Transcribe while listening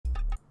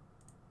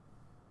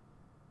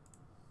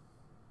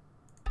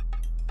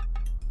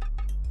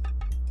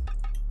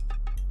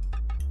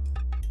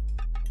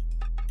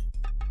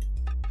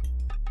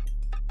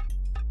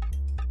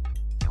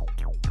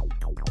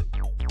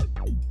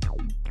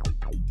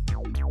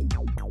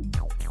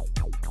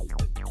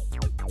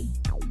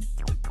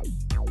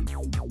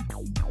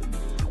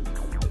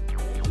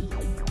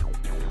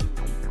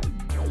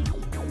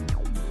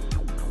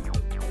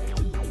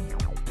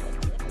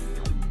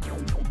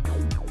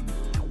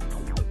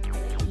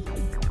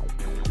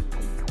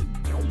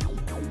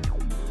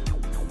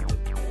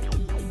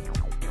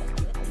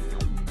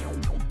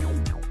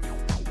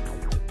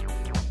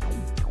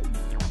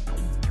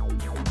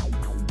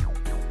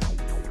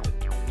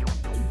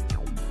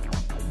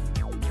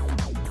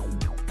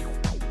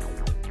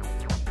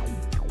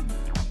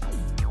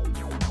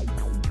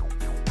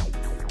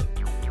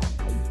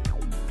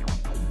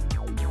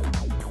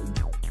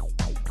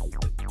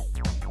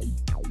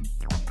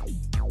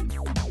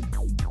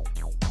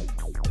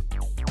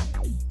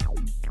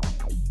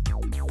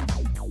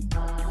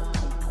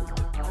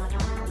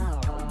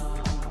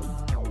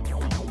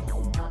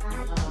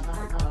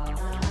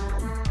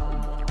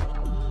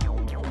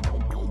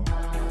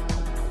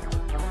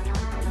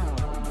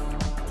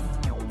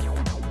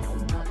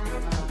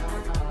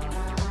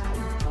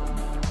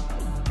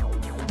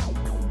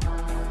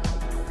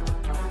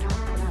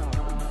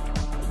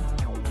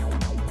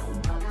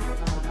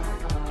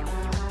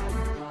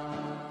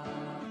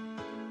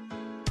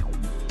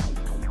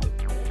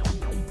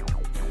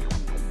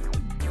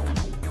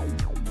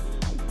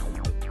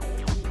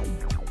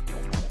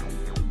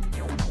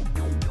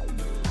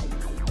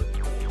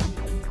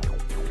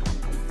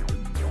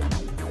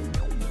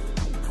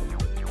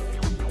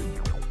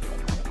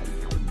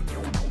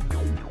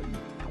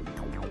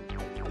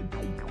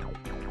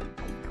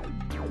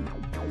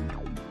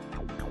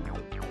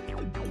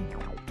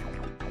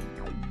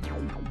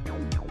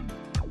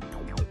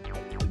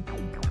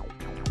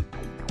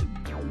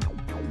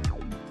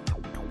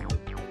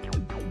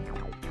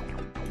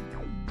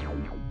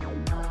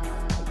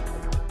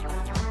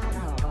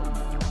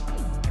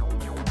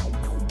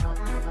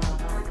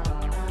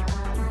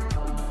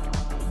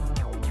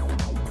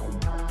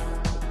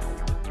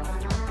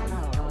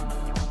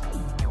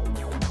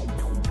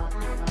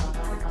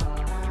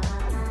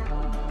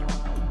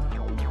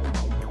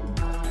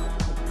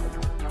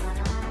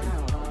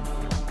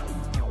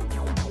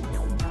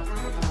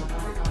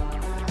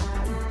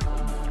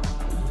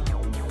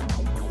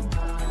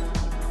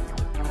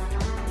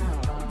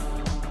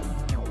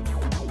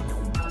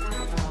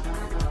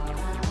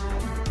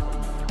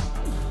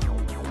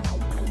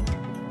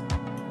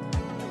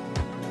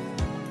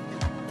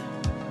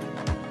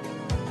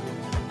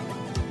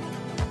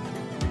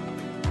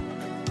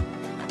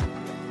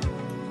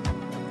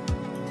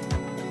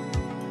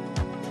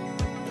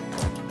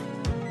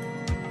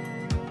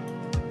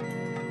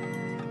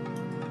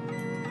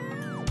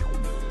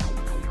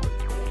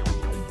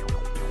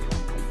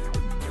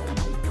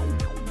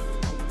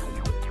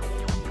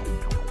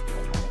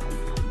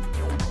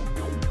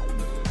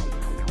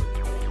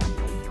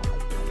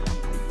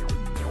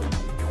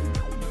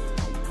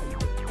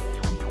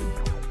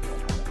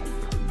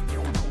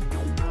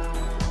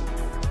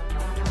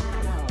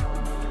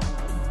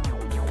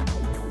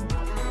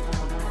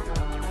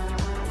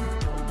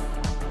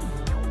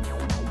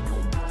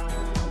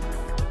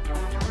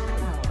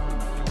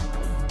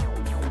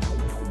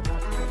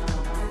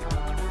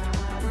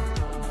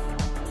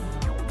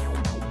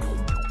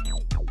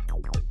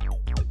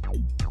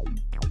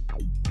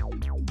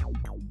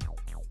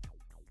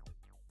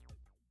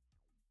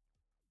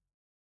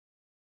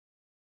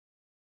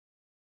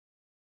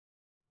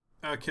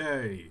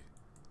Okay.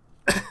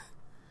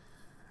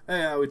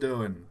 Hey, how we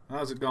doing?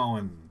 How's it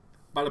going?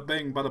 Bada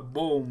bing, bada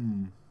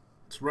boom.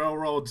 It's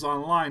Railroads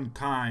Online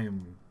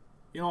time.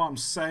 You know what I'm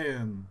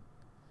saying?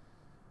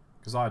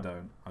 Because I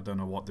don't. I don't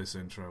know what this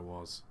intro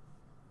was.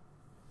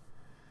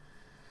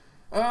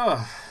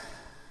 How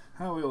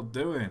are we all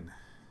doing?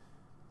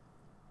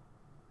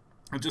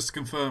 And just to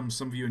confirm,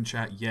 some of you in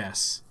chat,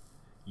 yes.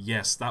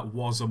 Yes, that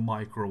was a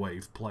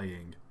microwave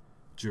playing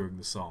during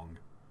the song.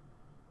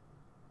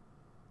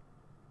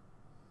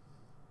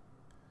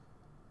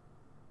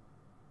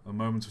 A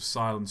moment of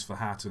silence for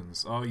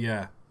Hattons. Oh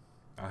yeah,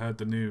 I heard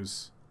the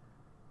news.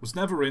 Was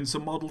never into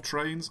model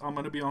trains, I'm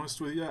going to be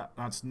honest with you.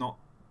 That's not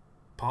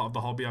part of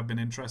the hobby I've been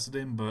interested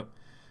in, but...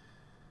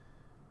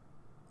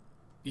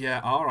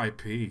 yeah,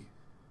 R.I.P.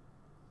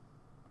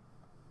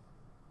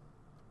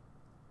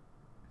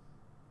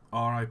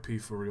 R.I.P.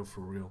 for real,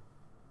 for real.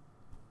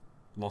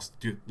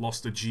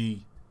 Lost a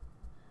G.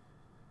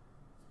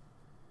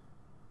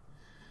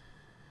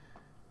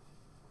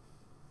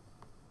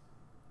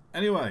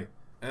 Anyway,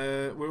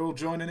 we're all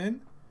joining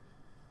in.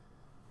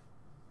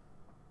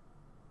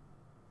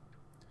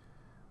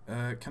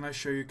 Can I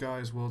show you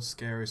guys world's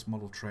scariest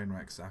model train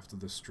wrecks after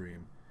the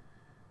stream?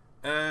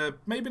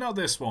 Maybe not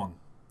this one.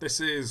 This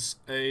is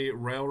a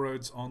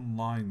Railroads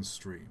Online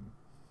stream.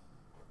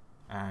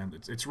 And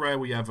it's rare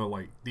we ever,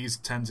 like, these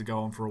tend to go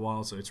on for a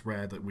while, so it's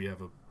rare that we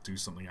ever do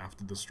something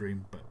after the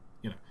stream, but,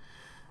 you know,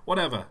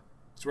 whatever.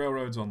 It's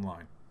Railroads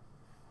Online.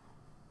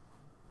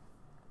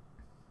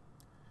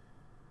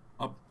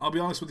 I'll be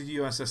honest with the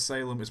USS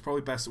Salem, it's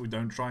probably best that we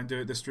don't try and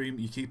do it this stream.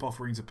 You keep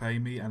offering to pay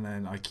me, and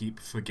then I keep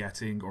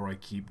forgetting, or I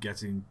keep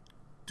doing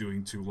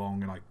too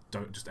long, and I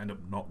don't just end up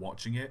not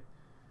watching it.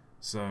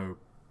 So,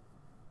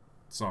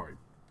 sorry.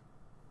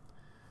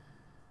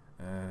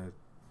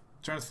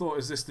 Trying to thought,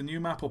 is this the new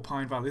map or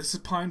Pine Valley? This is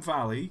Pine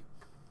Valley,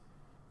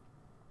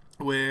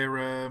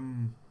 where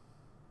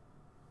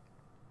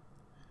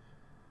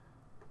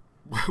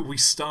we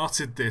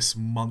started this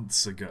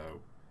months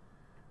ago,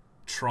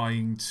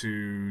 trying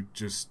to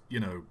just, you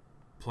know,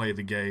 play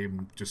the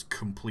game, just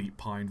complete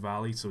Pine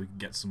Valley so we can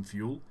get some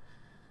fuel.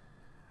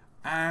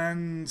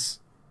 And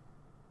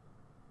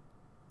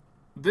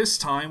this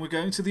time we're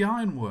going to the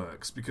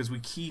Ironworks, because we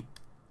keep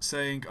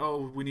saying,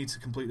 oh, we need to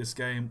complete this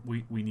game,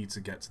 we need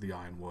to get to the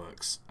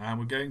Ironworks. And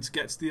we're going to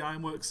get to the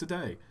Ironworks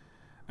today.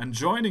 And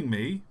joining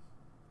me...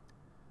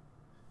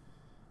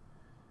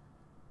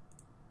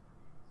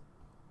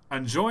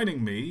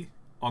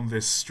 on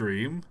this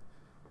stream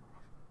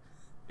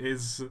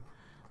is...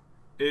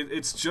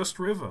 It's just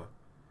River.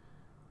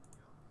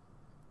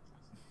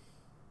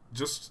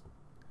 Just...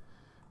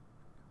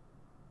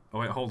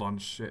 oh wait, hold on,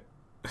 shit.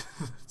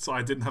 So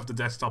I didn't have the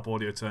desktop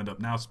audio turned up.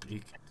 Now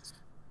speak.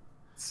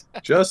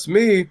 Just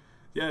me.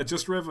 Yeah,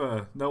 just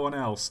River. No one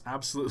else.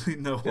 Absolutely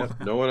no one else.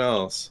 No one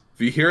else.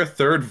 If you hear a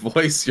third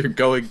voice, you're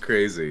going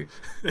crazy.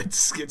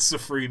 It's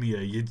schizophrenia.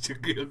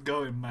 You're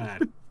going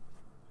mad.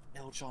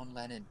 Kill John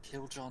Lennon.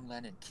 Kill John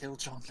Lennon. Kill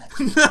John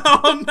Lennon.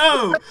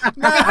 No!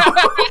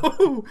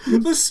 No!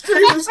 The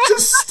stream has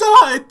just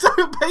started.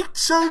 Don't make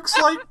jokes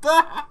like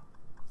that.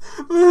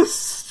 The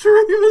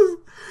stream is...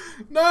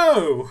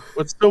 no!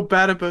 What's so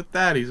bad about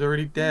that? He's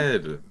already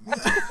dead.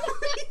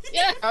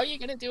 Yeah, how are you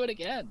gonna do it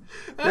again?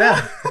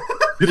 Yeah.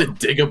 Gonna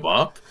dig him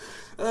up?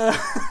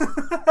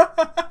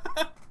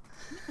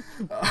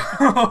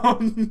 Oh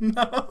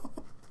no!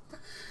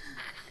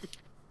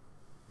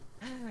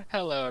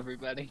 Hello,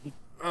 everybody.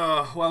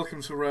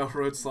 Welcome to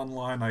Railroads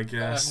Online, I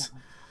guess.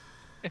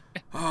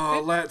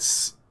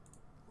 Let's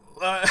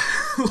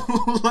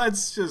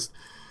just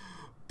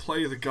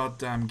play the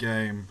goddamn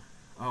game.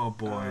 Oh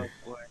boy.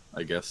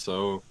 I guess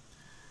so.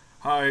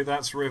 Hi,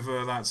 that's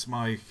River, that's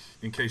Mike.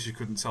 In case you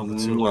couldn't tell the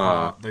two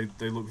apart,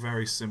 they look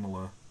very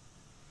similar.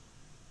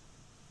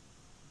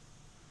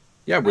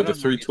 Yeah, we're the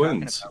three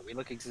twins. We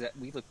look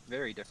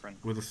very different.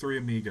 We're the three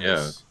amigos.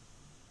 Yeah.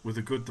 We're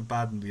the good, the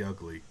bad, and the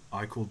ugly.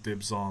 I call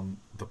dibs on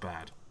the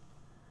bad.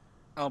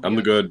 I'm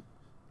the good.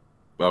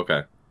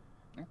 Okay.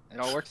 It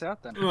all works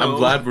out then. I'm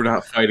glad we're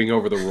not fighting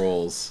over the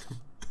roles.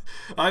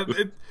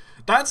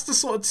 That's the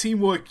sort of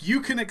teamwork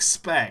you can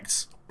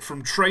expect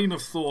from Train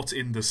of Thought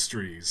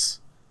Industries.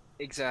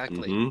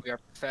 Exactly. We are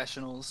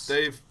professionals.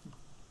 They've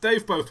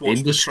both watched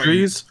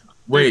Industries?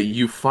 Wait,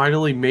 you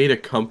finally made a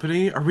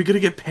company? Are we gonna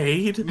get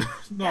paid?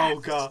 No,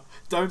 God.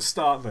 Don't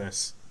start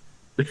this.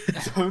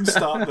 Don't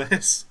start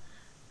this.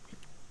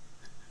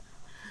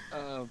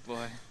 Oh,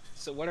 boy.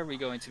 So what are we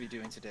going to be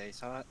doing today,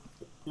 ToT?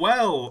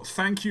 Well,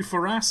 thank you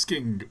for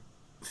asking,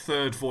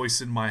 third voice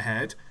in my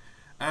head.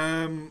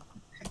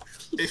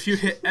 If you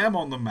hit M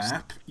on the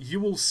map,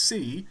 you will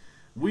see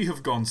we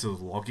have gone to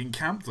the logging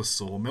camp, the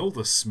sawmill,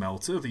 the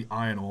smelter, the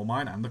iron ore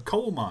mine, and the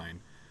coal mine.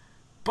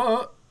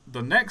 But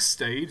the next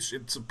stage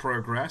into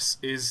progress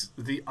is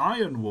the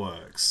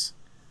Ironworks.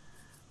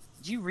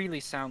 You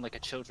really sound like a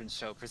children's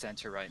show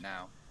presenter right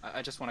now.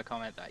 I just want to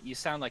comment that. You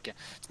sound like a...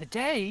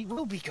 today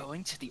we'll be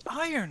going to the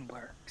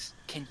Ironworks.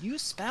 Can you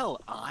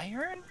spell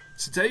iron?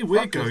 Today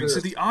we're going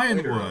to the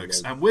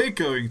Ironworks, and we're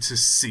going to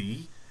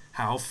see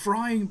how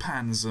frying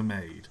pans are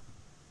made.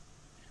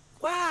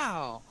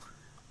 Wow.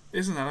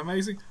 Isn't that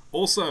amazing?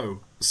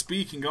 Also,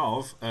 speaking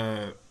of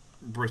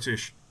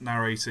British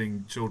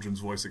narrating children's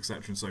voice,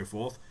 etc. and so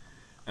forth,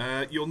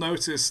 you'll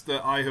notice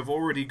that I have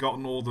already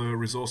gotten all the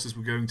resources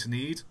we're going to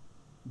need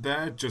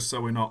there, just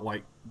so we're not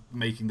like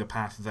making the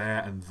path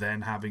there and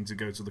then having to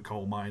go to the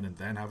coal mine and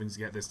then having to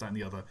get this, that and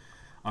the other.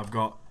 I've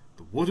got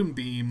the wooden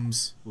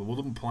beams, the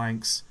wooden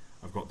planks,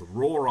 I've got the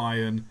raw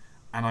iron,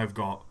 and I've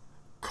got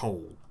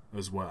coal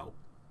as well.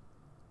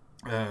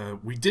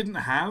 We didn't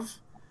have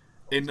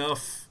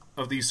enough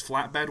of these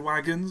flatbed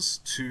wagons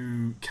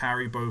to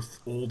carry both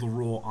all the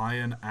raw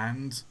iron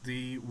and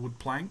the wood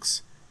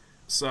planks,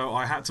 so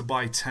I had to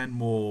buy 10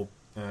 more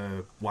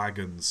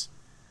wagons.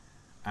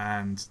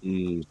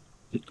 And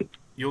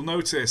you'll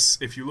notice,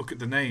 if you look at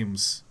the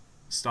names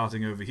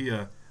starting over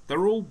here,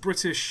 they're all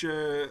British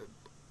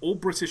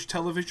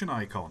television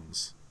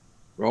icons.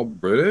 We're all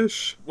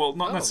British? Well,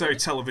 not necessarily really?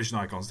 television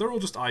icons. They're all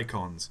just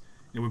icons.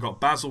 You know, we've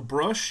got Basil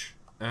Brush,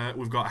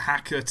 we've got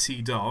Hacker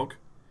T-Dog,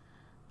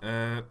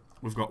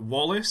 we've got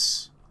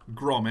Wallace,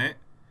 Gromit,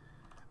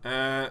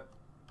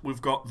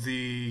 we've got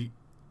the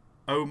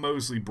O.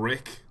 Mosley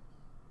Brick,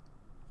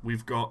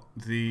 we've got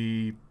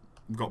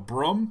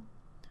Brum,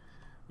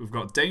 we've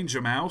got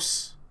Danger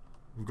Mouse,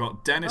 we've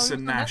got Dennis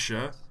and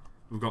Nasher,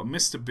 we've got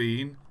Mr.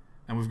 Bean,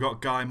 and we've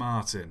got Guy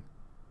Martin.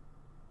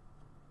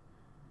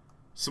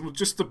 So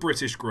just the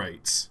British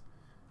greats.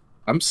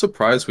 I'm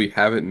surprised we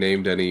haven't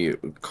named any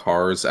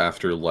cars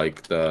after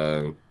like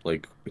the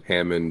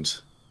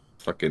Hammond,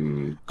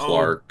 fucking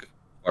Clark,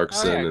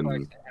 Clarkson, and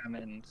Clarkson,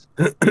 Hammond.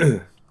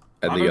 and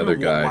the other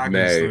guy,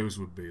 May. Those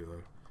would be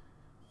though.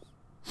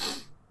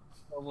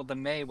 Well, the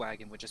May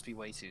wagon would just be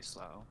way too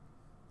slow.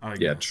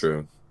 Yeah,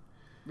 true.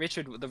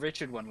 The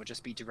Richard one would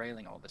just be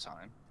derailing all the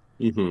time.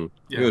 Mm-hmm.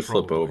 Yeah, it would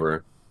flip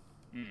over.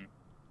 Mm.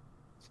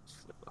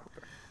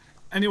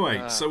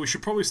 Anyway, so we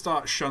should probably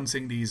start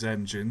shunting these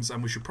engines,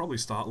 and we should probably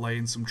start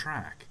laying some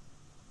track.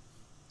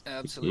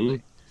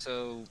 Absolutely.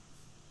 So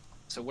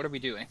what are we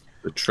doing?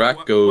 The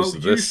track goes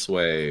this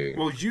way.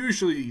 Well,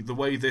 usually the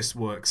way this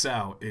works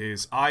out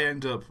is I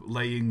end up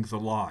laying the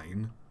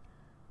line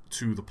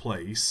to the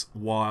place,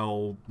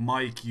 while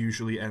Mike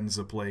usually ends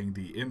up laying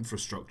the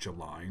infrastructure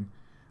line,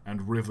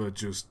 and River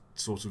just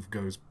sort of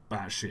goes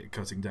batshit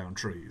cutting down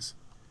trees.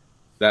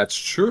 That's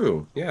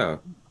true, yeah.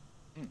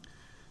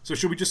 So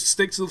should we just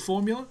stick to the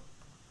formula?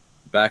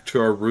 Back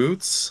to our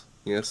roots?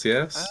 Yes,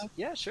 yes.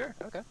 Yeah, sure.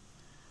 Okay.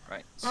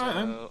 Right.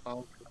 So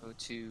I'll go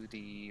to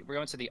the... We're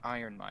going to the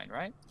iron mine,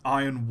 right?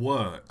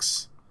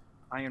 Ironworks.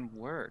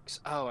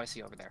 Ironworks. Oh, I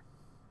see over there.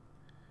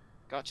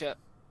 Gotcha.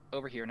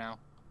 Over here now.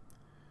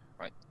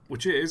 Right.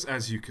 Which is,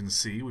 as you can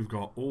see, we've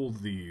got all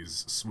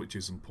these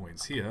switches and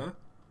points here.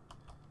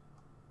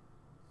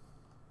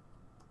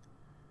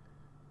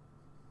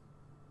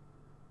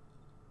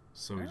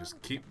 So we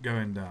just keep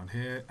going down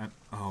here, and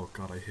oh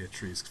god, I hear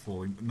trees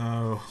falling.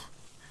 No.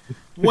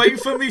 Wait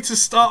for me to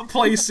start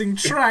placing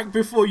track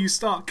before you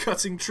start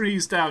cutting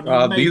trees down.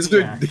 These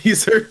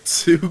are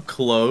too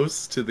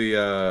close to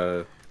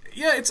the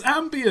Yeah, it's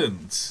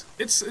ambient.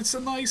 It's a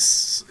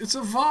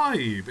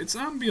vibe. It's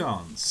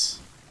ambiance.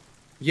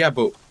 Yeah,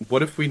 but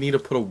what if we need to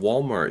put a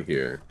Walmart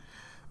here?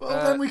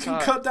 Well, then we can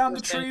cut down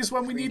the trees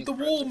when we need the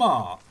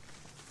Walmart.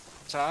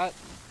 ToT?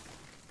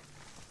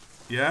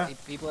 Yeah?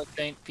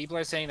 People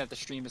are saying that the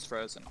stream is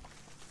frozen.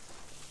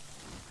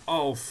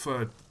 Oh,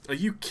 are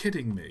you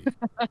kidding me?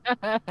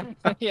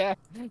 Yeah,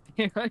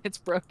 it's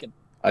broken.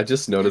 I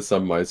just noticed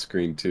on my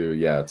screen too.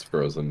 Yeah, it's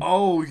frozen.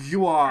 Oh,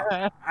 you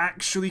are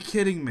actually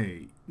kidding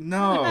me.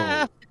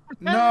 No.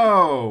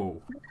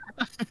 No.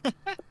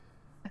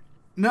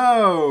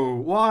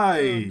 No.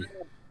 Why?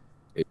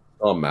 It's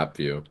on map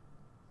view.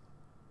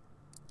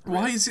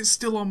 Why is it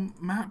still on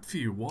map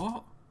view?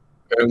 What?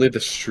 Apparently the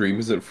stream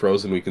isn't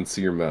frozen, we can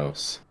see your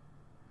mouse.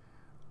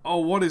 Oh,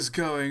 what is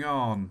going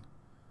on?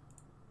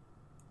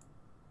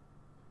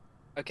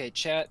 Okay,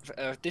 chat,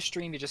 this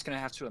stream you're just gonna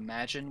have to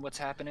imagine what's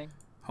happening.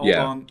 Hold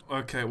on.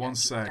 Okay, one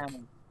sec.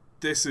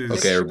 This is...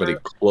 Okay, everybody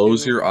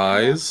close your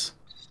eyes.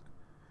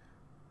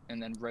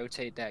 And then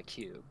rotate that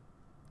cube.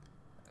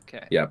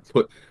 Okay. Yeah,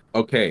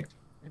 okay.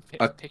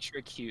 Picture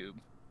a cube.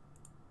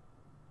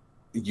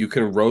 You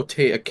can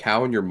rotate a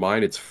cow in your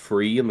mind, it's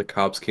free and the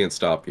cops can't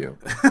stop you.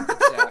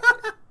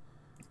 Exactly.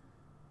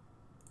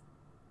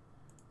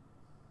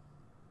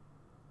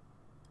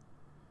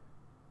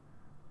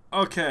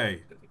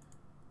 Okay.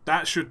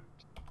 That should...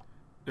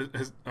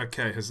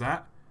 Okay, has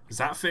that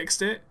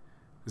fixed it?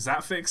 Has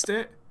that fixed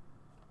it?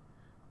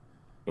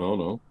 Oh,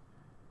 no.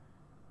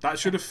 That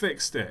should have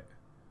fixed it.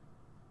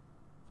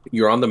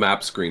 You're on the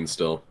map screen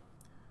still.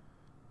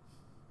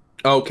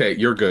 Okay,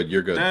 you're good,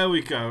 you're good. There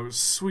we go.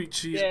 Sweet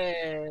cheese.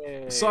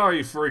 Yay.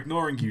 Sorry for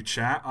ignoring you,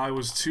 chat. I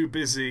was too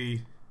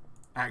busy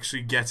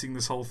actually getting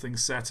this whole thing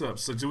set up.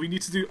 So do we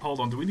need to do... Hold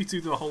on, do we need to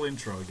do the whole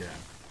intro again?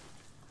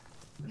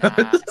 Nah,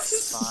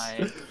 it's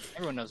fine.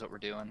 Everyone knows what we're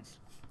doing.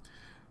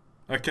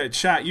 Okay,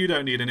 chat, you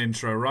don't need an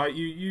intro, right?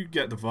 You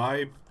get the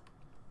vibe.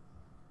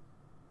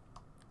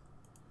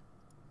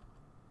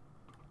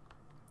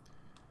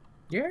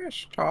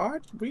 Yes,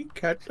 Todd, we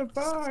get the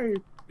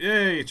vibe.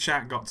 Yay,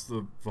 chat got to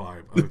the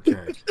vibe.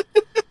 Okay.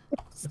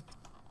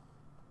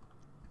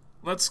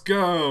 Let's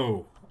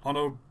go on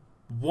a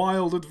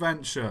wild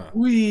adventure.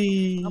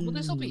 Whee! Well,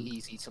 this will be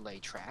easy to lay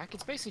track.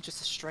 It's basically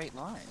just a straight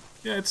line.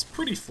 Yeah, it's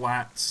pretty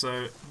flat,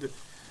 so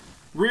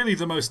really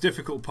the most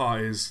difficult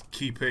part is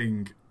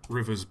keeping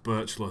River's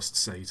Birchlust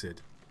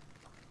sated.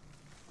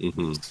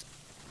 Mm-hmm.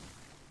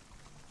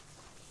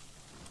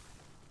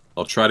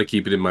 I'll try to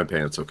keep it in my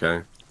pants,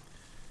 okay?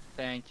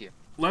 Thank you.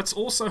 Let's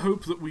also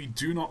hope that we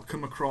do not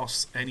come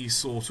across any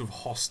sort of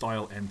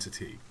hostile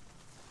entity.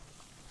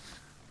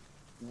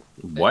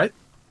 What?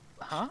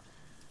 Huh?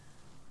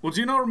 Well, do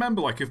you not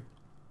remember, like,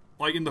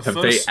 in the Have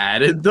first... they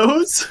added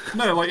those?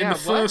 No, like, Yeah,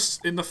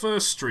 in the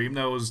first stream,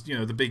 there was, you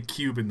know, the big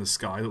cube in the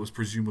sky that was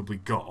presumably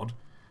God.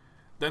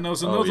 Then there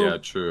was another... Oh, yeah,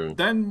 true.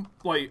 Then,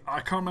 like, I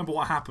can't remember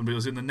what happened, but it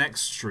was in the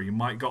next stream,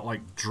 Mike got,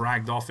 like,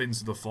 dragged off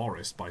into the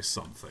forest by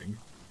something.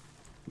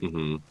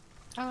 Mm-hmm.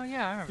 Oh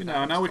yeah, I remember. You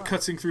know, now we're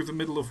cutting through the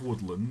middle of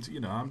woodland. You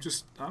know, I'm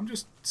just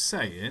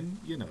saying.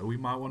 You know, we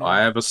might want to.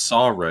 I have a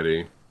saw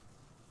ready.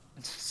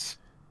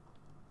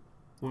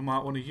 We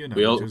might want to, you know,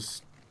 We'll...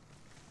 just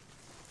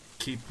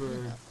keep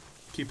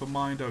a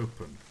mind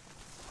open.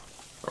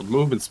 Our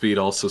movement speed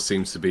also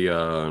seems to be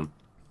Oh,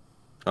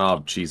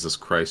 Jesus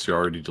Christ! You're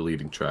already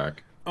deleting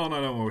track. Oh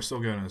no, we're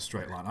still going in a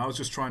straight line. I was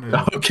just trying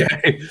to.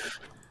 Okay.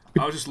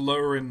 I was just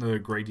lowering the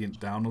gradient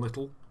down a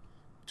little,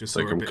 just so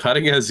Like we're a I'm bit,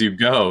 cutting as you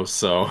go,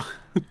 so.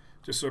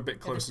 just so we're a bit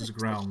closer to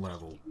ground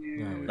level.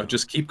 There we go.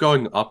 Just keep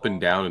going up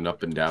and down and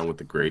up and down with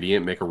the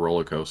gradient. Make a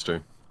roller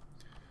coaster.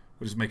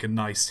 We'll just make a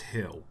nice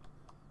hill.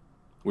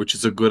 Which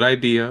is a good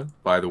idea,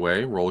 by the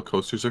way. Roller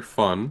coasters are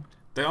fun.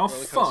 They are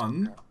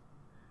fun.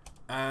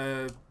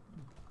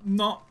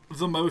 Not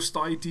the most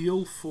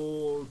ideal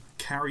for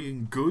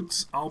carrying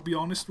goods, I'll be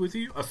honest with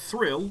you. A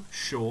thrill,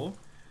 sure.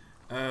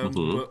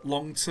 But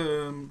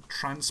long-term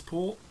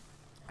transport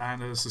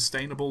and a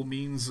sustainable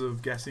means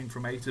of getting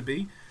from A to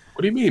B.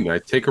 What do you mean? I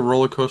take a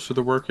roller coaster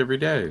to work every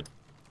day.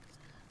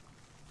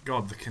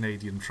 God, the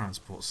Canadian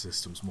transport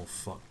system's more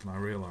fucked than I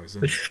realise,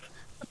 isn't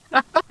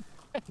it?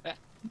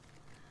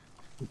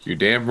 You're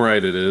damn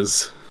right it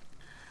is.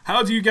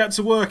 How do you get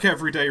to work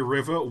every day,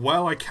 River?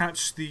 Well, I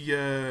catch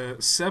the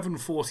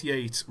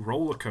 748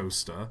 roller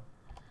coaster.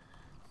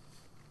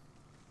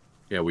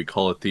 Yeah, we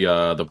call it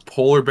the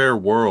polar bear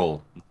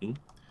whirl. Mm-hmm.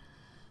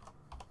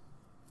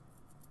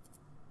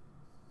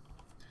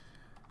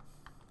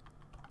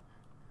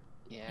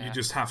 Yeah. You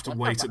just have to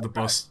wait at the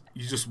bus.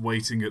 You're just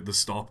waiting at the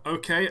stop.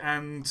 Okay,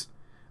 and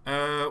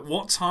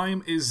what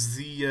time is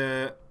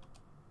the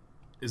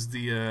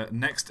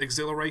next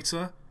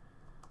exhilarator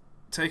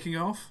taking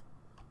off?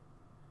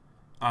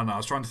 I don't know, I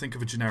was trying to think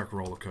of a generic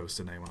roller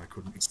coaster name and I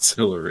couldn't.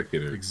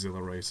 Exhilarator.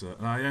 Exhilarator.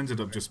 And I ended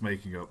up just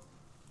making up,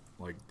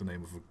 like, the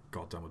name of a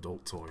goddamn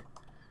adult toy.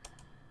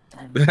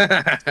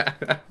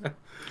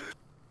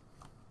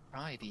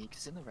 Right, the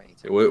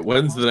exhilarator.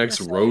 When's the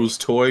next Rose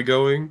toy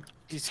going?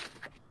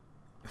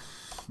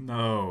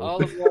 No.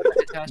 All of water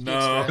attached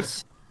No.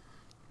 express.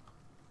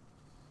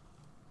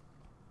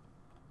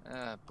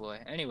 Boy.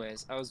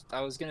 Anyways, I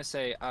was gonna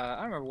say,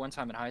 I remember one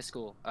time in high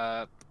school,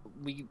 our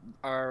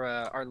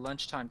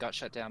lunchtime got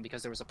shut down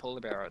because there was a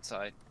polar bear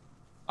outside.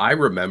 I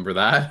remember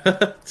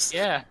that.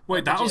 Yeah.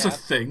 Wait, that was a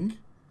thing?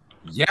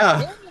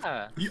 Yeah.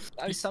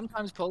 Yeah.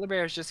 Sometimes polar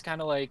bears just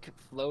kind of like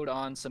float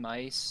on some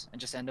ice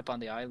and just end up on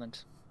the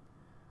island.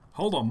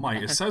 Hold on,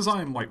 Mike. It says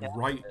I'm, like,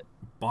 right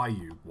by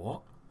you.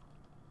 What?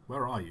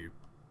 Where are you?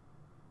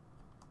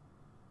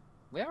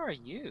 Where are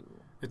you?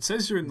 It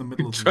says you're in the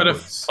middle of the Trying to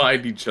woods.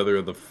 find each other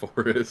in the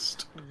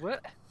forest.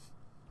 What?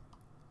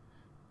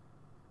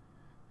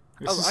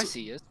 This is, I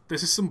see you.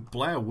 This is some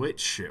Blair Witch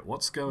shit.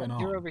 What's going on?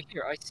 You're over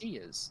here. I see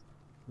you.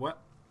 What?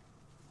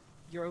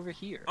 You're over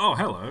here. Oh,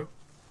 hello.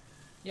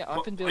 Yeah, I've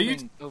What, been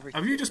building over here.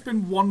 Have you just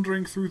been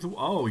wandering through the...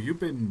 Oh, you've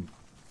been...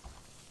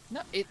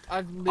 No,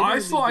 I've literally I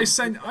thought I been-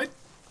 sent...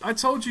 I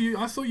told you...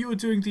 I thought you were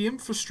doing the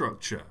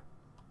infrastructure.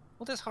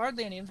 Well, there's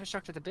hardly any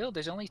infrastructure to build.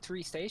 There's only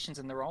 3 stations,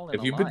 and they're all in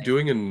Have a you line. been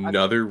doing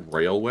another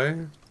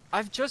railway?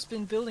 I've just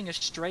been building a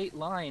straight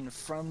line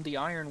from the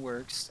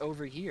Ironworks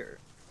over here,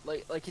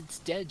 like it's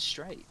dead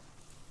straight.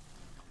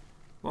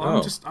 Well,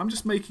 Oh. I'm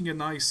just making a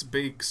nice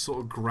big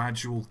sort of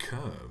gradual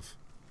curve.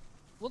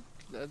 Well,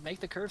 make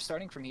the curve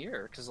starting from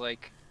here, because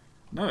like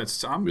No,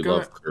 it's We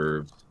love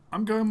curves.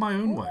 I'm going my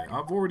own way.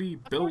 I've already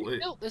built it.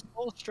 built this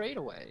whole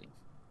straightaway.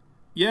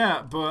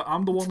 Yeah, but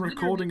I'm the one literally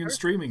recording and perfect.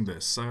 streaming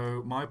this,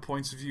 so my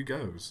point of view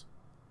goes.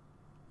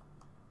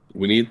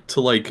 We need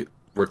to, like,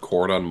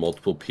 record on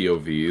multiple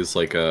POVs,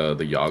 like the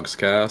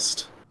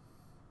Yogscast,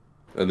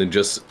 and then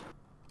just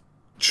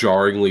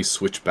jarringly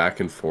switch back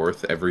and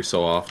forth every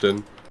so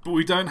often. But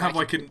we don't have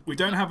Actually,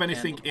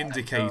 anything yeah,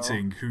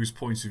 indicating whose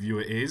point of view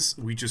it is.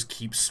 We just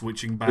keep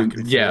switching back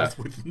and Yeah.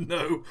 forth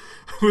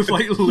with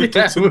like little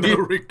Yeah, to no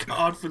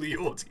regard for the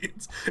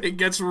audience. It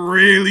gets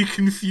really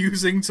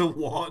confusing to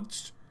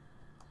watch.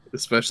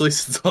 Especially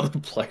since all the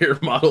player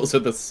models are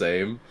the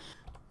same.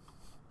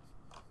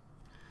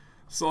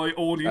 So like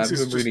I audience haven't is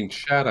been just... reading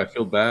chat. I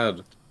feel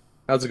bad.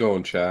 How's it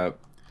going, chat?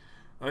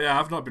 Oh yeah,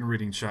 I've not been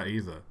reading chat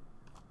either.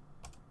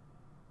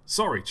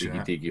 Sorry, Diggy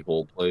chat. Diggy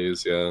Hole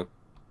plays, yeah.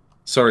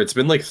 Sorry, it's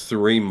been like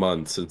 3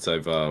 months since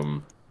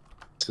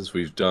since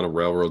we've done a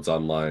Railroads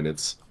Online.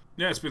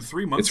 Yeah, it's been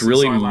 3 months It's since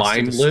really I last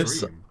did a mindless.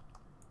 stream.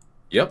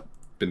 Yep,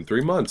 been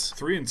 3 months.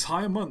 3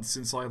 entire months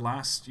since I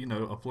last,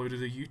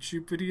 uploaded a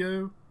YouTube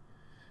video.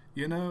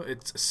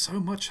 It's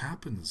so much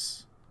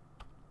happens.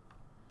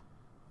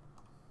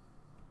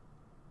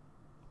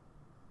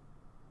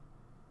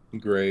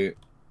 Great.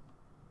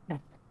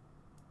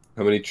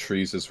 How many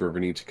trees does River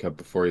need to cut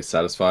before he's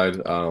satisfied?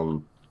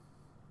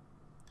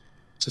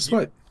 Just Ye-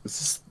 what?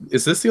 Is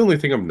this the only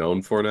thing I'm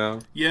known for now?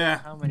 Yeah,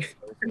 How many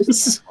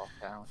voters can I walk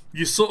down?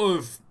 you sort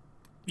of,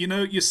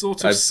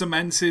 I've-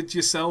 cemented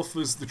yourself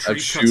as the I've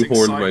tree-cutting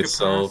shoehorned psychopath,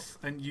 myself.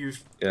 and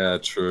you've... Yeah,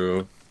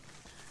 true.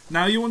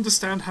 Now you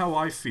understand how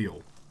I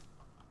feel.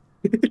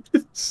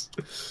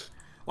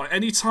 Like,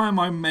 anytime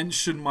I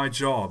mention my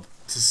job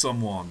to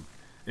someone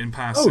in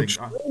passing...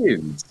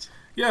 trains.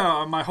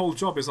 Yeah, my whole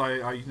job is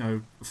I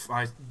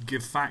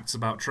give facts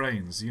about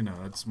trains.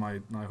 That's my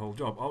whole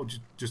job. Oh,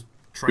 just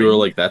train. You were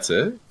like, that's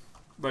it?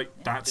 Like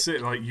that's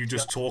it. Like you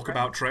just talk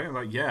about train.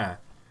 Like yeah,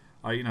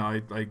 I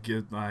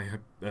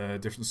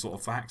have different sort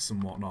of facts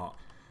and whatnot.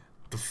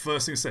 The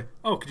first thing to say,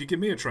 oh, could you give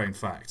me a train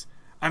fact?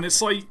 And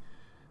it's like,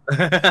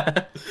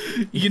 that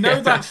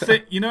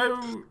thing.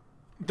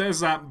 There's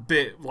that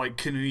bit like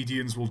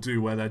comedians will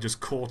do where they're just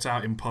caught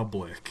out in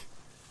public.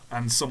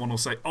 And someone will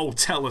say, oh,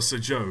 tell us a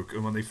joke,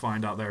 and when they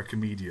find out they're a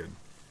comedian.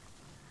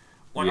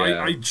 Like,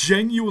 Yeah. I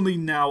genuinely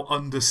now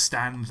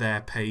understand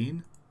their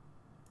pain.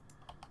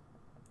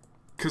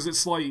 Because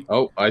it's like...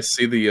 Oh, I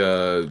see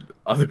the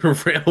other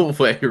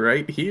railway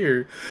right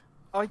here.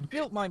 I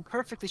built mine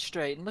perfectly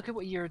straight, and look at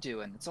what you're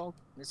doing. It's all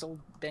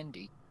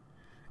bendy.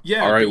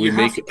 Yeah, All right, but we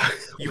make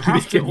you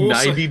have to a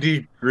also...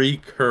 90-degree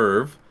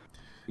curve.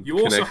 You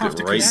also Connect have it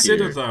to right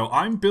consider, here. though,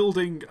 I'm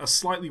building a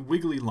slightly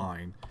wiggly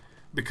line,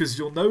 because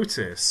you'll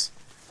notice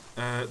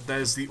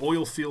there's the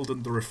oil field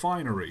and the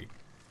refinery.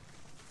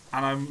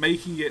 And I'm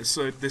making it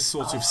so this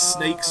sort of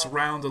snakes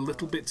round a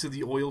little bit to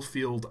the oil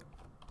field,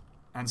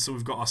 and so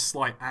we've got a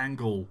slight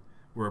angle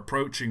we're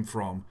approaching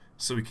from,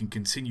 so we can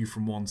continue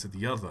from one to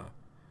the other.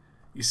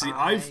 You see,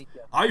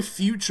 I've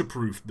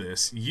future-proofed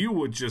this. You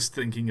were just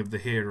thinking of the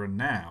here and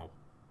now.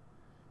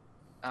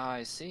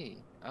 I see.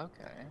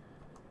 Okay.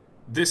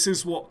 This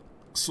is the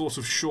sort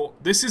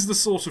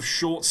of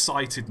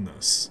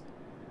short-sightedness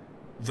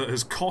that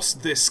has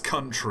cost this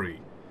country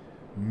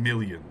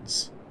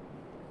millions.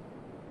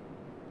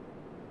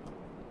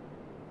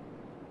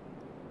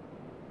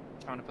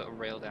 Trying to put a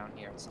rail down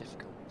here, it's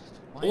difficult.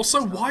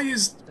 Why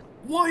is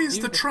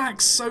the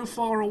track so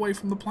far away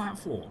from the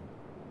platform?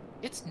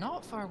 It's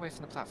not far away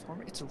from the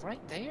platform. It's right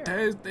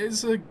there.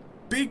 There's a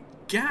big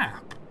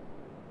gap.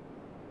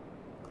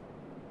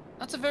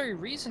 That's a very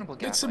reasonable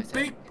gap. It's a I big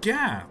think.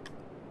 gap.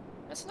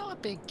 That's not a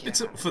big gap.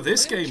 For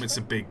this Look at game, it's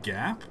a big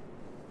gap.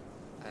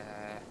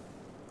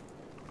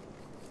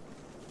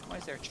 Why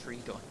is there a tree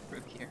going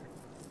through here?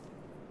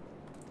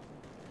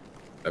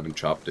 I haven't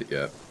chopped it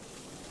yet.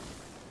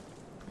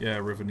 Yeah,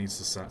 River needs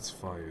to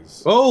satisfy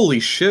his... Holy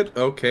shit,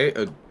 okay.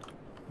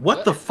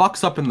 What the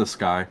fuck's up in the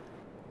sky?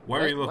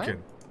 Where are you what?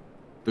 looking?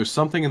 There's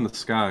something in the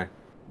sky.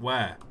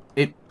 Where?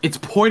 It's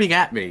pointing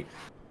at me.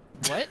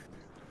 What?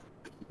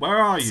 Where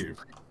are you?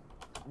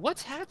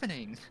 What's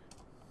happening?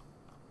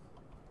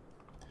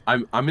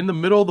 I'm in the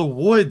middle of the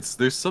woods.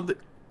 There's something.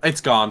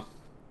 It's gone.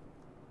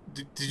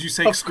 Did you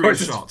take Of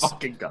course it's screenshots?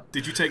 fucking gone.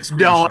 Did you take screenshots?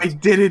 No, I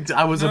didn't.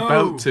 I was No.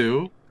 about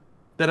to.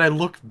 Then I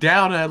looked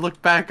down and I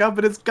looked back up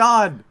and it's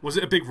gone. Was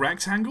it a big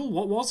rectangle?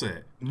 What was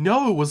it?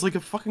 No, it was like a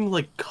fucking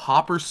like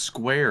copper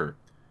square.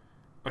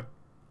 A-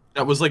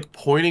 That was like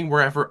pointing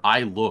wherever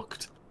I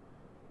looked.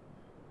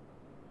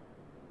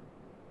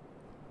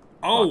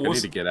 Oh, Fuck, I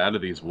need to get out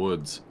of these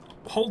woods.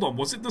 hold on.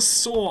 Was it the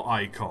saw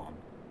icon?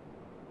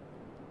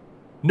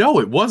 No,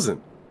 it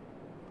wasn't.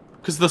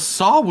 Because the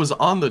saw was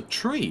on the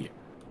tree.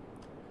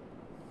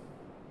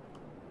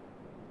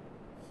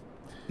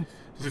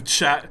 The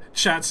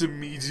chat's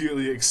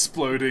immediately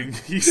exploding.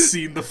 He's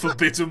seen the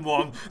forbidden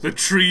one. The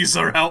trees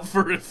are out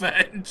for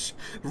revenge.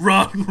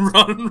 Run,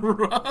 run,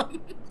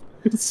 run.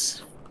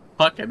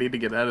 Fuck, I need to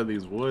get out of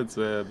these woods,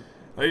 man.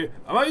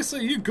 I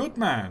say, you good,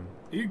 man.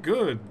 You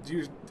good.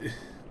 You've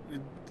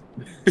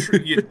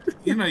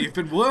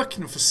been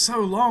working for so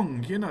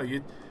long.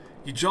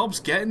 Your job's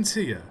getting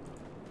to you.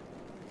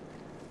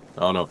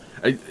 Oh no.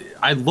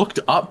 I looked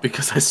up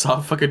because I saw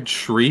a fucking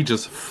tree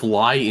just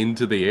fly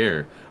into the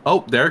air.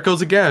 Oh, there it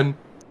goes again.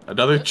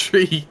 Another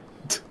tree.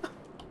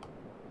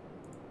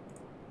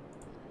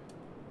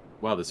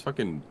 Wow, this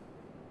fucking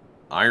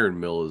iron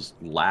mill is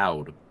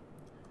loud.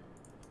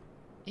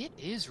 It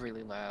is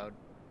really loud.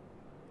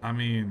 I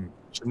mean,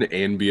 Just an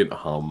ambient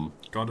hum.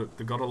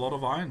 they got a lot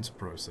of iron to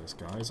process,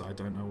 guys. I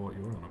don't know what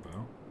you're on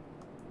about.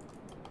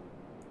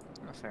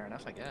 Oh, fair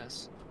enough, I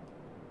guess.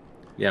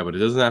 Yeah, but it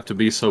doesn't have to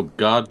be so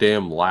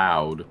goddamn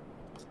loud.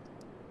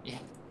 Yeah.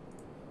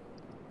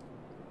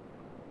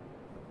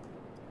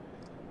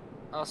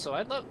 Also,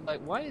 I'd love, like,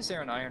 why is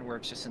there an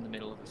ironworks just in the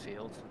middle of a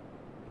field?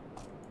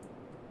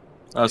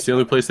 It's the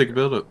only place they could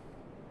build it.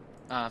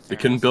 They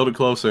couldn't build it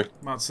closer.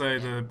 I might say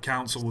the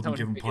council wouldn't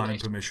give them planning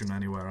regulation. permission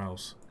anywhere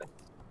else.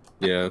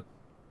 Yeah.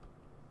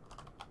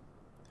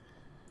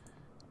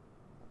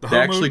 The They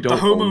actually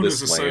don't own homeowners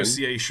this land.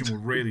 association were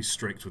really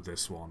strict with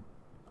this one.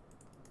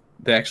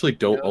 They actually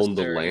don't Those own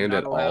the are land not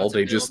at allowed all. to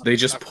They build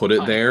just a put it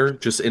pine. there,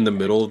 just in the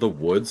middle of the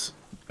woods,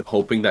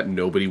 hoping that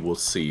nobody will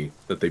see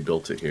that they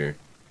built it here.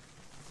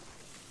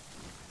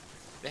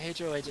 The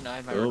HOA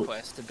denied my Oh.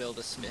 request to build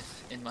a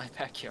smith in my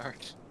backyard.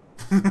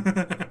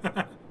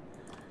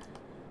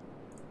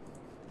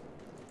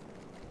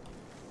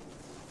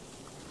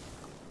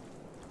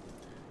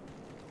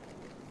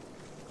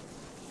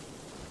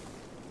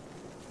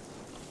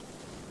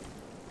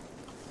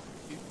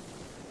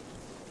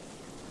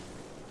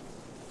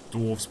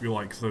 Dwarves be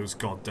like, those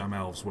goddamn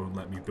elves won't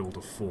let me build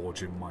a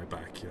forge in my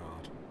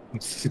backyard.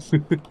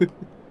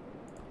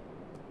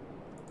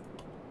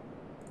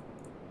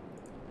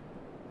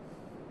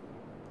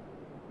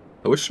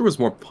 I wish there was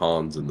more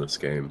ponds in this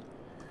game.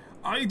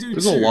 I do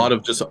There's too. a lot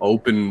of just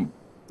open...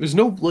 There's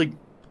no, like,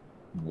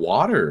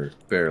 water,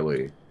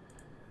 barely.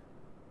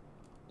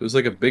 There's,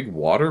 like, a big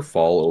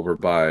waterfall over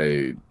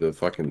by the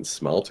fucking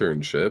smelter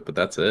and shit, but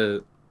that's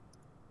it.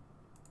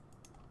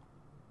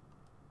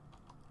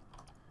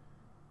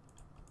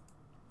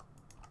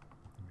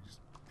 Let me just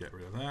get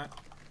rid of that.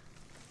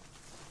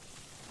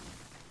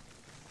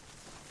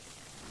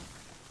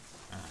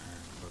 And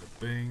bada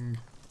bing.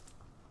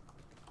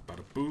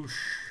 Bada boosh.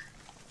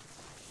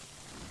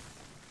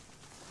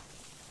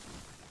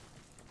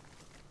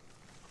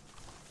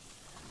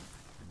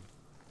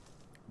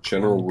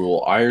 General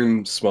rule,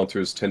 iron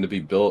smelters tend to be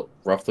built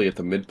roughly at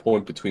the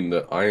midpoint between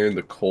the iron,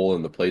 the coal,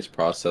 and the place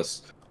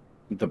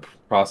the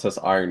process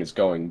iron is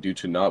going due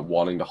to not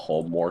wanting to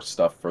haul more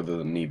stuff further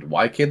than needed.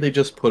 Why can't they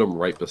just put them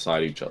right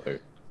beside each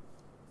other?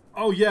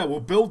 Oh yeah,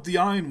 we'll build the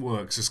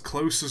ironworks as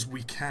close as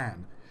we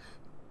can.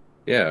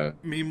 Yeah.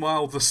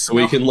 Meanwhile, the So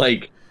we can,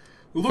 like,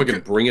 fucking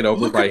bring it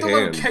over by Look at the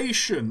hand.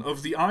 location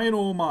of the iron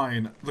ore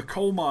mine, the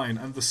coal mine,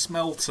 and the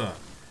smelter.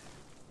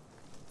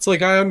 It's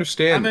like, I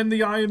understand. And then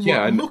the ironwork.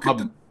 Yeah, and, look at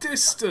the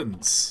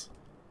distance.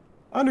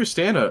 I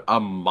understand a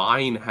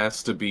mine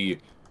has to be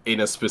in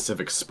a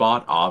specific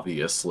spot,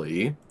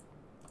 obviously.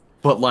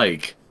 But,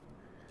 like,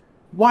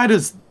 why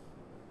does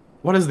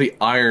the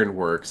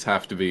ironworks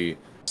have to be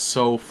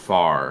so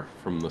far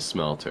from the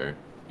smelter,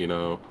 you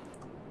know?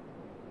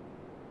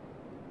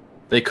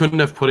 They couldn't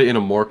have put it in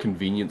a more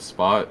convenient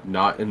spot,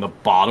 not in the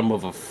bottom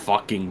of a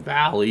fucking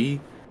valley.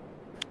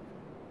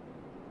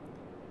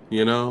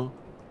 You know?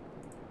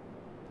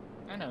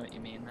 I know what you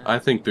mean. I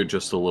think they're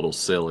just a little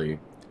silly.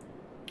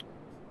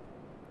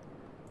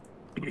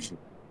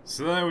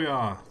 So there we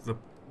are,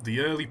 the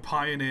early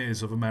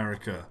pioneers of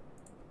America.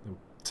 It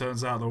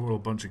turns out they were all a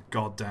bunch of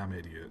goddamn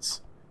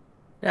idiots.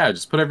 Yeah,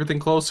 just put everything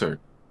closer.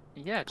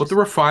 Yeah, Put the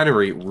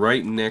refinery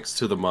right next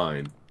to the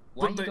mine.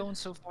 why But are you going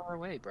so far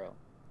away, bro?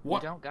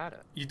 What? You don't gotta.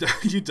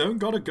 You don't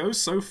gotta go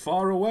so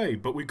far away,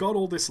 but we got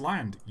all this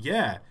land.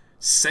 Yeah,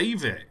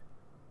 save it.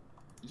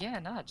 Yeah,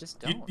 nah, just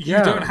don't. You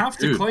Yeah, don't have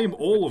to dude. claim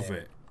all of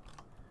it.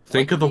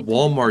 Think Like, of the we can-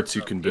 Walmarts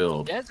you can It's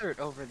build. desert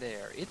over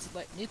there. It's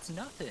like, it's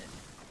nothing.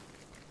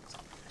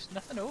 There's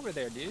nothing over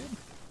there, dude.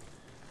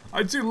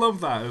 I do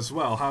love that as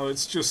well, how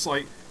it's just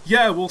like,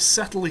 yeah, we'll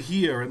settle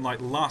here in like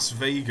Las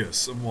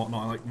Vegas and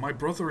whatnot. Like, my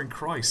brother in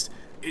Christ,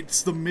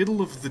 it's the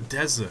middle of the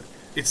desert.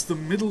 It's the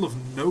middle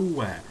of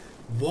nowhere.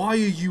 Why are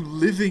you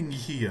living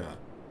here?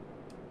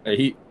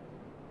 Hey,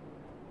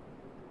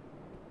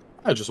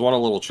 I just want a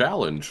little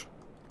challenge.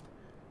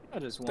 I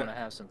just want to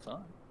have some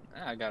fun.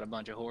 I got a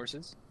bunch of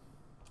horses.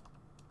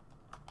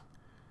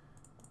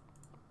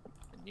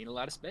 I need a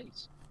lot of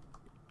space.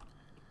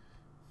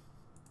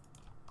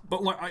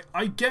 But like,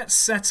 I get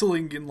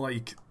settling in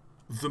like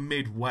the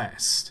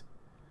Midwest,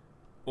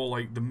 or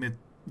like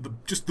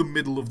just the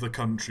middle of the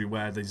country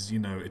where there's, you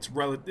know,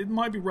 it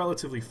might be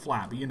relatively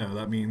flat, but you know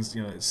that means,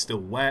 you know, it's still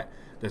wet.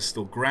 There's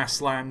still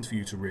grassland for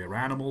you to rear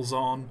animals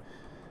on.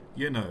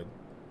 You know,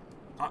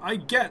 I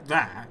get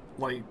that.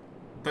 Like,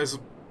 there's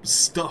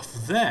stuff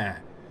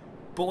there,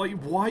 but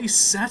like, why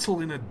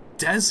settle in a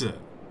desert?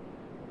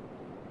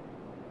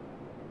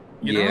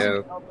 You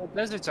know? Well,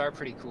 deserts are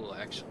pretty cool,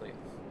 actually.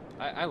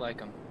 I like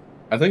them.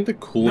 I think the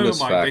coolness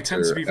Mike, factor they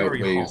tend to be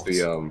very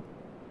outweighs hot.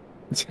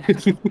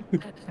 the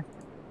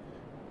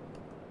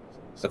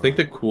I think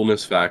the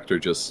coolness factor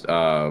just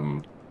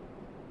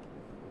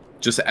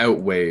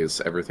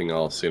outweighs everything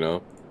else, you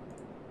know?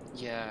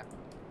 Yeah.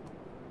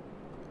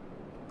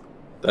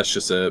 That's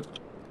just it.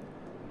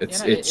 It's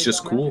Yeah, no, it's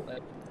just don't cool. matter.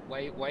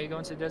 Like, why are you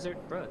going to the desert?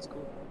 Bro, it's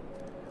cool.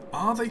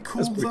 Are they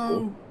cool pretty though?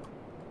 cool.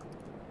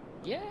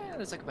 Yeah,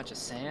 there's like a bunch of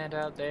sand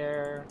out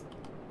there.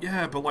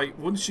 Yeah, but like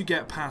once you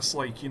get past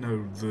like, you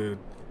know, the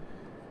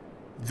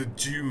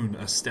dune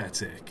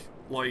aesthetic,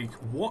 like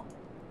what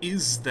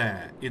is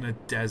there in a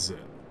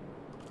desert?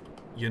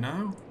 You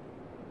know?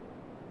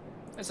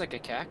 There's like a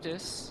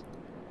cactus.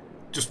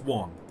 Just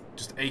one.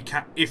 Just a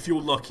cat. If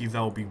you're lucky,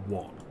 there'll be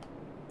one.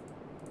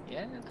 Yeah,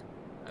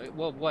 Yeah.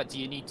 Well, what? Do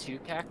you need 2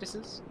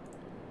 cactuses?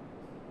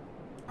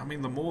 I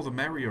mean, the more the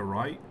merrier,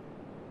 right?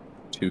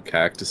 2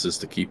 cactuses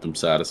to keep him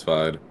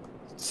satisfied.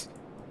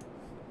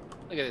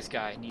 Look at this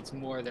guy. Needs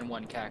more than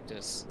 1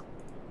 cactus.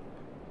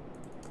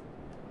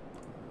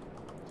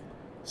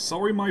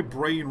 Sorry, my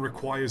brain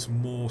requires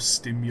more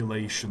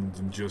stimulation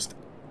than just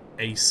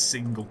a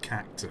single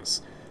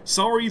cactus.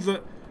 Sorry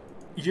that,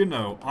 you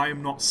know, I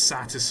am not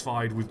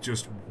satisfied with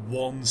just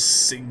one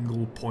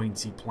single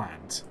pointy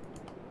plant.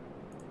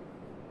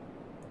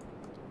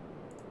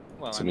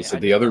 Well, So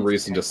the other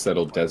reason to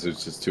settle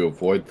deserts is to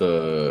avoid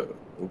the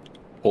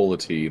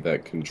polity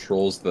that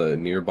controls the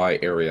nearby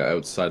area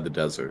outside the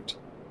desert.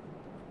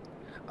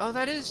 Oh,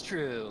 that is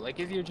true. Like,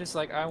 if you're just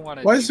like, I want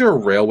to... Why is there a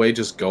railway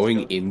just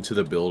going into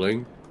the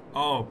building?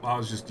 Oh, I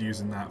was just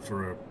using that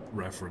for a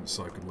reference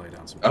so I could lay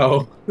down some...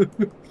 Oh.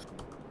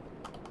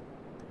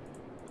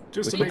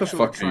 Just to What make the sure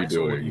fuck the are you tracks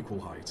are all at doing? equal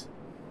height.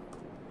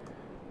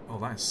 Oh,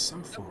 that is so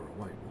far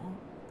away.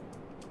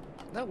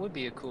 What? That would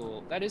be a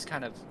cool... That is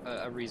kind of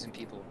a reason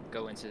people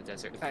go into the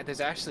desert. In fact, there's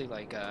actually,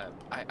 like,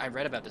 I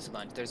read about this a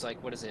bunch. There's,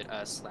 like, what is it?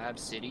 Slab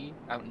City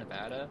out in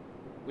Nevada,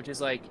 which is,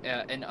 like,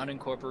 an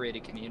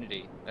unincorporated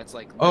community. That's,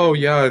 like... Oh,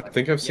 yeah, I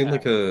think I've seen, yeah.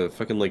 like, a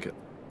fucking, like,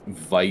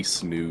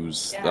 Vice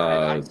News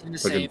I've seen the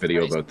fucking same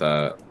video Vice. about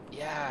that.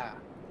 Yeah.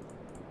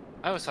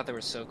 I always thought they were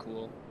so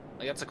cool.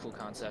 Like, that's a cool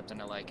concept,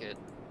 and I like it.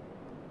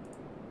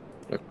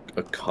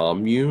 A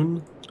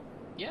commune?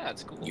 Yeah,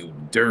 it's cool. You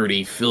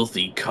dirty,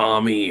 filthy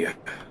commie.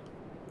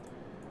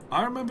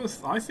 I remember,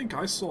 I think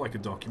I saw like a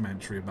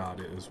documentary about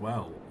it as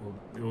well.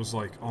 It was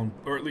like on,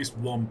 or at least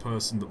one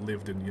person that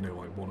lived in, you know,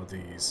 like one of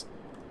these,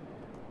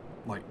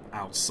 like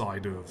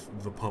outside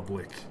of the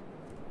public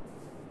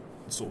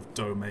sort of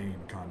domain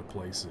kind of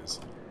places.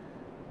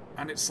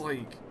 And it's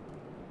like,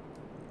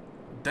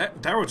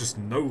 there are just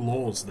no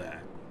laws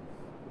there.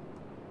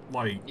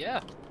 Like,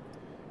 Yeah.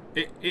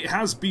 It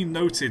has been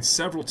noted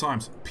several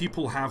times,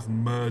 people have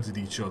murdered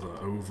each other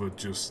over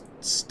just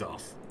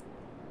stuff.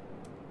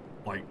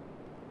 Like,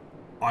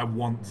 I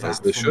want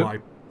that for my...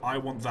 I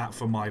want that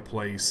for my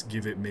place,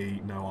 give it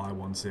me, no, I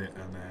want it,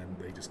 and then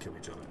they just kill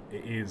each other.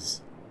 It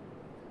is...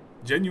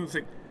 genuine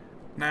thing.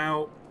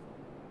 Now...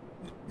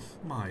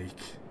 Mike...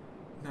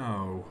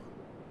 No.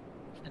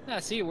 Yeah,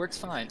 see, it works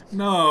fine.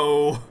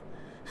 No!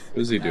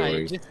 What is he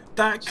doing?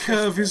 That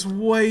curve is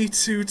way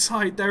too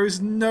tight. There is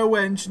no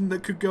engine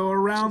that could go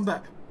around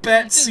that.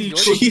 Betsy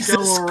could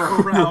go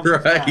around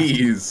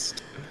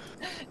Christ.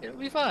 It'll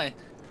be fine.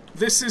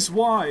 This is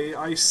why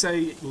I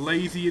say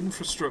lay the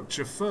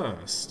infrastructure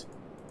first.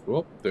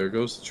 Well, there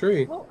goes the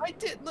tree. Well, I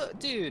did look,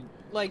 dude.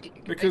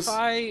 Like, Because if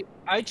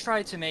I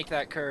tried to make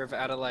that curve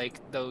out of like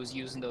those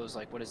using those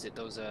like what is it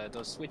those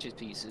switches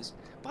pieces,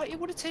 but it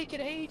would have taken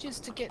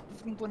ages to get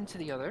from one to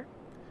the other.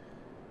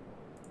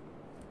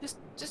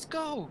 Just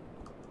go.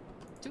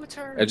 Do a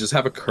turn. And just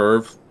have a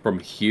curve from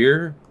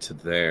here to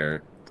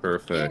there.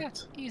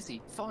 Perfect. Yeah,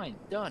 easy. Fine.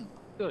 Done.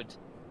 Good.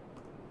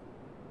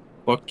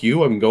 Fuck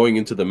you, I'm going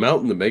into the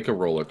mountain to make a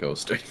roller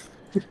coaster.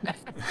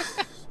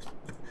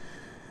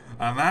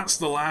 And that's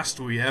the last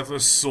we ever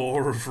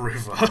saw of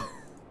River.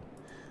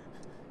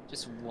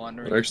 Just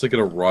wandering. I'm actually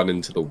gonna run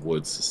into the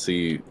woods to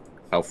see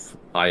how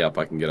high up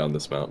I can get on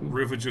this mountain.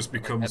 River just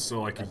becomes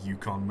so like a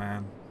Yukon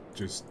man.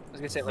 Just I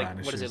was gonna say, like, what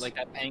is vanishes. it, like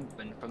that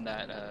penguin from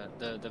that,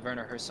 the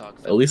Werner Herzog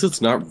film? At least it's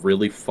not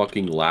really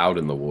fucking loud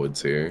in the woods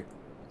here.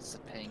 It's a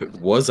If penguin.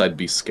 it was, I'd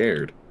be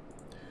scared.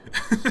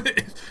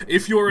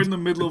 If you're in the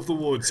middle of the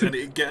woods and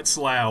it gets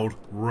loud,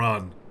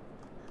 run.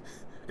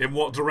 In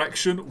what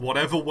direction?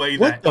 Whatever way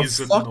What that the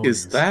isn't fuck noise.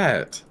 is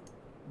that?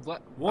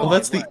 What? What? Oh,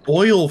 that's the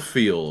oil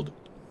field.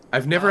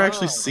 I've never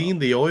actually Oh. seen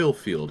the oil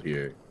field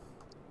here.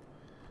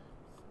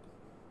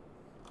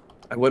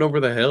 I went over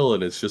the hill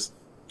and it's just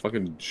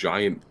fucking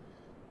giant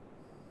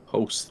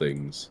post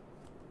things.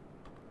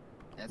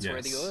 That's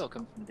where the Yes. oil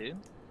comes from, dude.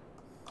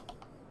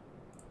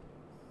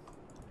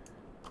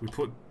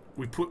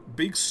 We put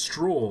big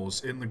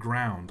straws in the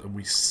ground and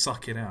we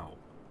suck it out.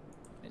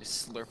 They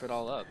just slurp it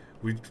all up.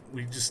 We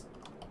just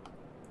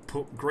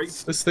put great...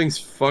 This thing's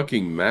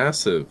fucking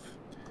massive.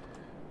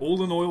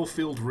 All an oil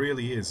field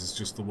really is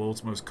just the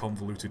world's most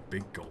convoluted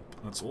big gulp.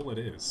 That's all it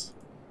is.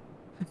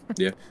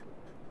 Yeah.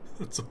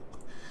 That's all.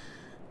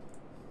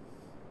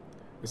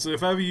 So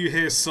if ever you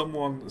hear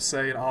someone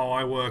saying, "Oh,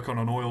 I work on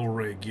an oil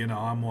rig," you know,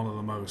 I'm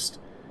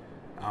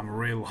a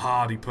real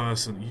hardy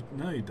person.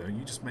 No, you don't.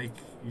 You just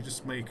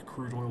make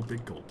crude oil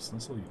big gulps.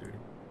 That's all you do.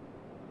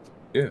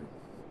 Yeah.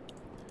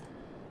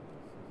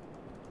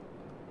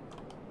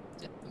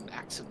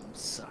 Maximum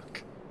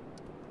suck.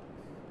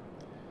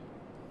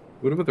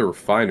 What about the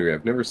refinery?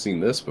 I've never seen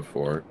this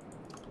before.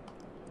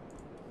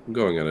 I'm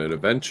going on an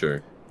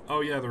adventure. Oh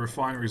yeah, the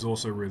refinery is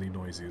also really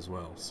noisy as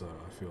well. So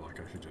I feel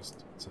like I should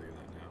just tell you that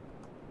now.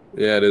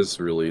 Yeah, it is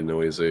really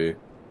noisy.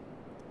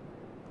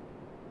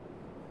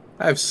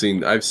 I've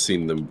seen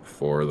them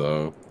before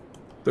though.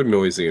 They're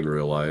noisy in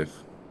real life.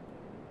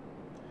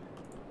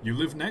 You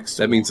live next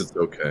to That means one. it's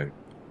okay.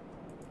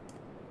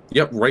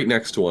 Yep, right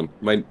next to one.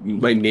 My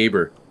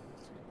neighbor.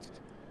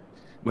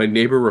 My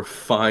neighbor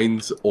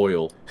refines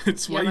oil.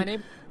 It's Yeah, where my you,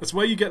 neighbor. that's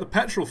where you get the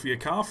petrol for your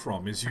car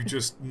from. Is you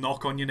just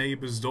knock on your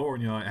neighbor's door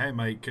and you're like, "Hey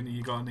mate,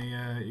 you got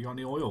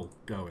any oil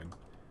going?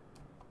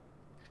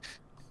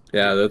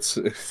 Yeah, that's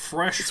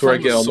Fresh that's where I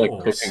from the get all my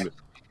source." cooking.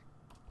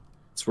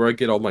 That's where I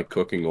get all my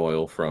cooking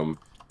oil from.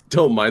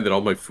 Don't mind that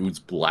all my food's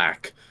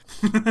black.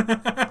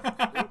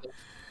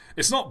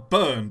 It's not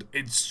burned.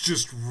 It's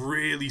just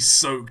really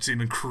soaked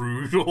in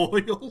crude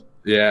oil.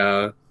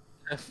 Yeah.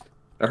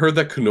 I heard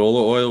that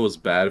canola oil was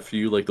bad for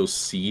you, like those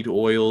seed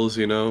oils,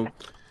 you know?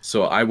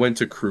 So I went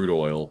to crude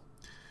oil.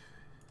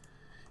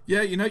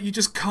 Yeah, you know, you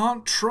just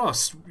can't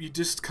trust. You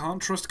just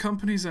can't trust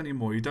companies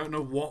anymore. You don't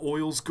know what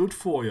oil's good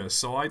for you.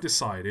 So I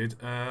decided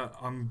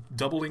I'm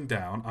doubling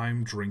down.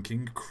 I'm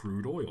drinking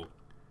crude oil.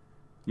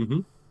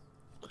 Mm-hmm.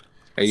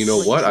 And you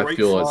know what? I Straight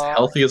feel from- as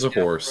healthy as a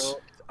horse.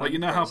 Like, you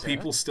know how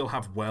people still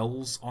have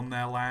wells on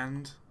their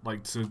land,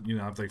 like to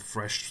have they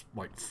fresh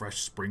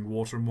spring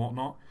water and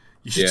whatnot.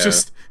 You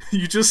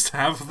Yeah. just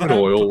have that An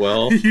oil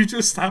well. You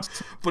just have,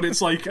 but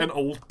it's like an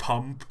old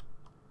pump,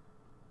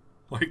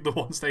 like the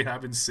ones they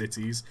have in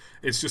cities.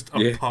 It's just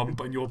a pump,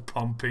 and you're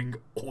pumping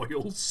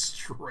oil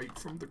straight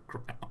from the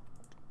ground.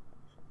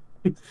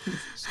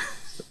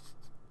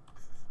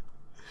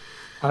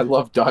 I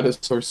love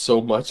dinosaurs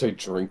so much I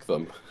drink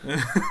them.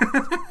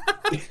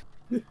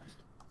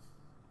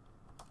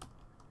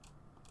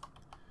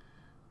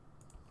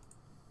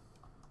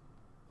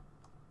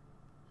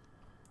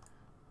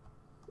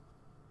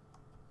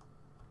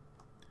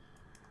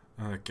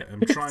 Okay,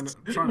 I'm trying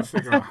to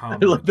figure out how. I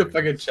love the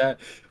fucking chat.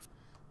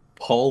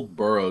 Paul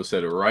Burrow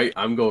said, "Right,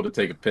 I'm going to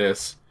take a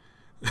piss."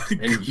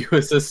 And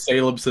USS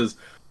Salem says,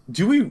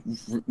 "Do we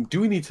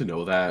need to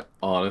know that?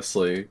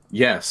 Honestly,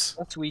 yes,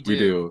 Yes, we we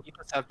do. Keep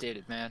us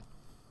updated, man.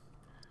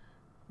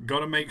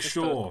 Gotta make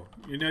sure.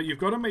 You've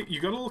got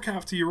to look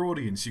after your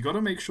audience. You got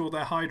to make sure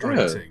they're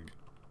hydrating.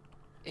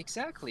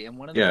 Exactly, and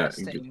one of the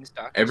best things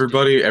doctors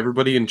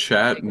Everybody in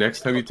chat,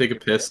 next time you take a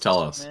piss, tell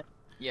us.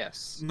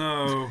 Yes.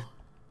 No.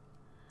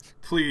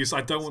 Please,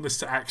 I don't want this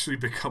to actually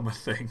become a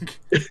thing.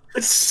 Tell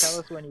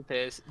us when you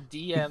piss.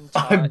 DM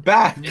I'm Todd.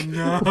 back.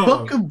 No.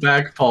 Welcome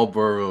back, Paul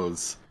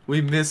Burrows.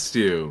 We missed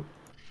you.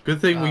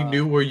 Good thing we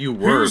knew where you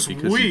were who's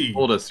because we? you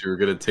told us you were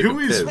going to take Who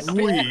a piss. is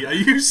we? Are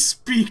you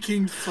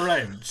speaking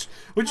French?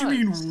 What do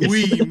you mean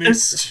we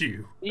missed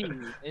you? We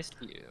missed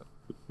you.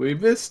 We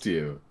missed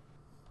you.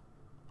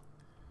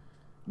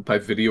 My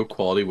video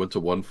quality went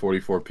to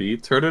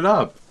 144p. Turn it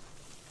up.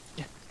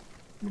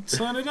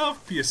 Turn it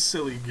up, you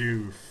silly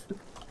goof.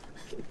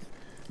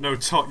 No,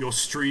 ToT, you're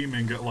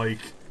streaming at like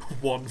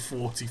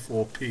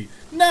 144p.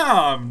 No,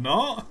 I'm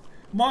not.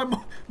 My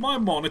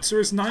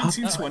monitor is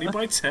 1920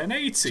 by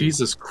 1080.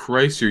 Jesus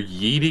Christ, you're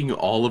yeeting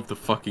all of the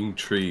fucking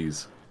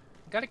trees.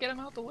 Gotta get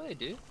him out the way,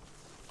 dude.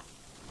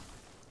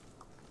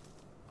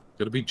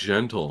 Gotta be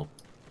gentle.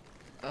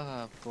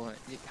 Oh boy.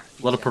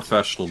 Let a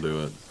professional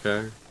do it,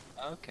 okay?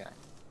 Okay.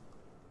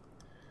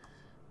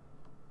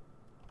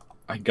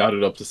 I got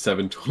it up to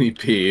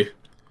 720p.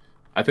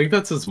 I think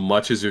that's as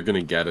much as you're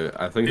gonna get it.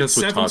 I think It's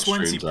that's what ToT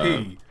streams at.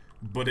 720p,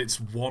 but it's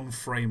 1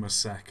 frame a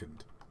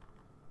second.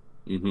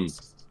 Mm-hmm.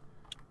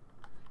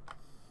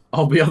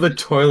 I'll be on the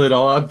toilet.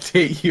 I'll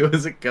update you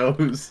as it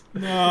goes.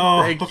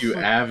 No. Thank you,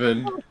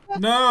 Avon.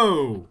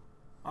 No.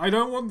 I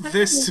don't want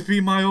this to be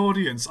my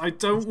audience. I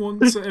don't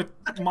want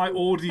my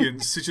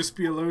audience to just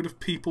be a load of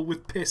people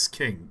with piss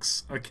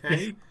kinks,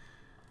 okay?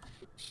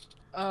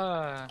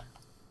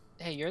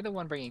 Hey, you're the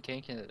one bringing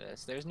kink into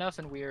this. There's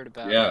nothing weird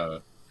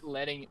about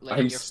letting your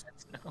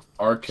friends know.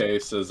 RK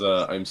says,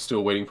 I'm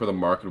still waiting for the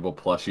marketable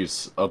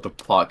plushies of the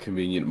plot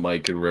convenient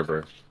Mike and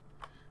River.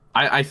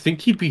 I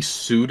think he'd be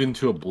sued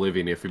into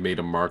oblivion if he made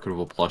a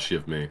marketable plushie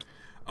of me.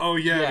 Oh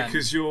yeah,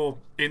 because your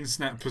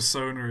internet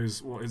persona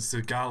is it's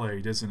the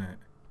Gallade, isn't it?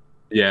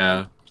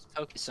 Yeah.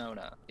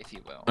 Tokisona, if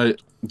you will.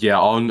 Yeah,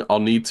 I'll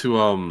need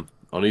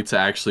to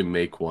actually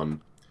make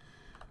one.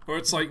 Or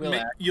it's like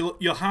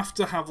you'll have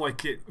to have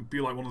like it be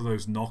like one of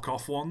those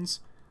knockoff ones.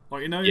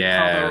 Like how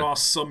there are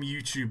some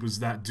YouTubers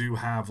that do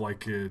have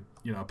like a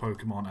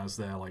Pokemon as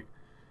their like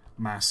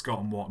mascot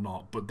and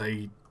whatnot, but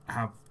they've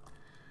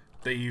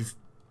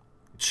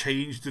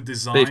changed the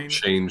design. They've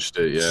changed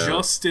it, yeah.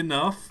 Just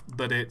enough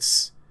that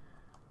it's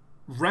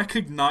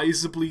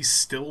recognizably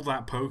still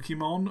that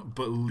Pokemon,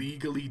 but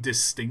legally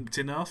distinct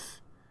enough.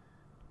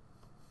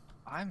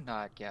 I'm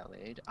not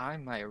Gallade.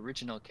 I'm my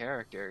original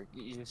character.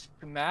 It's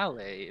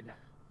Malade.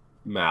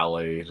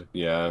 Malade,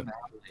 yeah. Malade.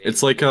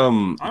 It's like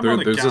I'm not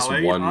a there's this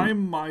Gallade. one.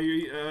 I'm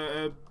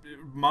my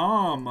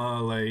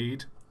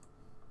Marmalade.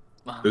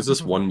 There's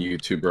this one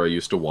YouTuber I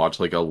used to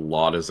watch like a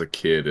lot as a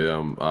kid,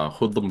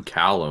 Hoodlum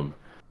Callum,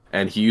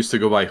 and he used to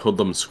go by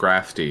Hoodlum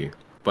Scrafty,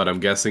 but I'm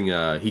guessing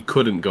he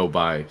couldn't go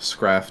by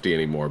Scrafty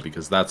anymore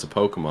because that's a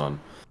Pokemon.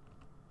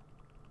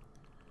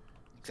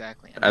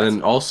 Exactly. And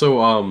then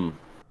also,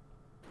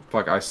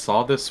 fuck, I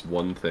saw this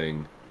one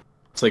thing.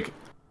 It's like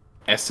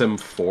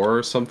SM4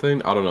 or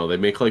something. I don't know. They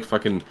make like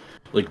fucking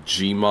like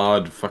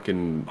Gmod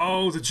fucking.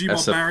 Oh, the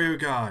Gmod Mario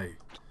guy.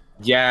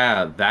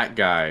 Yeah, that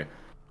guy.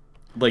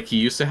 Like, he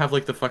used to have,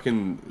 like, the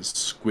fucking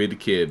Squid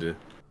Kid,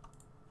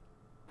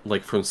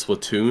 like, from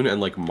Splatoon and,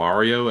 like,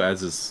 Mario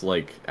as his,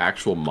 like,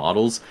 actual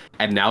models.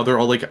 And now they're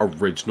all, like,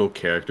 original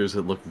characters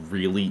that look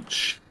really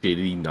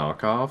shitty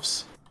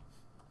knockoffs.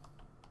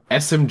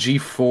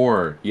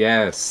 SMG4,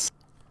 yes.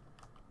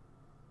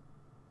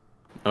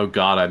 Oh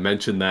god, I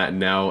mentioned that, and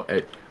now...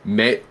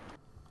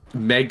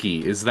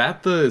 Meggy, is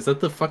that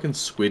the fucking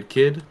Squid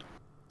Kid?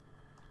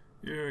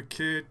 You're a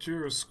kid,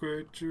 you're a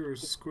squid, you're a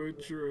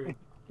squid, you're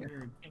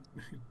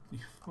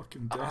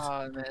fucking dead.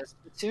 Oh man,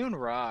 Splatoon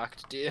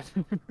rocked, dude.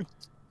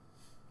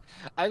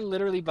 I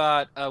literally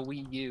bought a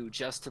Wii U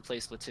just to play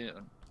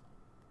Splatoon.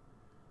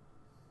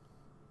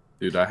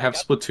 Dude, I have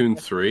Splatoon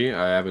 3,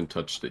 I haven't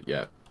touched it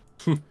yet.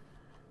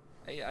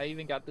 I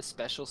even got the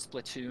special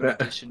Splatoon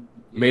edition.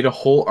 Made a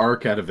whole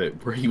arc out of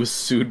it where he was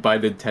sued by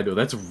Nintendo.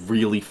 That's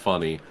really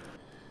funny.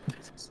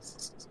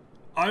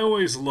 I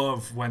always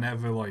love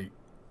whenever, like,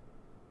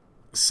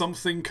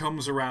 something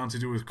comes around to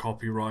do with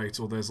copyright,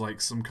 or there's,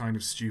 like, some kind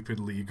of stupid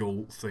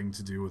legal thing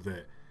to do with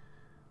it,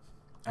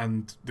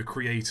 and the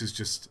creators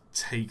just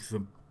take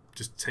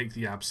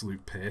the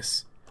absolute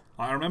piss.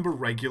 I remember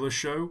Regular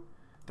Show,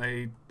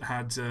 they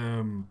had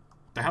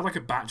like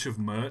a batch of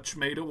merch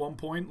made at one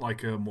point,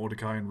 like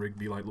Mordecai and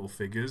Rigby, like, little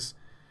figures,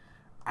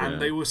 and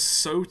they were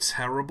so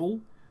terrible.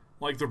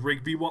 Like, the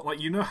Rigby one, like,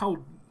 you know how,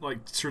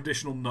 like,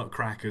 traditional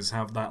nutcrackers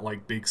have that,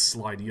 like, big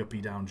slidey uppy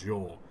down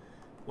jaw?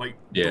 Like,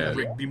 the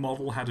Rigby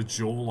model had a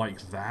jaw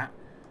like that,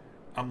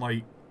 and,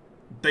 like,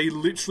 they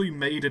literally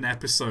made an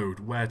episode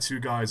where two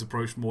guys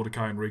approached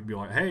Mordecai and Rigby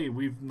like, hey,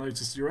 we've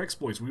noticed your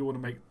exploits, we want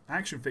to make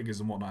action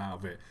figures and whatnot out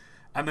of it.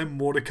 And then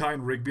Mordecai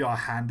and Rigby are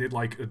handed,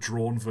 like, a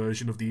drawn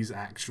version of these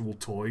actual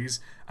toys,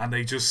 and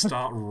they just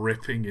start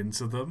ripping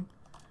into them.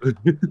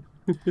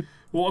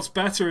 What's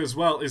better as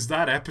well is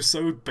that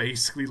episode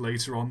basically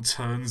later on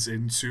turns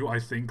into, I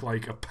think,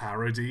 like, a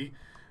parody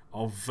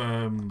of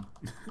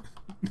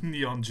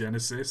Neon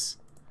Genesis.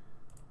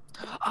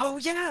 Oh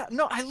yeah,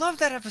 no, I love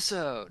that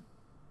episode.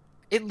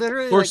 It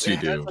literally, of course,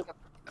 like, you do. like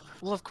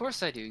well, of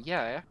course I do.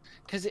 Yeah,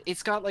 because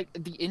it's got, like,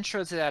 the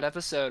intro to that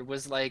episode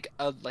was like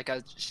a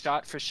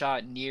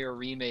shot-for-shot near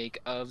remake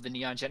of the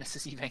Neon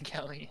Genesis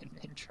Evangelion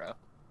intro.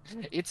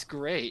 It's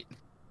great.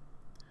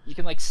 You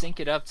can, like,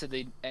 sync it up to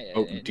the.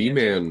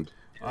 D-Man.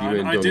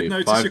 I did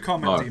notice your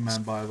comment,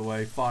 D-Man, by the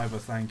way. Fiverr,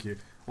 thank you.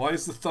 Why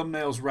is the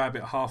thumbnail's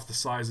rabbit half the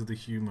size of the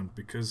human?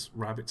 Because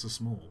rabbits are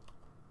small.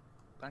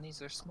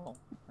 Bunnies are small,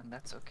 and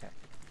that's okay.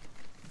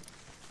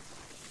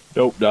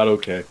 Nope, not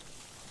okay.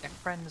 They're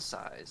friend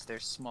size. They're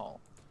small.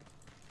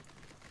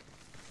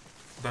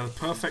 They're the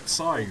perfect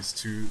size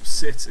to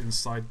sit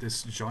inside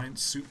this giant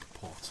soup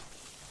pot.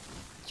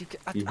 You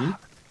can,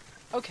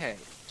 okay,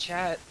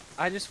 chat.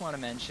 I just want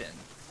to mention,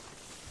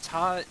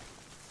 ToT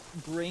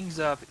brings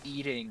up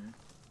eating,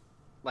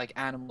 like,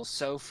 animals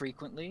so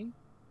frequently.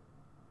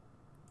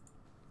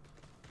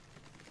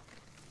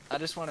 I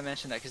just want to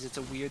mention that because it's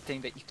a weird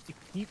thing that you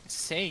keep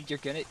saying you're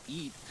gonna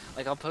eat.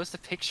 Like, I'll post a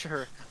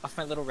picture of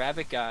my little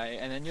rabbit guy,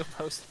 and then you'll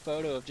post a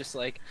photo of just,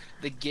 like,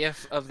 the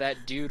gif of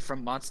that dude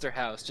from Monster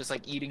House just,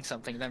 like, eating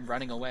something and then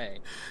running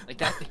away. Like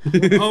that.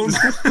 Oh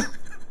no.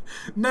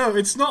 No,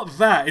 it's not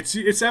that.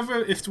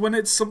 It's when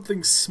it's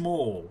something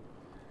small.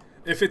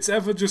 If it's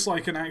ever just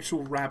like an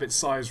actual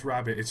rabbit-sized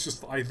rabbit, it's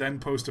just I then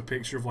post a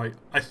picture of, like,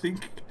 I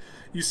think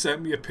you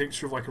sent me a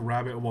picture of, like, a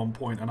rabbit at one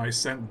point, and I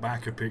sent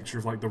back a picture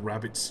of, like, the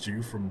rabbit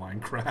stew from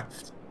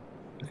Minecraft.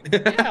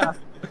 Yeah.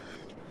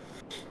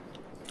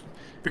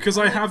 Because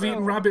I have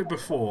eaten rabbit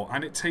before,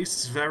 and it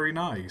tastes very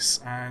nice,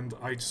 and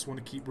I just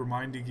want to keep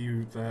reminding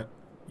you that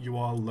you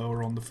are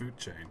lower on the food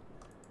chain.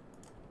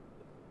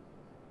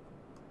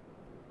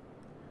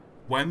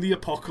 When the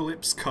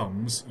apocalypse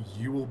comes,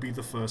 you will be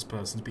the first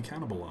person to be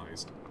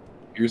cannibalized.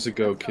 Years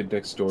ago, Kid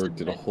Next Door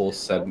did a whole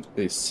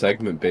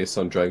segment based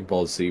on Dragon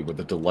Ball Z, where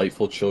the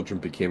delightful children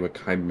became a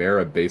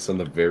chimera based on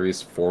the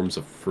various forms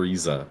of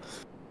Frieza.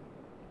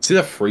 See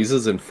that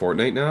Frieza's in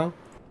Fortnite now?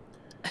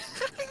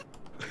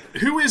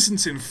 Who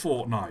isn't in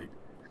Fortnite?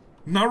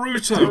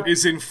 Naruto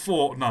is in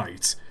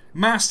Fortnite.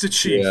 Master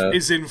Chief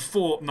is in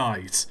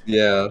Fortnite.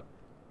 Yeah.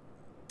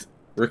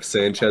 Rick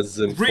Sanchez is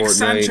in Fortnite. Rick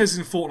Sanchez is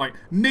in Fortnite.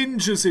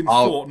 Ninja's in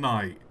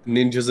Fortnite.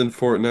 Ninja's in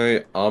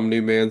Fortnite.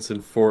 Omni-Man's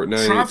in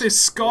Fortnite. Travis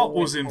Scott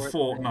was in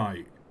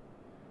Fortnite.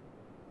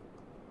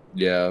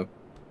 Yeah.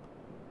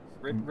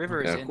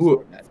 River is in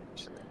Fortnite,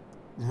 actually.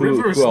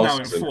 River is now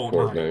in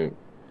Fortnite.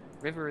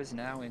 River is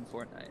now in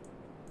Fortnite.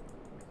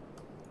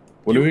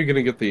 When are we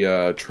gonna get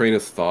the Train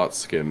of Thought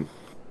skin?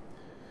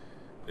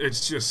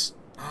 It's just...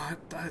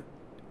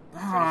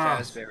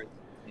 Fazbear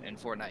in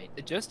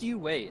Fortnite. Just you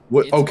wait.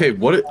 What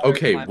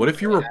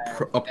if you were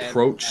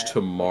approached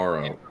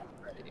tomorrow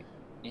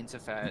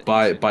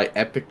by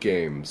Epic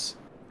Games,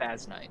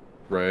 Faz Night,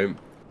 right?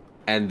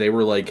 And they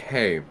were like,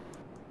 "Hey,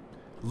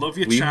 love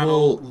your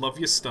channel, love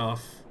your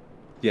stuff.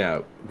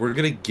 Yeah, we're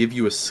gonna give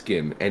you a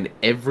skin, and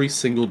every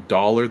single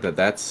dollar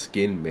that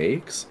skin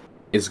makes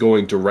is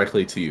going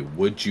directly to you.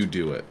 Would you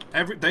do it?"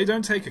 They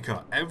don't take a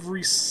cut.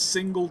 Every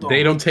single dollar.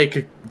 They don't take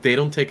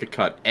a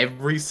cut.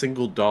 Every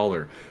single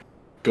dollar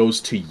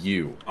goes to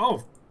you.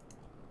 Oh,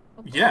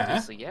 Well, yeah.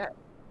 Obviously, yeah.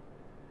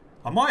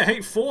 I might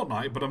hate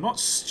Fortnite, but I'm not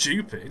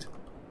stupid.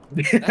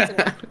 That's an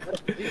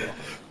incredible deal.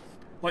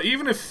 Like,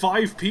 even if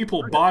 5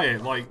 people buy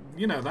it, like,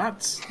 you know,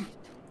 that's...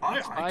 I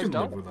can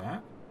live $5? with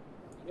that.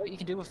 You know what you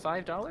can do with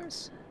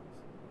 $5?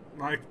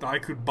 I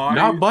could buy...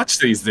 Not much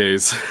these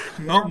days.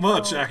 Not Yeah,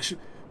 much, well- actually.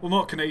 Well,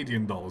 not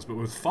Canadian dollars, but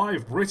with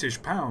 5 British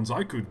pounds,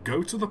 I could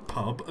go to the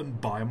pub and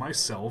buy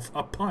myself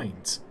a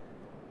pint.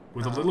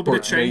 With a little bit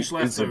of change Fortnite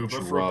left is a over for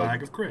a drug.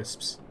 bag of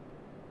crisps.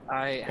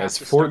 I have Yes,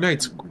 to start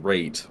Fortnite's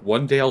great.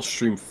 One day I'll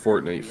stream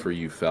Fortnite for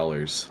you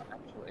fellers,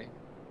 actually. and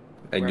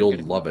Where I'm you'll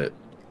gonna be love it.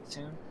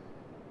 soon.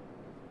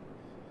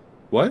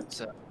 What?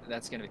 So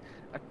that's gonna be.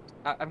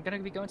 I'm gonna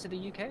be going to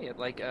the UK at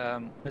like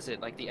was it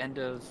like the end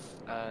of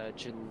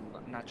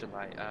not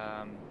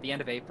July, the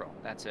end of April.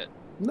 That's it.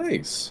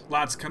 Nice.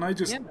 Lads, can I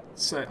just Yeah.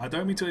 say, I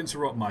don't mean to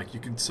interrupt, Mike. You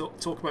can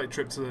talk about your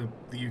trip to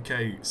the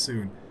UK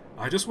soon.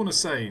 I just want to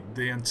say,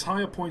 the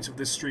entire point of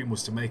this stream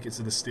was to make it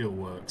to the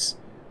Steelworks.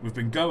 We've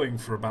been going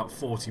for about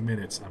 40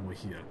 minutes, and we're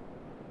here.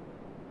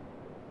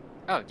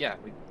 Oh yeah,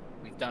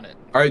 we've done it.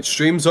 All right,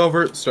 stream's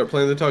over. Start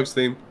playing the Tugs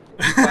theme.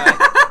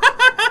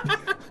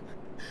 But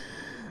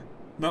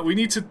No, we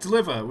need to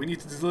deliver. We need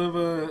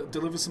to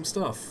deliver some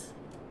stuff.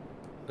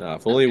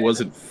 If only it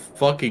wasn't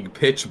fucking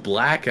pitch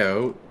black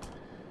out.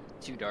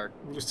 too dark.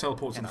 We'll just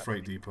teleport to the Cannot.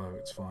 freight depot.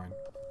 It's fine.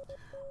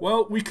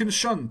 Well, we can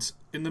shunt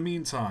in the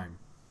meantime.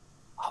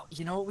 Oh,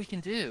 you know what we can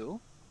do?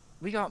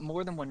 We got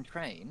more than one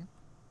train.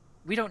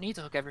 We don't need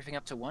to hook everything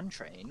up to one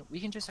train. We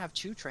can just have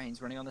 2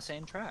 trains running on the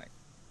same track.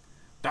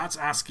 That's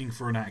asking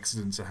for an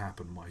accident to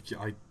happen, Mike.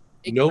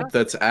 Nope,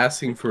 that's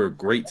asking for a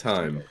great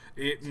time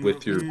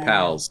with your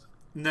pals.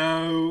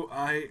 No,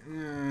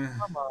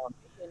 Come on,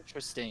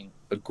 interesting.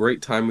 A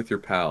great time with your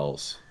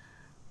pals.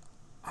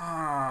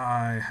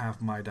 I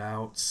have my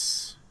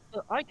doubts.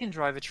 Look, I can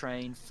drive a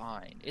train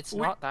fine. It's We-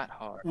 not that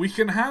hard. We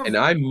can have. And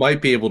I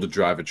might be able to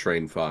drive a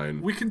train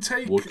fine. We can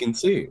take. We can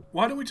see.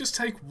 Why don't we just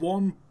take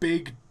one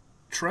big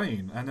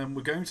train, and then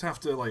we're going to have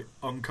to like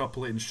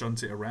uncouple it and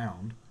shunt it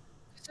around.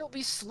 It'll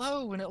be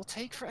slow and it'll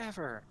take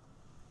forever.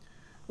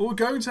 Well, we're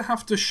going to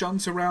have to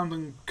shunt around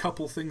and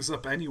couple things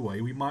up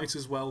anyway. We might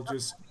as well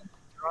just.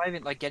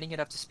 Driving, like getting it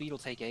up to speed will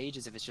take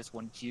ages if it's just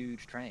one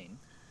huge train.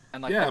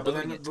 And like Yeah, but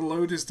unloading then it- the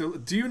load is still.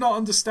 Do you not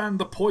understand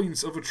the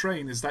point of a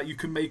train? Is that you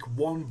can make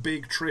one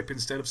big trip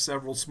instead of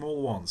several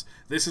small ones.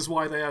 This is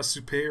why they are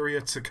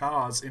superior to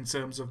cars in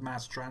terms of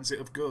mass transit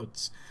of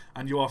goods.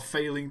 And you are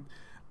failing.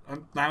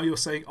 And now you're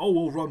saying, "Oh,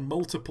 we'll run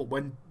multiple."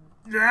 When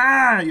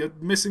you're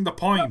missing the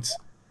point.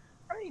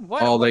 Train,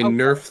 what? Oh, they Oh,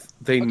 nerf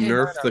Okay,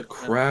 the no,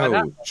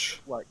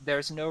 crouch. What?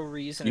 There's no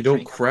reason. You a don't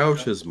train can't crouch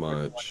run as more than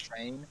one much.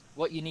 Train.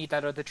 What you need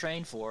that other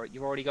train for?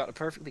 You've already got a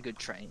perfectly good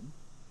train.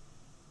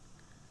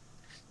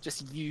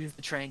 Just use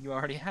the train you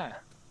already have.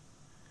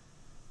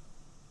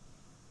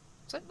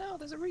 It's like, no,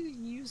 there's a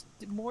reason you use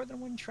more than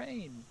one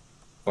train.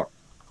 Fuck.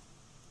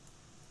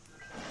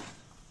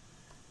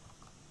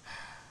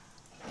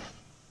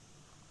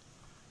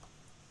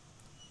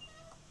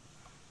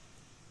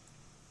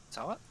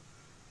 Saw it?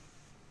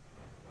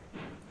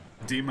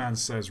 D-Man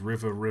says,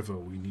 "River, river,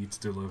 we need to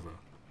deliver."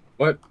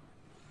 What?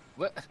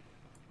 What?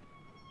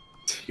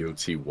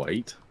 ToT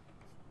white?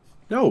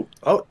 No.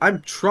 Oh,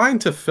 I'm trying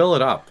to fill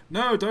it up.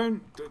 No,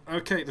 don't.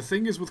 Okay, the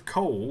thing is with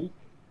coal.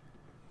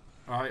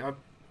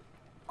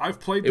 I've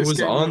played It this was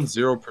game. on enough-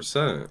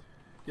 0%.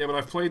 Yeah, but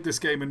I've played this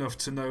game enough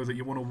to know that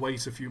you want to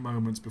wait a few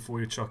moments before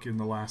you chuck in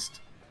the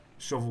last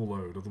shovel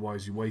load,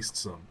 otherwise you waste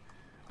some.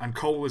 And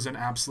coal is an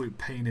absolute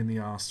pain in the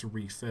ass to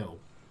refill.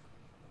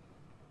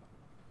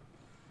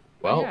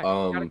 Well, Yeah,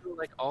 you gotta go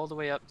like all the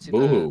way up to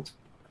boo-hoo.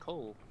 the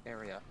coal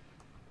area.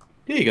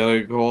 Yeah, you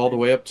gotta go all the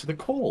way up to the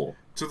coal.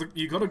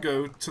 You got to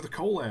go to the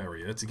coal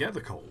area to get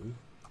the coal,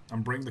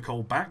 and bring the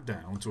coal back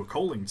down to a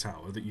coaling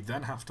tower that you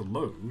then have to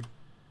load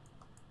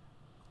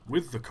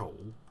with the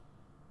coal.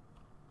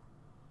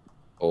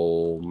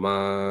 Coal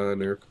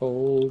miner,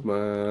 coal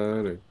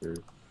miner.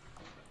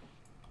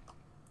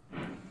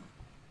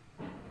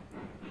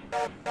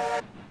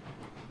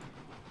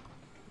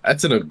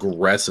 That's an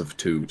aggressive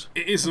toot.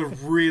 It is a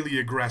really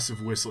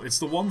aggressive whistle. It's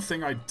the one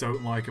thing I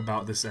don't like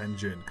about this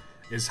engine,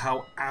 is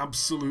how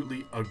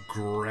absolutely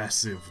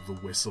aggressive the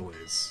whistle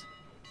is.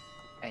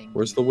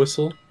 Where's the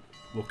whistle?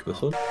 Look This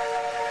up. one?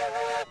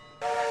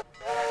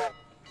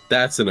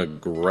 That's an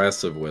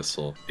aggressive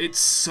whistle. It's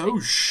so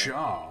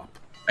sharp.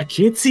 I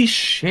can't see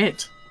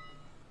shit.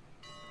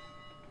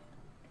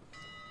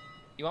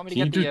 You want me to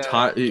Can you get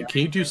do the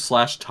can you do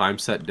 /time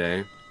set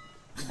day?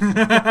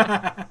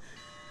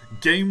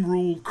 Game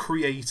rule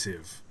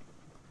creative.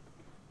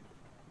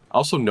 I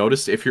also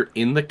noticed if you're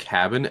in the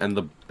cabin and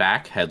the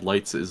back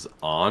headlights is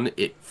on,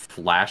 it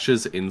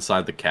flashes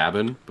inside the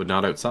cabin, but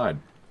not outside.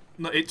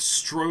 No, it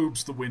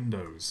strobes the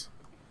windows.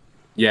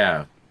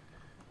 Yeah.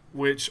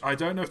 Which, I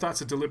don't know if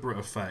that's a deliberate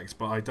effect,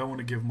 but I don't want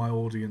to give my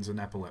audience an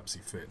epilepsy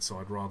fit, so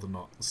I'd rather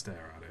not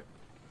stare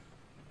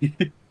at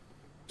it.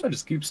 I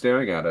just keep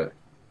staring at it.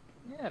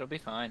 Yeah, it'll be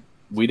fine.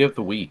 Weed of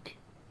the week.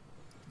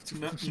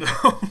 No,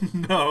 no,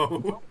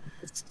 no.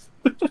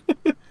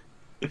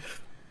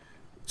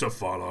 To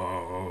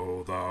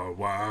follow the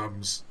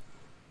whams.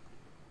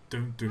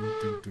 Dun, dun, dun,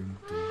 dun, dun,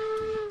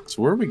 dun.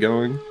 So where are we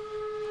going?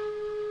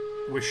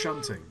 We're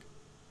shunting.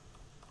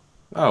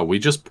 Oh, we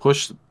just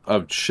pushed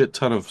a shit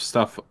ton of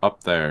stuff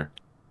up there.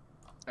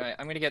 Alright,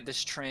 I'm gonna get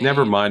this train.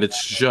 Never mind,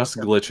 it's just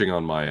glitching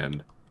on my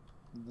end.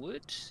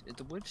 Wood?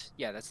 The wood?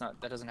 Yeah, that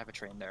doesn't have a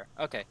train there.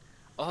 Okay.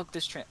 I'll hook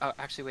this train. Oh,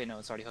 actually, wait, no,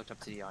 it's already hooked up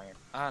to the iron.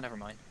 Ah, never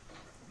mind.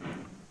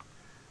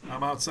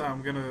 I'm outside.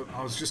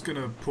 I was just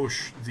gonna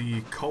push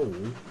the coal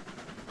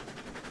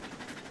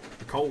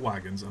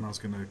wagons, and I was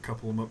gonna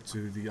couple them up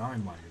to the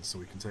iron wagons so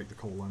we can take the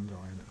coal and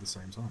iron at the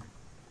same time.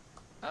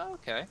 Oh,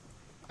 okay.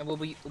 And will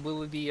we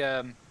be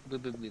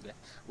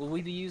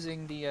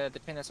using the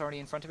train that's already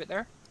in front of it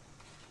there?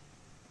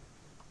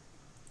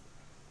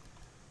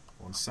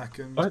 1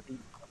 second. What?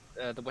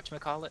 The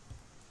whatchamacallit?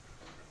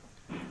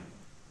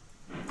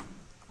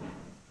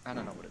 I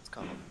don't know what it's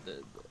called.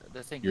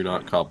 The thing. You're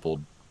not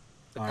coupled.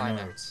 The I know.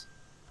 climax.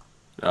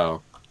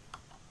 Oh,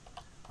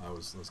 I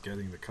was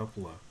getting the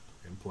coupler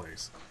in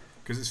place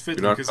because it's you're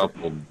fiddly. not 'Cause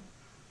coupled.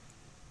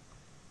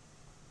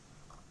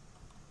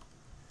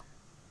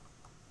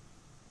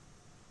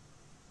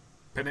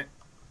 Pin it.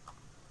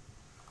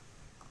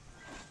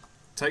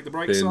 Take the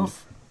brakes Pin.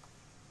 off.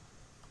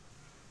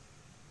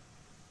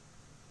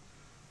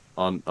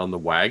 On the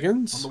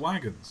wagons? On the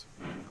wagons.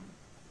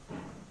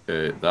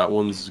 Okay, that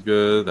one's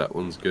good, that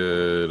one's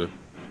good.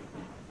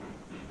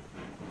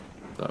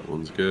 That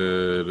one's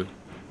good.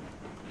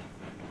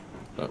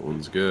 That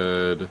one's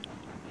good.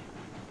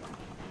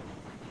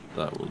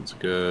 That one's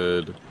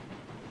good.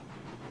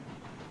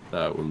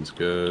 That one's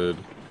good.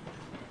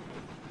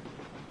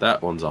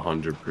 That one's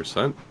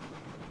 100%.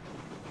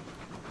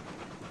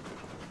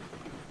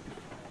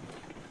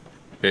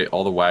 Okay,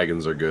 all the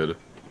wagons are good.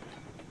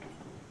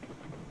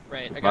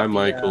 Right. I got Bye, the,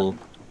 Michael.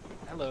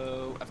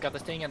 Hello. I've got the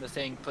thing and the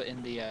thing put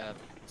in the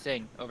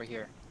thing over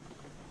here.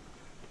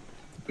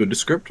 Good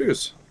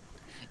descriptors.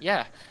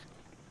 Yeah.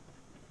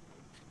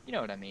 You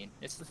know what I mean.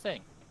 It's the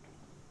thing.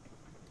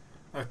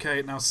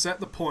 Okay, now set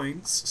the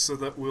points so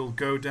that we'll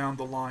go down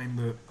the line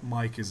that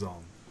Mike is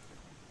on.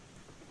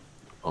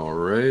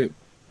 Alright.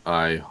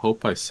 I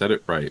hope I said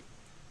it right.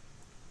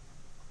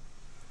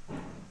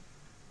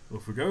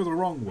 If we go the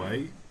wrong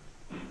way,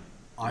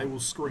 I will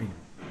scream.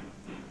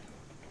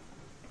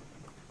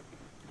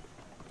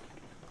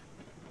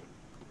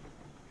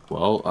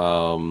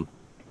 Well,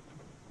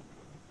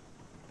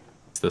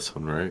 it's this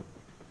one, right?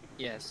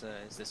 Yes,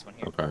 it's this one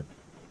here. Okay.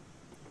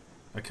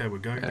 Okay, we're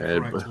going the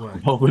correct way.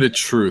 Moment of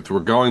truth. We're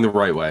going the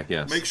right way,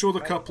 yes. Make sure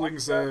the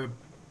couplings are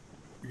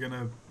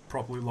gonna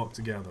properly lock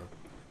together.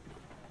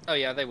 Oh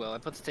yeah, they will. I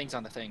put the things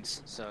on the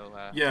things, so.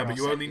 Yeah, we're but all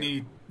you set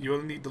only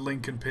here. need the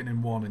Lincoln pin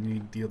in one, and you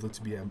need the other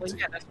to be empty. Well,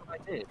 yeah, that's what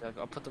I did.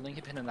 I'll put the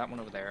Lincoln pin in that one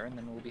over there, and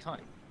then we'll be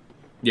fine.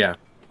 Yeah.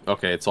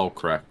 Okay, it's all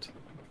correct.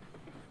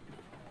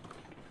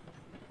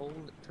 All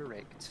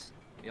correct.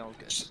 Be all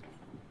good.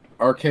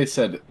 RK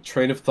said,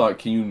 train of thought,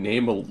 can you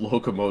name a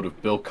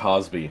locomotive Bill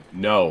Cosby?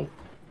 No.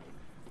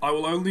 I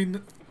will only.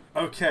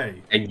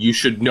 Okay. And you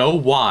should know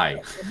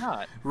why. We're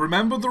not.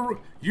 Remember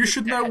you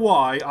should know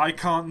why I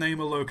can't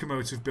name a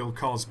locomotive Bill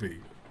Cosby.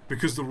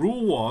 Because the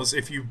rule was,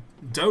 if you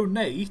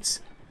donate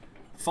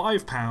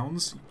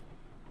 £5,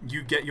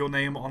 you get your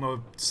name on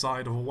a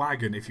side of a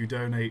wagon. If you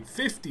donate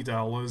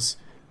 $50,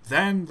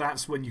 then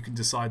that's when you can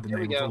decide the There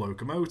we name of the go.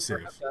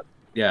 locomotive.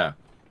 Yeah.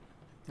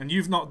 And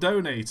you've not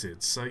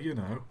donated, so you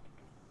know.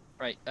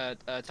 Right,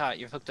 Ty,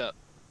 you're hooked up.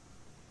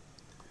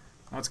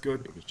 That's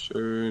good. Making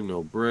sure,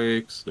 no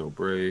brakes, no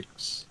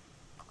brakes.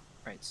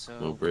 Right, so.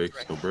 No brakes,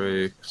 no direction.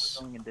 brakes.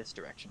 Going in this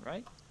direction,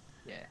 right?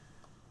 Yeah.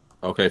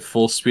 Okay,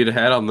 full speed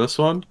ahead on this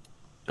one?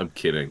 I'm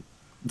kidding.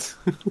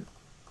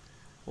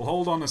 Well,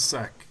 hold on a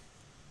sec.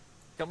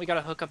 Don't we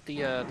gotta hook up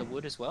the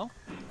wood as well?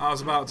 I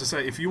was about to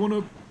say, if you want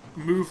to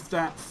move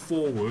that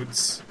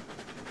forwards,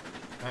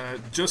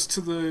 just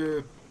to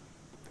the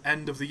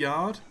end of the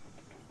yard,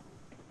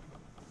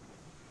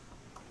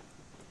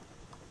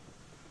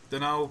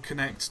 then I'll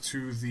connect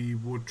to the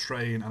wood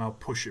train and I'll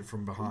push it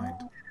from behind.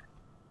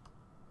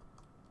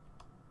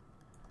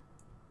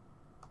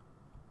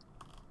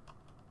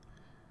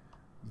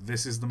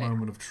 This is the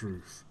moment of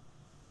truth.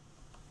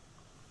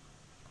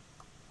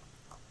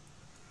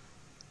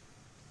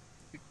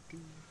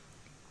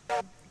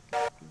 Oh,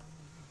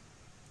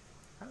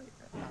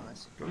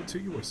 that's... Got to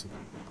toot your whistle.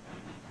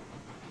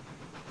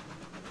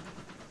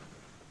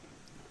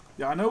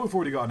 Yeah, I know we've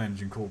already got an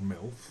engine called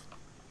MILF.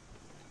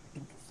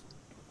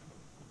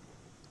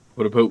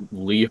 What about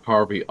Lee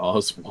Harvey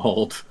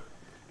Oswald?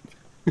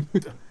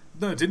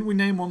 No, didn't we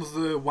name one of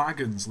the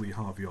wagons Lee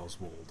Harvey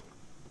Oswald?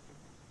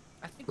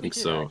 I think I we think did,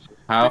 so. actually.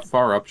 How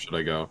far up should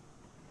I go?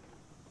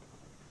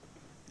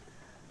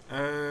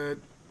 Well,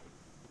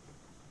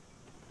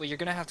 you're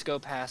gonna have to go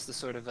past the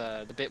sort of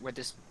the bit where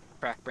this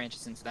track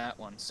branches into that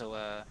one. So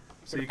So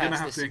sort you're of gonna past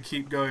have this- to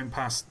keep going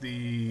past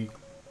the.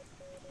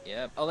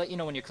 Yeah, I'll let you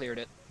know when you cleared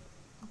it.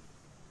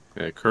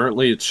 Okay,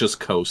 currently it's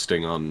just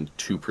coasting on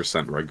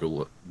 2%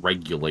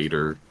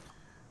 regulator.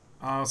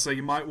 So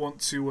you might want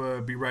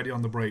to be ready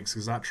on the brakes,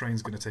 because that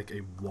train's going to take a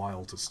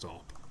while to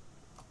stop.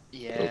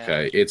 Yeah.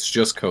 Okay, it's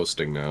just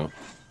coasting now.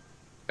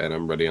 And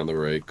I'm ready on the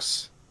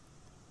brakes.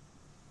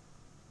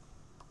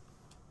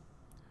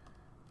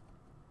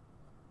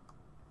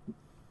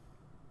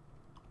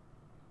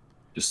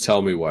 Just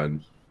tell me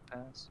when.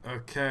 Pass.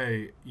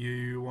 Okay,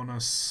 you want to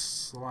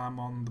slam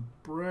on the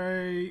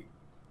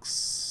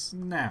brakes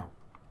now.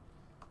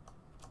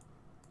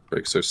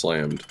 Brakes are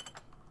slammed.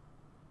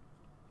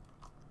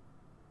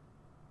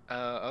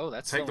 Oh,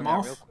 that's Take them slowing down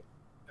off. real quick.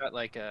 Got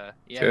like yeah,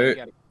 Okay. you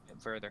gotta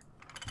get further.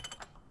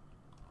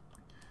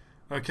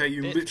 Okay,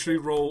 you Bit.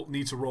 literally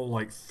need to roll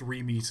like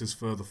 3 meters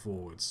further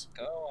forwards.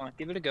 Go on,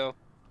 give it a go.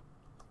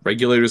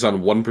 Regulators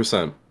on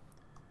 1%.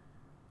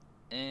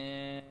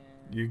 And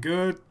You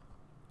good?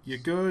 You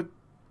good?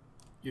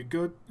 You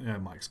good? Yeah,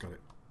 Mike's got it.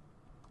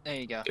 there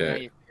you go. Okay. Now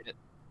you cleared it.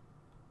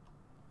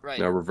 Right.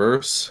 Now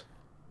reverse.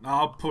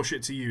 I'll push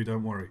it to you,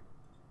 don't worry.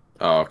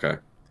 Oh, okay.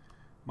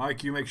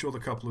 Mike, you make sure the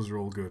couplers are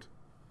all good.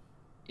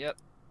 Yep.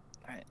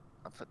 Alright.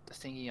 I'll put the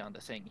thingy on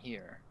the thing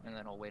here, and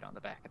then I'll wait on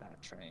the back of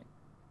that train.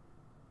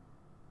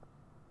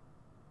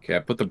 Okay, I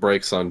put the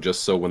brakes on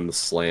just so when the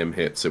slam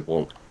hits, it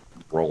won't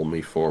roll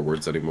me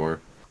forwards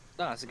anymore.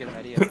 Oh, that's a good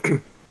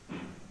idea.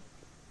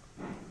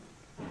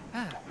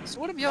 So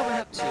what have y'all been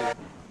up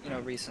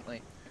to,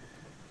 recently?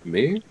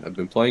 Me? I've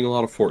been playing a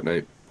lot of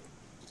Fortnite.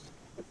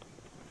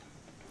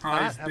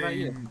 I've how about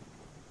you? been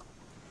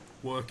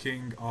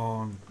working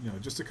on,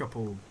 just a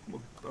couple.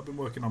 I've been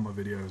working on my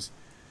videos.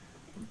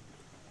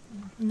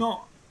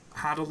 Not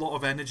had a lot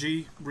of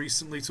energy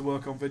recently to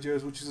work on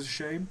videos, which is a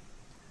shame.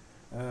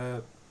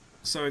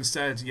 So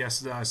instead,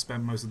 yesterday I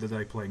spent most of the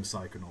day playing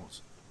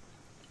Psychonauts.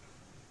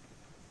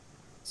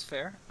 It's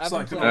fair. I've been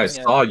Psychonauts. I playing,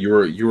 saw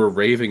you were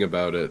raving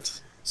about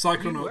it.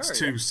 Psychonauts were,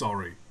 2, yeah.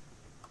 sorry.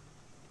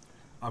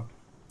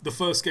 The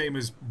first game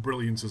is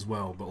brilliant as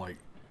well, but like,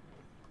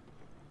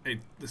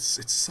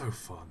 it's so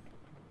fun.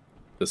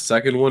 The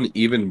second one,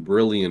 even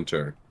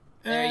brillianter.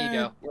 There you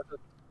go.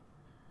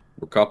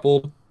 We're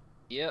coupled.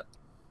 Yep.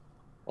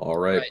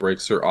 Alright, Right.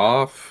 brakes are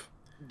off.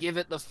 Give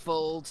it the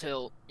full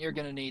tilt. You're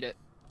gonna need it.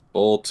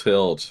 Full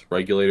tilt.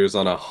 Regulators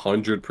on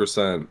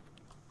 100%.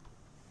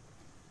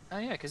 Oh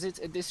yeah, because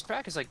this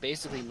track is like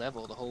basically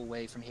level the whole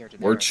way from here to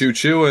there. We're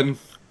choo-chooing.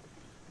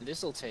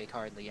 This'll take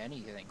hardly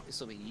anything.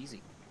 This'll be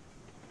easy.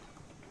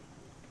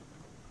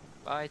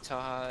 Bye,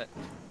 ToT.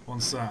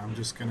 One sec, I'm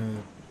just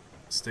gonna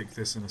stick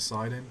this in a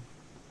siding.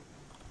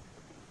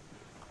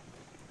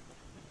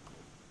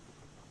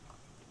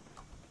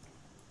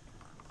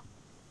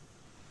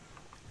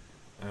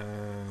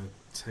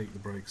 Take the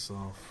brakes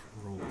off,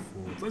 roll it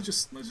forward. Let's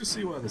just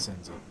see where this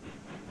ends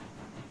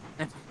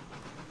up.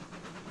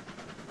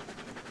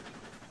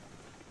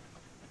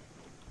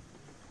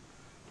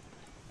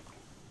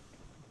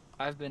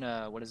 I've been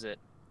what is it?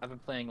 I've been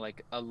playing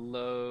like a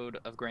load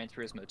of Gran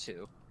Turismo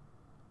 2.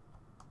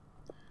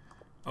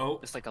 Oh,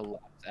 Just like a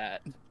lot of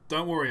that.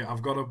 don't worry,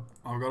 I've got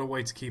a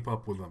way to keep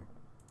up with them.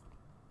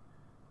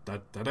 Da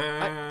da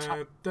da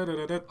da da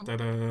da da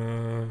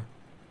da.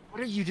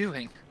 What are you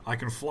doing? I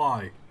can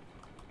fly.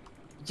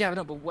 Yeah,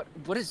 no, but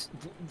what is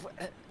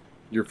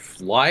You're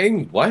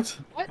flying? What?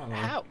 what? Hello.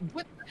 How?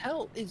 What the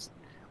hell is?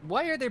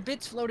 Why are there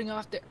bits floating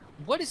off there?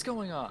 What is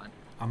going on?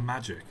 I'm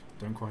magic.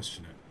 Don't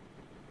question it.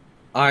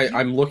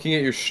 I'm looking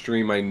at your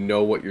stream. I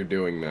know what you're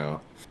doing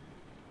now.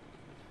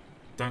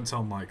 Don't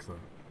tell Mike though.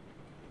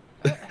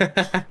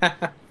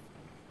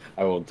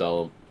 I won't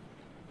tell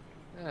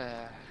him.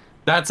 Uh,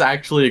 That's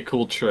actually a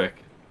cool trick.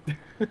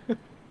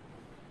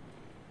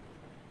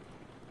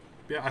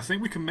 Yeah, I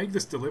think we can make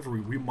this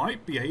delivery. We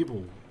might be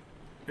able,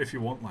 if you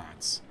want,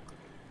 lads.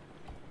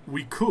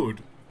 We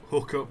could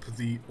hook up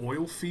the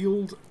oil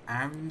field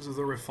and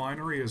the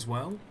refinery as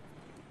well.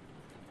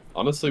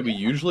 Honestly, we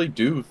usually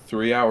do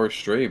 3-hour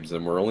streams,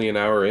 and we're only an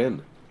hour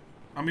in.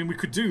 I mean, we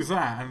could do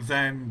that, and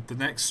then the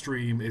next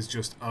stream is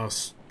just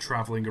us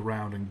traveling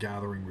around and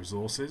gathering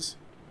resources.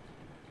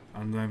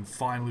 And then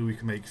finally we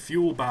can make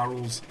fuel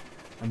barrels,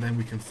 and then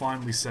we can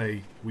finally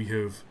say we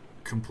have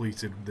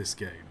completed this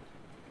game.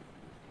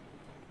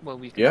 well,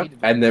 we Yep, completed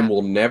and then that.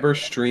 we'll never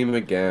stream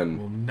again.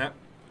 We'll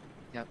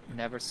Yep,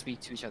 never speak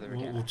to each other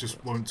We'll, again. we'll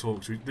just won't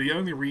talk to. The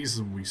only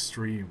reason we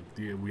stream,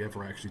 we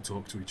ever actually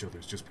talk to each other,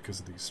 is just because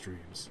of these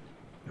streams.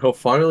 He'll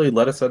finally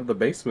let us out of the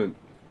basement.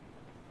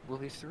 We'll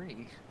be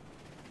 3.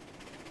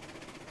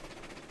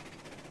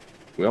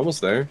 We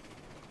almost there?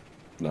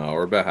 No,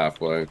 we're about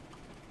halfway.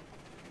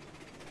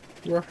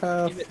 We're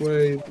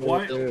halfway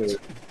Why- there.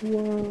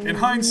 In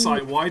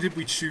hindsight, why did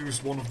we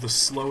choose one of the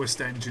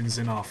slowest engines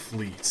in our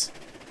fleet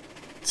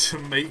to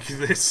make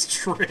this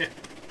trip?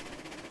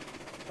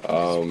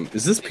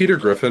 Is this Peter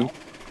Griffin?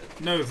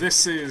 No,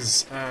 this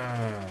is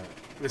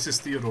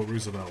Theodore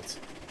Roosevelt.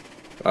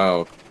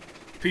 Oh.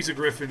 Peter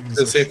Griffin's.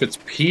 As if it's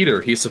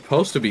Peter, he's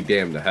supposed to be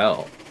damned to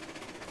hell.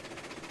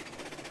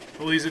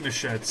 Well, he's in a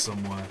shed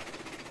somewhere.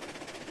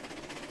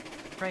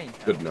 Train.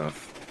 Good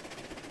enough.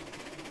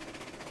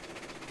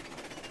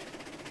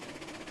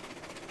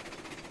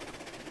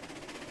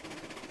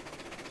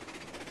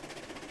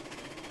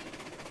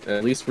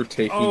 At least we're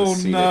taking the Oh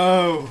scenic...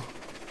 no!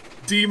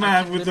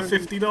 D-Man can with the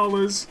literally-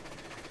 $50.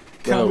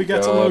 Can Oh, we get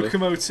a God.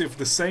 locomotive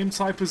the same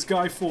type as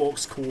Guy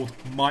Fawkes called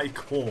Mike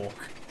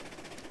Hawk?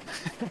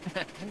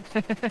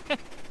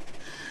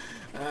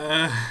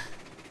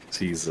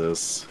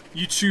 Jesus.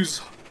 You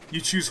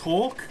choose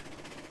Hawk.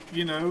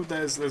 You know,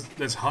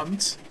 there's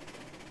Hunt.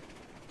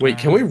 Wait,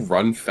 can we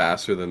run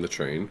faster than the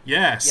train?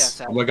 Yes.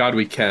 Yes, Oh my god,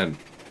 we can.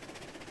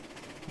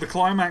 The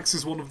Climax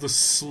is one of the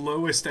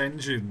slowest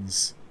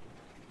engines.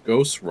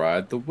 Ghost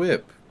ride the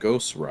whip.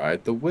 Ghost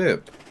ride the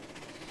whip.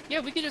 yeah,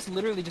 we could just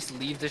literally just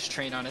leave this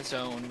train on its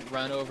own,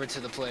 run over to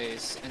the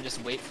place, and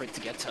just wait for it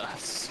to get to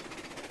us.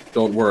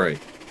 Don't worry.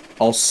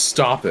 I'll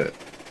stop it.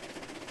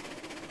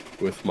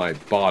 With my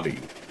body.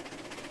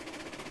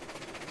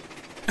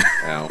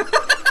 Ow.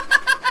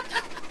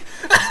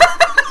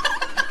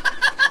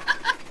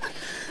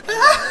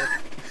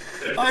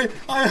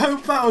 I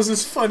hope that was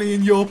as funny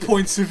in your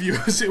point of view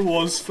as it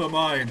was for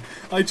mine.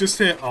 I just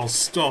hear, I'll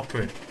stop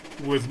it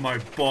with my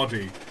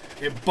body.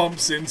 It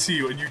bumps into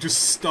you and you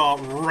just start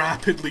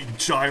rapidly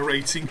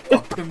gyrating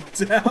up and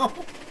down.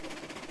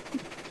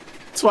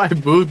 That's why I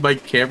moved, my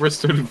camera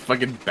started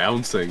fucking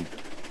bouncing.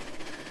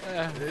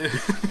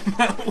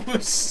 That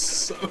was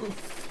so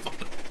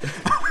funny.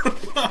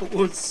 That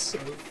was so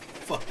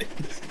funny.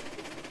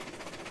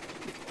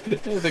 I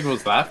didn't think it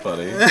was that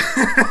funny.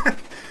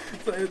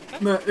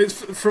 No,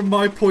 it's from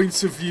my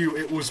point of view.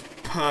 It was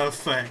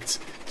perfect.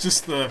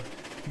 Just the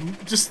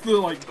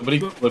like Somebody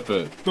clip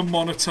it. the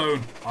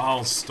monotone.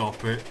 I'll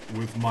stop it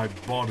with my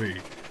body.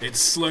 It's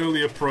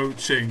slowly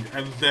approaching,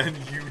 and then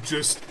you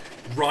just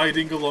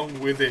riding along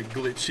with it,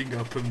 glitching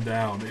up and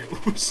down.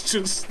 It was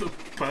just the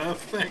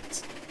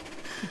perfect.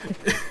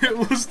 It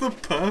was the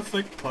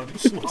perfect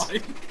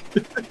punchline.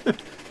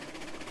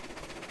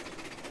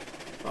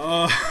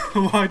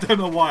 I don't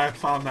know why I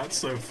found that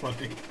so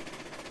funny.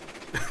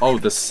 Oh,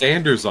 the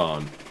sander's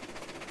on.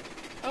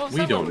 Oh, it's We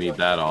not don't what need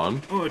that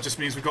on. Oh, it just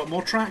means we've got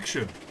more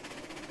traction.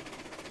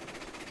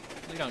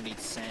 We don't need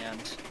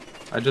sand.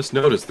 I just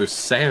noticed there's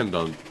sand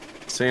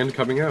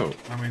coming out.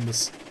 I mean,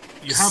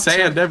 you have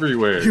Sand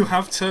everywhere. You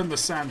have turned the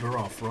sander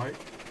off, right?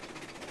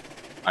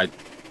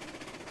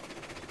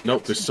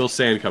 Nope, there's still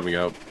sand coming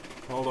out.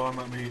 Hold on,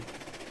 let me.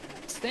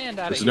 Stand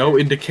out There's of no here.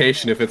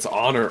 indication if it's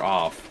on or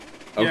off.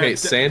 Okay, Yeah,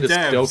 sand is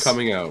still devs.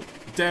 coming out.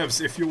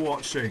 Devs, if you're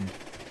watching,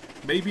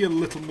 maybe a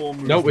little more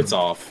movement. Nope, it's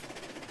off.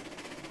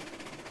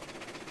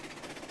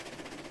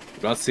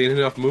 I'm not seeing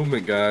enough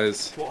movement,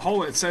 guys. Well,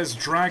 hold it. It says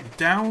drag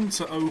down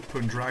to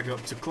open, drag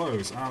up to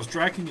close. And I was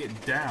dragging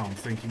it down,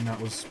 thinking that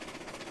was.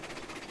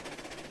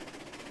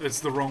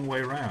 It's the wrong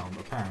way round,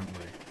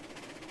 apparently.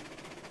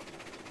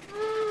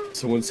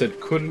 Someone said,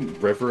 couldn't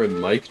River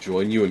and Mike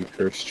join you in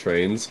Cursed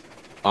Trains?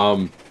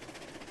 Mike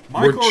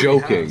We're already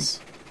joking. has,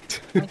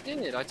 I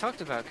did. I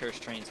talked about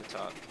cursed trains at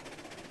ToT.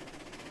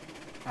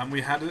 and we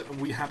had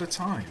a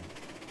time.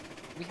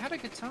 We had a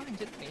good time,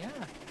 didn't we? Yeah.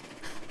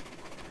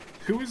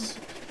 Who is?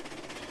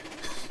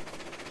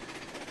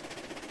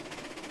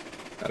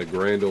 Had a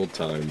grand old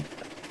time.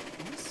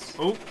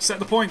 Oh, set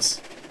the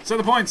points. Set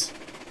the points.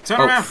 Turn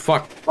Oh, around.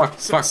 fuck.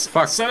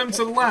 Set them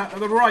to the left,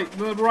 the right,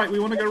 the right. We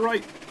want to go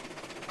right.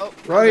 Oh,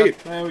 Right.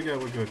 There we go.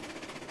 We're good.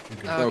 We're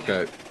good.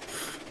 Okay.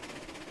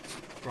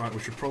 Right,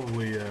 we should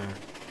probably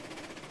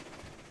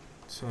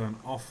turn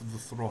off the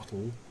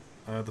throttle.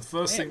 The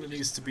first thing that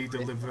needs to be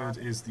delivered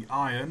is the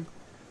iron.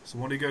 So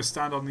when you go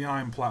stand on the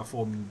iron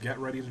platform, get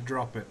ready to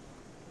drop it.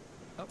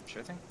 Oh,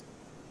 sure thing.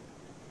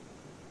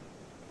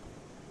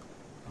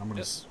 I'm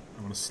gonna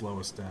slow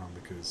us down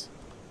because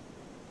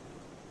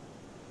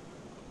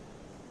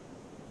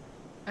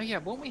Oh yeah,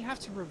 won't we have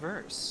to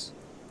reverse?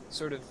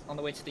 Sort of on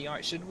the way to the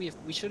iron. Shouldn't we have?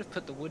 We should have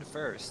put the wood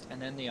first,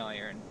 and then the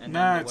iron, and nah,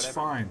 then the it's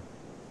whatever. fine.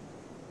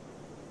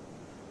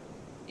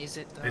 Is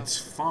it though? It's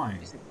fine.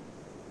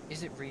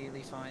 Is it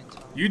really fine,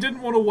 Tom? You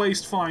didn't want to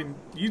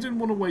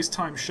waste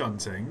time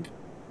shunting.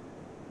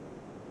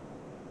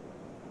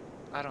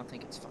 I don't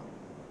think it's fine.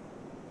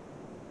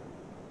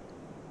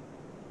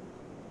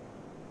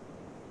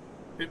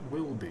 It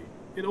will be.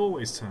 It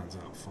always turns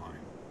out fine.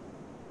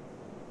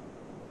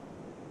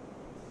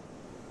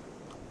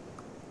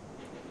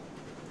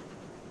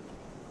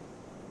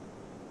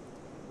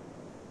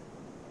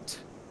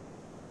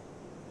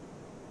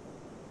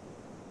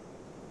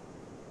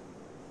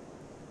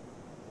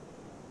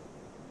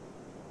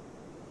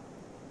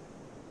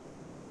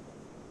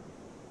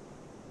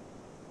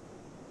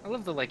 I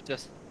love the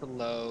just the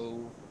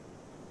low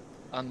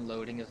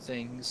unloading of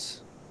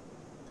things.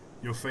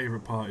 Your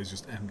favorite part is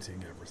just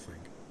emptying everything.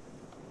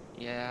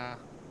 Yeah.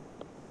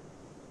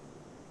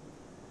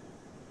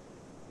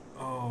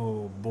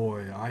 Oh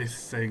boy, I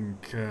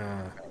think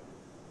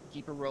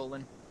Keep it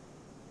rolling.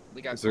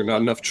 We got. Is there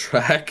not enough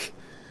track?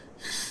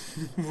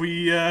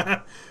 we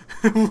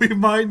we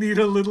might need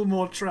a little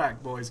more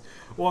track, boys.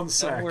 One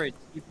sec. Don't worry,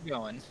 keep it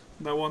going.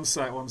 No, one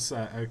sec.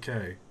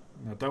 Okay.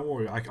 Now don't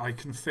worry, I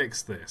can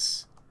fix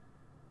this.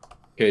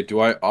 Okay,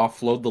 do I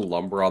offload the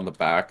lumber on the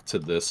back to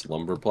this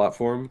lumber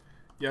platform?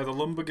 Yeah, the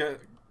lumber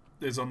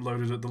is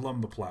unloaded at the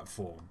lumber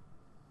platform.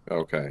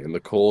 Okay, and the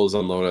coal is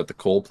unloaded at the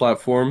coal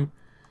platform.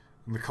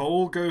 And the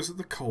coal goes at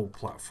the coal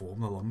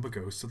platform, the lumber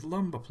goes to the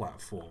lumber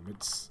platform.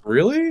 It's...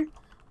 Really?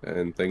 I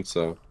didn't think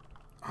so.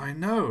 I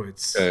know,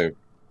 it's... Okay,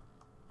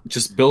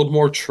 just build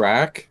more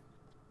track,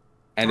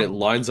 and it Um,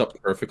 lines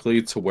up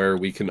perfectly to where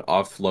we can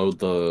offload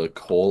the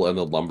coal and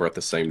the lumber at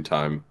the same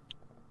time.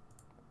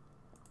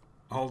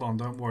 Hold on,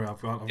 don't worry,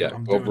 Yeah,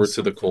 I'm go doing over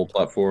to the coal something.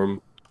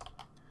 platform.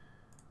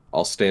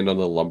 I'll stand on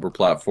the lumber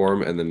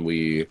platform, and then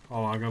we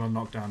Oh, I gotta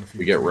knock down a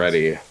few get trees.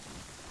 ready.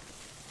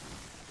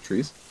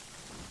 Trees?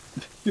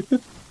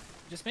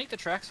 Just make the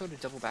track sort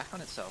of double back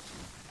on itself.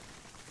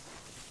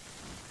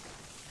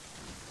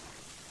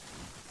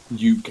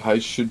 You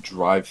guys should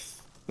drive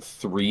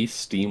 3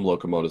 steam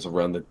locomotives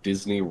around the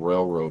Disney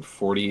Railroad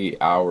 48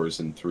 hours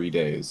in 3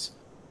 days.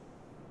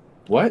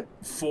 What?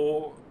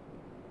 For...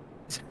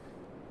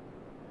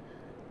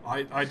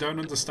 I don't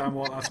understand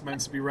what that's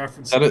meant to be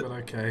referencing, but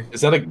okay.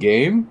 Is that a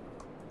game?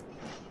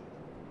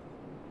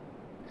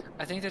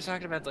 I think they're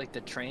talking about like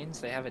the trains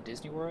they have at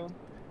Disney World,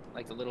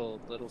 like the little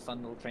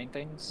fun little train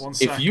things. One If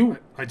sec, you-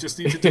 I just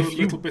need to do a if you-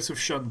 little bit of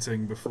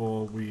shunting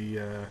before we...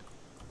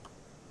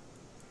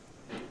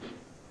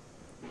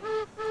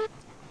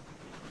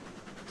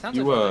 Sounds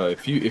You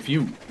like if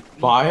you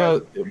buy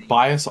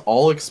us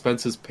all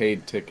expenses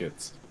paid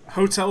tickets.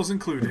 Hotels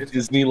included.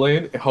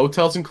 Disneyland,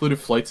 hotels included,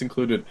 flights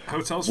included.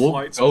 Hotels, We'll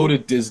flights. go to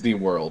Disney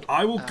World.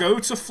 I will go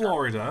to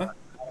Florida.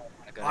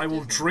 go to I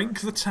will Disney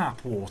drink the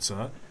tap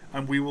water,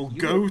 and we will You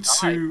go will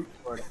to...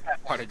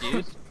 Part of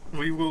dude.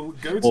 We will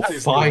go to We'll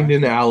Disneyland. find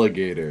an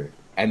alligator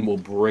and we'll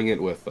bring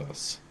it with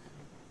us.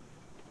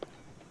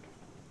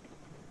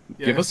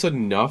 Yeah.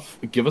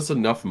 Give us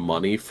enough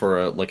money for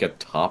a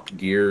Top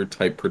Gear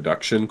type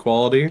production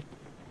quality,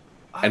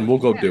 and we'll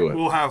go do it.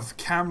 We'll have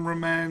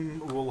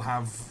cameramen. We'll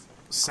have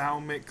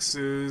sound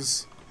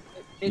mixers.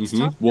 It's Mhm.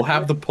 tough We'll because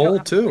have the you don't pole,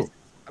 have a too. license.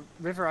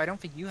 River, I don't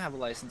think you have a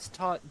license.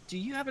 Todd, do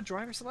you have a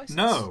driver's license?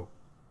 No.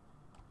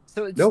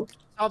 So it's Nope.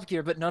 Top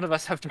Gear, but none of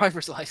us have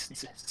driver's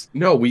licenses.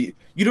 No, you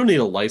don't need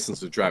a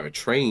license to drive a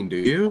train, do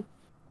you?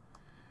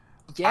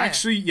 Yeah.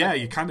 Actually, yeah,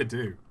 you kind of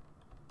do.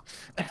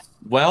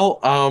 Well,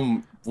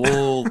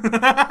 we'll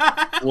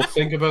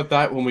think about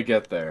that when we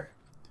get there.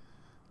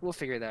 We'll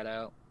figure that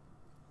out.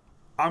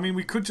 I mean,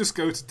 we could just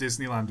go to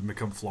Disneyland and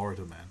become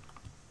Florida men.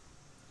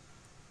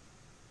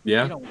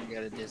 Yeah? You don't want to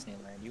go to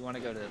Disneyland. You want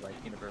to go to like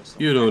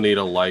Universal. You don't need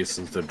a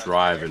license to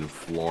drive in Now, you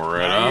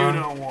Florida.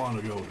 don't want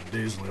to go to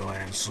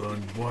Disneyland,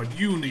 son. What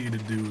you need to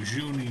do is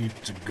you need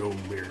to go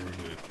there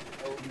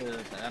to... Go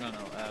to, I don't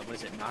know. What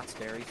is it? Knott's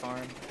Berry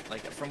Farm.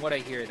 Like from what I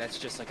hear, that's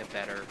just like a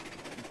better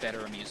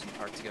amusement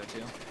park to go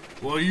to.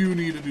 What you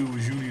need to do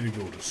is you need to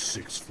go to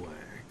Six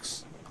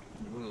Flags.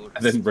 Ooh,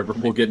 And then River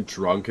will get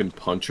drunk and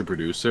punch a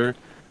producer.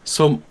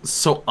 So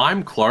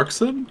I'm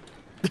Clarkson?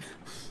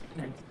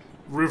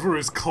 River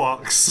is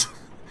Clark's.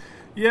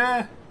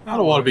 Yeah. I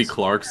don't want to be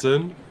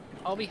Clarkson.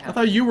 I'll be I happy.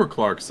 thought you were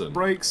Clarkson.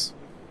 Brakes.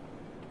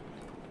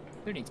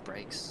 Who needs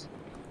brakes?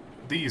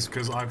 These,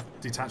 because I've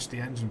detached the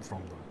engine from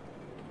them.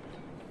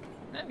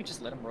 Let me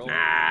just let him roll.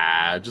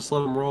 Nah, just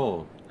let him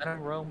roll. Let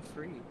him roam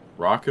free.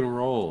 Rock and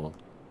roll.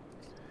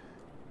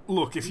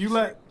 Look, if you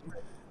let...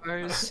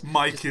 Cars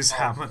Mike just is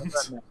fall- Hammond.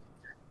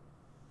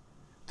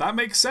 That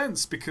makes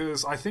sense,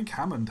 because I think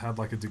Hammond had,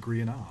 like, a degree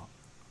in art.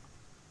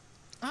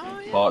 Oh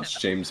yeah. Oh, it's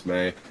James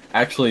May.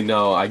 Actually,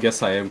 no, I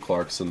guess I am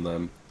Clarkson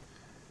then.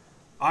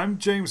 I'm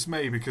James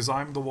May because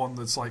I'm the one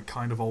that's, like,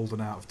 kind of old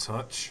and out of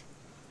touch.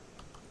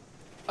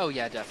 Oh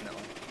yeah,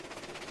 definitely.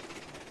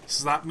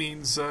 So that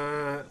means,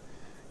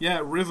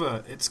 yeah,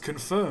 River, it's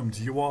confirmed.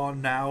 You are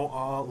now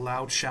our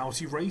loud,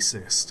 shouty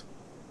racist.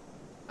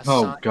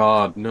 Oh Assigned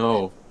god,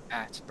 no.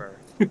 at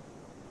birth. I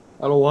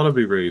don't want to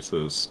be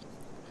racist.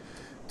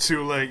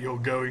 Too late, you're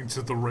going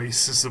to the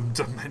racism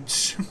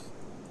dimension.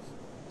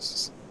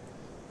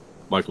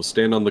 Michael,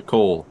 stand on the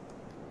coal.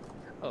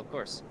 Oh, of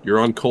course. You're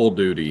on coal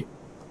duty.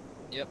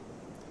 Yep.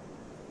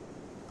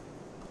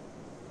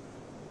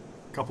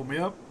 Couple me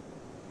up.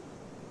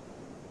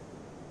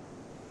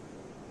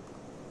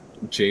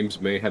 James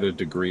May had a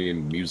degree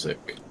in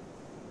music.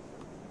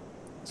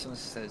 Someone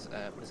says,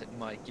 what is it,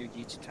 Mike? Your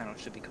YouTube channel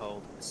should be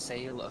called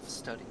Sale of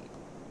Study.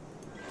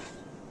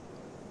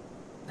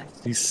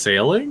 He's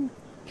sailing?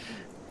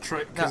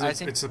 Because I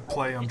think- it's a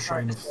play on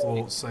train of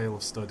thought, sale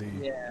of study.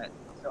 Yeah.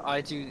 So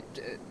I do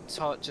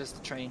taught just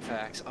the train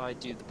facts. I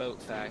do the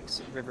boat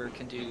facts. River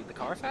can do the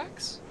car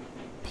facts.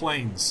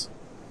 Planes.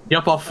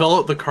 Yep, I'll fill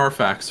out the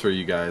Carfax for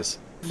you guys.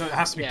 No, it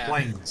has to be Yeah.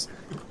 planes.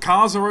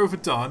 Cars are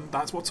overdone.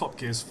 That's what Top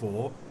Gear's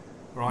for.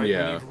 Right?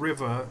 Yeah. We need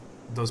River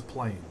does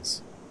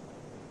planes.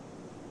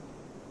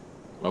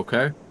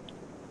 Okay.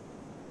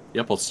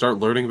 Yep, I'll start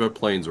learning about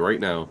planes right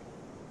now.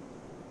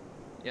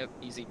 Yep,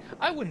 easy.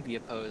 I wouldn't be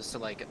opposed to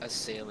like a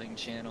sailing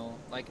channel.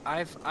 Like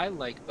I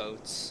like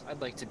boats. I'd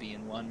like to be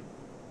in one.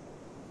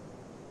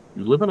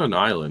 You live on an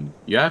island.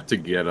 You have to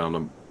get on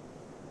a...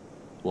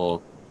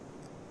 Well,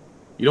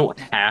 you don't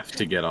have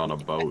to get on a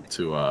boat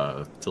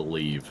to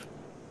leave.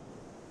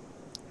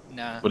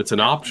 Nah. But it's an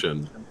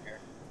option.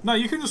 No,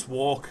 you can just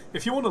walk.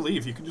 If you want to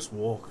leave, you can just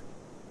walk.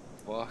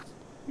 Well,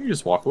 You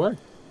just walk away.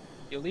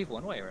 you'll leave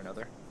one way or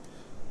another.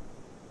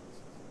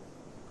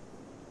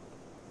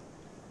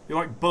 You're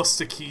like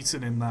Buster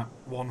Keaton in that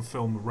one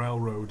film, The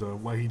Railroader,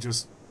 where he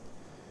just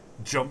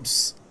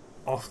jumps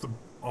off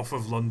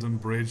of London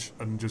Bridge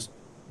and just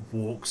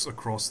walks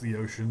across the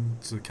ocean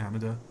to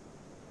Canada.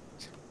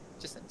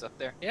 Just ends up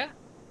there. Yeah.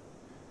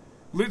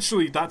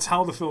 Literally, that's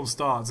how the film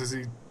starts.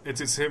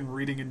 It's him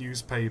reading a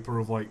newspaper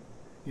of like,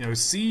 you know,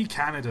 see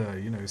Canada,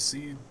 you know,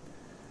 see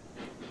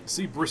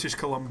British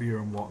Columbia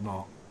and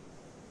whatnot,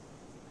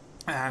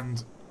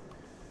 and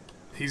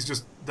he's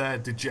just there,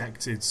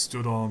 dejected,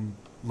 stood on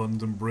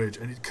London Bridge,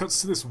 and it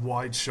cuts to this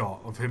wide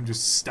shot of him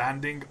just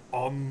standing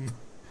on,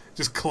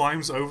 just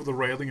climbs over the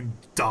railing and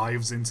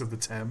dives into the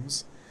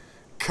Thames.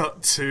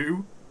 Cut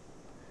to,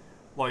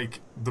 like,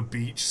 the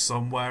beach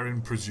somewhere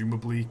in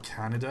presumably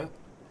Canada,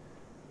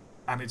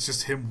 and it's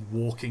just him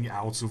walking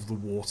out of the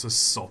water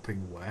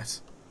sopping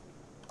wet.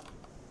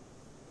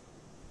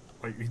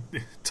 Like,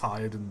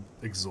 tired and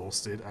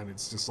exhausted, and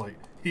it's just like,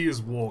 he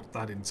has walked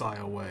that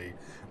entire way.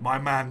 My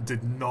man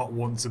did not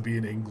want to be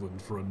in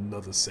England for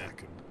another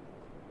second.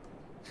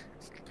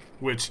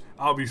 Which,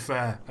 I'll be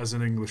fair, as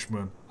an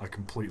Englishman, I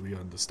completely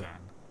understand.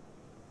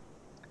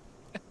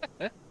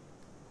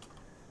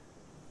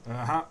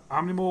 How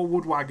many more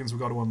wood wagons we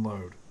got to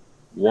unload?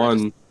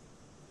 One.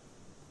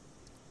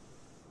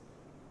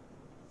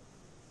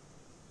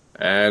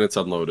 And it's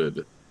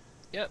unloaded.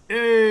 Yep.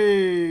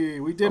 Hey,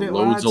 we did it,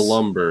 lads. Loads of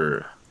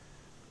lumber.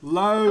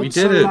 Loads We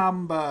did of it.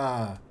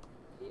 lumber.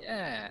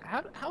 Yeah.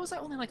 How was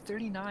that only like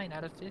 39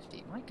 out of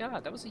 50? My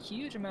God, that was a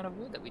huge amount of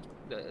wood that we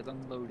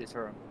unloaded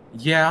for him.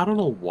 Yeah, I don't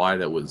know why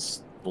that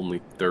was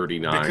only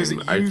 39. Because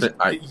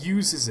it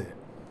uses it.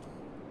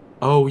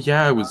 Oh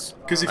yeah, it was.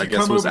 Because if I you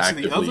guess come it was over to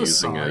actively the other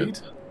using side,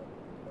 it.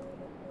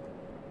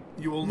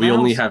 you will We now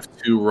only have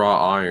 2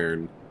 raw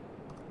iron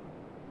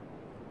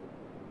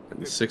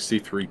and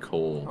 63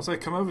 coal. As I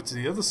come over to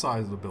the other side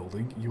of the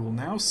building, you will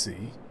now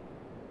see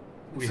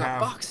we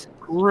have box.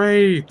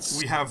 Great.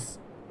 we have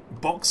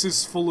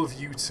boxes full of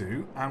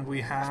U2, and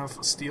we have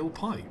steel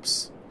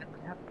pipes.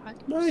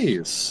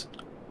 Nice.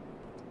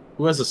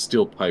 Who has a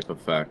steel pipe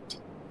effect?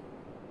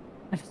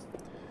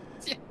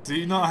 Do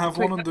you not have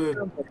one on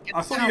the...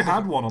 I thought you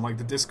had one on like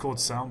the Discord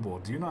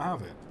soundboard. Do you not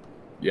have it?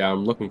 Yeah,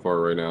 I'm looking for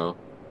it right now.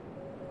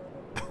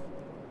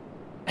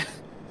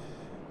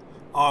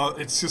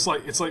 It's just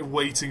like, it's like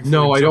waiting for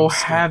No, a I don't jump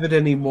scare. have it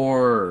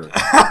anymore.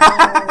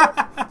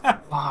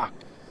 Fuck.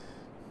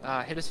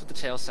 Hit us with the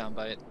tail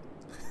soundbite.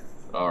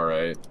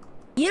 Alright.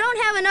 You don't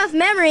have enough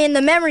memory in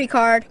the memory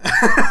card.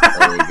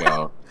 There we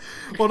go.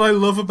 What I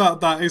love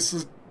about that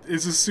is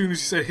as soon as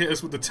you say hit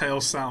us with the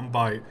tail sound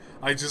bite,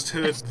 I just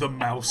heard the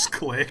mouse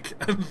click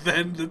and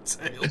then the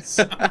tail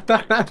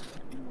sound.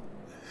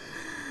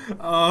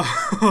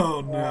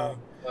 Oh no.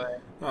 Boy.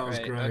 That was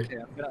Right, great. Okay,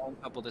 I'm gonna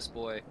uncouple this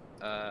boy.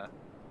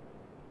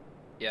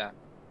 Yeah.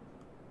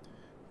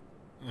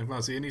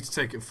 So you need to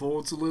take it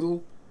forwards a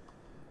little.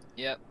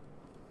 Yep.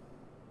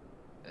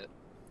 Okay,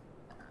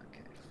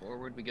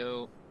 forward we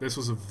go. This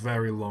was a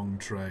very long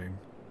train.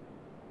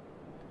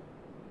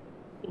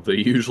 Well, they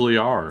usually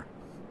are.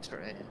 That's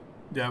right.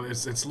 Yeah,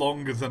 it's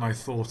longer than I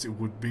thought it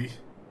would be.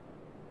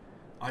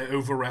 I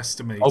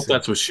overestimated. Oh,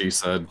 that's what she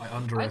said. I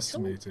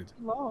underestimated.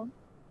 Long.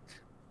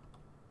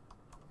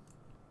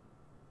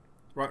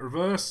 Right,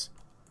 reverse.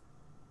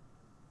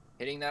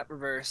 Hitting that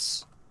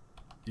reverse.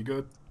 You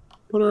good?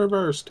 Put a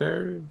reverse,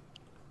 Terry.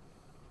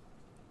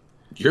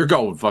 You're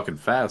going fucking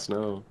fast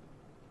now.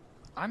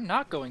 I'm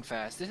not going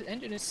fast. This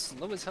engine is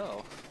slow as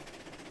hell.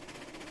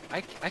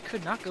 I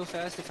could not go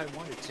fast if I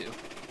wanted to.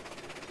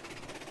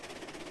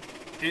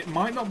 It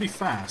might not be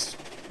fast,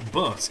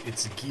 but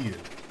it's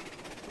geared.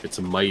 It's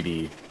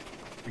mighty.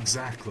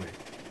 Exactly.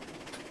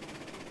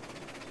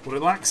 What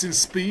it lacks in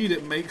speed,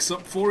 it makes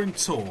up for in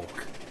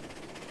torque.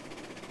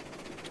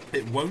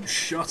 It won't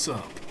shut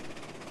up.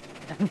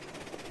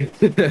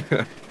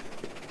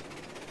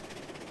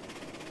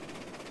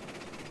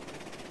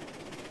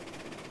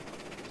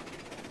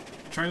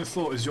 Train of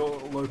thought, is your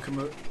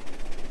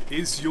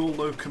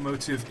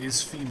locomotive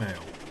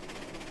female?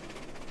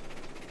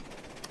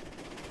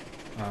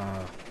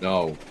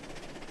 No.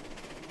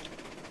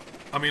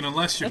 I mean,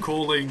 unless you're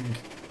calling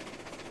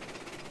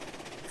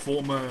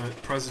former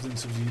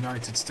President of the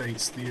United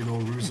States Theodore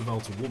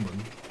Roosevelt a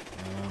woman.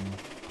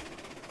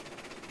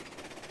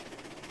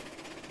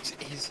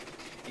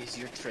 Is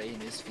your train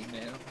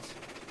female?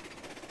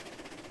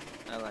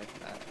 I like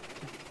that.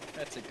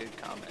 That's a good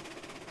comment.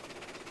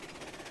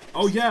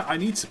 Oh yeah, I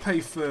need to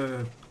pay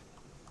for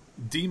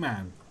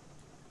D-Man.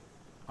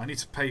 I need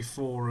to pay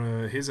for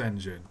his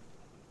engine.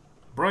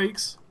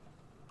 Brakes.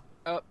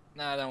 Oh,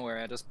 nah, don't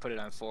worry. I just put it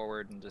on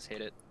forward and just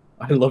hit it.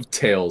 I love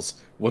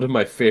Tails. One of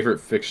my favorite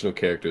fictional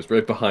characters,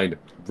 right behind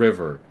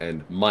River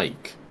and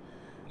Mike.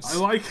 I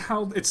like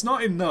how it's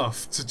not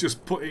enough to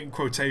just put in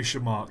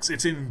quotation marks.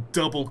 It's in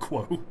double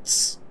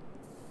quotes.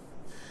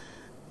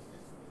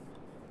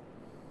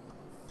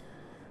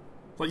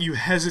 Like, you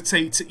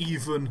hesitate to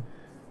even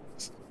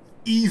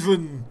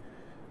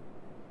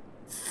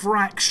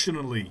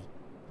fractionally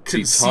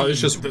can See, Todd is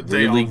see just that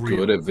they really are real.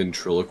 good at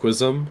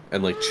ventriloquism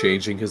and like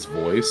changing his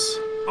voice.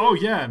 Oh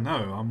yeah, no,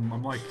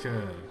 I'm like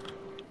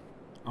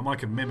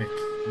a mimic.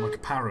 I'm like a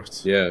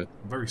parrot. Yeah.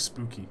 I'm very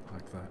spooky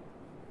like that.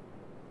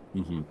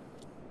 Mm-hmm.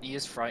 He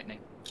is frightening.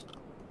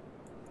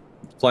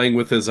 Playing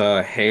with his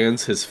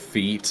hands, his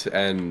feet,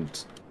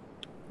 and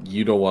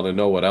you don't want to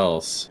know what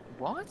else.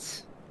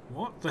 What?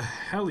 What the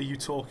hell are you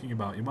talking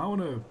about? You might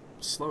want to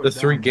slow it The down.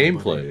 3 there, buddy.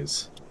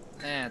 gameplays.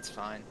 It's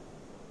fine.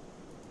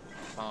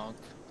 Bonk.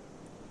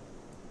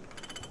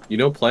 You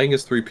know, playing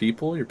as 3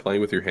 people, you're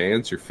playing with your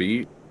hands, your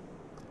feet,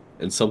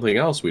 and something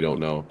else we don't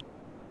know.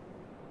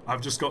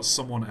 I've just got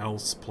someone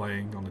else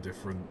playing on a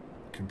different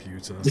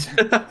computer.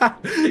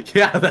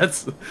 Yeah,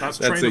 that's Train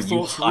of it. Thought's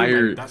You hired,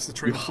 roommate. That's the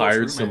Train you of Thought's hired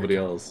roommate somebody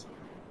account. else.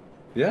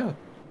 Yeah.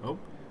 Oh,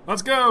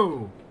 let's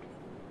go!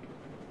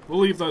 We'll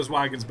leave those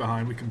wagons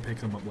behind. We can pick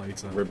them up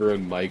later. River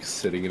and Mike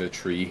sitting in a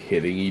tree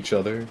hitting each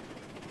other.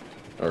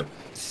 Or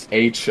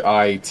Hitting.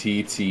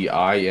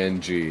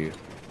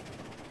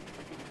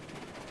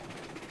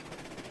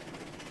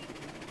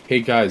 Hey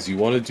guys, you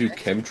want to do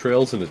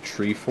chemtrails in a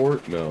tree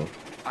fort? No.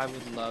 I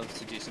would love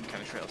to do some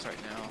chemtrails right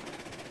now.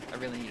 I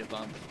really need a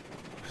bump.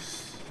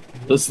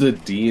 Does the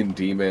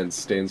D&D man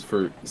stand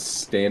for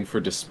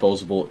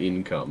disposable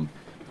income?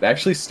 It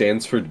actually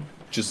stands for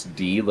just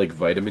D, like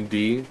vitamin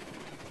D.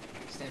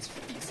 Stands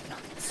for these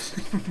nuts.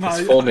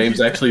 His full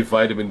name's actually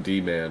Vitamin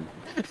D Man.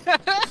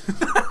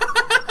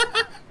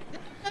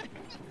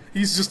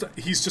 He's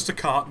just a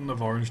carton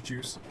of orange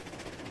juice.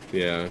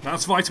 Yeah.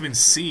 That's vitamin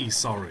C.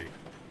 Sorry.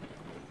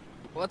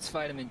 What's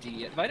vitamin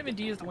D? Vitamin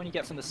D is the one you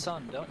get from the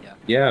sun, don't you?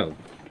 Yeah.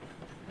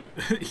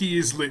 He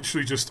is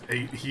literally just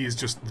he is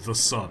just the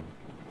sun.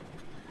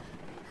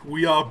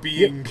 We are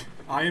being.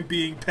 I am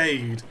being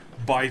paid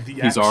by the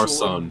He's actual our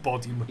sun.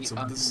 embodiment The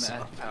of the sun.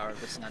 unmet power of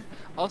the sun.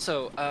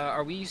 Also,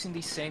 are we using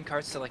these same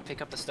carts to like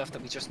pick up the stuff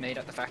that we just made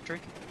at the factory?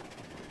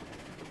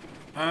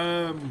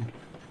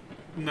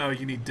 No,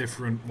 you need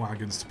different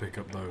wagons to pick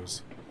up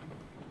those.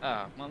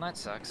 Oh, well that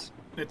sucks.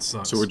 It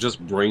sucks. So we're just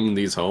bringing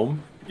these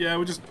home? Yeah,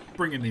 we're just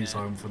bringing these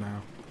home for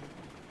now.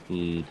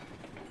 Hmm.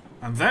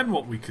 And then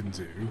what we can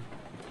do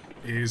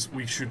is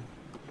we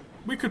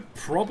could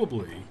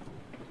probably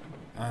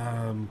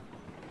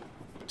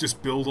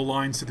just build a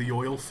line to the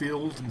oil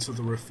field and to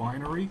the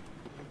refinery.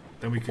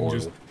 Then we can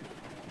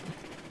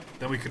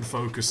then we can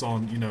focus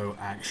on, you know,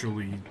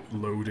 actually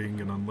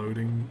loading and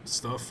unloading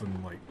stuff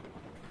and like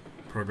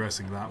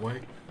progressing that way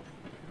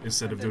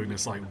instead of doing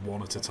this like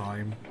one at a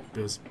time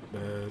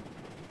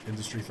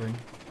industry thing.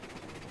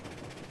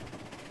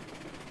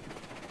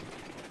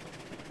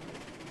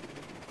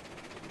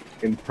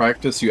 In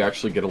practice, you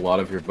actually get a lot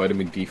of your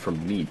vitamin D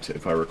from meat,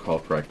 if I recall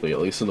correctly. At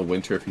least in the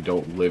winter, if you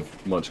don't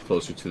live much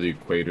closer to the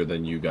equator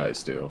than you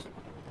guys do.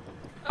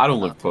 I don't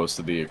live close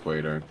to the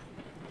equator.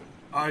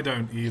 I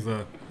don't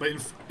either. But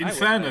in I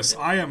fairness,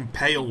 would. I am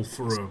pale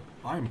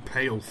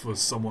for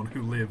someone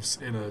who lives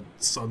in a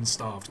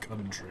sun-starved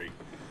country.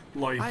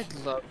 Like, I'd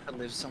love to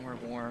live somewhere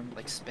warm,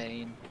 like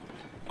Spain.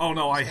 oh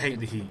no, I hate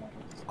the heat.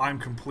 I'm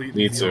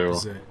completely Me the too.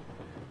 opposite.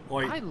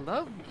 Like, I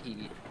love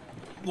heat.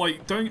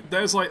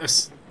 there's like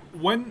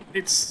when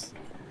it's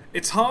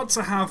hard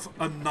to have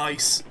a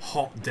nice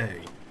hot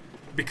day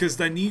because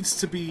there needs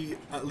to be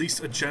at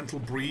least a gentle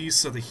breeze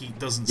so the heat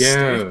doesn't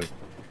Yeah. stick.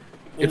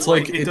 It's Or,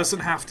 like it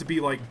doesn't have to be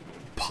like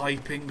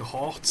piping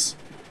hot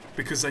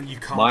because then you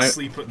can't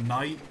sleep at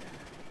night.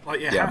 Like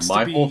it has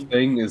my to be. whole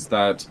thing is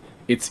that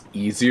it's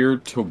easier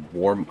to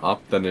warm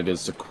up than it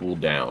is to cool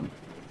down,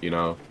 you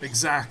know?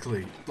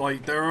 Exactly.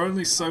 Like, there are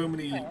only so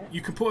many... You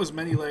can put as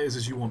many layers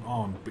as you want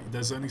on, but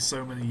there's only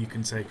so many you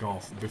can take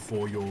off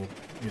before you're,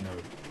 you know...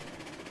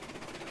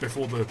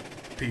 Before the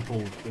people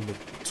in the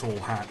tall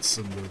hats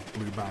and the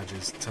blue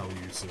badges tell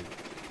you to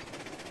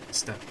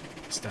step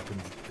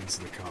into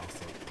the car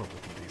for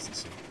public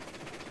indecency.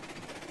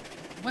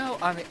 Well,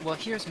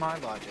 here's my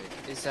logic,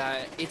 is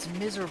that it's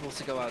miserable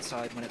to go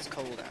outside when it's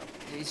cold out.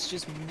 It's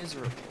just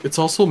miserable. It's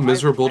also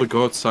miserable to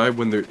go outside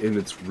when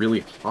it's really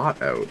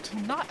hot out.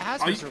 Not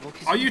as miserable.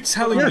 Are you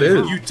telling Yeah, me it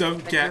that is. you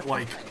don't get,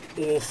 like,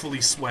 awfully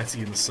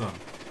sweaty in the sun?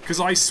 Because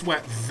I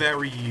sweat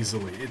very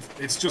easily.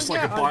 It's just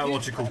like a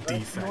biological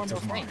defect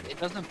of mine. It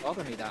doesn't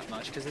bother me that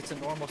much, because it's a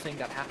normal thing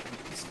that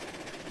happens.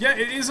 Yeah,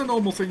 it is a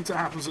normal thing to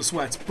happen to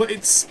sweat, but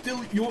it's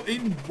still... You're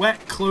in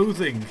wet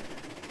clothing.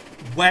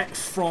 Wet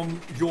from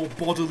your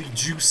bodily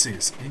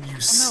juices, and you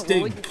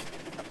stink.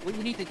 What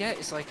you need to get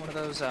is like one of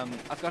those.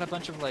 I've got a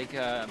bunch of like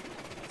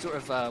sort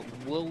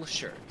of wool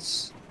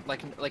shirts.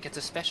 Like it's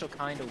a special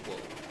kind of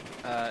wool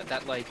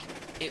that like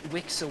it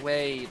wicks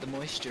away the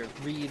moisture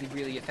really,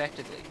 really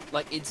effectively.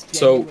 Like it's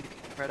genuinely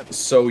incredible.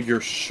 So your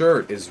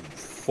shirt is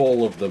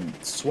full of the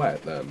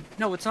sweat then?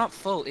 No, it's not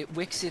full. It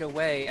wicks it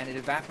away and it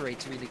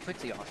evaporates really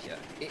quickly off you.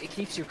 It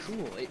keeps you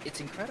cool. It's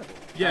incredible.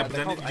 Yeah, but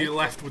then you're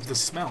left with the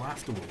smell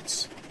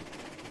afterwards.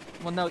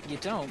 Well, no, you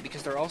don't,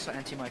 because they're also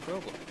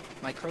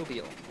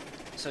microbial.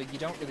 So you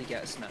don't really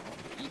get a smell.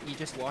 You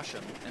just wash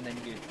them, and then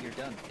you're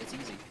done. It's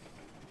easy.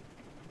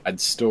 I'd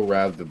still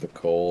rather the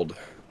cold.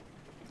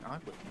 I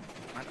wouldn't.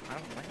 I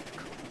don't like the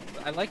cold.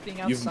 I like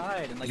being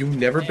outside and like. You've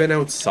never been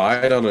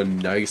outside on a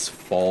nice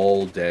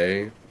fall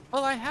day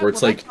Well, I have. where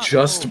it's Well, like that's not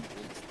just, cold.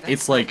 it's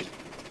That's like,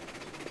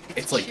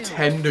 it's like chill.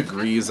 10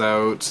 degrees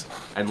out,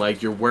 and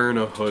like you're wearing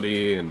a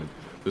hoodie, and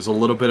there's a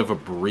little bit of a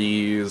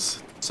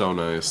breeze. So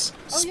nice. Oh,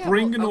 yeah,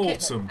 Spring well, and okay,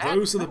 autumn, that-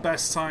 those are the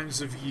best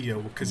times of year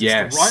because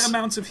Yes. it's the right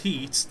amount of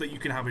heat that you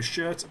can have a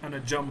shirt and a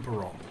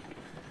jumper on.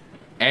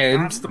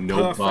 And That's the no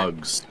perfect-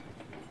 bugs.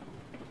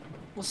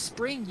 Well,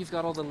 spring, you've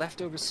got all the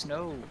leftover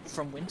snow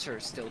from winter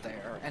still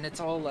there, and it's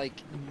all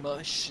like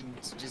mush and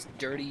just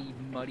dirty,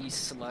 muddy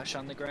slush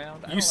on the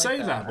ground. I You don't say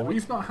like that, but I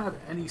we've not had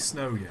any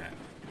snow yet.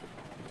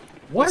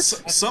 What?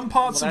 Some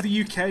parts well, of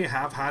the UK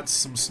have had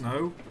some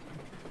snow,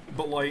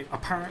 but like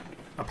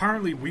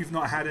apparently we've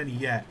not had any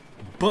yet.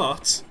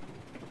 But,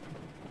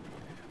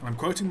 and I'm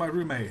quoting my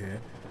roommate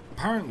here,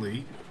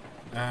 apparently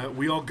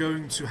we are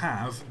going to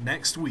have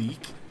next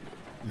week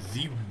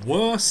the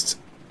worst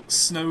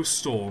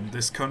snowstorm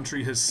this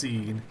country has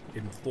seen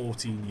in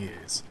 14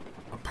 years.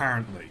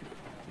 Apparently.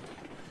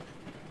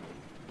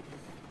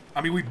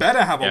 I mean, we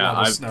better have a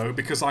lot of snow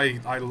because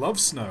I love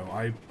snow.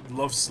 I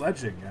love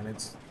sledging, and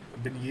it's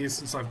been years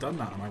since I've done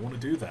that, and I want to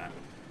do that.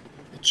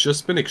 It's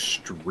just been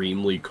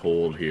extremely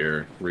cold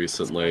here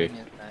recently.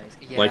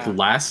 Yeah. Like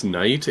last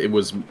night, it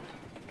was,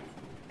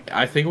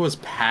 I think it was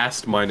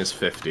past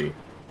 -50.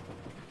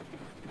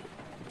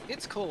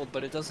 It's cold,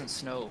 but it doesn't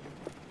snow.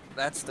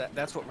 That's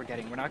what we're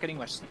getting. We're not getting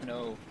much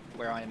snow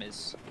where I am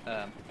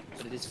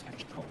but it is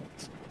very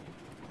cold.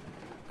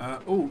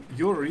 Oh,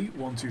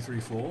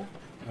 Yuri1234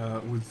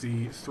 with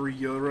the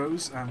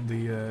 €3 and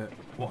the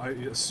what I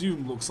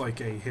assume looks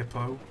like a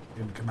hippo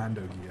in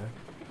commando gear.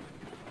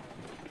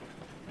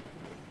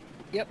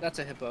 Yep, that's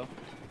a hippo.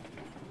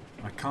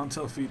 I can't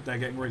tell if they're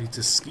getting ready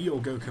to ski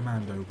or go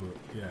commando, but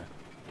yeah,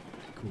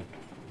 cool.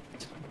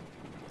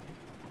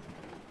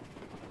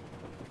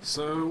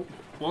 So,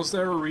 was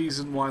there a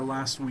reason why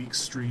last week's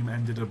stream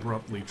ended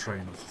abruptly,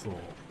 train of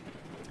thought?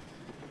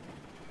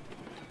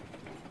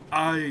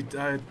 I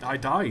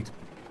died.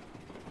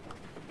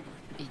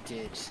 He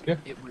did. Yeah.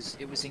 It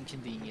was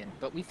inconvenient,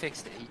 but we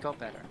fixed it. He got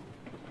better.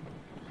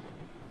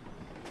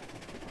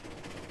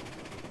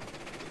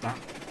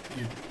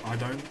 I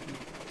don't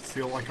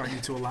feel like I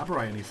need to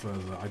elaborate any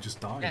further. I just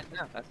died. Yeah,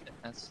 no, that's it.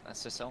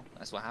 That's just all.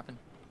 That's what happened.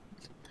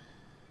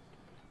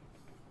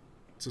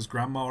 It's as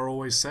Grandma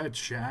always said,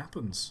 shit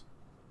happens.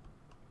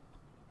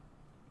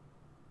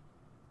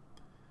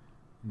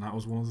 And that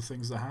was one of the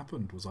things that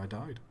happened, was I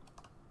died.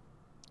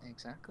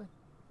 Exactly.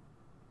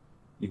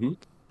 Mm-hmm.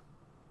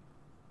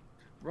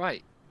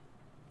 Right.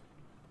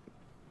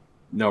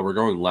 No, we're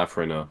going left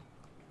right now.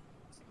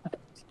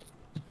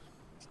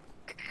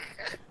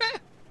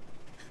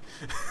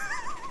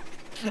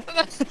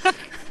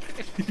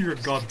 You're a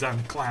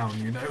goddamn clown,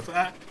 you know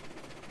that?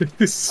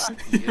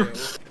 You.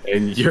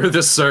 And you're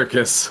the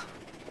circus.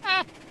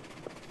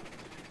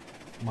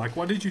 Mike,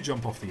 why did you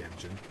jump off the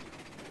engine?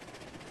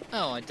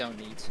 Oh, I don't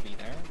need to be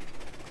there.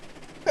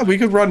 Yeah, we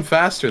could run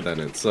faster than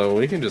it, so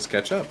we can just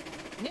catch up.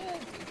 Yeah,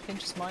 it can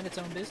just mind its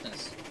own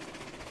business.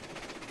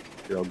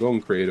 Here, I'll go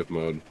in creative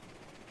mode.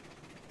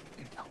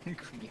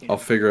 I'll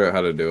figure out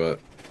how to do it.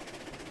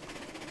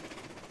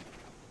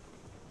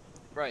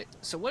 Right,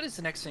 so what is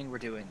the next thing we're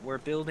doing? We're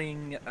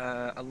building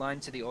a line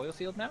to the oil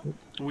field now?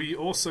 We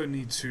also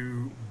need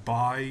to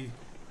buy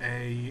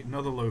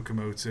another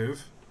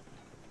locomotive,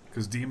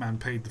 because D-Man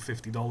paid the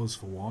 $50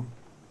 for one.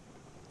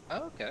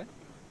 Oh, okay.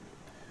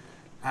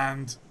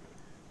 And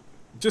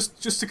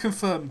just to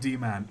confirm,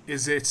 D-Man,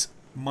 is it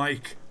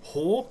Mike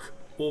Hawk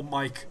or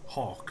Mike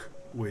Hawk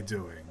we're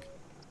doing?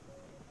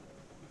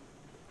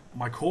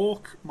 Mike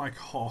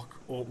Hawk,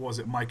 or was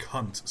it Mike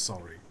Hunt,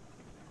 sorry.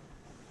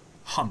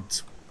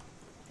 Hunt.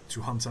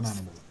 To hunt an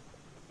animal.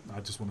 I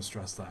just want to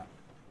stress that.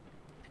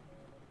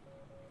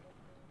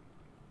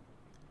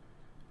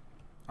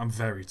 I'm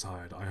very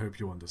tired. I hope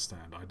you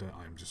understand.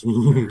 I'm just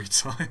very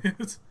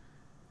tired.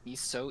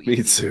 He's so Me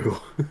easy. too.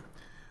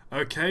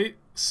 Okay,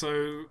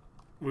 so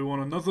we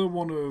want another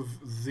one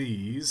of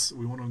these.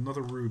 We want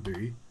another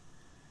ruby.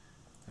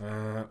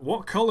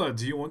 What colour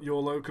do you want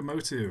your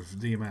locomotive,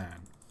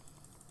 D-Man?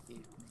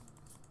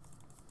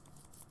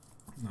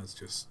 That's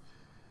just...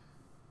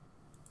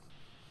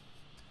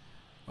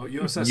 Oh,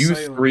 USS You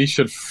Salem. three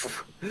should...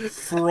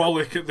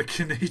 Frolic at the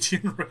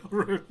Canadian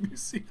Railroad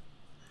Museum.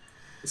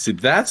 See,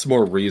 that's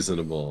more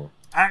reasonable.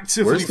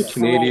 Actively Where's the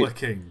Canadian-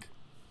 frolicking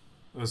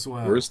as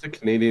well. Where's the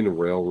Canadian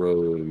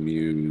Railroad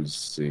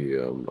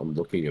Museum? I'm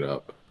looking it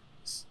up.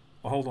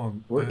 Hold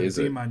on. Where is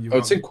it? D-Man, you've Oh, got...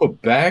 it's in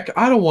Quebec?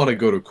 I don't want to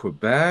go to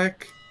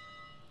Quebec.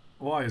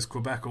 Why? Is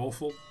Quebec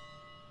awful?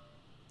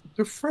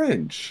 They're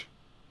French.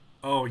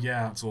 Oh,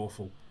 yeah, it's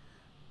awful.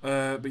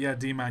 But yeah,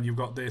 D-Man, you've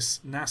got this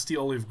nasty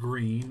olive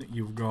green.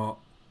 You've got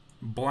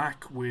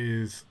black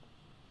with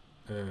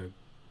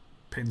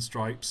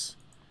pinstripes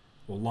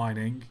or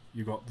lining.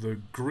 You've got the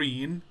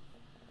green.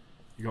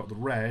 You got the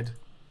red.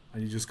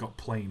 And you just got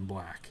plain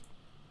black.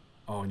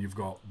 Oh, and you've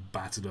got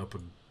battered up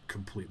and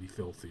completely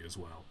filthy as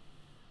well.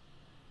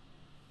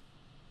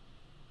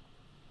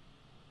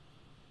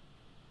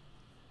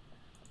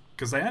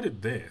 because they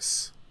added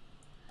this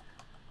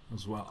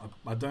as well.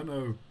 I don't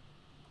know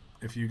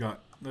if you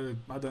got.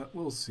 I don't.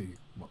 We'll see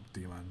what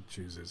D-Man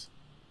chooses.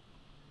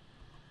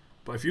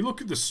 But if you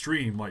look at the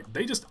stream, like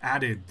they just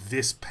added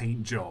this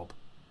paint job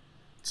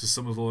to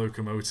some of the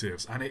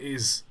locomotives, and it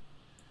is.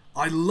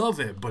 I love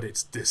it, but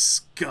it's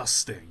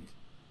disgusting.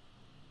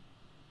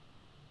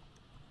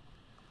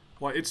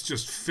 Like, it's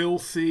just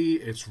filthy,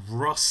 it's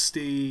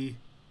rusty.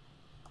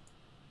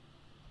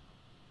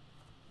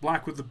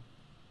 Black with the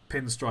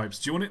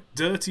pinstripes. Do you want it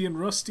dirty and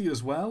rusty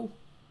as well?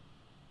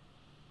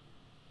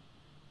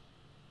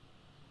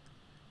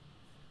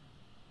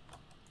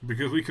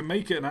 Because we can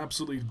make it an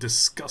absolutely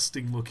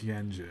disgusting looking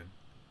engine.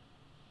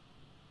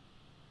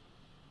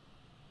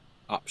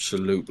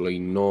 Absolutely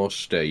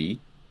nasty.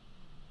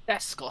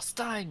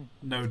 Disgusting.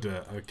 No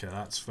dirt. Okay,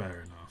 that's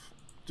fair enough.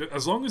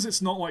 As long as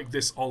it's not like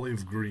this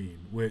olive green,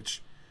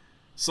 which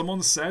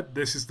someone said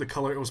this is the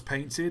color it was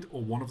painted,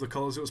 or one of the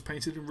colors it was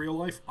painted in real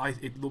life.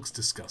 It looks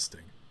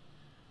disgusting.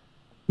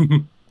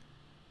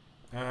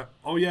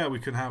 Oh yeah, we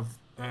can have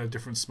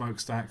different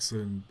smokestacks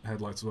and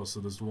headlights as well. So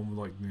there's the one with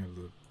like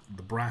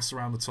the brass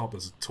around the top.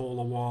 There's a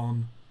taller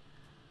one,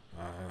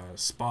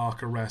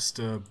 spark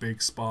arrestor,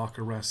 big spark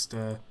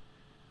arrestor.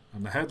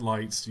 And the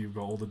headlights, you've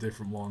got all the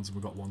different ones, and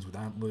we've got ones with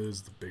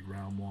antlers, the big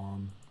round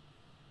one.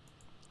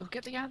 We'll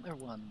get the antler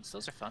ones.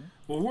 Those are fun.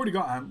 Well, we've already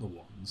got antler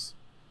ones.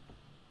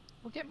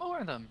 We'll get more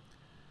of them.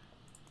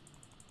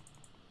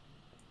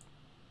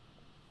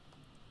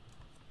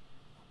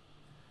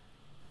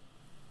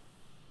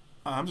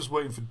 I'm just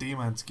waiting for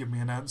D-Man to give me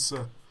an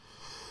answer.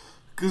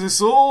 Because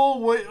it's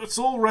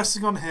all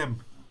resting on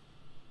him.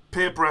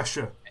 Peer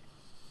pressure.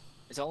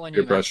 It's all on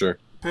Peer you, pressure.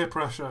 Peer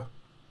pressure.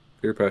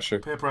 Peer pressure.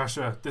 Peer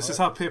pressure. This is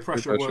how peer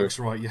pressure works,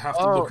 right? You have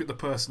to Oh. look at the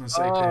person and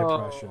say peer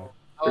pressure.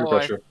 Peer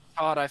pressure.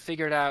 Todd, I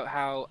figured out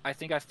how. I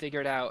think I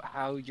figured out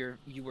how you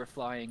were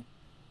flying.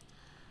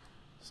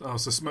 So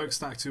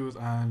smokestack 2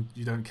 and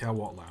you don't care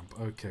what lamp.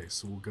 Okay,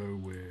 so we'll go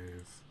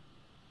with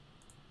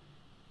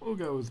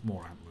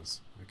more antlers.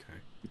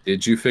 Okay.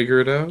 Did you figure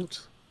it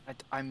out?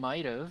 I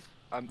might have.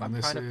 I'm And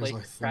this trying to is, place I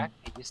the think, track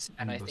piece,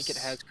 and I number think it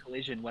has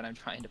collision when I'm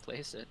trying to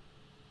place it.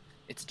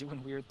 It's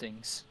doing weird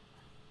things.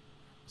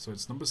 So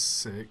it's number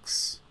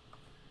 6.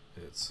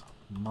 It's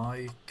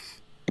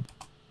Mike.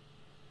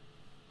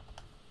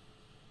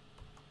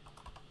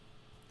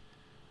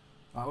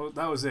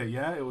 That was it,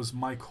 yeah? It was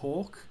Mike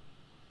Hawk.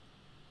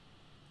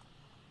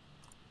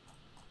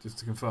 Just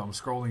to confirm, I'm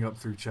scrolling up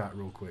through chat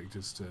real quick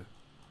just to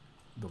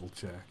double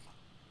check.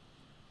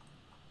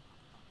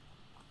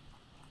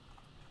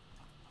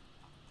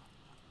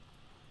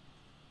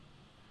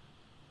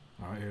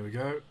 Alright, here we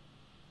go.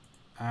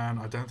 And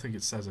I don't think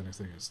it says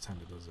anything it's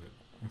tender, does it?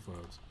 If I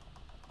was...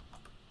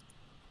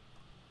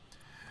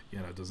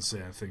 Yeah, no, it doesn't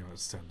say anything on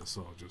its tender,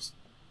 so I'll just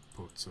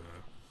put...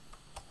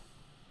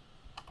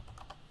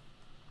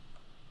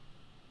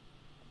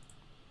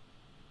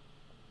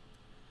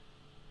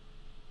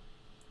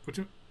 what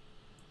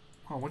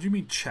do you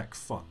mean check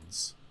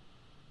funds?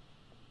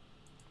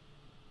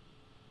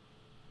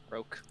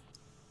 Broke.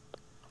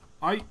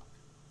 Broke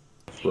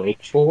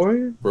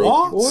boy? Broke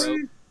What? boy?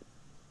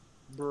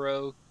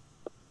 Broke.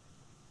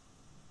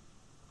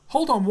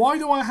 Hold on, why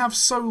do I have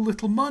so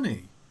little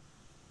money?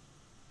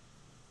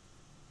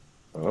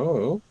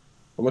 Oh.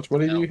 How much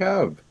money do you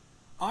have?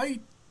 I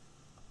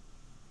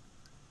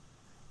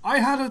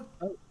had a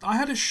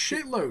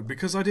shitload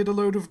because I did a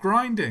load of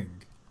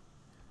grinding.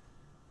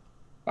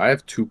 I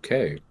have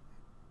 2K.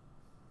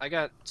 I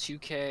got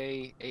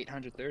 2K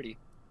 830.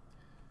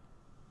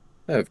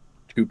 I have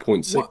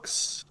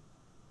 2.6.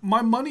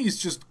 My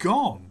money's just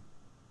gone.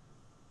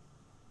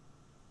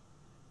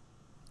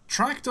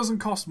 Track doesn't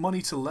cost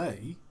money to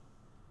lay.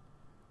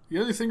 The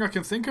only thing I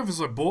can think of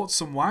is I bought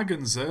some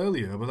wagons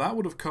earlier, but that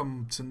would have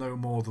come to no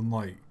more than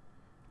like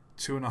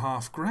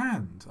 2.5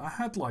 grand. I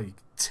had like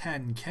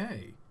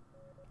 10k.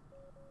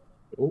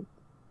 Oh.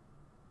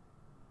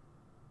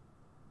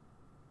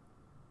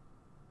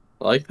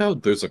 I like how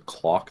there's a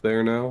clock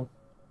there now.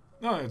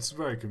 No, it's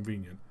very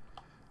convenient.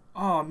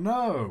 Oh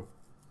no!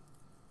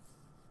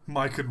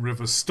 Mike and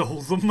River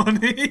stole the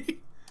money.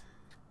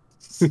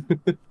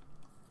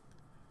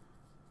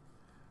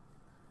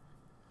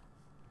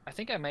 I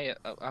think I may.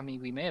 I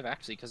mean, we may have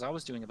actually, because I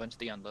was doing a bunch of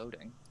the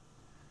unloading.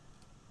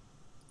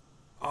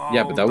 Oh,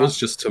 Yeah, but that was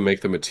just to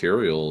make the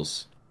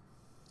materials.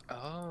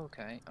 Oh,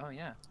 okay. Oh,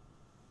 yeah.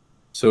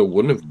 So it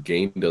wouldn't have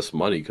gained us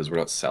money because we're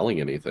not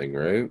selling anything,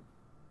 right?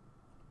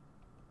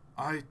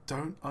 I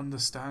don't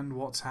understand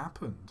what's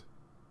happened.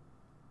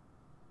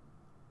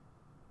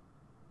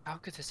 How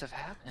could this have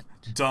happened?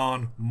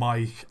 Darn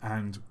Mike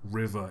and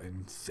River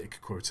in thick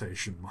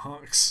quotation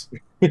marks.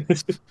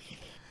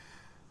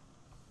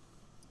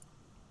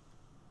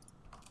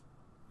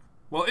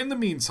 Well, in the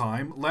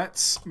meantime,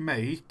 let's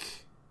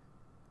make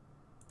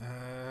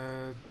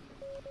a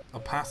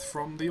path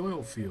from the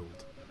oil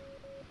field.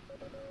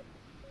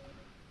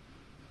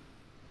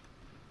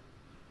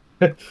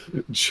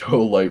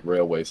 Joe Light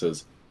Railway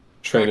says,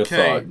 train of Okay.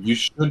 thought, you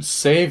should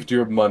saved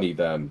your money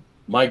then.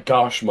 My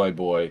gosh, my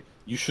boy,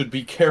 You should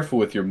be careful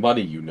with your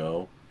money, you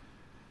know.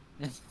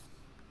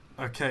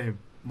 Okay,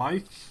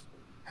 Mike,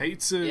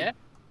 hate to Yeah?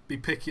 be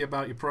picky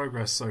about your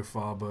progress so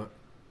far, but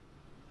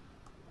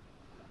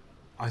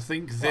I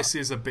think this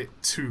is a bit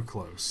too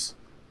close.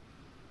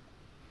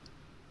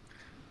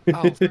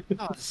 Oh, for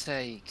God's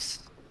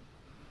sakes.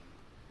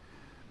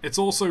 It's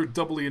also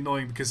doubly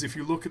annoying because if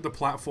you look at the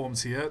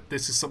platforms here,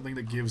 this is something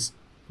that gives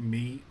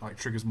me, like,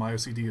 triggers my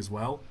OCD as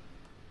well.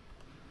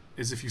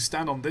 Is if you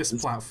stand on this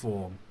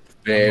platform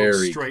and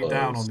look straight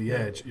down on the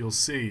edge, you'll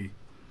see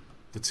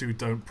the two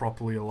don't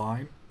properly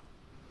align.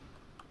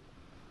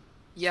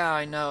 Yeah,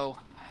 I know.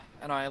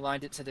 And I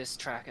aligned it to this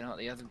track and not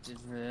the other.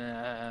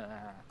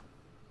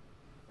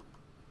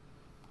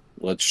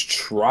 Let's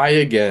try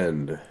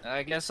again.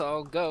 I guess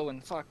I'll go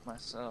and fuck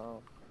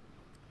myself.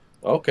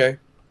 Okay.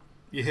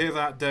 You hear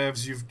that,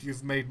 devs?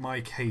 You've made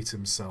Mike hate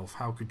himself.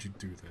 How could you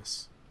do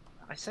this?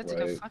 I said to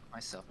go fuck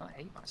myself, not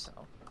hate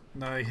myself.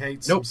 No, he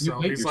hates Nope,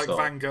 himself. you hate He's yourself.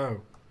 like Van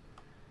Gogh.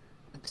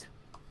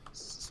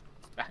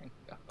 Van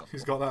Gogh.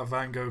 He's got that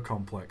Van Gogh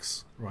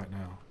complex right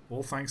now.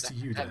 All thanks to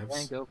you, That devs.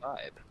 Van Gogh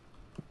vibe.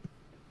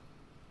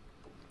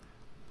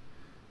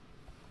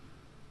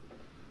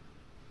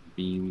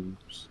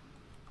 Beams.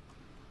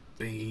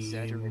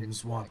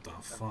 Beams, what the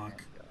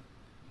fuck?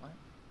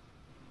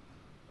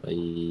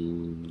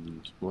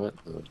 Beams. What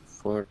the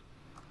fuck?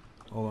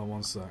 Hold on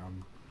one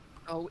second.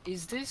 Oh,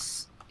 is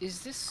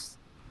this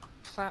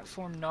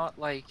platform not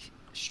like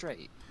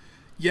straight?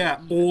 Yeah,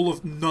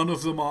 none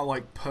of them are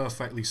like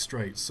perfectly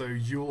straight. So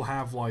you'll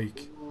have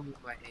like Ooh,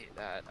 I hate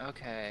that.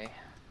 Okay.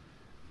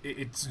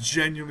 it's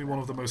genuinely one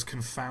of the most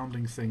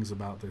confounding things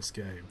about this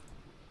game.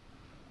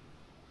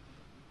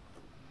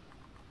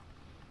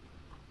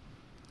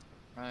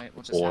 Right,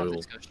 we'll just have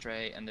this go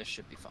straight, and this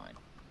should be fine.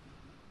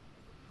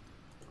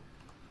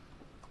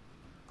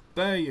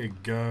 There you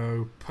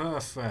go.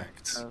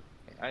 Perfect. Okay,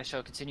 I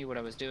shall continue what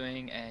I was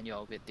doing, and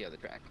y'all get the other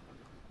track.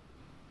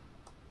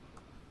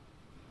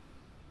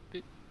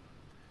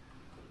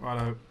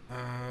 Righto.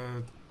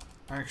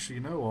 Actually,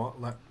 you know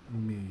what? Let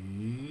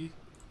me...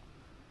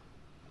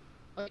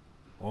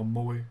 On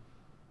my way.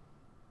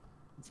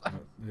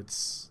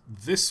 It's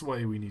this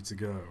way we need to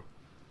go.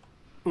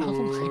 Oh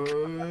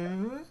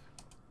my God.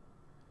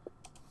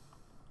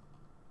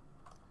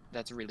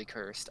 That's really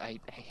cursed. I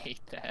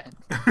hate that.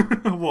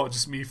 What?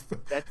 Just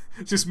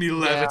me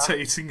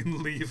levitating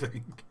and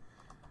leaving.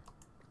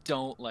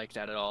 Don't like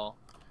that at all.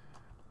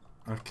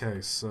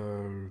 Okay,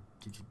 so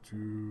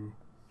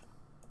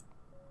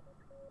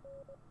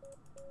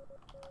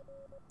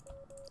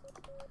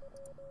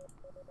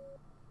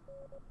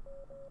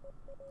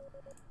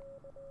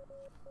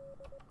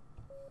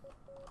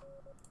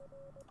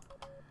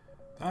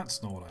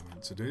that's not what I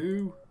meant to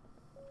do.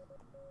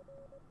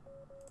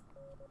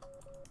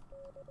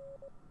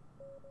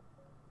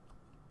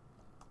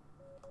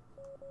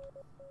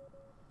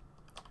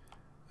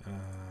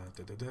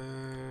 Da da da.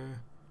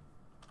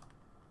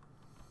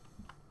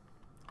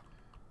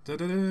 Da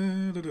da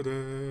da da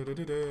da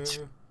da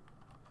da.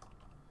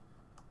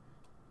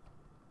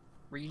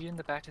 Were you in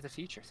the Back to the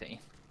Future thing?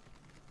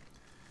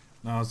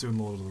 No, I was doing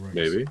Lord of the Rings.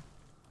 Maybe.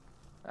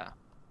 Ah.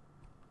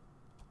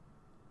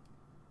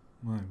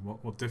 Why?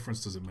 What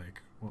difference does it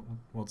make?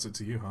 What's it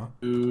to you, huh?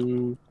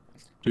 Do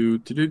do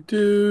do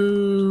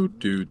do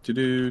do do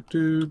do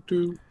do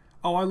do.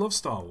 Oh, I love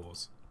Star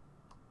Wars.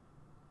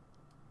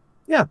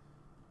 Yeah.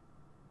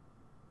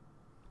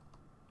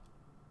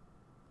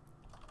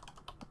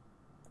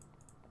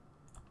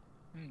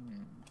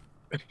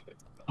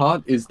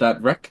 ToT is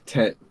that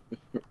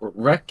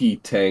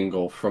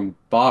rectangle from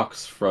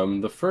Box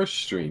from the first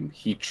stream.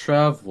 He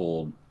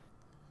traveled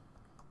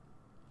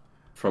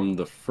from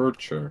the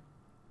future.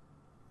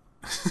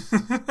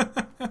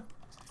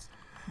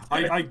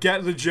 I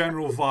get the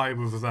general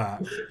vibe of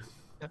that.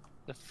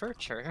 The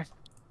Furcher.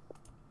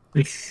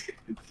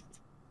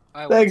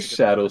 Thanks,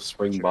 Shadow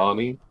Spring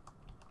Bonnie.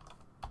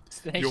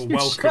 You're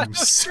welcome.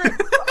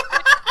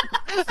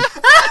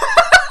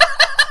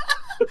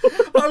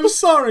 I'm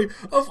sorry.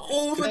 Of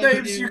all the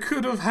names you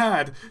could have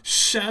had,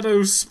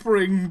 Shadow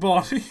Spring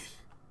Bonnie.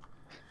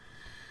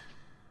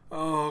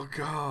 Oh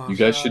god. You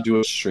guys should do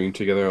a stream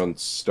together on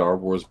Star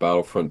Wars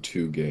Battlefront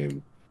 2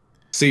 game.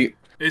 See,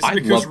 It's I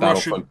because love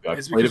Battlefront 2.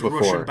 I've played it before.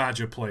 Russian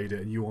Badger played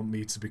it, and you want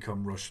me to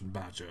become Russian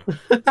Badger.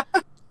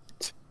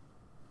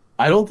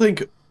 I don't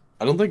think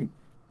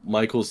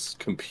Michael's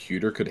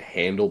computer could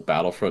handle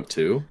Battlefront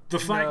 2. The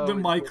fact that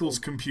Michael's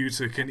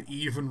computer can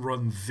even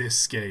run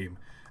this game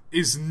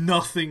is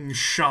nothing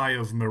shy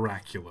of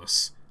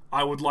miraculous.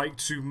 I would like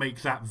to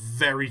make that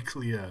very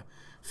clear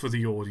for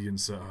the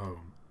audience at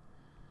home.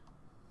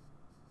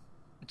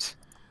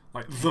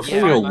 Like the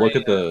look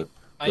at the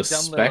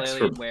specs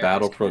for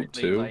Battlefront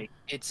 2. Like,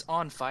 it's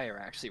on fire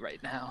actually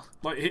right now.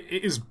 Like it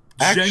is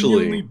Actually,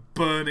 genuinely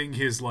burning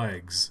his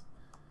legs.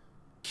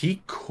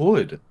 He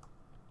could.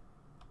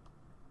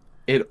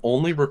 It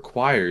only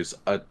requires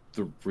a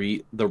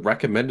 3. The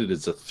recommended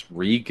is a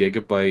 3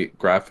 GB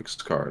graphics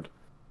card.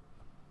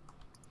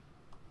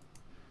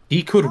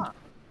 He could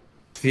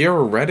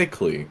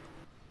theoretically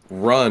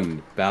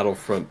run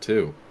Battlefront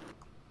 2.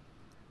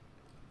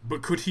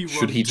 But could he run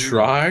Should he Doom?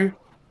 try?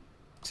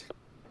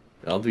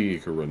 I don't think he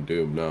could run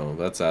Doom. No,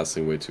 that's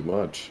asking way too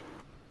much.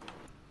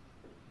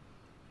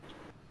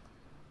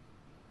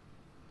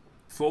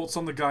 Thoughts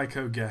on the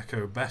Geico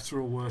Gecko? Better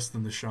or worse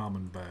than the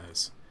Shaman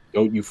Bears?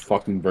 Don't you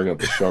fucking bring up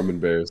the Charmin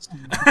Bears.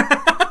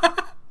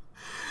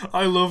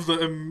 I love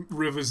that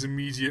River's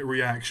immediate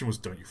reaction was,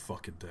 "Don't you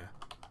fucking dare.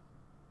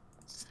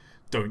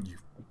 Don't you."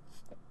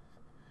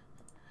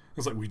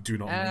 It's like, we do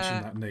not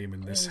mention that name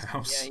in this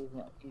house.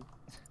 Yeah,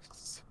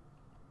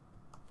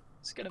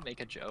 he's gonna make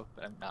a joke,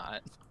 but I'm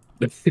not.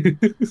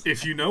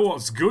 If you know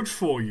what's good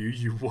for you,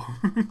 you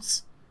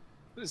won't.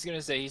 I was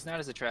gonna say, he's not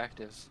as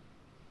attractive.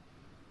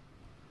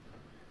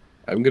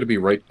 I'm gonna be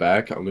right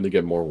back. I'm gonna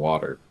get more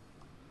water.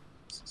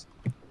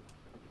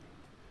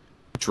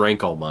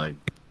 Drank all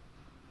mine.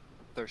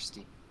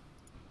 Thirsty.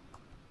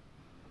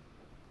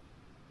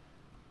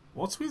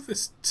 What's with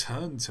this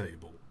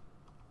turntable?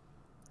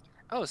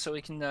 Oh, so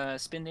we can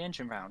spin the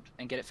engine round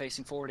and get it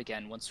facing forward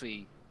again once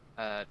we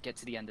get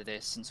to the end of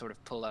this and sort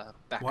of pull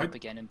back up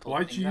again and pull.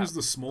 Why'd you use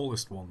the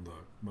smallest one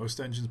though? Most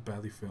engines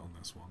barely fit on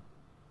this one.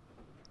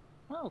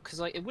 Well, because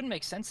like it wouldn't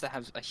make sense to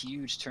have a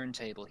huge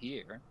turntable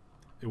here.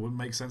 It wouldn't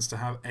make sense to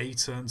have a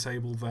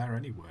turntable there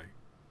anyway.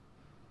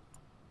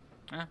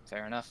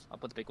 Fair enough. I'll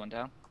put the big one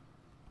down.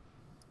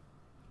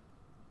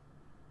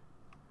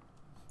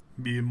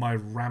 Me and my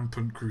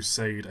rampant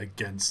crusade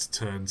against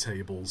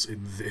turntables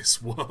in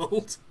this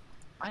world.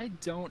 I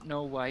don't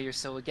know why you're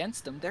so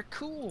against them. They're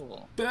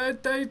cool.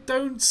 But they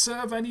don't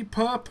serve any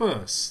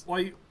purpose.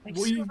 Like, They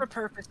serve a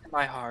purpose in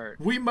my heart.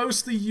 we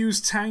mostly use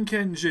tank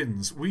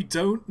engines. We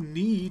don't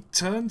need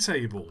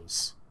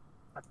turntables.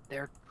 But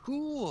they're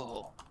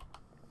cool.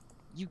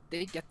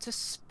 They get to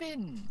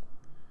spin.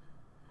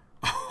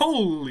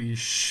 Holy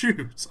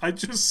shoot! I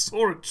just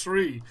saw a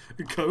tree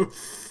go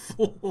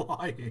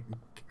flying.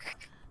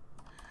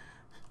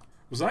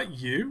 Was that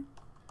you?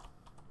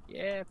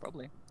 Yeah,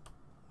 probably.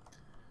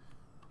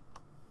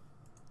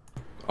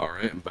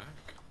 Alright, I'm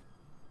back.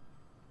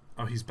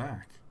 Oh, he's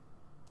back.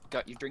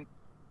 Got your drink?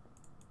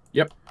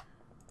 Yep.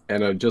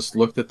 And I just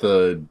looked at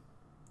the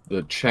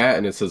chat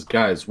and it says,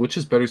 guys, which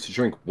is better to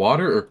drink,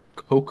 water or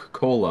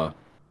Coca-Cola?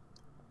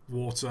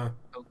 Water.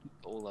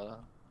 Coca-Cola.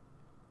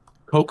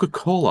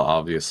 Coca-Cola,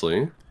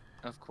 obviously.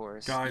 Of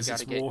course. Guys,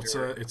 it's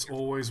water. It's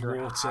always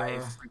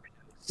water.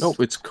 No,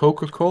 it's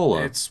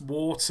Coca-Cola. It's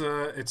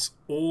water. It's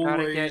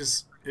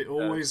always... It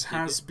always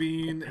has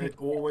been. It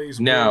always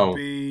will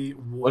be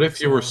water. What if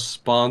you were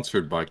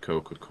sponsored by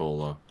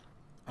Coca-Cola?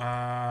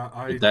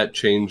 Would that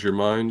change your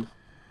mind?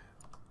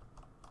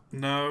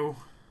 No.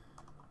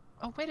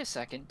 Oh, wait a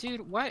second.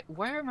 Dude, why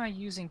am I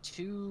using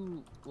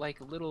two, like,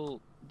 little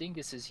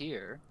dinguses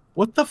here?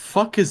 What the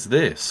fuck is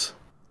this?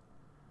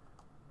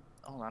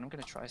 Hold on, I'm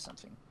gonna try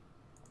something.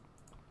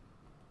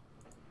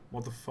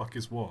 What the fuck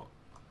is what?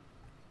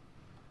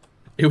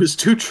 It was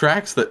two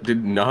tracks that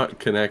did not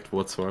connect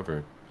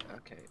whatsoever.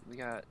 Okay, we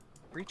got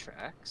 3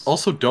 tracks.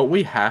 Also, don't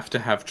we have to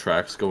have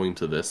tracks going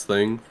to this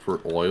thing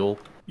for oil?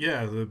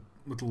 Yeah, the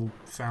little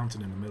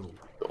fountain in the middle.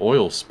 The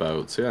oil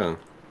spouts, yeah.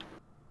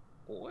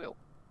 Oil.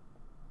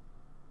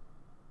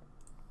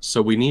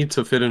 So we need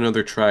to fit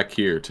another track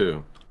here,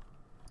 too.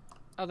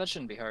 Oh, that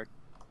shouldn't be hard.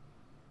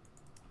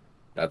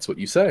 That's what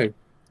you say.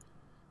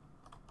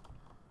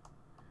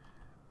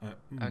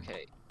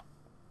 Okay,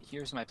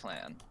 here's my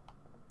plan.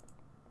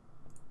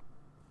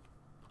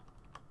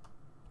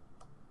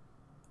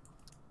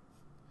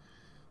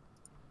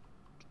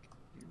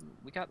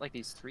 We got like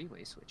these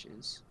 3-way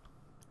switches.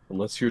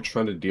 Unless you're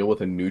trying to deal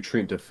with a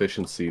nutrient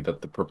deficiency that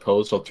the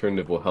proposed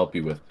alternative will help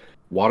you with.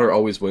 Water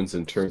always wins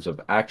in terms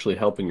of actually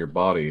helping your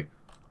body.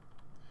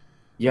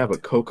 Yeah,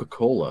 but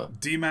Coca-Cola.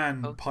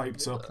 D-Man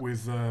piped up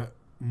with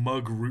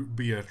mug root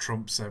beer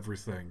trumps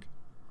everything.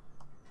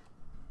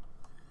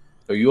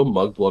 Are you a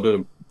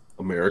mug-blooded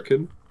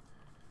American?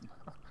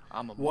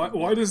 I'm a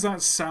Why does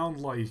that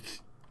sound like...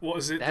 What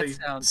is it they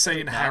say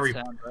in Harry...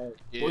 What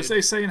does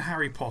they say in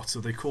Harry Potter?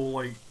 They call,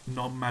 like,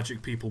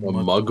 non-magic people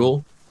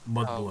muggle?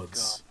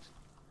 Mudbloods.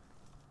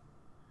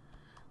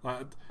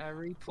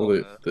 Harry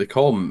Potter. Well, they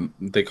call them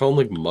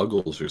like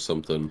muggles or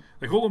something.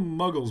 They call them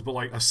muggles, but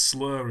like a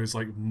slur is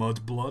like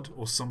mudblood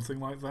or something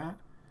like that.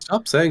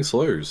 Stop saying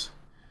slurs.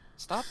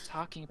 Stop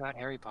talking about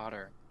Harry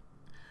Potter.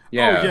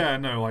 Yeah. Oh yeah,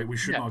 no, like we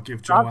should not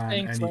give Joanne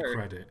any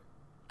credit.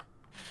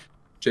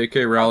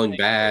 J.K. Rowling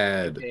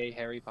bad. J.K.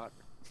 Harry Potter.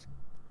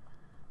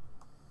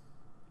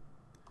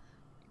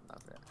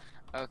 Love it.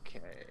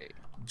 Okay.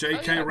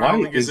 J.K.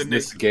 Rowling is a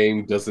this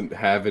game doesn't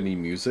have any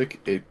music.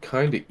 It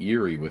kind of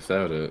eerie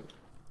without it.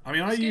 I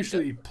mean, I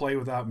usually play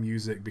without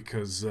music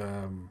because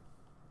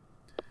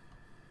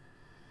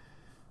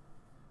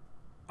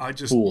I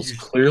just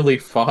clearly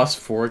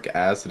phosphoric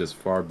acid is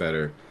far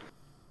better.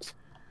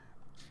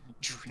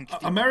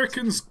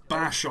 Americans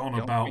bash on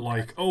about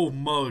like, oh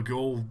mug,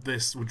 all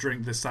this, would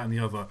drink this, that, and the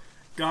other.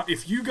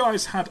 If you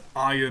guys had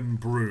Iron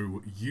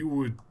Brew, you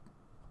would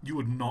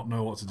not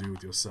know what to do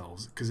with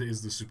yourselves because it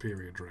is the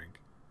superior drink.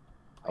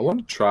 I want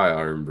to try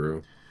Iron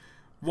Brew.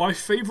 My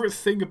favourite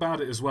thing about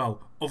it as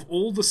well, of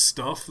all the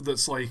stuff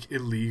that's like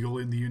illegal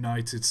in the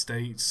United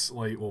States,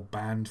 like, or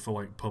banned for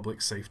like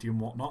public safety and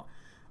whatnot,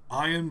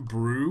 Iron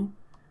Brew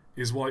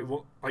is like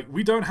what, like,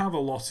 we don't have a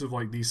lot of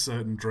like these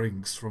certain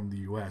drinks from the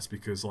US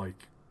because,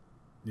 like,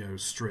 you know,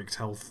 strict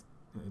health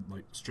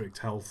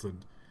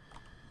and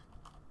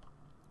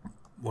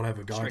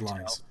whatever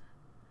guidelines.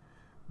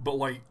 But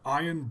like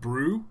Iron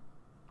Brew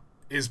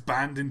is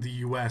banned in the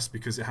US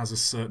because it has a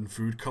certain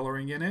food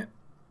coloring in it.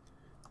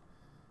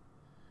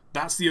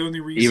 That's the only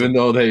reason. Even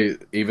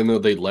though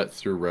they let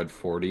through Red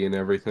 40 and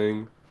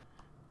everything.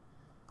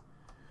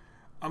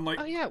 I'm like,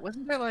 oh yeah,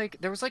 wasn't there like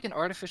there was like an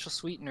artificial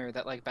sweetener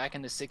that like back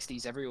in the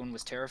 60s everyone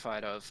was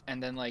terrified of,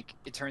 and then like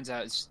it turns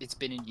out it's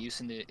been in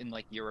use in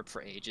like Europe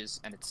for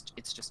ages, and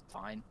it's just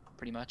fine,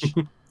 pretty much.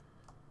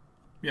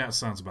 yeah, it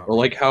sounds about Or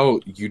right. like how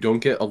you don't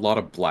get a lot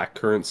of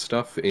blackcurrant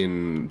stuff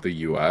in the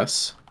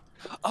US.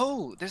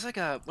 Oh, there's like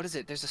a what is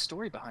it? There's a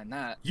story behind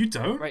that. You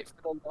don't? Right.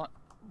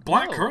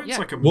 Blackcurrant's yeah.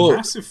 like a Well,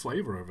 massive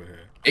flavor over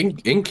here.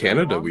 In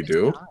Canada we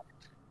do.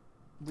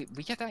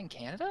 We get that in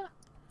Canada?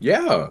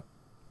 Yeah.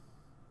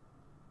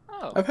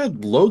 Oh, I've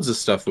had loads of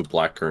stuff with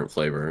blackcurrant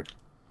flavor.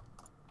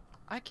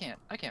 I can't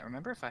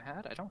remember if I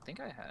had. I don't think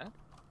I had.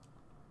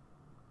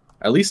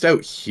 At least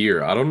out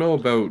here. I don't know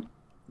about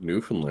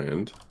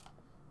Newfoundland.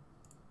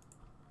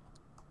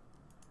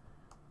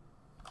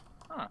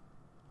 Huh.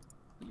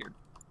 Weird.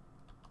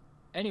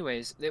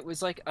 Anyways, it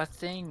was like a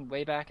thing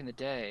way back in the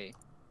day.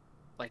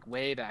 Like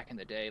way back in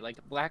the day. Like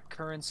black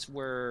currants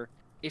were,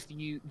 if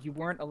you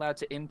weren't allowed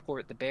to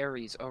import the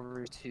berries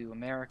over to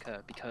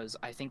America because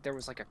I think there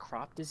was like a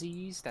crop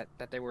disease that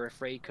they were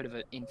afraid could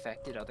have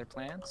infected other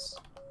plants,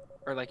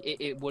 or like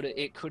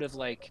it could have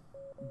like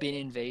been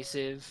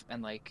invasive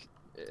and like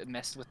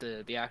messed with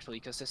the actual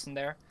ecosystem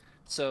there.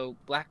 So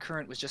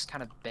blackcurrant was just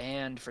kind of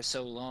banned for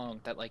so long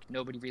that like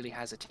nobody really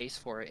has a taste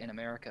for it in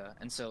America,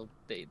 and so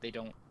they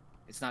don't.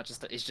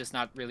 It's just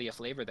not really a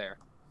flavor there.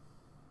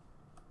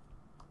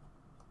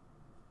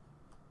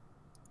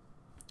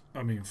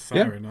 I mean,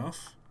 fair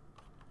enough.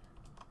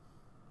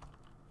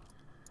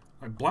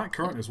 Like,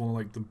 blackcurrant is one of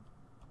like the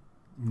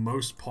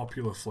most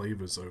popular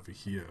flavors over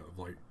here of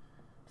like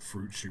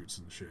fruit shoots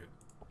and shit.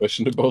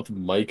 Question to both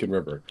Mike and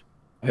River.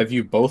 Have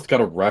you both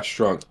got a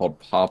restaurant called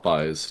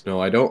Popeyes?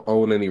 No, I don't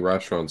own any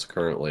restaurants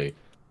currently.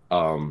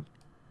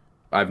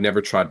 I've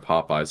never tried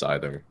Popeyes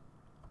either.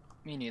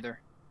 Me neither.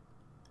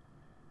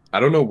 I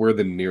don't know where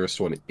the nearest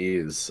one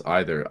is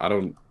either. I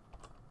don't...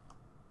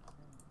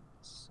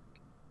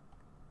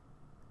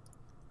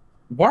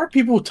 Why are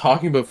people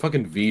talking about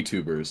fucking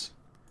VTubers?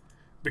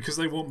 Because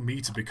they want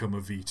me to become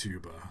a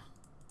VTuber.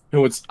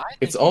 No, I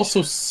think it's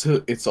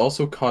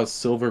also caused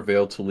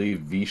Silvervale to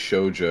leave V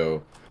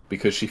Shoujo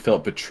because she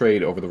felt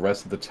betrayed over the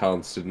rest of the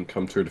talents didn't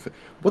come to her defense.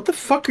 What the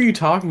fuck are you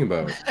talking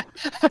about?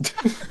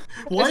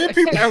 Why are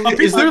people?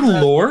 Is there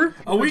lore?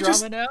 Are we drama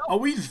just? now? Are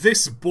we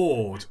this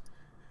bored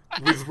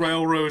with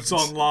Railroads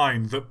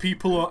Online that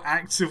people are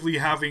actively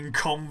having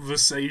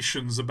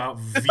conversations about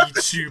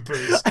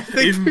VTubers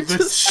in we're the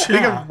just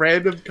having a chat?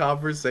 random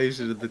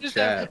conversation in the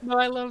chat. No,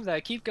 I love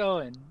that. Keep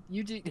going.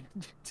 You do.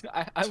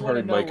 I want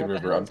Sorry, to know Mike what and the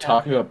River. hell I'm is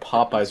talking happening.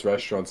 about Popeyes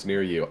restaurants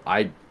near you.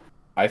 I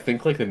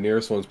think like the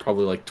nearest one's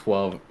probably like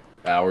 12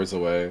 hours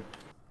away.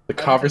 The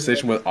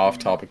conversation went off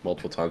topic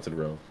multiple times in a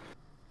row.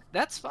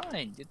 That's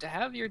fine. To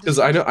have your Because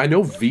I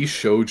know V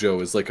Shoujo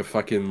is like a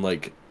fucking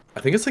like I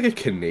think it's like a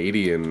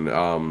Canadian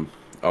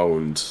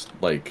owned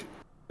like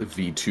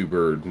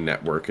VTuber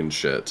network and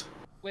shit.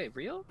 Wait,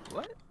 real?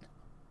 What?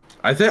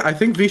 I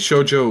think V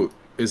Shoujo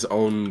is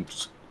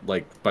owned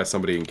like by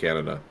somebody in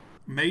Canada.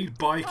 Made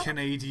by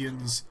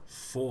Canadians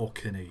for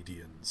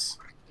Canadians.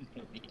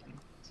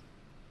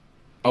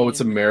 Oh,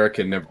 it's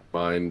American. Never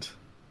mind.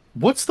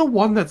 What's the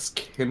one that's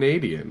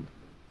Canadian?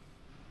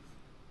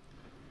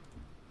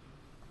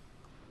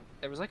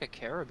 There was like a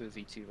Caribou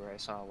VTuber I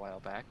saw a while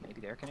back. Maybe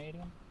they're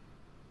Canadian?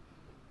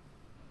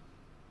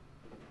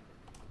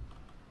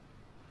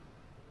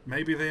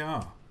 Maybe they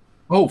are.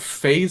 Oh,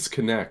 FaZe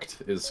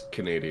Connect is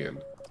Canadian.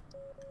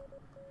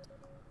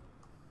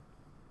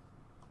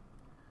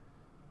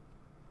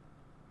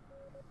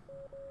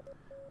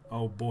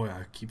 Oh boy,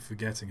 I keep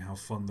forgetting how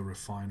fun the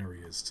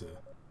refinery is to...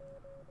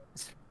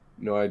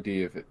 No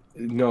idea if it...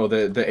 No,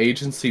 the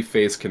agency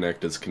FaZe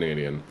Connect is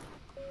Canadian.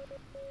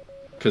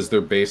 Because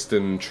they're based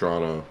in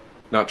Toronto.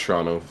 Not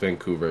Toronto,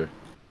 Vancouver.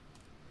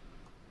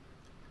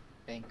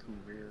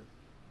 Vancouver.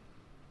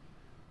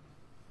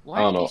 I Why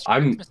don't are know, these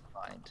I'm Christmas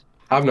blind?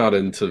 not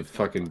into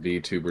fucking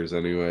VTubers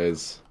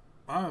anyways.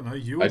 I don't know,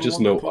 you were I the just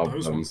one know that put of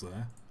those them. ones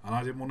there. And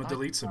I didn't want to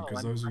delete them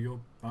because know,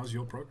 that was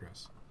your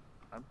progress.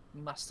 I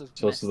must have.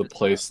 It's also the messed this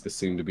place up. that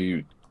seemed to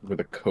be with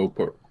a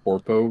Corpo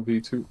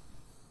V2.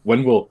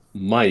 When will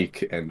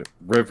Mike and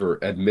River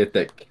admit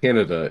that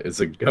Canada is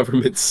a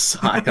government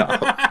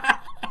psyop?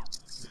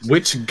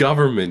 Which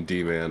government,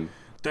 D-Man?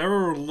 There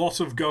are a lot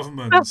of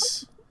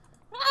governments.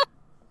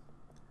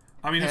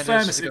 I mean, in Canada's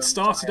fairness, just a it government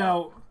started psyop.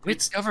 out...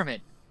 Which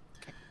government?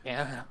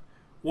 Yeah.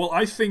 Well,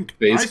 I think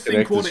Phase what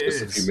Connect it is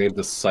just if you is. made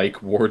the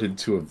psych ward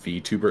into a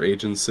VTuber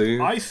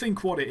agency. I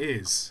think what it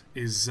is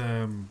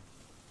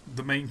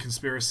the main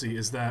conspiracy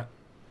is that,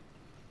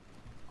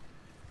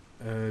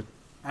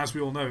 as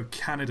we all know,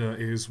 Canada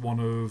is one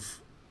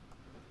of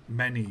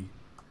many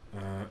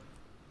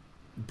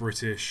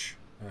British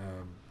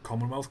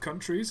Commonwealth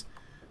countries.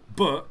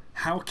 But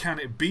how can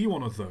it be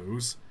one of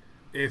those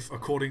if,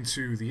 according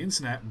to the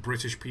internet,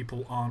 British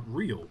people aren't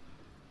real?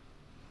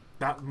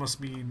 That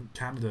must mean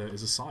Canada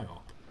is a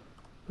psyop.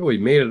 Oh, he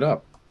made it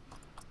up.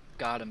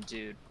 Got him,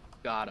 dude.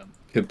 Got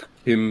him.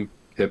 Kim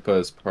Pippa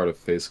is part of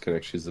Phase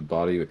Connect. She's the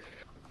body.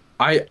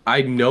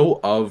 I know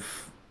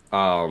of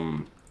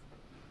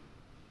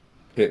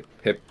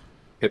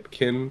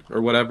Pipkin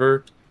or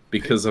whatever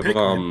because of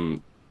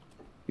Pikmin.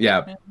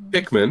 yeah,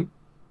 Pikmin.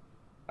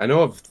 I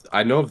know of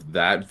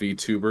that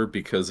VTuber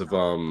because of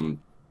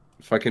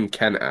fucking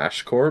Ken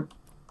Ashcorp,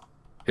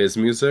 his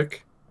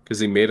music, because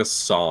he made a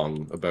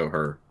song about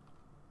her.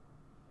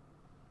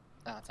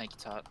 Thank you,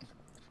 ToT.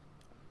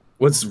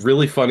 What's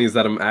really funny is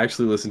that I'm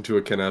actually listening to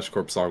a Ken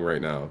Ashcorp song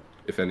right now.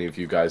 If any of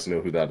you guys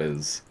know who that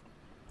is.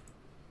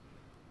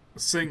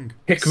 Sing.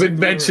 Pikmin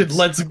mentioned,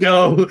 let's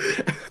go!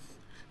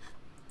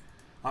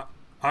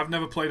 I've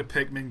never played a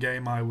Pikmin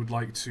game. I would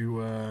like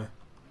to...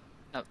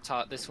 No,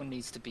 ToT, this one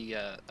needs to be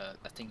a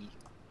thingy.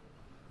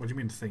 What do you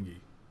mean thingy?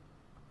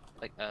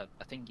 Like a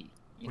thingy.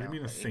 What do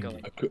you mean a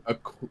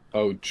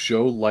thingy?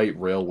 Joe Light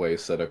Railway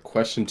said, a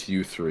question to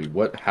you three.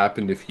 What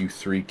happened if you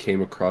three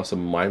came across a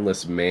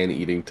mindless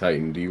man-eating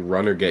titan? Do you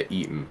run or get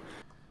eaten?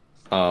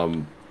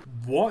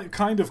 What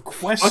kind of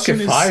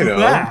question is I know.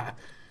 that?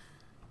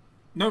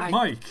 No,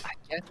 Mike.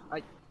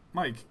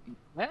 Mike.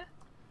 What?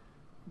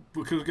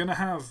 Because we're going to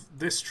have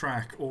this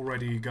track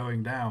already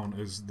going down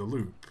as the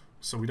loop,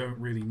 so we don't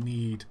really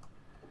need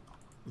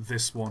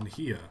this one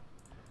here.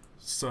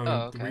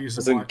 So the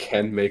reason Doesn't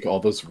Ken make all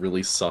those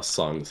really sus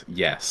songs?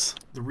 Yes.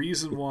 The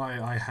reason why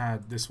I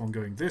had this one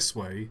going this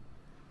way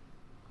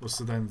was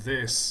so then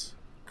this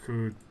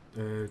could,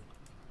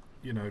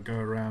 you know, go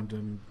around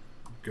and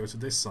go to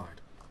this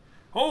side.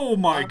 Oh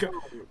my god!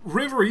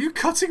 River, are you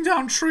cutting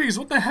down trees?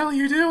 What the hell are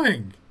you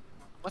doing?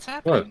 What's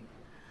happening? What?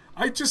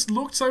 I just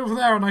looked over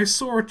there and I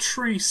saw a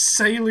tree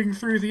sailing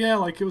through the air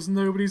like it was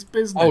nobody's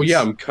business. Oh yeah,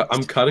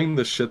 I'm cutting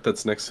the shit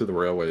that's next to the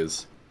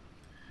railways.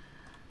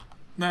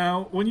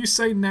 Now, when you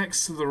say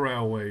next to the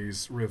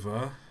railways,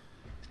 River,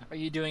 are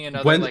you doing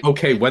another?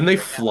 When they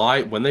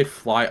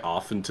fly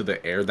off into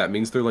the air, that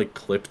means they're like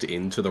clipped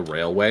into the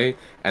railway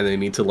and they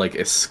need to like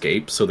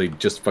escape, so they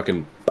just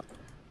fucking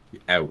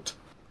out.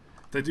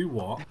 They do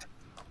what?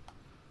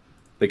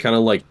 They kind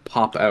of like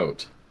pop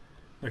out.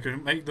 They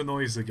can make the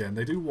noise again.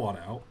 They do what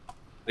out?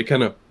 They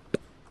kind of.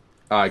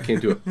 I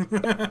can't do it.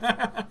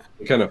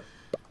 They kind of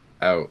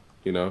out,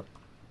 you know.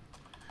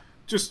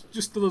 Just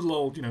the little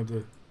old, you know,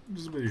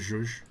 just a bit of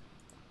zhuzh.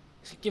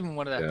 Give him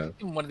one of that. Yeah.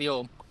 Give him one of the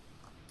old.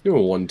 Give him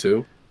a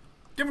 1-2.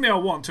 Give him the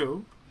old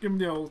 1-2. Give him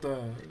the old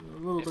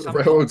little bit of.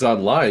 Railroads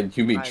Online.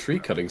 You mean tree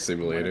cutting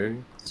simulator?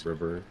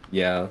 River.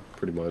 Yeah,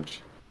 pretty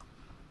much.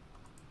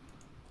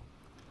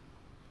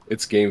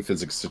 It's game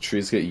physics. The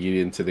trees get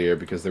yeeted into the air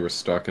because they were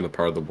stuck in a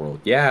part of the world.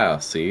 Yeah,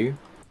 see?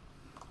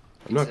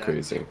 I'm not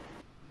crazy.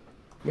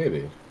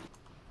 Maybe.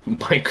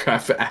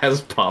 Minecraft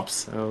as pop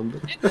sound.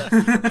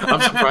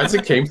 I'm surprised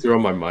it came through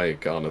on my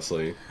mic,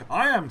 honestly.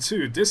 I am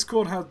too.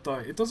 Discord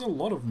it does a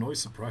lot of noise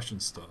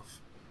suppression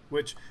stuff,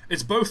 which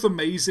it's both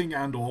amazing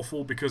and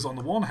awful because on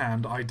the one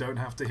hand I don't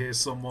have to hear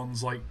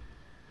someone's like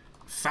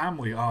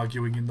family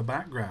arguing in the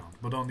background,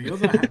 but on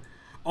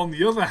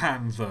the other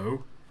hand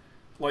though,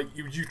 like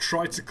you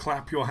try to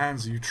clap your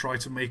hands, or you try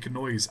to make a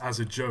noise as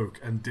a joke,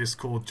 and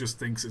Discord just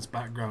thinks it's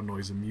background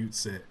noise and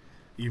mutes it,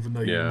 even though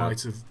you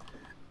might have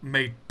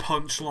made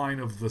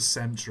punchline of the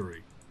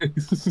century. Wait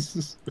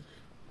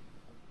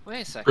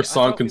a second.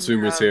 Croissant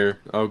consumers here.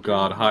 Oh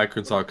god, hi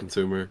croissant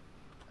consumer.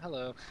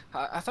 Hello.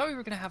 I thought we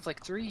were gonna have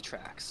like 3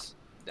 tracks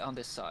on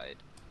this side,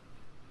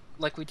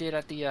 like we did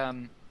at the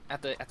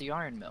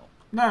iron mill.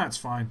 Nah, it's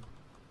fine.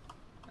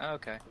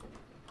 Okay.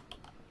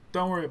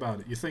 Don't worry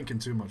about it. You're thinking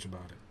too much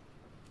about it.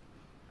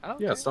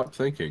 Okay. Yeah, stop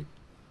thinking.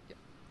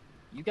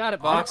 You got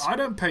it, box. I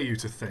don't pay you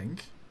to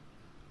think.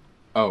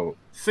 Oh.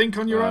 Think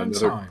on your own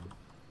time.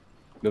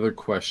 Another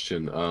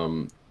question.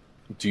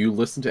 Do you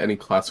listen to any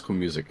classical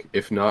music?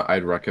 If not,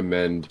 I'd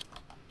recommend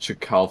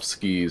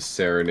Tchaikovsky's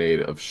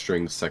Serenade of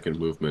Strings Second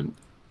Movement.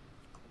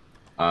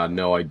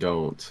 No, I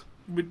don't.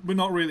 We're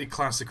not really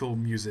classical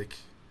music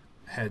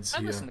heads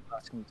here. I listen to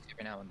classical music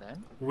every now and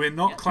then. We're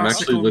not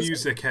classical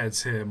music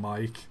heads here,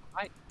 Mike.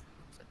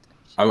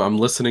 I'm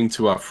listening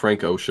to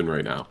Frank Ocean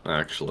right now,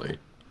 actually.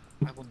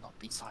 I will not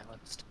be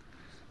silenced.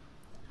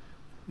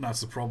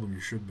 That's the problem, you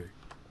should be.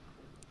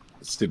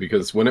 It's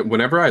because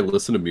whenever I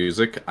listen to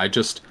music, I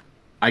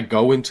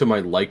go into my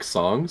like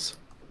songs,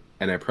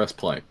 and I press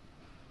play.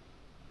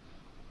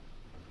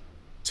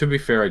 To be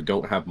fair, I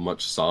don't have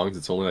much songs.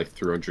 It's only like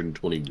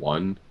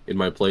 321 in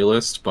my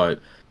playlist,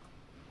 but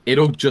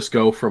it'll just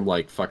go from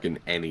like fucking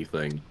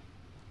anything.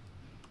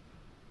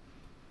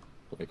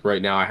 Like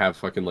right now I have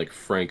fucking like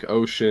Frank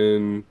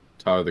Ocean,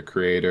 Tyler the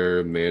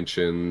Creator,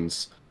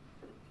 Mansions,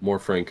 more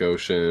Frank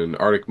Ocean,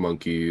 Arctic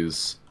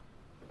Monkeys,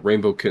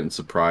 Rainbow Kitten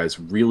Surprise,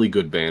 really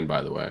good band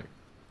by the way.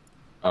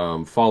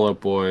 Fall Out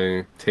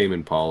Boy, Tame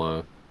Impala,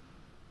 a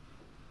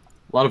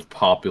lot of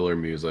popular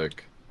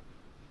music.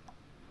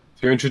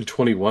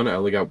 321, I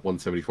only got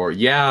 174.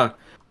 Yeah,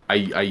 I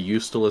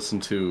used to listen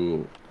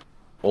to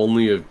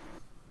only a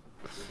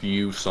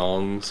few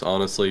songs,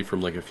 honestly, from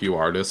like a few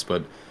artists,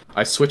 but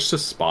I switched to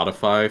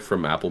Spotify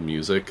from Apple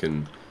Music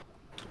and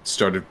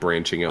started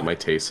branching out my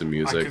tastes in I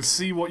music. can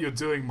see what you're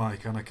doing,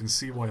 Mike, and I can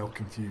see why you're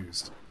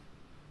confused.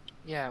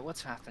 Yeah,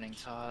 what's happening,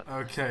 ToT?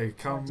 Okay,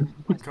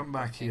 come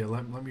back here.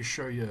 Let me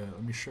show you.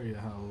 Let me show you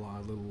how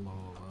a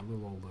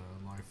little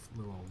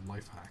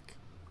life hack.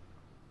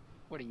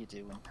 What are you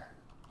doing?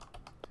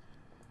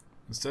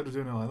 Instead of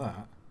doing it like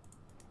that,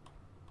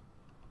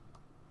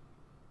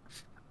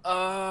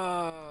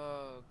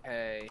 Oh,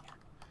 okay.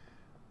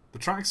 the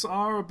tracks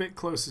are a bit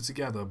closer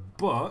together,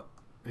 but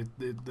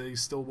they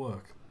still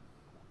work.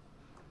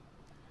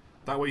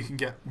 That way you can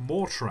get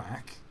more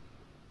track,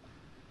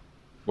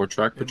 More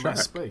track per in track.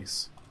 less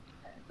space.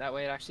 That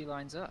way it actually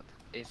lines up.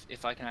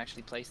 If I can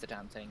actually place the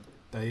damn thing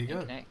There you and go.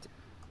 connect it.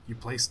 You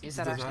placed Is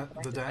that actually the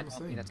connected? I damn don't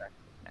think thing. that's actually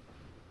connected.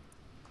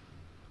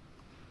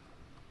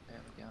 There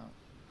we go.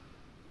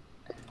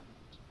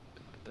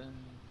 And boom.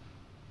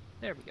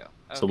 There we go.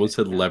 Someone Okay,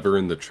 said now- lever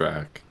in the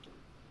track.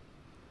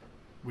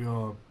 We are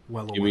well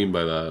What aware. do you mean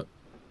by that?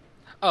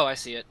 Oh, I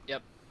see it.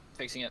 Yep.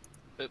 Fixing it.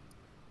 Boop.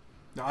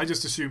 No, I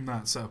just assumed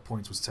that set of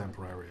points was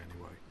temporary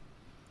anyway.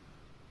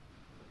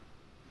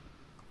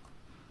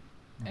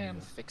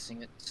 And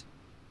fixing it.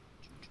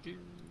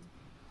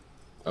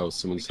 Oh,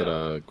 someone we said,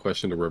 go.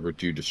 question to River,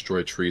 do you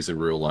destroy trees in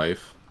real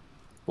life?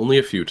 Only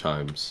a few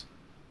times.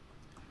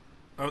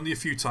 Only a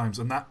few times,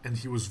 and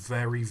he was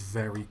very,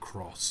 very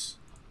cross.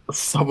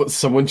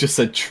 Someone just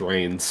said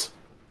trains.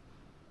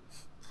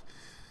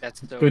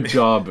 That's so Good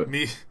job.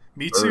 Me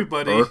too,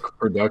 buddy. Irk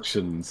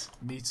Productions.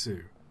 Me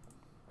too.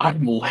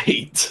 I'm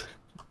late.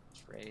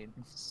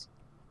 Trains.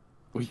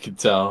 We could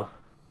tell.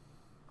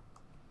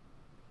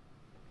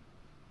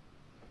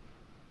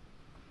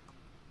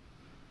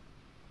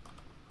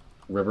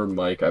 River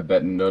Mike, I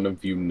bet none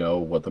of you know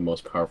what the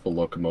most powerful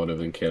locomotive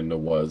in Canada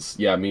was.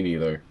 Yeah, me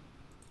neither.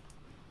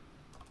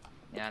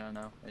 Yeah, I don't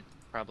know. It's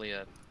probably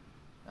a,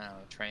 I don't know,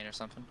 a train or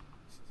something.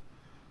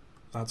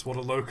 That's what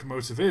a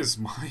locomotive is,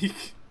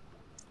 Mike.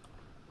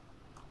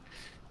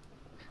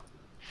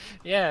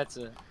 Yeah, it's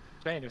a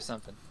train or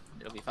something.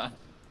 It'll be fine.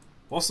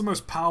 What's the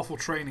most powerful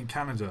train in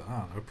Canada? I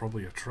don't know,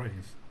 probably a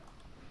train.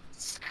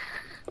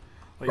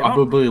 Like,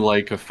 Probably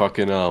like a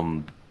fucking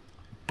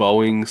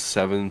Boeing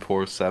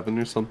 747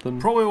 or something.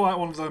 probably like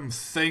one of them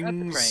That's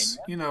things, a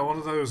train, you know, one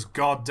of those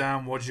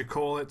goddamn, what do you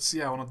call it?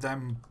 Yeah, one of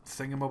them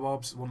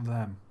thingamabobs, one of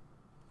them.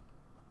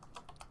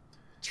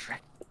 Train.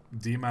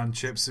 D-Man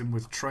chips in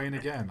with train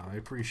again. I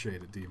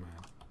appreciate it, D-Man.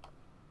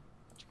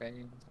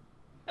 Train.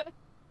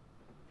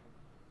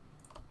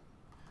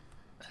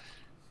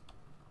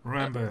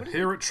 Remember,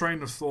 here at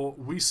Train of Thought,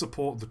 we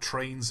support the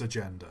train's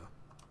agenda.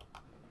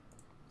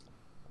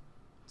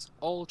 It's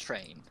all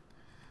train.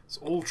 It's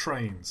all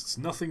trains. It's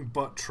nothing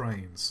but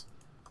trains.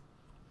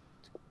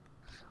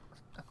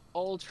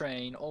 All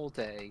train, all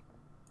day.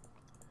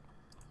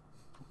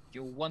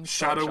 Your one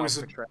Shadow shop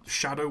Wizard, for train.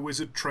 Shadow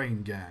Wizard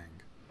Train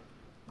Gang.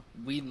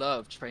 We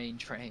love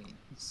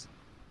trains.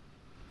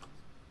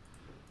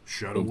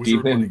 Shadow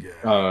Wizard Money Demon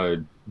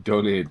Gang.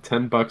 donated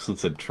 $10 and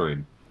said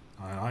train.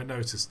 I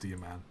noticed,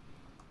 D-Man.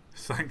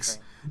 Thanks.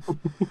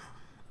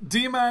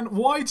 D-Man,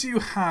 why do you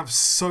have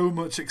so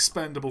much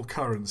expendable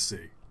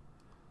currency?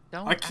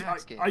 Don't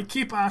ask it. I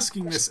keep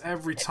asking this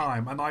every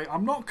time, and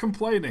I'm not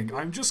complaining.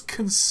 I'm just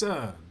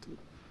concerned.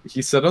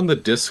 He said on the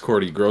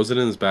Discord he grows it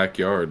in his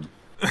backyard.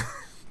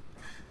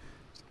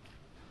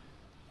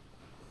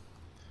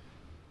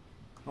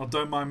 Oh,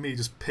 don't mind me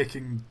just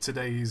picking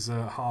today's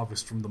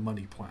harvest from the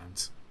money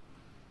plant.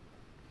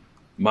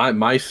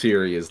 My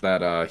theory is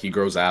that he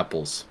grows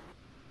apples.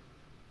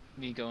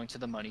 Me going to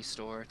the money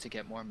store to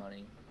get more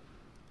money.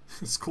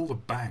 It's called a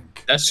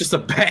bank. That's just a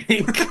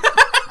bank.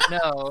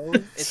 No,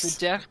 it's a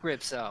Death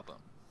Grips album.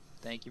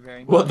 Thank you very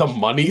much. What, the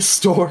money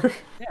store?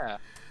 Yeah.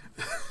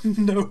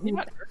 No.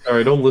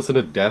 Alright, don't listen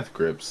to Death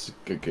Grips.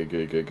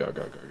 Okay,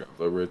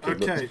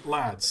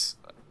 lads.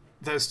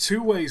 There's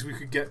two ways we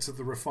could get to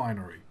the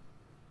refinery.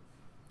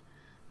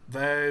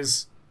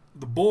 There's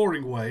the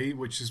boring way,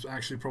 which is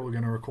actually probably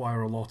going to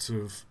require a lot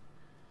of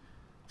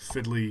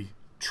fiddly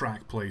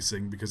track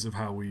placing because of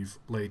how we've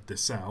laid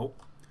this out.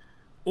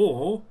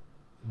 Or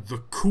the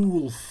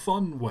cool,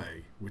 fun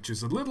way, which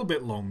is a little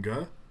bit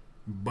longer,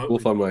 but... Cool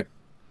fun way.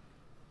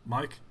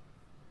 Mike?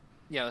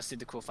 Yeah, let's do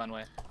the cool fun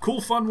way.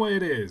 Cool, fun way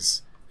it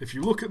is. If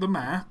you look at the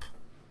map...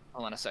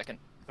 Hold on a second.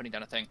 Putting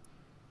down a thing.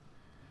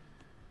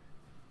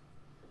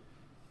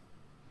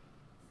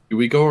 Do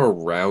we go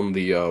around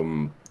the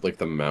like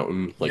the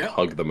mountain, like Yep.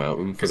 hug the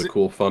mountain for 'Cause the it-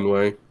 cool fun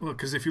way? Well,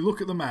 because if you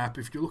look at the map,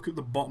 if you look at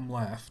the bottom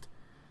left,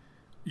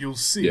 you'll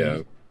see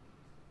Yeah.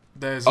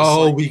 There's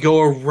we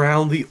go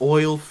around the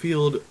oil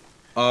field.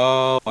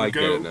 Oh, I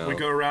get it now. We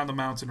go around the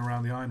mountain,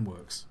 around the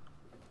ironworks.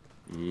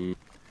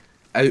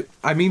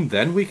 I mean,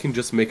 then we can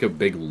just make a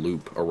big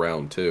loop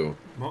around too.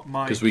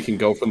 Because we can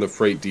go from the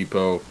freight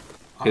depot,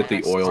 hit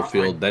the oil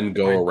field, then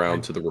go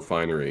around to the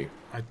refinery.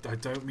 I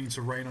don't mean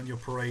to rain on your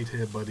parade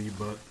here, buddy,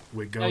 but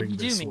we're going this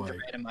way. You do mean to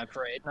rain on my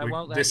parade. I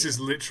won't let this you. is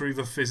literally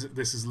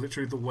This is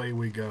literally the way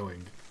we're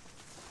going.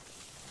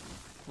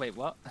 Wait,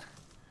 what?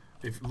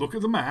 If look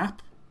at the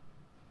map.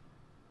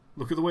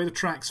 Look at the way the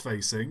track's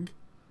facing.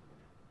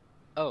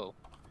 Oh.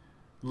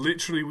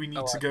 Literally, we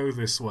need to go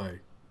this way.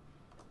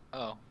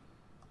 Oh.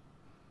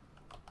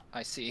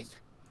 I see.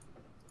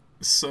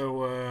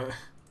 So,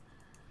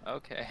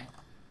 Okay.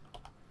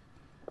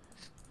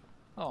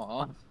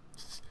 Aww.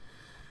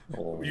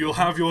 You'll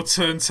have your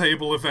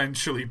turntable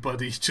eventually,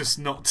 buddy, just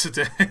not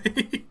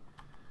today.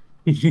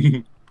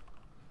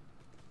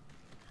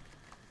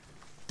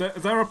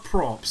 There are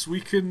props.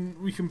 We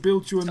can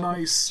build you a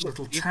nice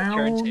little town.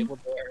 Turntable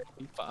there, it'll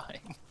be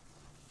fine.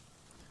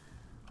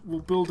 We'll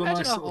build a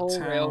nice little whole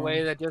town.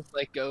 Railway that just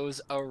like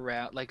goes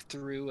around, like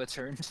through a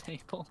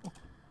turntable.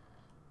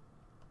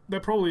 There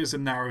probably is a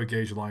narrow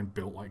gauge line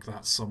built like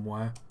that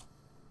somewhere.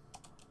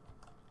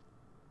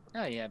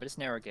 Oh yeah, but it's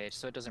narrow gauge,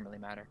 so it doesn't really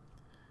matter.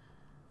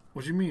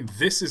 What do you mean?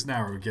 This is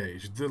narrow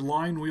gauge. The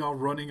line we are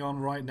running on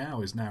right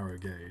now is narrow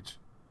gauge.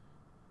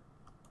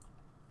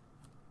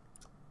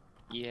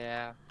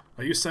 Yeah.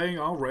 Are you saying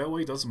our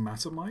railway doesn't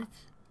matter, Mike?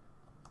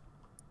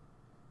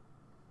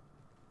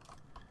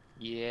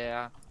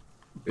 Yeah.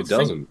 It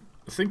doesn't.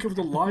 Think of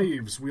the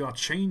lives we are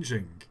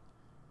changing.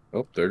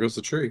 Oh, there goes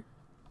the tree.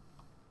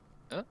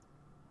 Okay,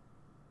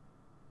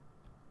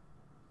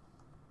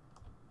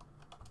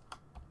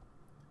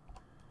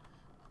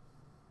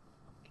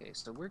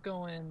 so we're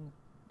going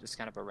just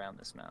kind of around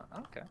this mountain.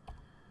 Okay.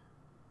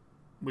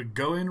 We're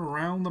going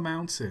around the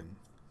mountain.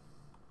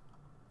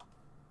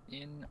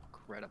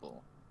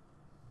 Incredible.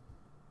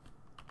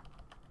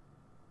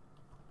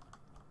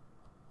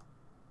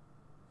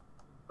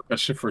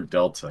 Question for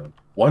Delta.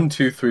 1,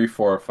 2, 3,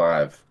 4,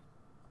 5.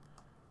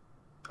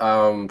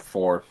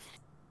 4.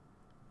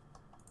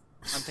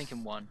 I'm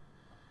thinking 1.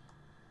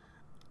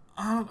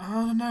 I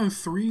don't know.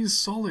 3 is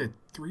solid.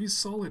 3 is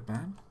solid,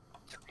 man.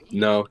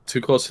 No, too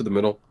close to the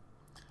middle.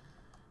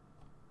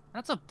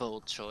 That's a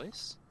bold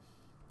choice.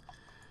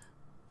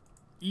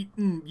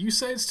 You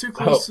say it's too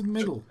close to the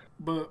middle,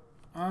 but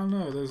I don't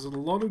know. There's a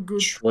lot of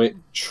good.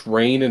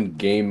 Train and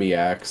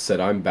Gamiac said,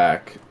 "I'm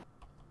back.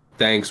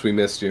 Thanks, we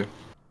missed you."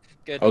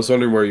 Good. I was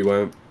wondering where you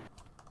went.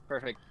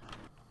 Perfect.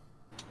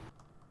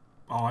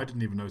 Oh, I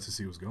didn't even notice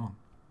he was gone.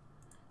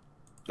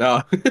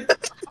 Oh. How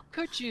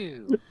could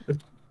you?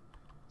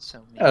 So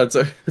mean. Yeah,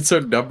 it's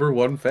our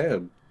 #1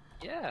 fan.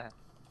 Yeah.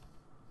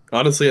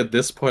 Honestly, at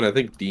this point, I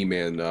think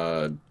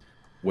D-Man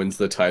wins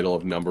the title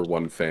of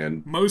 #1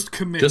 fan. Most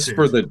committed. Just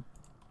for the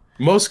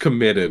most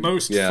committed.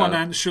 Most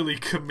financially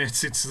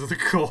committed to the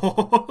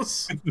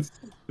cause.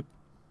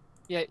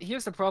 Yeah,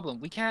 here's the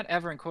problem. We can't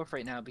ever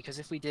incorporate now because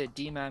if we did,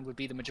 D-Man would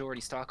be the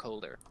majority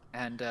stockholder.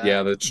 And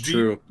yeah, that's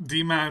true.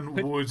 D-Man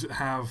would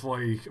have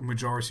like a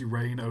majority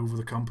reign over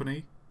the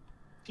company.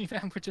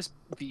 D-Man would just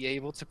be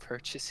able to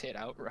purchase it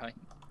outright.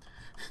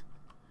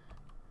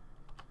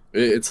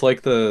 It's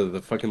like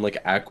the fucking like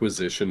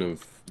acquisition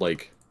of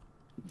like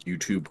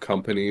YouTube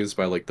companies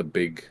by like the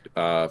big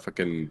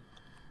fucking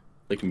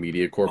like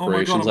media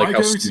corporations. Oh my God, like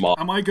how small.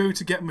 Am I going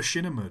to get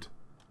Machinimud?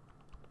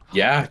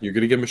 Yeah, you're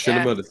gonna get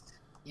Machinimud. Yes.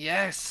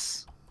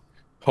 Yes.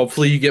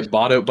 Hopefully, you get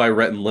bought out by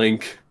Rhett and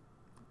Link.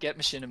 Get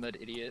Machinimud,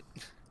 idiot.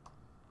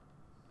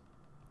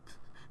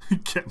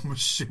 Get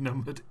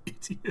Machinimud,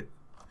 idiot.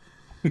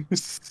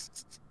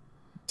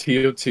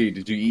 ToT,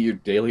 did you eat your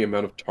daily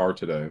amount of tar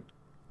today?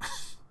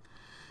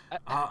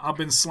 I've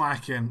been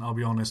slacking, I'll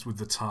be honest, with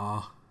the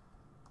tar.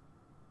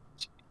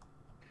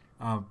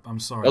 I'm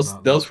sorry about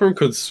that. That was from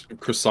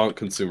Croissant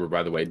Consumer,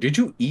 by the way. Did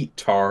you eat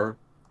tar?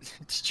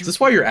 Is this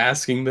why you're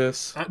asking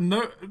this?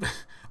 No,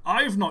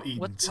 I've not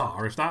eaten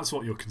tar, if that's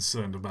what you're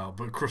concerned about.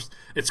 But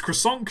it's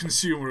Croissant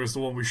Consumer is the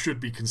one we should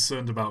be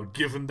concerned about,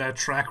 given their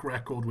track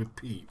record with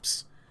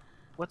Peeps.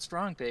 What's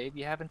wrong, babe?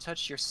 You haven't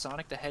touched your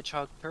Sonic the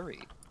Hedgehog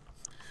curry.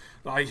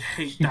 I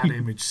hate that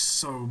image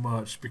so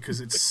much because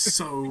it's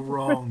so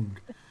wrong.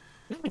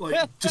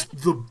 Like, just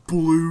the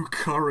blue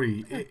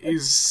curry.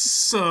 It's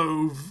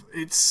so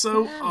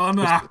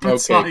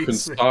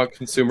unappetizing. Okay,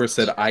 Consumer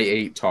said, I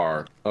ate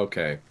tar.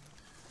 Okay.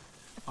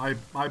 I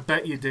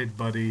bet you did,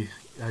 buddy.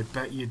 I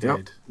bet you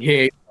did.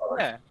 Yep.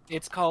 Yeah,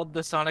 it's called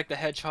the Sonic the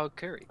Hedgehog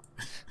curry.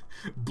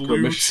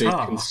 Blue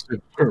tar.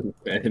 Consumer,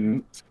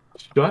 man.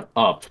 Shut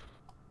up.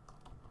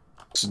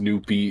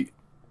 Snoopy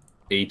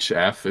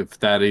HF, if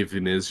that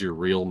even is your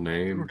real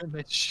name.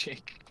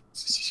 Shake.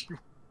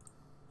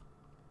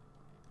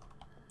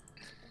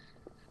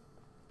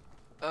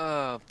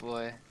 Oh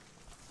boy.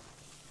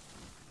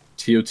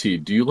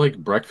 ToT, do you like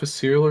breakfast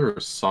cereal or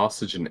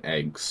sausage and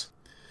eggs?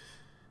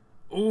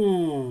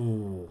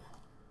 Ooh.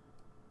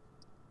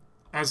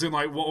 As in,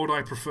 like, what would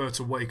I prefer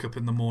to wake up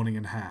in the morning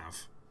and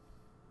have?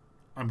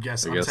 I'm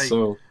guessing. I guess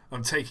so.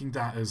 I'm taking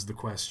that as the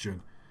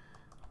question.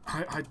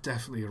 I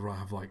definitely rather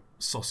have like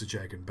sausage,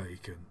 egg, and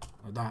bacon.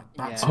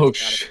 That's Oh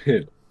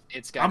shit!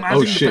 It's got. I'm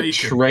Oh adding the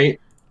shit! bacon.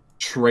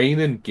 Train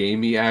and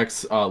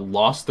Gamiacs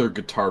lost their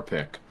guitar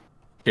pick.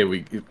 Okay,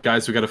 we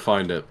gotta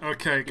find it.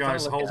 Okay,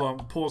 guys, hold on.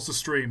 Pause the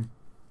stream.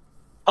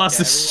 Pause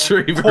the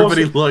stream. Pause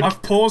Everybody it. look.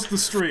 I've paused the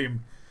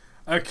stream.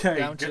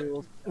 Okay,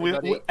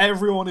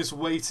 everyone is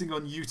waiting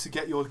on you to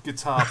get your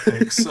guitar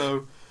pick.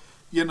 So,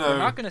 you know, We're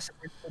not gonna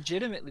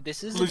legitimately.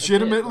 This is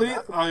legitimately.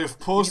 I have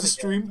paused the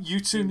stream.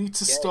 You two need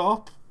to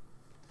stop.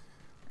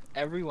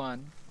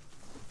 Everyone.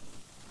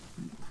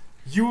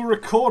 You were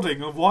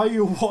recording, and why are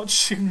you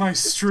watching my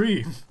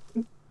stream?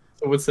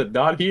 Someone said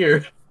not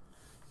here.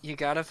 You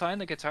gotta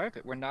find the guitar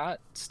pick. We're not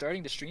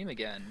starting the stream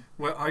again.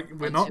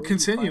 We're not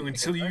continuing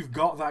until you've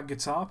got that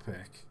guitar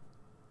pick.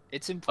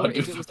 It's important.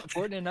 If it was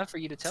important enough for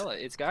you to tell it,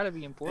 it's gotta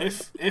be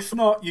important. If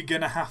not, you're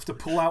gonna have to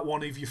pull out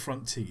one of your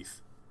front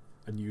teeth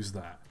and use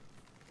that.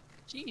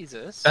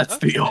 Jesus. That's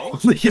the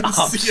only option.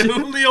 That's the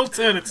only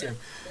alternative.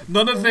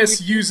 None of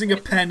this using a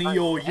penny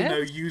or, you know,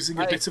 using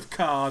a bit of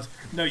card.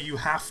 No, you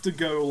have to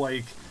go,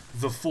 like,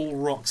 the full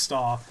rock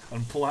star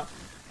and pull out...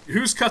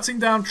 Who's cutting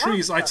down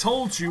trees? I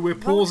told you we're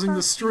pausing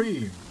the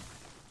stream.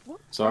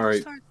 What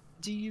Sorry.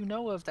 do you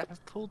know of that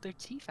have pulled their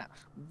teeth out?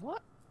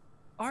 What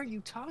are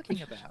you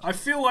talking about? I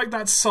feel like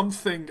that's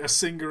something a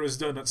singer has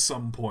done at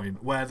some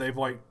point, where they've,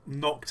 like,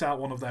 knocked out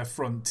one of their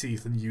front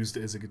teeth and used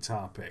it as a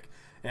guitar pick.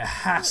 It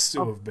has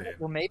to have been.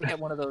 Well, maybe at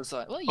one of those.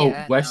 Well, Oh,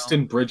 yeah.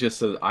 Weston Bridges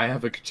says, I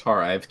have a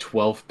guitar. I have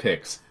 12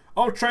 picks.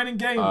 Oh, training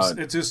games.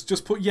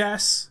 Just put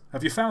yes.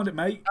 Have you found it,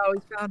 mate? Oh,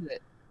 he found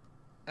it.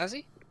 Has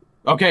he?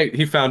 Okay,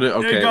 he found it.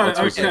 Okay, Yeah, got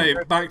it. let's Okay,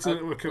 resume. back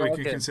to we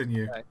can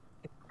continue. Okay.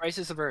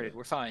 Crisis averted.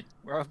 We're fine.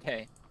 We're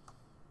okay.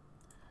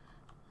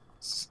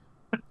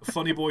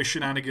 Funny boy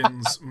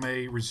shenanigans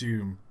may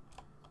resume.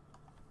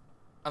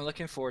 I'm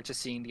looking forward to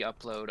seeing the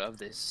upload of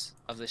this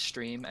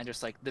stream and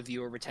just like the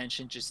viewer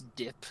retention just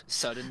dip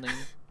suddenly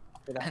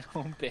for that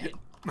home bit.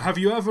 Have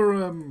you ever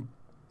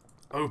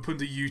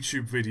opened a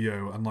YouTube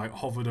video and like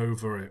hovered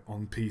over it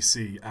on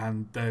PC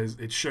and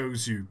it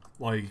shows you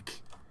like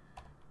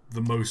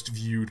the most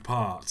viewed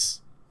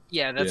parts?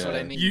 Yeah, that's what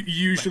I mean.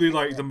 Usually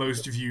like the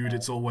most viewed,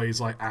 it's always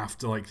like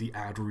after like the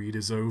ad read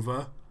is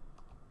over.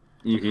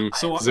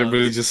 So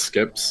everybody just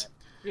skips.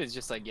 It's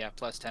just like, yeah,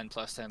 plus 10,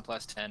 plus 10,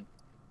 plus 10.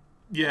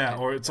 Yeah,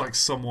 or it's like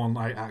someone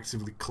like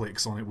actively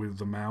clicks on it with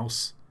the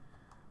mouse.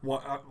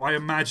 What I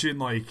imagine,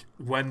 like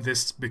when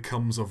this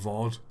becomes a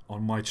VOD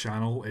on my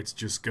channel, it's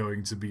just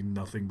going to be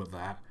nothing but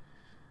that.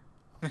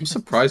 I'm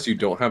surprised you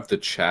don't have the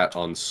chat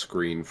on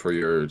screen for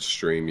your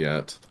stream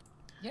yet.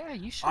 Yeah,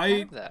 you should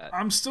have that.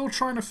 I'm still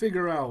trying to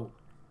figure out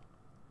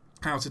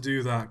how to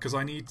do that because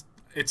I need.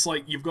 It's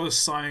like you've got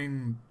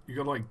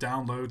to like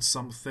download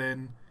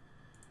something.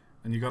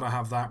 And you got to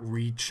have that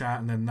read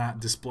chat, and then that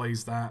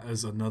displays that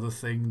as another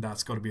thing.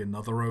 That's got to be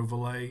another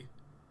overlay.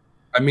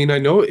 I mean, I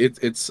know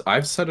it's.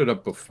 I've set it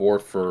up before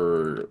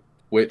for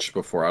Twitch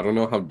before. I don't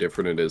know how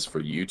different it is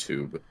for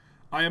YouTube.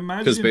 I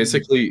imagine because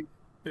basically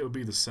it would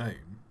be the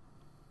same.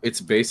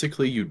 It's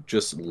basically you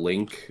just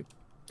link.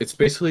 It's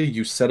basically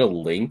you set a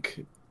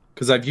link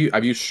because I've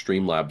used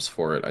Streamlabs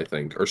for it, I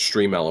think, or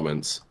Stream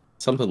Elements,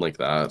 something like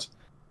that.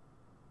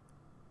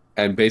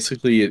 And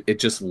basically, it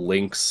just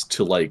links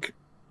to like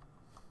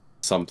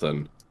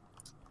something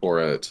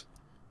for it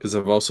because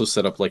I've also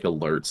set up like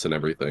alerts and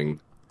everything.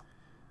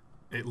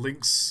 It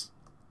links.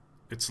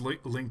 It's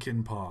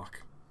Linkin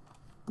Park.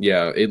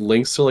 Yeah, it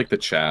links to like the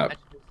chat,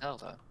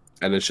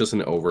 and it's just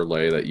an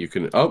overlay that you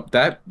can. Oh,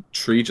 that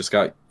tree just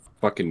got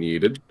fucking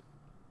yeeted.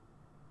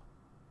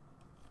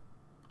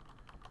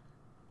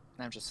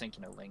 I'm just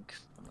thinking a Link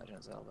from Legend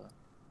of Zelda.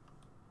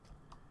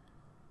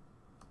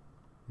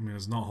 I mean,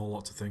 there's not a whole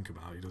lot to think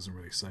about. He doesn't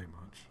really say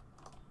much.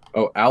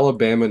 Oh,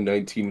 Alabama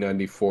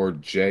 1994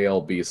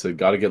 JLB said,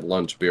 "Gotta get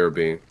lunch,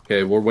 BRB."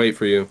 Okay, we'll wait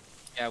for you.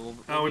 Yeah, we'll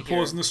we're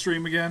pausing the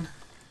stream again.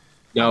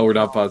 No, we're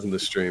not pausing the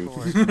stream.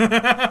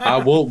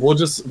 We'll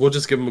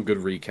just give him a good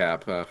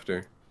recap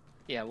after.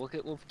 Yeah, we'll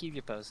keep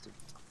you posted.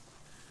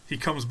 He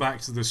comes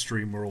back to the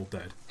stream, we're all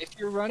dead. If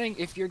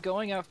you're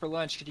going out for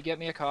lunch, could you get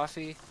me a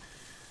coffee?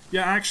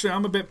 Yeah, actually,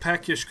 I'm a bit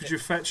peckish. Could you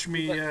fetch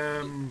me?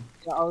 Yeah,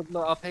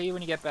 I'll pay you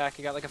when you get back.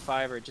 I got like a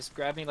 $5. Just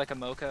grab me like a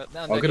mocha.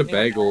 No, I'll get a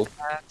bagel.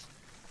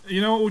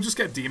 You know what? We'll just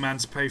get D-Man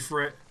to pay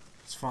for it.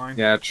 It's fine.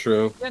 Yeah,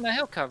 true. Yeah, no,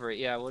 he'll cover it.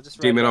 Yeah, we'll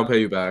just. D-Man, I'll pay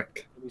you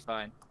back. It'll be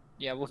fine.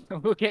 Yeah,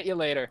 we'll get you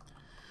later.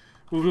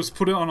 We'll just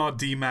put it on our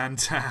D-Man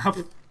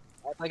tab.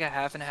 Like a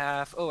half and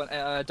half. Oh, and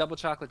a double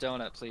chocolate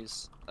donut,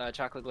 please.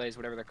 Chocolate glaze,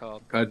 whatever they're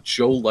called.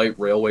 Joe Light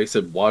Railway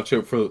said, "Watch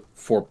out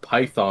for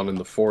Python in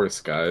the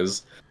forest,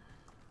 guys."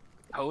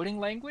 Coding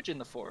language in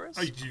the forest?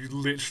 You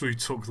literally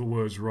took the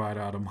words right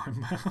out of my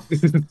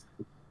mouth.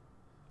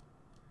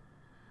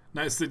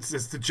 No, it's the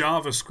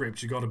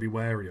JavaScript you got to be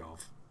wary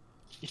of.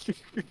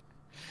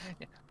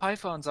 Yeah,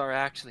 Python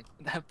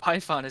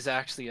is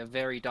actually a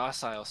very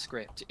docile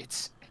script.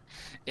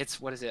 It's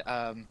what is it?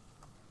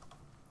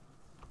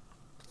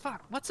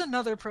 Fuck, what's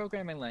another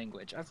programming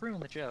language? I've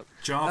ruined the joke.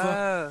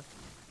 Java?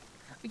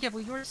 Yeah,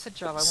 well, yours said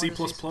Java. I C++? wanted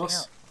to say something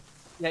else.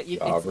 Yeah, it's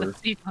Java.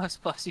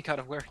 the C++ you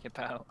gotta worry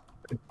about.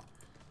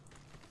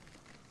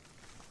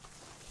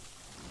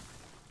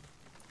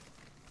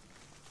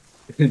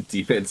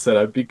 D-Man said,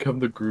 I've become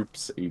the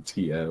group's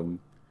ATM.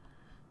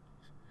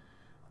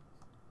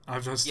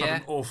 I've just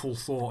had an awful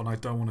thought and I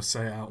don't want to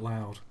say it out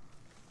loud.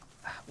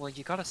 Well,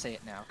 you gotta say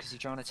it now, because you're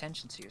drawing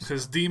attention to yourself.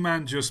 Has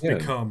D-Man just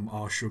become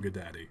our sugar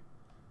daddy?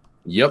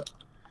 Yep.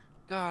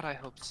 God, I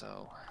hope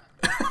so.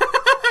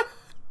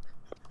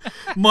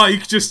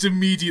 Mike just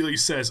immediately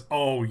says,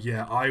 oh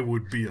yeah, I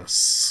would be a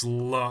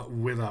slut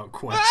without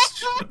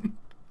question.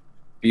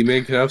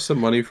 D-Man, can I have some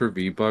money for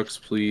V-Bucks,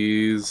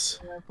 please?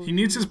 He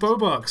needs his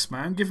Bobucks,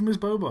 man. Give him his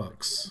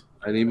Bobucks.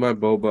 I need my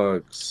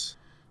Bobucks.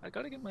 I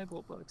gotta get my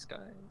Robux,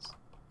 guys.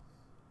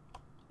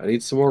 I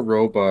need some more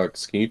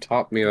Robux. Can you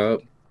top me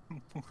up?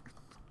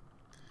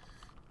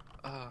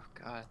 Oh,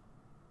 God.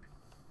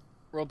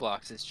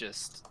 Roblox is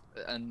just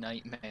a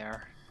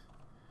nightmare.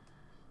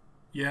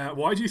 Yeah,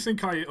 why do you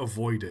think I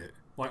avoid it?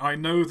 Like, I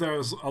know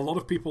there's a lot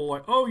of people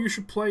like, oh, you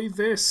should play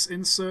this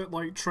insert,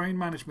 like, train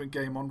management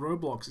game on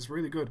Roblox. It's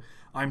really good.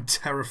 I'm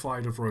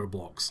terrified of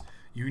Roblox.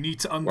 You need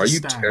to understand. Why are you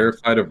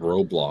terrified of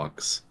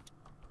Roblox?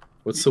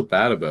 What's so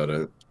bad about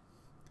it?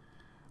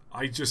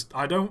 I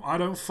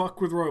don't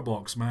fuck with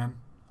Roblox, man.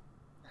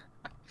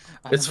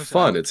 It's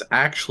fun. It's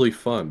actually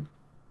fun.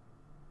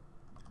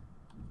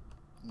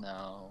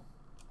 No.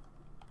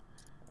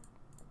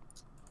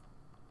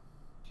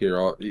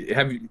 Here,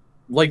 have you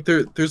like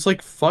there's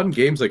like fun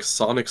games like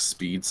Sonic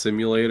Speed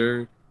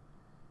Simulator,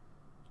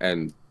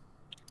 and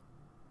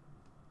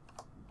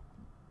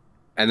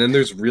then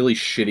there's really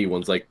shitty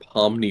ones like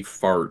Pomni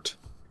Fart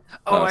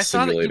I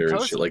saw that you Simulator and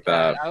posted shit like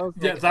that. I was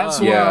Yeah, like,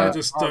 that's oh, why I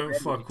just don't already.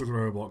 fuck with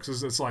Roblox.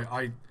 It's like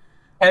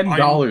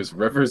 $10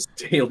 River's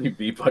daily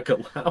V-Buck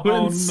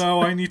allowance. Oh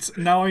no! I need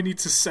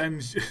to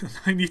send.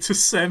 I need to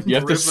send. You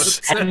have to River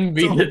send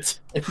me $10.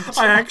 the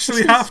I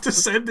actually have to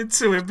send it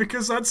to him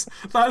because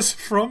that's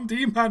from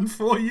D-Man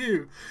for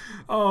you.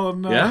 Oh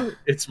no! Yeah,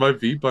 it's my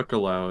V-Buck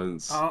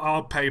allowance.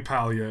 I'll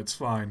PayPal you. It's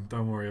fine.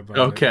 Don't worry about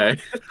it. Okay.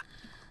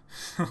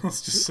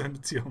 Let's just send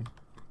it to you on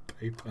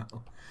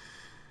PayPal.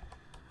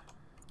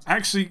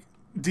 Actually,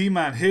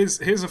 D-Man, here's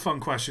a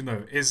fun question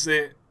though. Is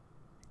it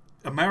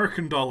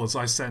American dollars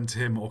I send to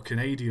him or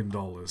Canadian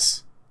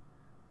dollars?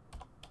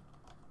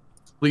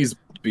 Please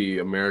be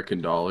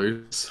American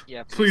dollars.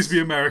 Yeah, Please be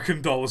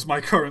American dollars. My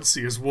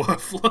currency is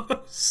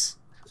worthless.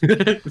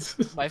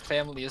 My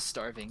family is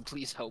starving.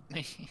 Please help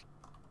me.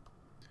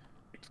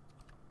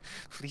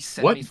 Please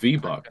send What me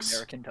V-Bucks?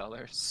 American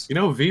dollars. You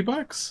know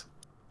V-Bucks?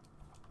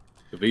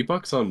 The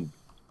V-Bucks on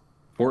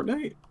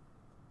Fortnite?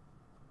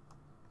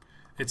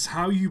 It's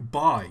how you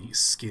buy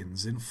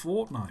skins in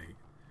Fortnite.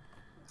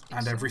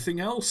 And everything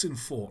else in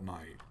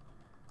Fortnite.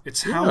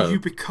 It's how you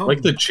become...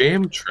 Like the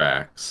jam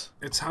tracks.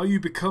 It's how you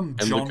become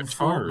And John the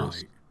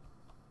guitars.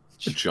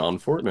 Fortnite. John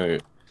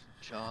Fortnite.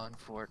 John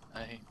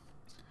Fortnite.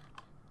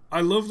 I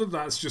love that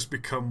that's just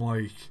become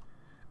like...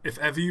 If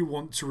ever you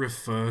want to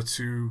refer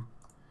to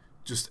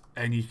just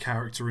any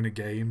character in a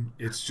game,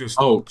 it's just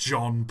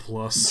John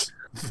plus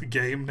the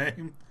game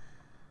name.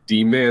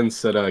 D-Man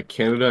said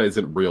Canada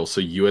isn't real,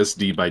 so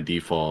USD by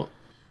default.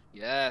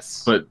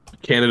 Yes. But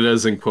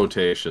Canada's in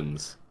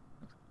quotations.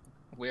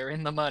 We're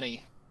in the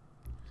money.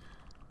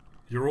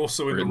 You're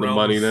also in We're the in the realm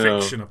money of now.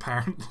 fiction,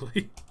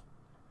 apparently.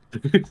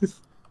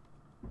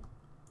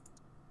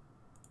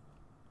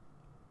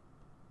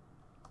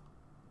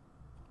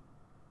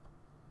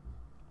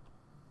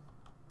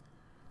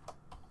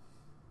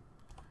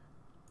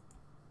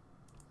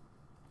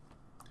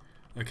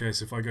 Okay,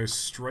 so if I go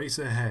straight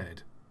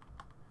ahead,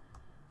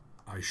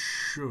 I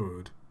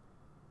should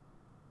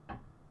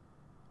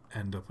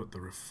end up at the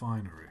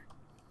refinery.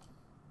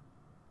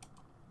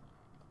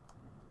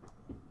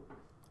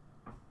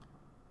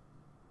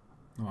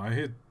 Oh, I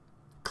hear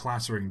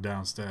clattering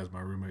downstairs.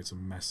 My roommates are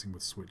messing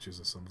with switches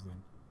or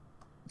something.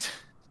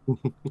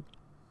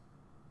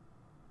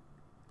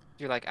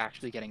 You're like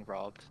actually getting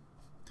robbed.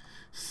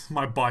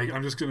 My bike,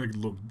 I'm just gonna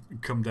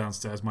come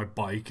downstairs. My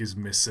bike is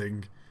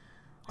missing.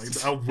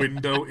 A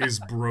window is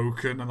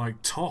broken. And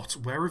like, ToT,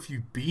 where have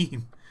you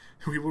been?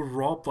 We were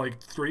robbed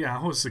like 3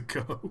 hours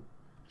ago.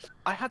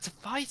 I had to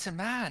fight a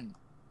man.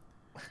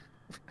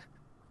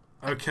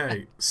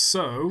 Okay,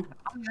 so...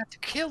 I had to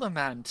kill a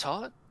man,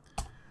 ToT.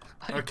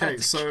 Okay,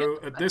 so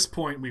at this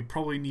point we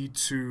probably need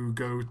to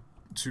go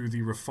to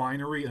the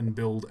refinery and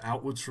build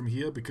outwards from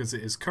here because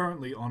it is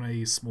currently on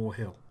a small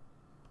hill.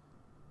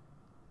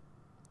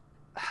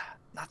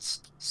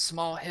 That's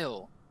small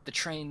hill. The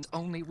train's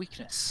only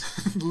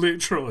weakness.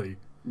 Literally.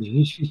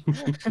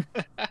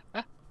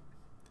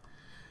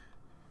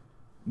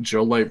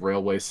 Joe Light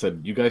Railway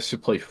said, you guys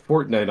should play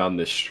Fortnite on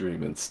this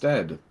stream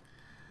instead.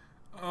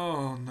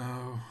 Oh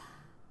no.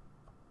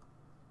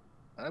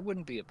 I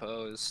wouldn't be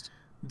opposed.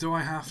 Do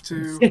I have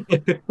to?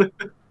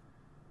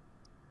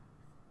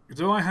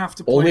 Do I have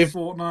to play Only if...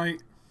 Fortnite?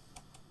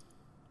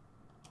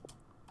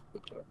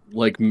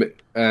 Like,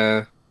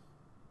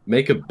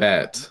 make a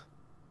bet.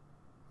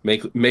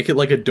 Make it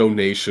like a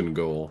donation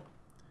goal.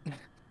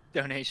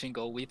 donation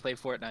goal. We play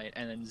Fortnite,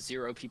 and then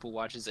 0 people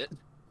watches it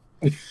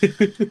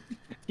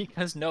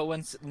because no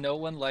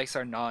one likes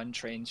our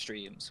non-trained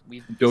streams.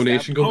 We've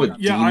Donation goal, but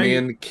yeah,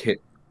 D-Man can't.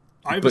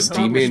 I've But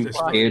established D-Man this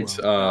very can't.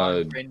 well.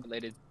 Non-train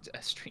related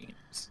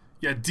streams.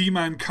 Yeah,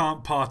 D-Man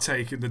can't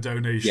partake in the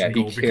donation Yeah, he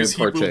goal because he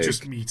can't will partake.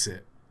 just meet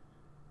it.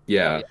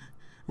 Yeah.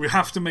 We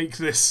have to make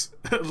this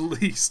at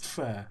least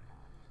fair.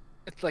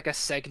 It's like a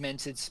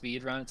segmented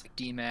speed run. It's like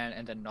D-Man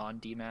and then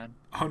non-D-Man.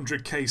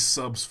 100k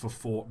subs for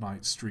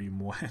Fortnite stream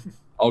when.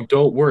 Oh,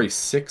 don't worry.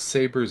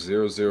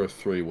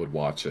 6Saber003 would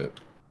watch it.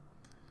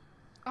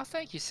 Oh,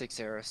 thank you,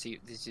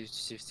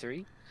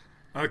 603.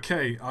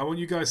 Okay, I want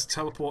you guys to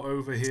teleport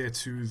over here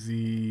to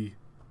the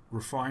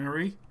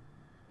refinery.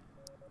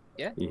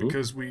 Yeah.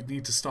 Because we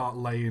need to start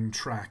laying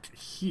track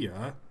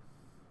here.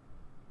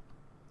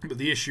 But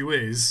the issue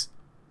is,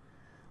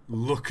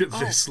 look at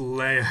this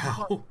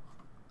layout.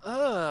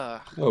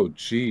 Ugh. Oh,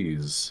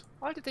 jeez.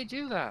 Why did they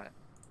do that?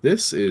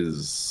 This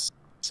is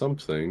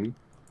something.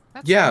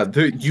 That's Yeah,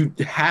 you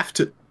have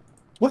to...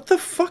 What the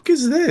fuck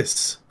is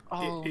this?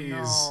 Oh, It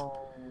is no.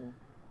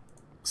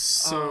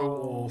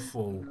 So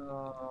awful.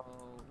 No.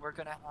 We're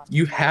gonna have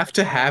You have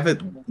to have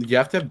it... You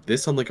have to have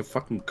this on, like, a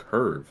fucking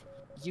curve.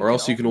 Or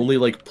else you can only,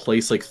 like,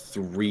 place, like,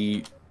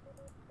 3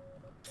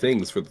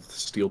 things for the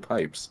steel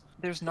pipes.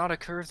 There's not a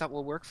curve that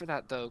will work for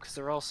that, though, because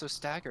they're all so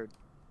staggered.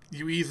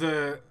 You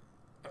either...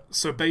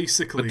 So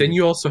basically... But then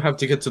you also have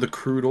to get to the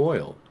crude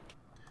oil.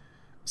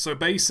 So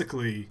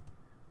basically,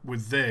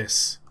 with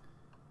this,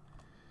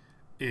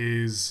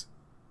 is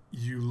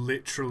you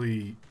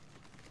literally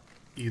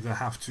either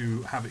have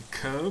to have it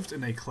curved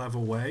in a clever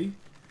way,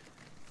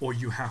 or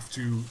you have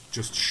to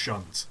just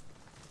shunt.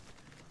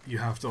 You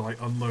have to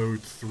like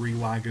unload 3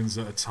 wagons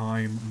at a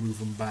time, move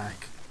them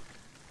back,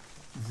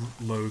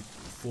 load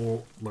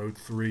 4, load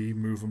 3,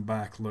 move them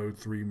back, load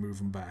 3, move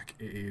them back.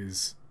 It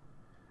is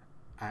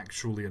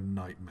actually a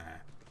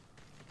nightmare.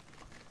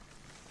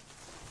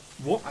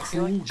 What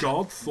cruel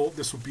god thought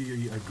this would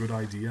be a good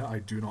idea? I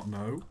do not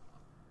know.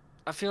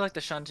 I feel like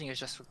the shunting is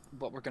just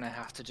what we're gonna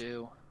have to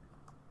do.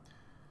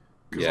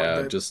 Yeah,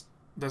 like, just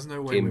there's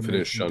no way infinite we're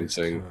making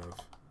shunting. this curve.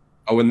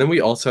 Oh, and then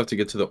we also have to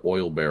get to the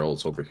oil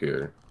barrels over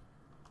here.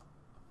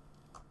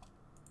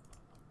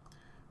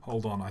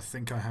 Hold on, I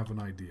think I have an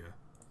idea.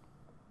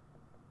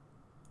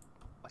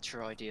 What's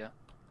your idea?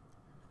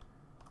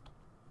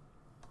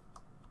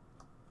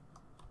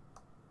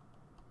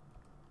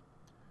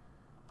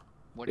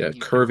 What Yeah, do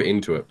you curve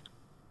into it.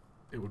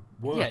 It would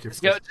work Yeah, if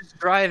just go, just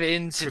drive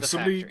into could the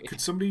somebody factory. could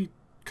somebody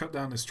cut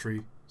down this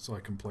tree so I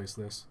can place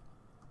this?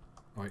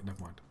 Alright,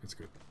 never mind. It's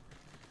good.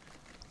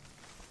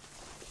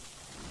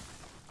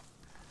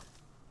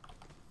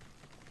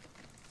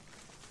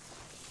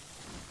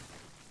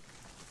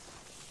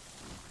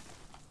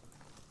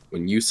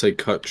 When you say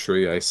cut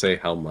tree, I say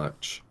how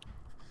much.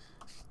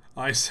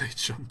 I say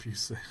jump, you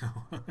say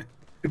how high.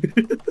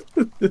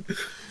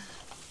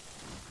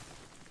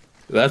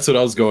 That's what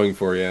I was going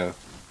for, yeah.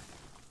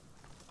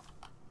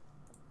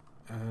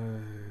 No,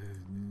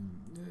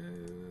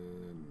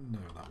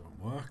 that won't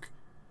work.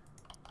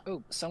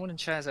 Oh, someone in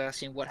chat is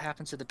asking what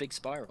happened to the big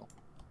spiral.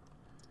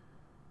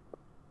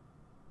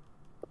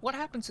 What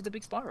happened to the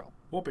big spiral?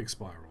 What big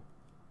spiral?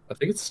 I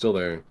think it's still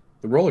there.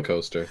 The roller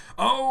coaster.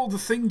 Oh, the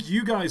thing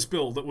you guys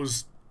built that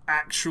was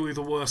actually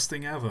the worst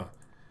thing ever.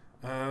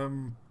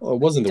 Well, it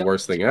wasn't the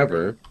worst thing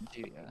ever.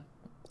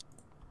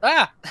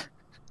 Ah!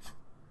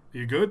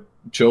 You good?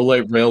 Joe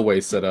Light Railway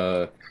said,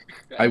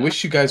 I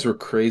wish you guys were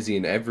crazy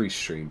in every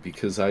stream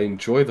because I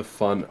enjoy the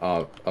fun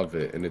of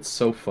it and it's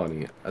so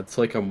funny. It's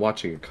like I'm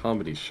watching a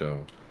comedy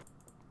show.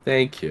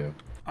 Thank you.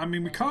 I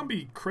mean, we can't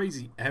be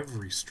crazy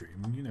every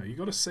stream. You know, you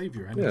got to save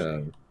your energy.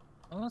 Yeah.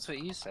 Well, that's what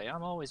you say.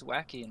 I'm always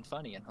wacky and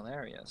funny and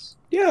hilarious.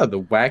 Yeah, the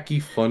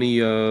wacky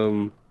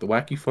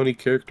funny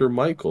character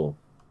Michael.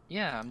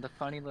 Yeah, I'm the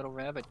funny little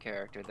rabbit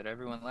character that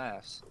everyone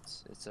laughs.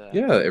 It's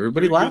Yeah,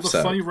 everybody You're laughs the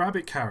at. funny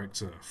rabbit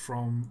character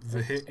from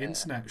the hit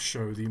internet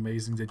show, The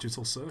Amazing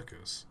Digital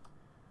Circus.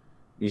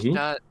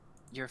 Shut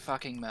your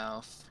fucking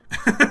mouth.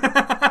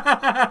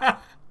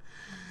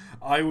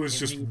 I was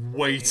just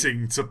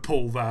waiting to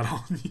pull that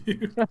on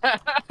you.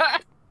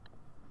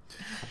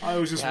 I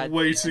was just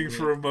waiting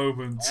for a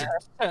moment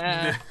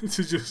to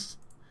just...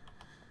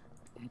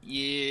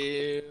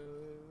 You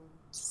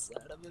son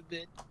of a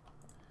bitch.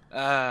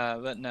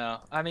 But no.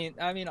 I mean,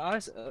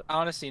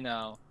 honestly,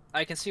 no.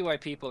 I can see why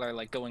people are,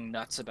 like, going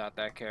nuts about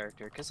that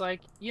character. Because,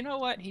 like, you know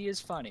what? He is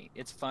funny.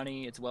 It's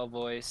funny, it's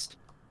well-voiced.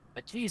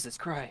 But Jesus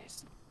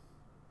Christ.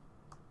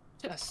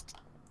 Just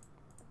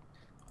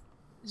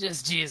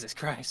Jesus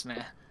Christ,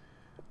 man.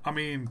 I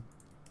mean,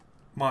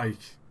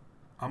 Mike,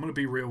 I'm gonna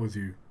be real with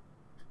you.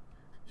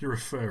 You're a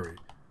furry.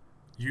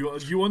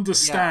 You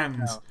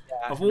understand.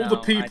 Of all the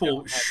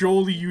people,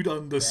 surely you'd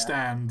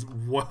understand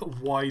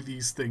why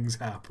these things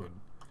happen.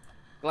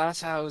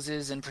 Glass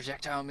houses and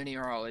projectile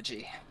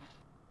meteorology.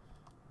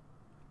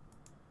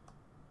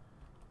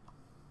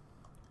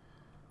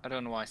 I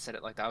don't know why I said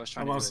it like that. I was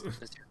trying I to do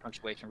the zero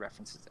punctuation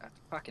references.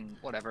 Fucking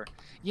whatever.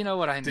 You know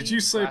what I mean. Did you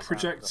say That's how I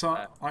feel projectile?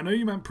 about I know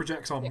you meant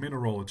projectile Yeah.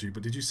 mineralogy,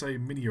 but did you say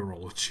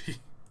mineralogy?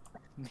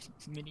 that.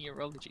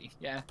 Meteorology,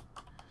 yeah.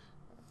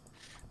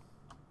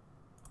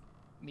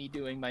 Me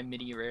doing my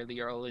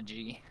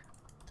meteorology.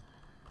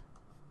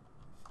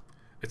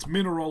 It's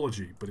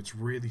mineralogy, but it's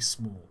really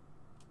small.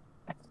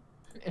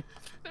 The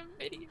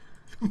mini-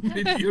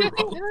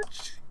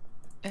 Meteorology.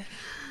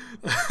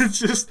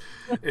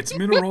 It's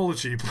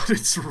mineralogy, but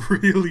it's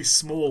really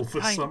small for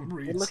I know. some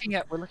reason.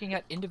 We're looking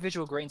at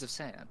individual grains of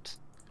sand.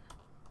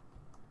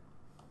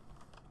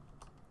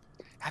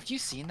 Have you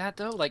seen that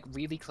though? Like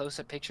really close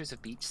up pictures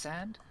of beach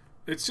sand?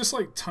 It's just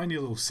like tiny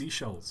little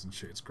seashells and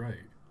shit. It's great.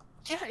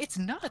 Yeah, it's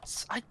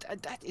nuts.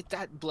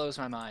 That blows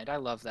my mind. I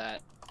love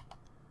that.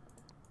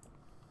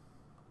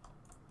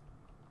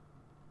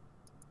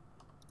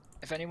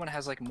 If anyone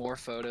has like more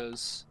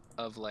photos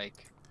of like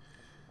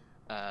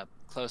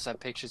close-up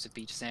pictures of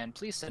beach sand,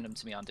 please send them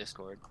to me on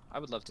Discord. I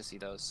would love to see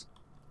those.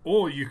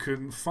 Or you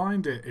can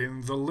find it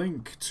in the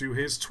link to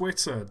his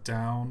Twitter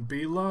down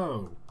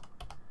below.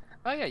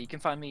 Oh yeah, you can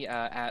find me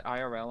at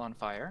IRL on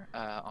Fire.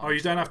 Oh,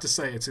 you don't have to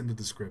say it's in the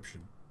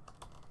description.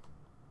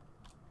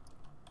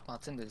 Well,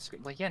 it's in the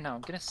description. Well, yeah, no,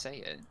 I'm gonna say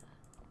it.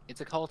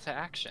 It's a call to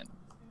action.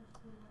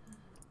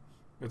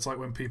 It's like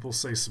when people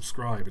say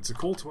subscribe. It's a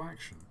call to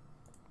action.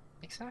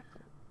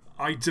 Exactly.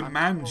 I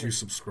demand you totally-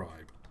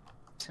 subscribe.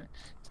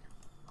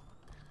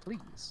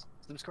 Please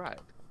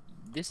subscribe.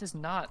 This is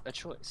not a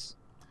choice.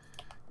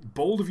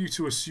 Bold of you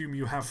to assume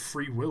you have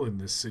free will in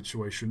this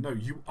situation. No,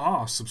 you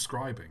are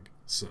subscribing,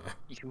 sir.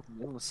 You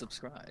will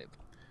subscribe.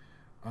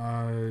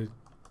 Uh,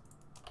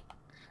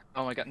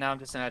 Oh my god! Now I'm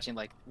just imagining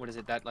like what is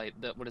it that like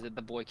what is it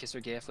the boy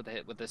kisser gif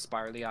with the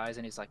spirally eyes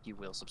and he's like you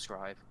will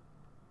subscribe.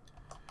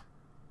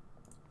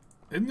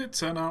 didn't it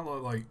turn out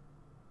like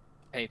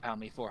PayPal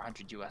me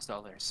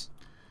 $400.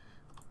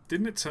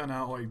 Didn't it turn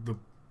out like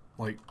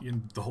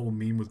the whole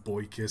meme with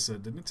boy kisser?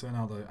 Didn't it turn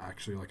out that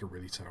actually like a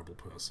really terrible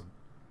person?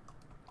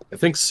 I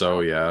think so,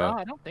 No, yeah.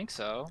 I don't think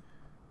so.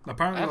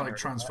 Apparently I like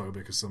haven't heard of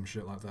transphobic or some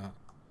shit like that.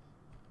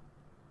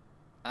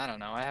 I don't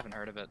know. I haven't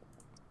heard of it.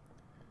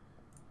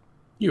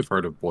 You've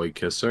heard of Boy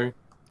Kisser.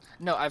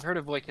 No, I've heard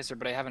of boy kisser,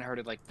 but I haven't heard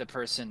of like the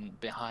person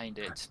behind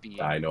it being.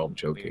 I know, I'm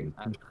joking.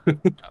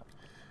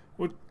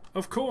 Well,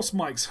 of course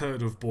Mike's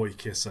heard of boy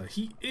kisser.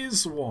 He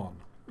is one.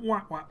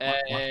 Wah, wah, wah,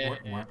 wah, wah,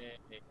 wah.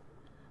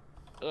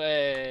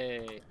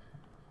 Hey.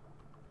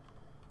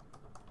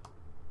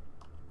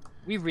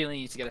 We really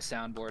need to get a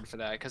soundboard for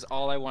that because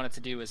all I wanted to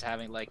do was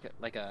having like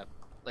a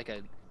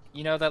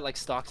you know that like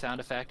stock sound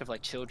effect of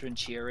like children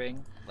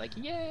cheering like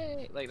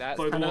yay like that.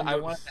 Like the Kinda, one I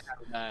that- wanted to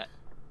have that.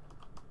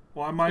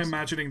 Well, am I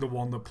imagining the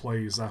one that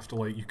plays after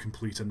like you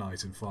complete a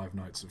night in Five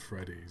Nights at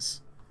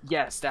Freddy's?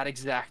 Yes, that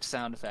exact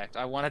sound effect.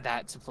 I wanted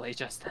that to play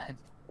just then.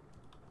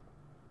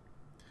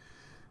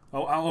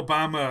 Oh,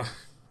 Alabama.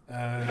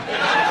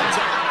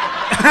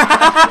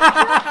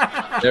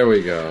 There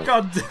we go.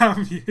 God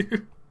damn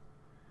you.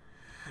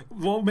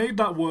 What made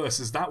that worse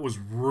is that was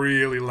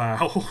really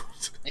loud.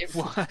 It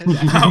was.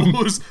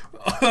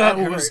 That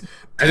was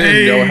I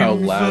didn't know how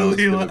loud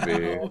it was painfully gonna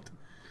be. loud.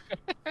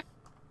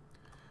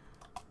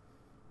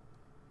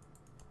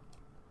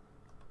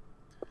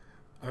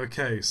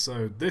 Okay,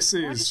 so this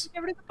Why did is you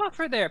get rid of the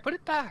buffer there? Put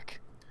it back.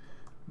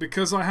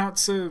 because I had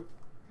to.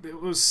 It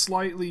was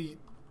slightly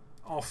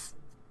off.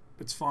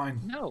 It's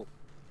fine. No.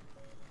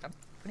 I'm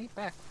putting it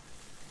back.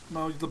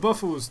 No, the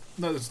buffer was.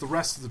 No, it's the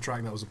rest of the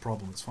track that was a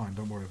problem. It's fine.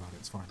 Don't worry about it.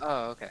 It's fine.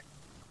 Oh, okay.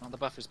 Well, the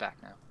buffer's back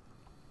now.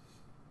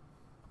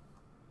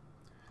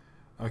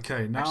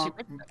 Okay, now Actually, I'm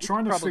we could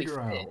trying to probably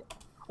figure fit- out.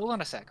 Hold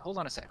on a sec. Hold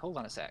on a sec. Hold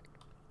on a sec.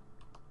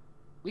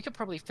 We could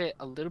probably fit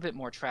a little bit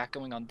more track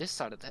going on this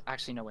side of the.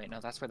 Actually, no, wait, no.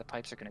 That's where the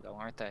pipes are gonna go,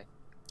 aren't they?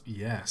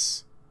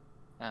 Yes.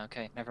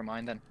 Okay, never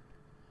mind then.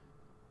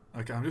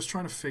 Okay, I'm just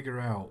trying to figure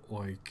out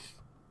like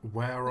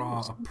where Ooh,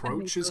 our somebody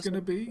approach is goes going to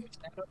on be.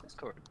 Snap it on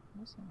Discord.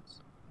 That's nice.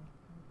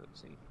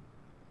 Let's see.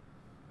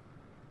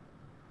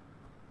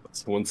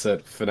 Someone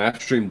said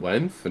FNAF stream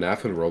when?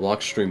 FNAF and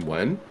Roblox stream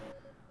when?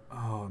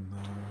 Oh no.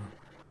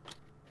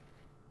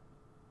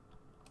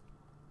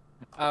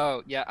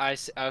 Oh yeah, I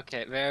see.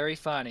 Okay, very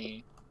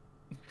funny.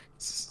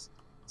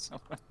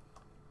 Someone-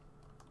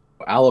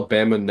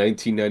 Alabama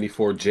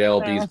 1994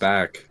 JLB's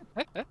back.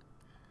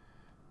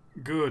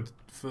 Good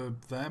for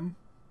them,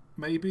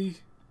 maybe.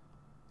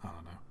 I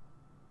don't know.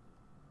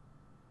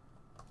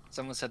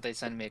 Someone said they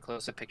send me a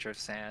close-up picture of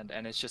sand,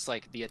 and it's just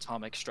like the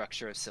atomic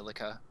structure of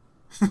silica.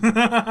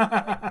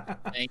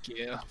 Thank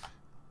you.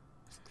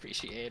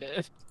 Appreciate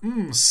it.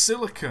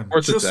 Silicon. Or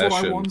it's a Just what I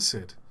session.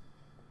 wanted.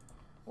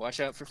 Watch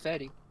out for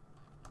Fetty.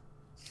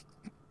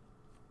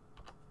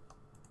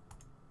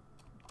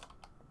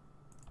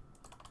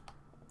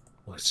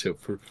 Watch out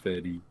for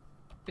Fetty.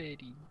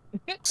 Fetty.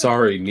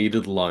 Sorry,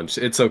 needed lunch.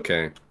 It's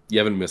okay. You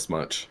haven't missed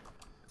much.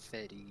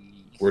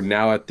 Fetty. We're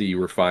now at the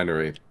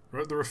refinery.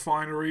 We're at the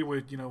refinery.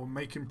 We're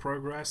making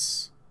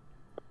progress.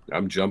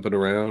 I'm jumping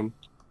around.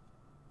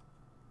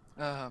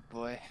 Oh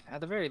boy.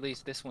 At the very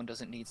least, this one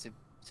doesn't need to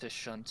to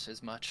shunt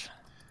as much.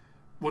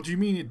 What do you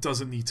mean it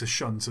doesn't need to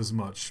shunt as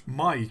much?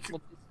 Mike?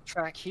 Well, this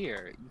track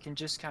here, you can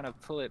just kind of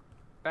pull it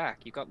back.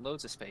 You've got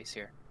loads of space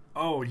here.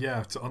 Oh,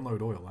 yeah, to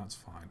unload oil, that's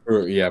fine.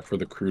 Yeah, for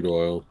the crude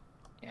oil.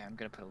 Yeah, I'm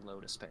gonna put a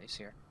load of space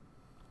here.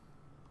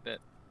 But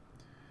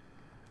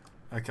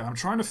Okay, I'm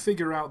trying to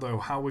figure out, though,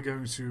 how we're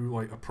going to,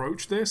 like,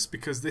 approach this,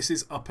 because this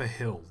is up a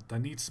hill. There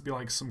needs to be,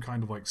 like, some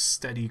kind of, like,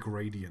 steady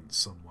gradient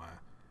somewhere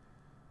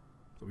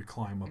that we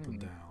climb up and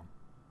down.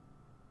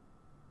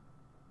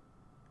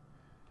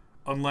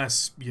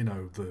 Unless, you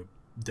know, the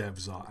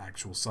devs are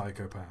actual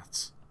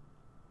psychopaths.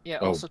 yeah,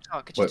 Oh, also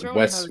talk. Could you throw in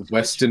West another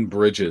Weston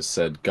Bridges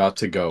said, "Got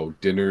to go.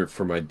 Dinner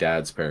for my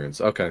dad's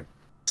parents." Okay,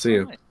 see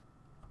you. Nice.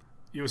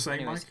 You were saying,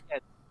 Anyways,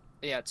 Mike?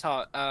 yeah,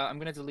 Todd, I'm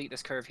gonna delete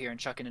this curve here and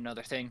chuck in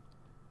another thing.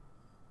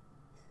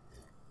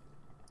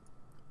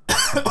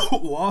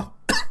 What?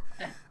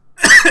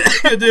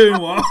 You're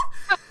doing what?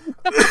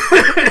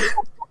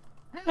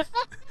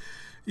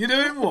 You're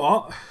doing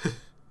what?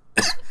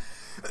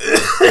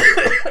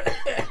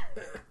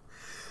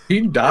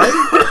 He died?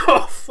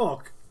 Oh,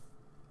 fuck.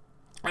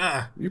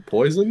 You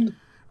poisoned?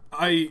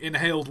 I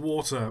inhaled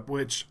water,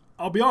 which,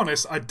 I'll be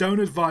honest, I don't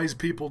advise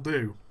people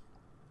do.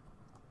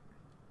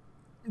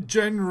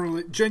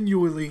 Generally,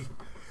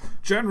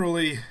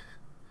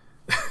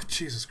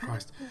 Jesus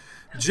Christ.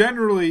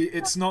 Generally,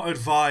 it's not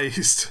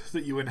advised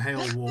that you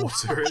inhale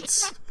water.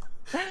 It's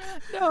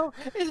No,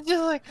 it's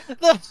just like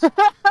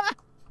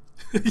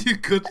you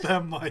good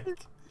there, Mike.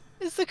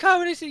 it's the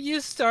combination of you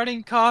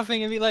starting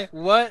coughing and be like,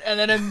 "What?" and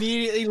then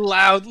immediately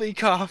loudly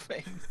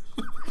coughing.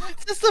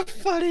 It's just the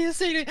funniest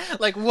thing.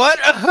 Like, what?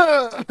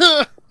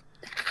 Oh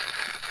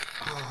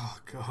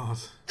God.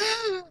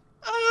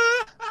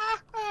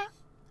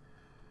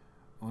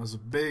 Well, there's a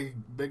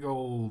big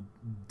old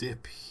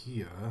dip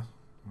here.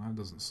 That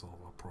doesn't solve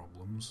our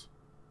problems.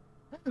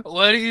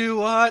 What do you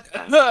want?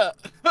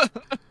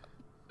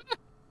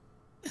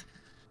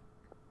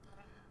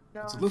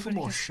 It's a little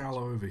more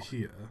shallow over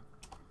here.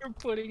 You're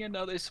putting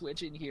another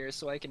switch in here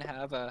so I can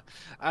have a,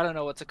 I don't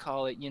know what to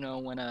call it, you know,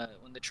 when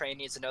the train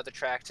needs another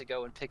track to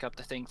go and pick up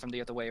the thing from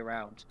the other way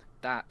around.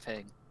 That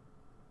thing.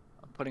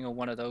 I'm putting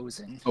one of those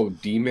in. Oh,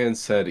 D-Man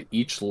said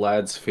each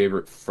lad's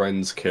favorite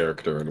Friends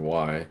character and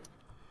why.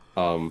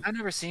 I've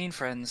never seen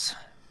Friends.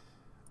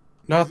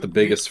 Not the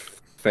biggest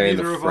fan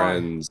neither of have I.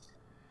 Friends.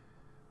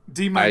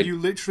 D-Man, you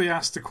literally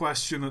asked a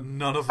question that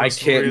none of us I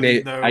can't really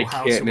name. know I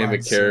how can't to name a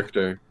answer.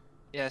 character.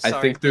 Yeah, I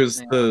sorry, think there's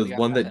we the got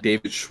one that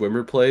David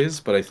Schwimmer plays,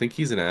 but I think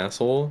he's an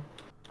asshole.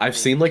 I've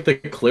seen like the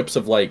clips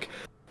of like,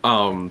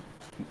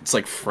 it's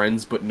like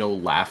Friends but no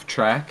laugh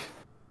track,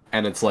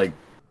 and it's like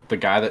the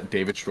guy that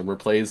David Schwimmer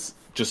plays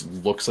just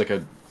looks like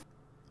an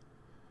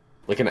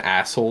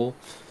asshole.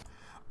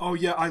 Oh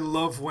yeah, I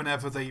love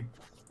whenever they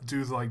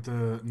do like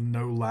the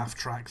no laugh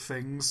track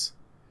things.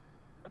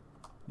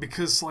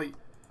 Because like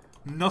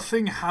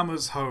nothing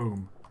hammers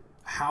home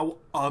how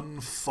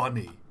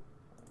unfunny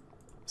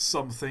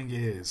something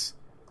is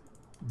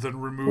than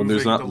removing When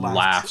there's not the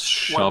laughs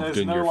shoved there's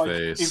in no, your like,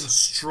 face.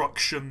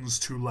 instructions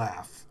to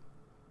laugh.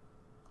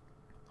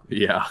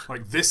 Yeah.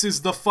 Like, this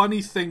is the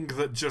funny thing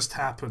that just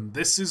happened.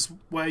 This is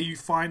where you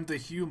find the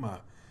humor.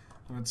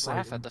 And it's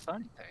laugh like, at the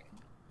funny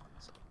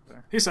thing.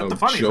 he said Oh, the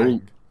funny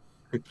Joe-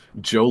 thing.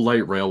 Joe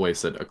Light Railway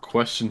said, a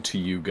question to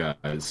you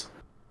guys.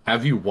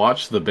 Have you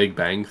watched The Big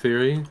Bang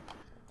Theory?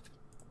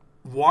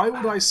 Why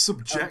would I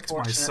subject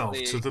myself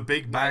Unfortunately, to the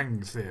Big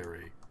Bang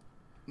Theory?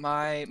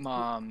 My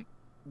mom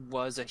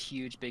was a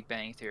huge Big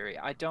Bang Theory.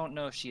 I don't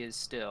know if she is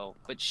still,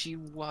 but she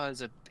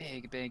was a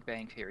big Big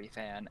Bang Theory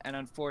fan. And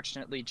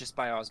unfortunately, just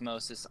by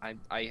osmosis,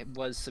 I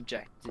was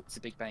subjected to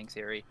Big Bang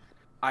Theory.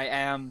 I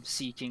am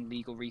seeking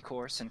legal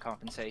recourse and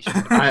compensation.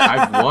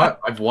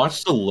 I've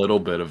watched a little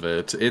bit of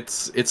it.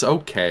 It's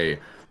okay.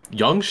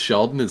 Young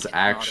Sheldon is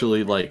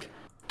actually like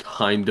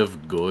kind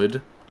of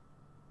good.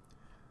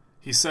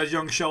 He said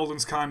young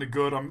Sheldon's kind of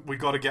good. We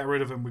got to get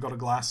rid of him. We got to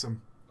glass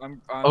him.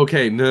 I'm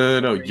Okay, no.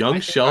 I Young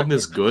think Sheldon I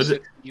is could good. use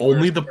it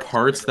Only first the person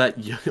parts to-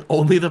 that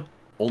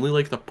only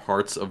like the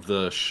parts of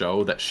the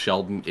show that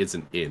Sheldon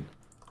isn't in.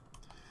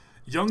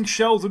 Young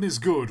Sheldon is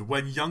good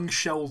when young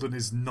Sheldon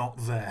is not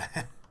there.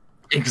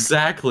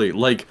 Exactly.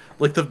 Like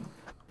the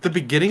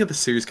beginning of the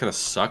series kind of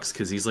sucks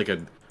because he's like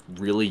a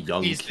really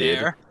young he's kid.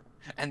 there,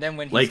 and then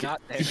when he's Like not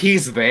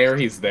there,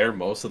 he's there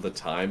most of the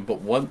time.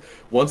 But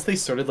once they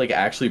started like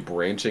actually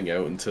branching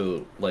out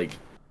into like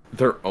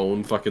their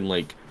own fucking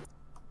like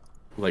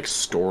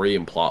story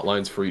and plot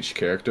lines for each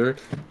character,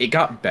 it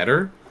got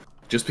better.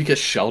 Just because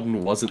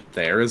Sheldon wasn't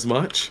there as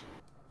much.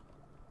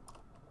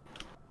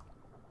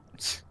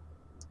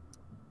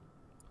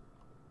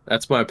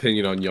 That's my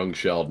opinion on young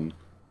Sheldon.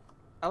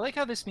 I like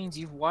how this means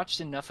you've watched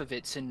enough of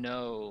it to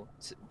know,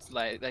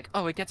 like,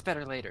 oh, it gets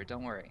better later.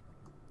 Don't worry.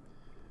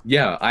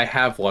 Yeah, I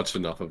have watched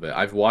enough of it.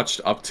 I've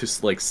watched up to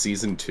like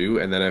season 2,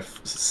 and then I've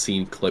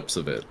seen clips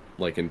of it,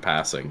 like in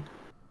passing.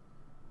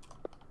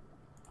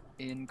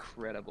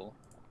 Incredible.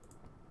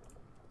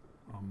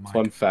 Oh, Mike,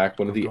 Fun fact,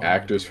 one of I've the got an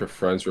actors idea. for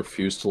Friends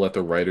refused to let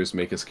the writers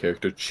make his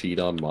character cheat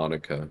on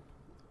Monica.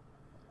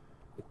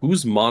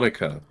 Who's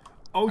Monica?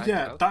 Oh I-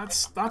 yeah, okay.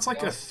 that's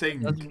like a Well,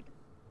 thing. doesn't-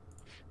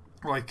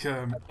 Like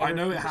I never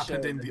know it seen the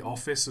happened show, in The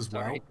Office as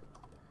well, sorry.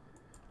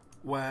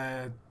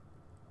 where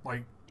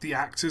like the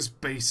actors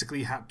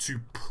basically had to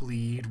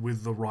plead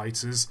with the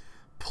writers,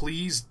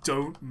 please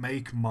don't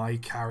make my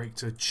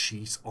character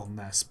cheat on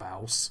their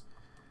spouse,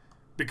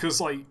 because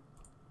like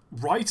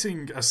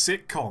writing a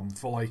sitcom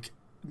for like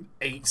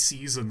 8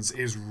 seasons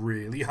is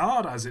really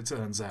hard, as it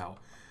turns out,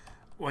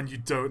 when you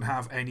don't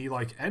have any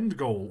like end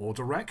goal or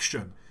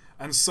direction.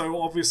 And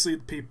so obviously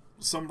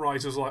some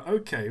writers are like,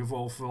 okay,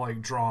 well, for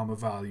like drama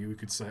value we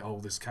could say,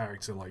 oh, this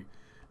character like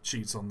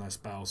cheats on their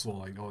spouse, or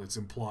like, oh, it's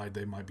implied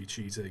they might be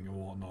cheating or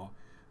whatnot.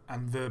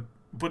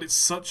 But it's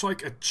such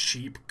like a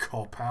cheap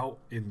cop out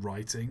in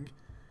writing.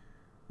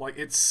 Like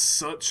it's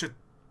such a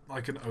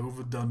like an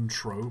overdone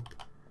trope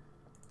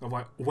of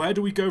like, where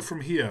do we go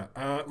from here?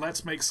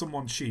 Let's make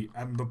someone cheat,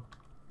 and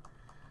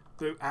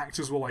the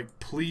actors were like,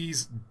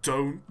 please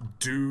don't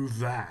do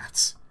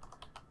that.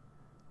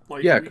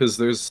 Like, Yeah, because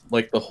there's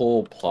like the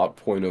whole plot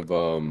point of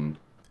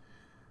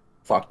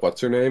fuck,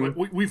 what's her name?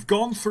 like we've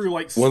gone through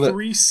like One that-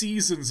 3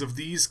 seasons of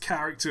these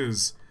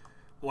characters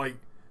like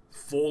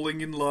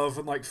falling in love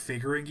and like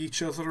figuring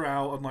each other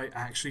out, and like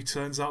actually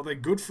turns out they're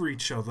good for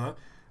each other,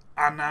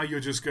 and now you're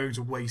just going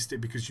to waste it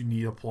because you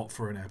need a plot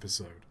for an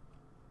episode.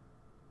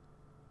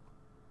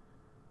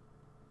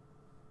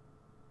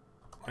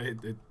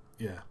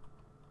 Yeah.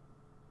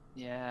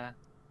 Yeah.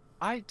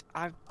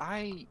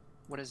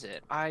 What is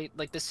it? I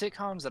like the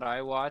sitcoms that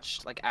I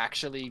watched, like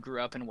actually grew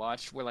up and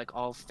watched, were like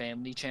all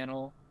Family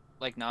Channel,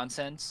 like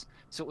nonsense.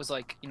 So it was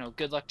like, you know,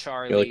 Good Luck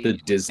Charlie. Yeah, like the it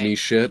was Disney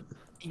shit.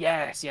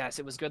 Yes, yes.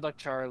 It was Good Luck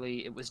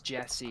Charlie. It was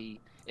Jesse.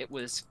 It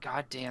was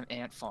goddamn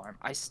Ant Farm.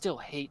 I still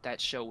hate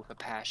that show with a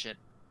passion.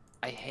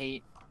 I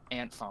hate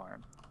Ant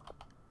Farm.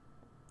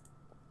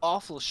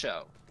 Awful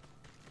show.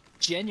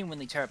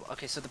 Genuinely terrible.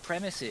 Okay, so the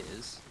premise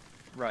is,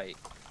 right,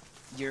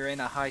 you're in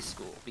a high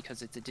school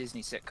because it's a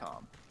Disney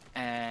sitcom,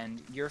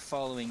 and you're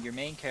following, your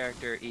main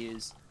character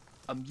is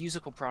a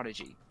musical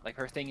prodigy. Like,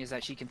 her thing is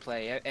that she can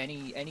play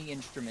any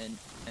instrument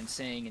and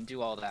sing and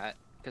do all that,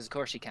 because of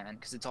course she can,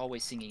 because it's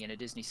always singing in a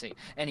Disney sing.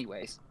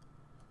 Anyways,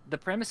 the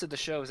premise of the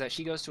show is that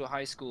she goes to a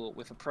high school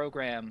with a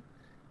program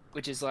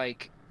which is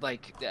like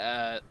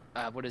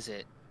what is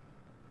it?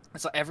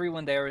 It's like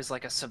everyone there is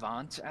like a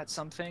savant at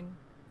something.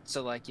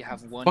 So like you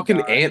have one Fucking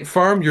guy... Ant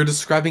Farm? You're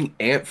describing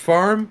Ant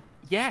Farm?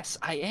 Yes,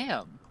 I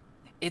am.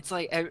 It's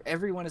like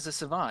everyone is a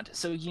savant.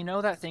 So you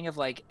know that thing of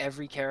like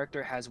every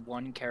character has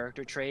one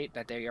character trait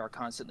that they are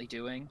constantly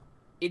doing?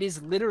 It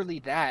is literally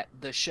that,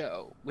 the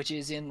show, which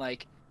is in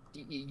like...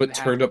 But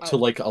turned up to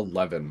like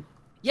 11.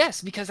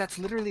 Yes, because that's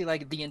literally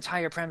like the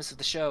entire premise of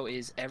the show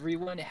is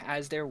everyone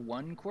has their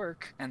one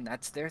quirk and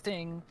that's their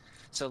thing.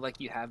 So like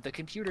you have the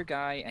computer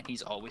guy and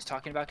he's always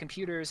talking about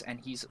computers, and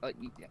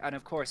and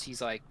of course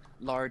he's like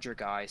larger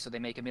guy, so they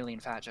make a million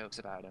fat jokes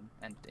about him,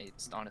 and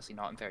it's honestly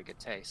not in very good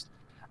taste.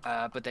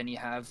 But then you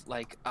have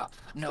like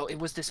no, it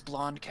was this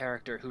blonde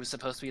character who was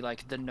supposed to be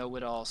like the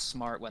know-it-all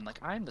smart one, like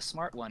I'm the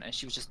smart one, and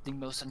she was just the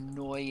most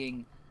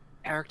annoying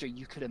character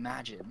you could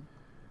imagine.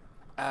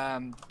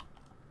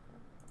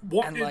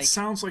 What And, it like...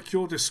 sounds like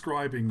you're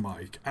describing,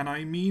 Mike, and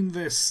I mean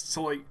this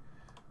to like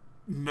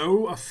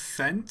no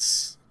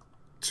offense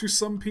to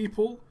some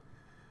people,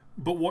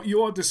 but what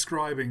you are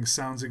describing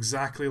sounds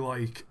exactly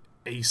like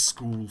a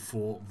school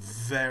for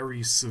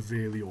very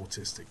severely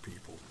autistic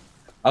people.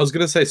 I was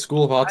gonna say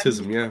School of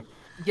Autism, yeah.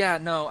 Yeah,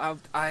 no,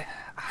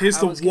 Here's I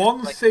the was gonna,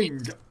 one like,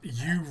 thing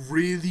you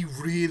really,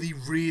 really,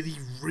 really,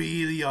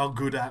 really are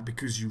good at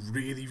because you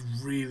really,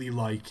 really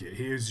like it.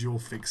 Here's your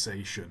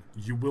fixation.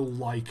 You will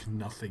like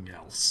nothing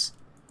else.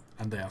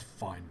 And they are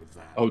fine with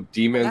that. Oh,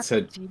 D-Man That's a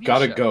said, TV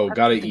gotta show. go, That's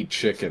gotta a eat TV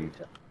chicken.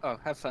 show. Oh,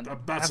 have fun.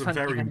 That's Have a fun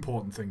very eating.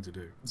 important thing to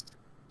do.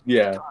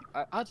 Yeah.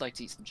 I'd like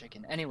to eat some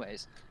chicken.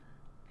 Anyways.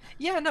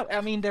 Yeah, no,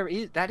 I mean,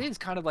 that is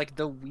kind of like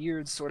the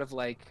weird sort of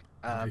like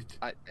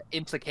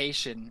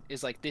implication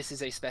is like this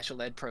is a special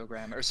ed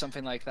program or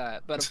something like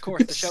that. But of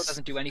course, the show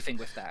doesn't do anything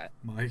with that.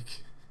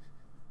 Mike.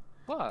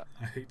 What?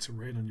 I hate to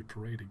rain on your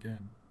parade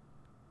again.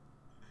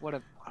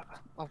 What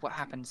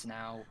happens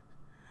now?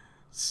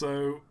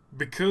 So,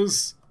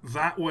 because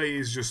that way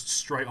is just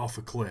straight off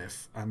a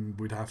cliff, and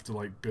we'd have to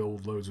like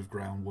build loads of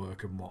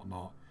groundwork and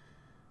whatnot,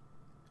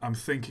 I'm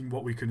thinking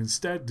what we can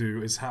instead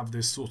do is have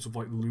this sort of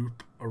like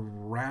loop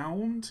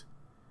around.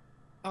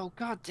 Oh,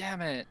 god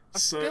damn it! I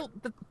So- filled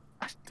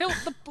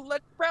the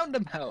blood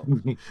roundabout.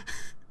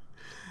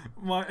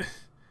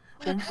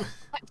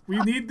 We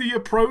need the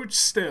approach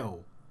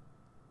still.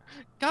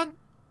 God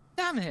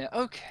damn it!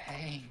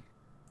 Okay.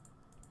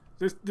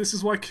 This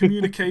is why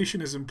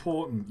communication is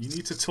important. You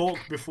need to talk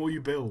before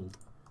you build.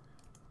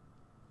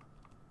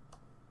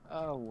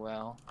 Oh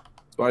well.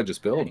 So I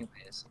just build.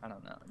 Anyways, I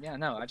don't know. Yeah,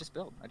 no, I just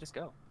build. I just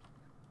go.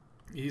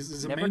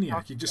 He's a Never maniac.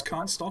 talk You just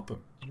can't stop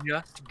him.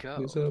 Just go.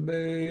 He's a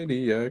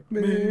maniac,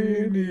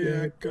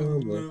 Maniac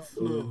on the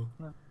floor.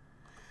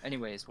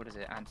 Anyways, what is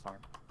it? Ant Farm.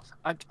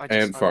 I just,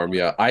 Ant Farm,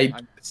 yeah.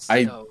 I'm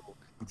so...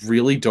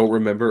 Really don't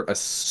remember a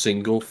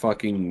single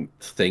fucking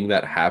thing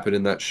that happened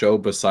in that show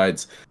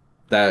besides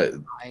That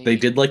they I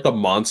did like the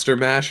Monster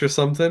Mash or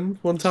something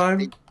one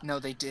time. no,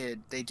 they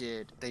did, and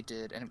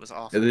it was They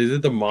awful.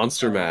 did the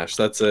Monster No, Mash.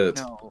 That's it.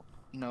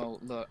 no,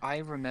 look, I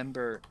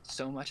remember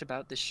so much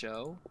about the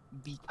show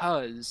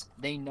because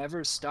they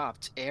never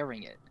stopped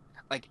airing it,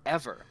 like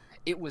ever.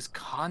 It was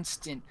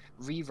constant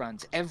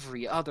reruns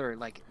every other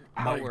like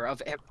Mike, hour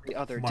of every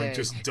other Mike day.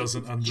 just It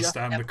doesn't was just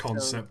understand the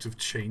episodes. concept of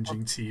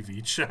changing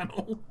TV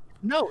channel.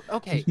 No,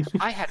 okay,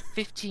 I had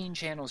 15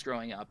 channels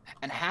growing up,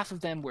 and half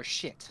of them were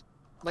shit.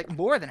 Like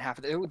more than half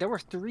of them. There were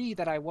 3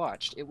 that I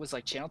watched. It was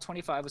like Channel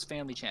 25 was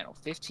Family Channel,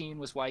 15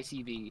 was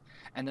YTV,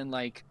 and then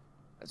like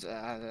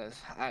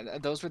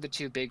those were the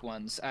 2 big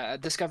ones.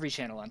 Discovery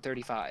Channel on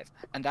 35,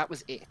 and that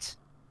was it.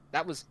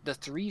 That was the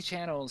 3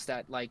 channels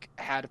that like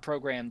had a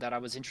program that I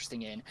was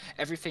interested in.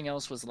 Everything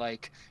else was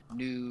like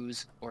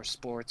news or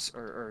sports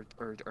or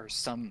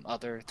some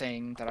other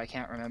thing that I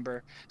can't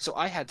remember. So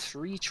I had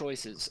 3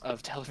 choices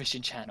of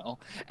television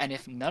channel, and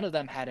if none of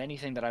them had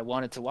anything that I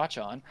wanted to watch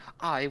on,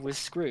 I was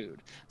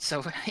screwed.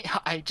 So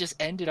I just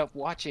ended up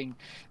watching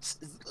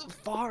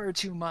far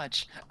too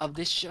much of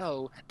this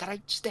show that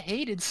I just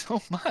hated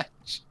so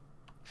much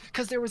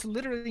because there was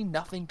literally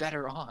nothing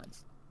better on.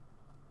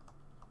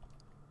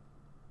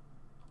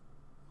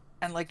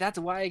 And like that's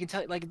why I can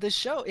tell you, like this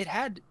show, it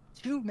had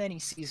too many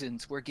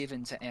seasons were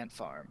given to Ant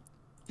Farm.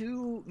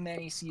 Too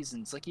many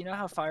seasons. Like you know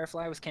how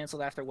Firefly was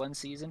canceled after 1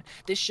 season?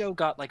 This show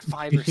got like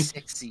 5 or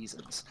 6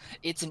 seasons.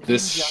 It's an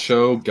This injustice.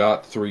 show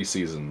got 3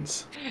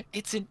 seasons.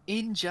 It's an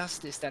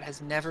injustice that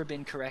has never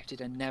been corrected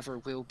and never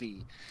will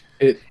be.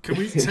 Can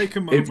we take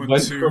a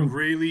moment to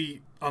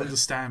really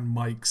understand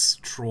Mike's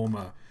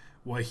trauma,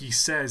 where he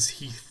says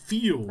he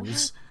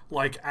feels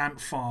like Ant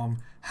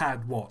Farm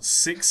had, what,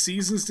 6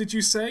 seasons, did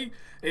you say?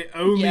 It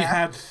only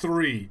had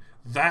 3.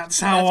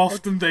 That's how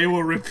often they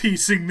were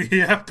repeating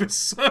the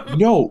episode.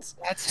 No,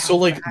 That's so how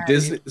like bad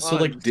Disney, it so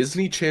like was.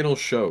 Disney Channel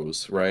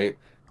shows, right?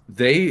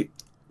 They,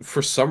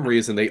 for some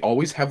reason, they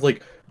always have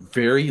like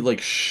very like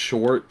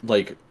short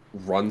like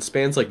run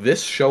spans. Like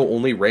this show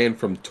only ran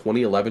from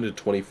 2011 to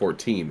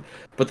 2014.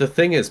 But the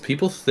thing is,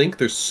 people think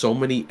there's so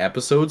many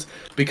episodes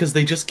because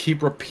they just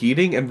keep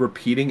repeating and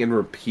repeating and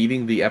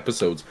repeating the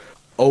episodes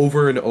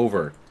over and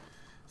over.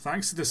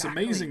 Thanks to this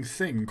amazing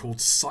thing called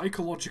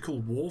psychological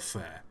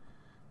warfare.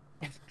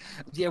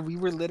 Yeah, we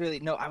were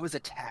literally I was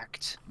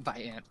attacked by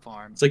Ant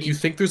Farm. It's like you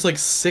think there's like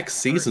 6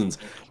 seasons,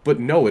 but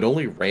no, it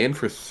only ran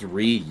for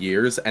 3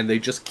 years, and they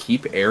just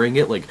keep airing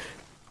it like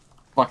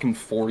fucking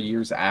 4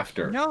 years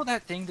after. You know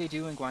that thing they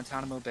do in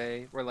Guantanamo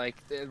Bay, where like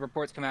the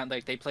reports come out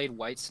like they played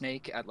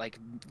Whitesnake at like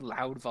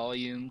loud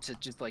volume to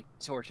just like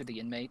torture the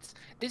inmates.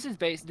 This is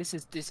based.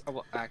 This. Oh,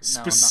 well,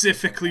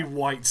 Specifically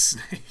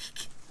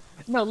Whitesnake.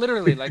 No,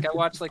 literally, like I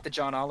watched like the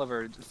John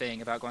Oliver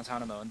thing about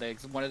Guantanamo, and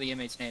one of the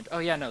inmates named. Oh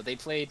yeah, no, they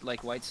played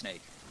like Whitesnake.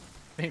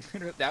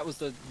 That was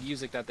the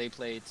music that they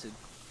played to.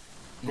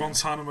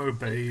 Guantanamo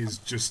Bay is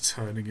just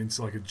turning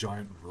into like a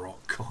giant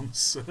rock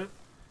concert.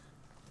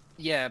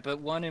 Yeah, but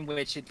one in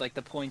which it like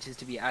the point is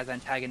to be as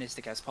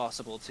antagonistic as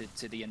possible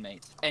to the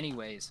inmates.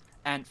 Anyways,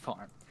 Ant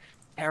Farm,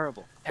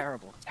 terrible,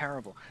 terrible,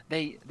 terrible.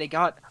 They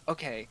got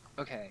okay.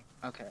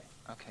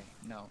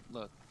 No,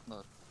 look.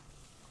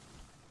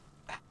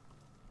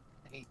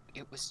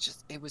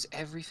 It was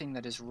everything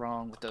that is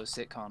wrong with those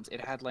sitcoms.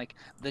 It had like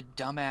the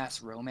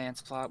dumbass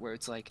romance plot where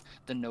it's like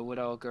the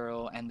know-it-all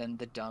girl and then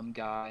the dumb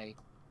guy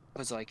it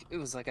was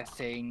like a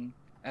thing,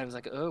 and it was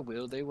like, oh,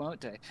 will they, won't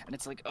they? And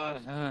it's like,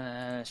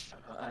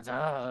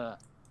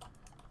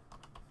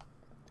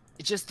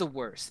 it's just the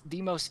worst,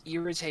 the most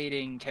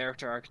irritating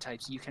character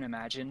archetypes you can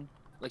imagine.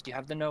 Like you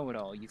have the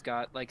know-it-all, you've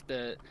got like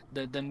the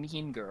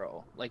mean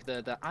girl, like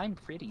the I'm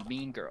pretty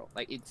mean girl,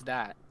 like it's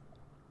that.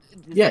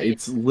 Yeah,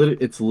 it's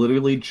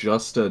literally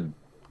just a.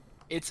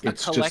 It's a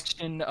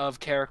collection of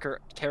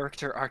character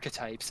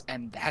archetypes,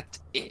 and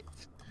that's it.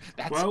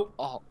 That's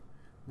all.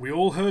 We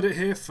all heard it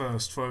here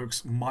first,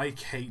 folks. Mike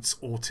hates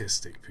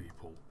autistic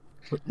people.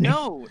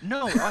 No,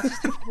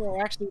 autistic people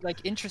are actually like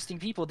interesting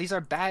people. These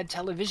are bad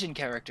television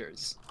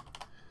characters.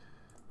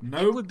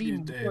 No, it would be a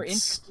more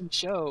interesting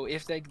show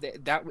if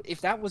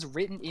if that was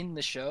written in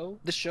the show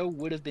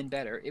would have been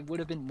better. It would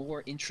have been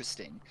more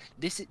interesting.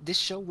 This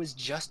show was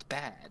just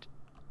bad.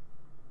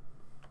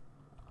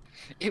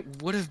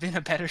 It would have been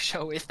a better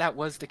show if that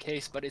was the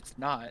case, but it's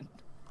not.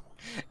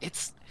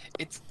 It's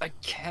I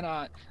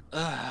cannot.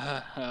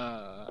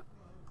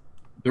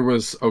 There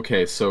was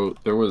so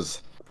there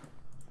was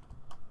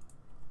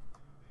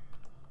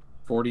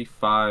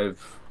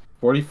 45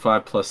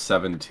 plus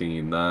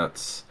 17.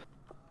 That's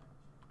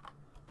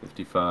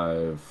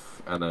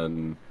 55, and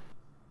then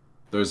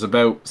there's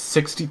about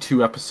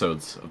 62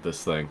 episodes of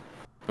this thing,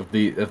 of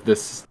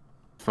this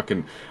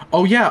fucking.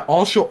 Oh yeah,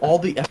 also all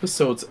the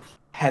episodes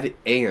had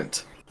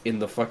ant in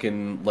the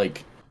fucking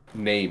like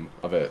name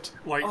of it.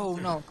 Like, oh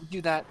no,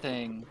 do that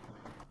thing.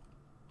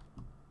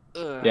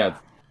 Ugh. Yeah,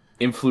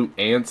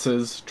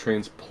 influences,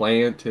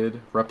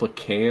 transplanted,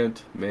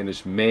 replicant,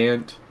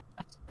 management,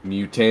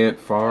 mutant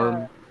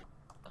farm.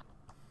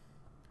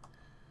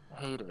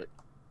 Hate it.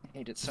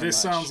 hate it so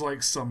This much. sounds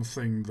like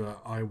something that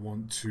I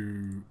want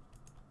to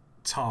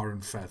tar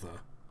and feather.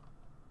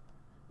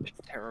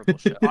 Terrible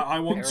show. I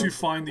want to Terrible.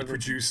 find the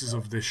producers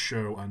of this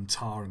show and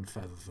tar and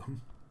feather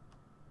them.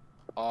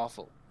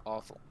 Awful,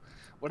 awful.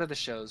 What other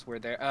shows were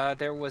there?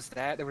 There was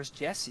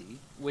Jesse,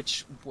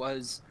 which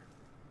was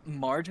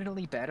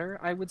marginally better,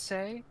 I would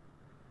say,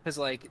 because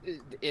like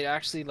it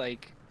actually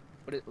like,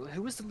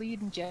 who was the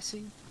lead in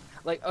Jesse?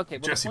 Like, okay,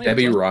 well, Jesse the point of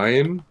Debbie Jesse-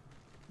 Ryan?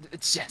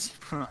 It's Jesse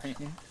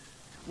Ryan.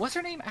 Was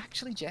her name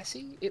actually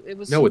Jesse? It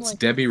was. No, some, it's like,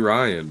 Debbie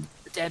Ryan.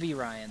 Debbie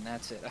Ryan.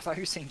 That's it. I thought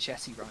you were saying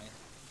Jesse Ryan.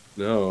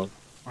 No.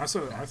 I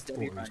thought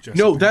Debbie it was Ryan. Jesse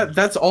No, Pinkman.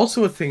 that's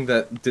also a thing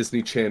that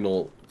Disney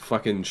Channel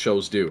fucking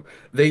shows do.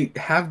 They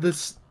have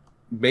this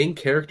main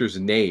character's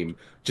name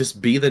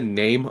just be the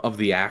name of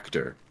the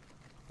actor.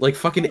 Like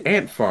fucking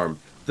Ant Farm.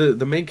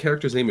 The main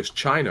character's name is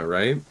China,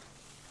 right?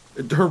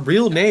 Her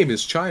real name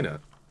is China.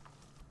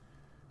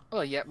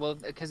 Well, yeah, well,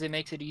 because it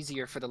makes it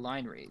easier for the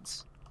line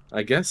reads.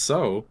 I guess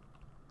so.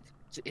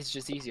 It's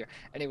just easier.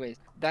 Anyways,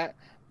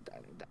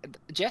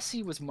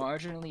 Jesse was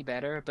marginally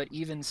better, but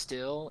even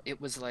still, it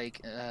was like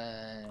it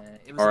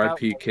was about,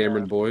 R.I.P. like,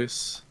 Cameron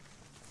Boyce.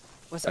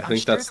 I I'm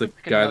think sure that's it the was,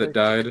 like, guy that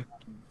another- died.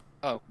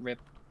 Oh, rip.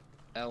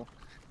 L.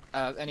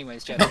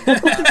 Anyways, Jesse.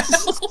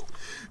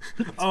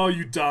 Oh,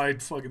 you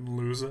died, fucking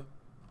loser.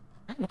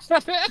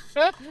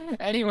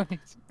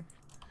 Anyways.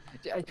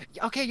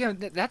 Okay, yeah,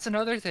 that's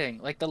another thing.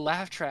 Like, the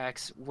laugh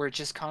tracks were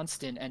just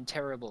constant and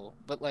terrible,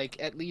 but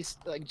like at least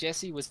like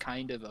Jesse was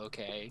kind of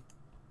okay.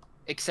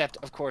 Except,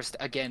 of course,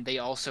 again, they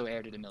also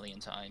aired it a million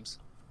times.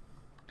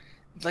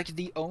 Like,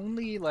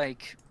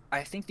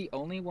 I think the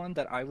only one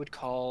that I would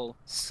call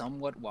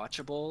somewhat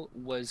watchable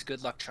was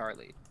Good Luck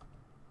Charlie.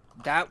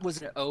 That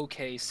was an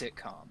okay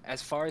sitcom.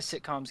 As far as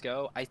sitcoms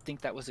go, I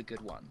think that was a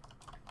good one.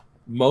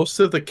 Most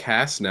of the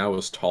cast now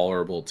is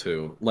tolerable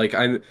too. Like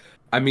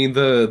I mean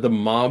the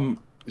mom,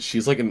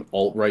 she's like an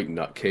alt-right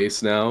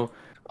nutcase now.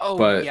 Oh,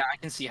 But- yeah, I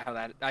can see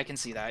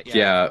that. Yeah.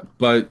 Yeah,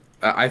 but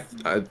I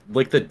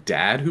like the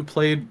dad who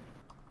played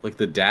like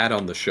the dad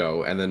on the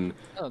show, and then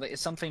Oh,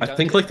 it's something. I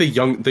think like the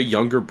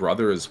younger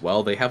brother as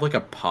well. They have like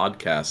a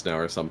podcast now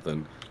or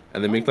something,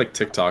 and they make like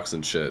TikToks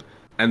and shit,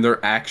 and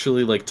they're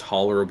actually like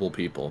tolerable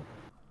people.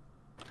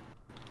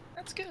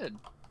 That's good.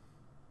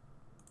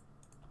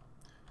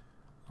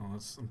 Oh,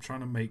 I'm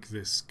trying to make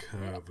this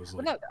curve as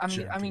Well, like. no, I mean,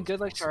 gentle as Good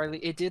Luck possible. Charlie.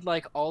 It did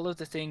like all of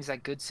the things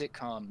that good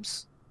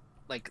sitcoms,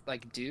 like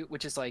do,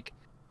 which is like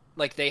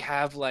they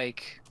have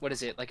like what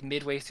is it like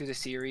midway through the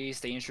series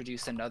they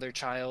introduced another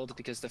child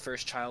because the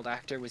first child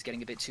actor was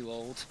getting a bit too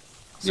old.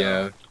 So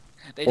Yeah,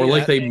 they or do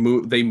like that they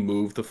thing.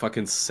 move the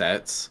fucking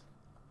sets.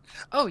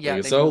 Oh yeah.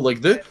 Like, they so moved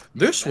like it.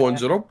 this Yeah.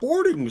 one's at a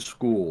boarding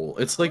school.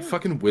 It's like Oh.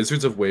 fucking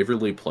Wizards of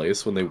Waverly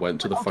Place when they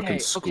went to the Okay, fucking okay,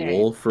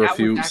 school for a that was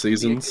few actually a good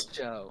seasons.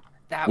 show.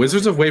 That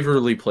Wizards was of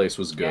Waverly Place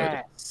was good.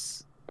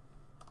 Yes.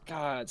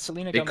 God,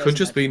 Selena It Gomez. could in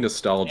just that be show was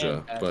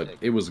nostalgia, but fantastic.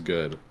 it was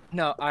good.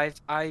 No,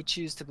 I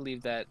choose to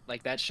believe that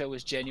like that show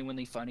was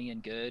genuinely funny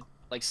and good.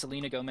 Like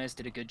Selena Gomez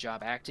did a good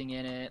job acting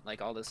in it.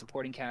 Like all the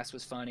supporting cast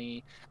was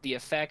funny. The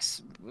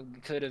effects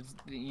could have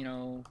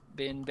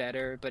been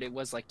better, but it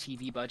was like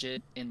TV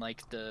budget in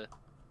like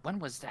when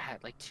was that?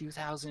 Like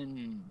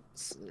 2000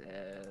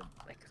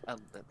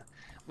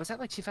 was that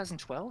like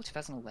 2012,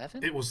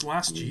 2011? It was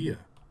last year.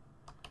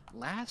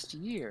 Last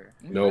year.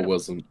 No, it Incredible.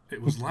 wasn't.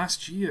 It was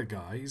last year,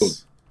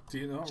 guys. Do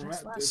you not Just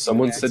remember? last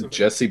Someone Yeah, said it's-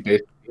 Jesse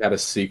basically had a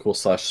sequel /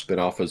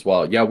 spinoff as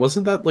well. Yeah,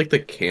 wasn't that like the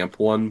camp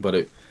one?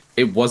 But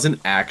it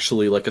wasn't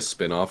actually like a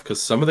spinoff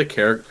because some of the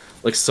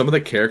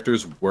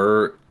characters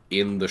were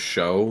in the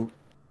show,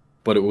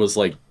 but it was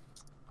like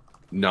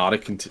not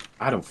a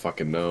I don't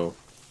fucking know.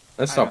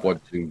 I stopped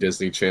watching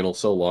Disney Channel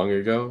so long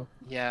ago.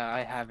 Yeah,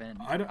 I haven't.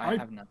 I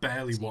have not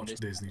barely seen watched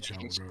Disney Disney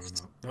Channel growing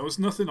Channel. up. There was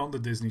nothing on the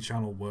Disney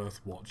Channel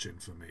worth watching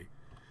for me,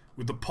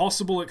 with the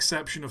possible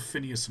exception of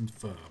Phineas and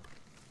Ferb.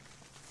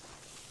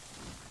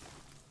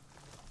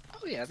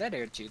 Oh yeah, that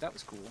aired too. That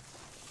was cool.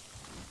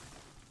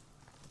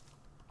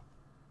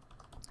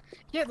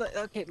 Yeah,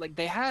 okay, like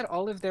they had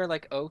all of their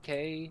like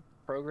okay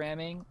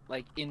programming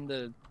like in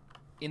the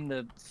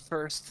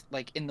first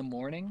like in the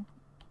morning,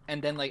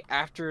 and then like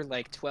after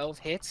like 12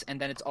 hits, and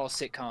then it's all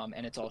sitcom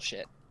and it's all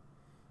shit.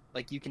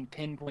 Like you can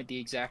pinpoint the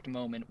exact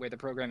moment where the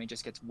programming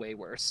just gets way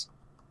worse.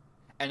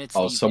 And it's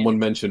Oh, the- someone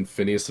mentioned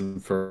Phineas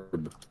and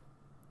Ferb.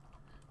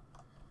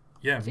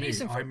 Yeah, Phineas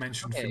me. and I Ferb,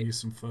 mentioned okay.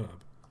 Phineas and Ferb.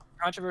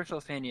 controversial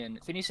opinion.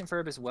 Phineas and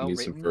Ferb is well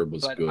Phineas and written, Ferb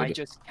was but good. I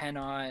just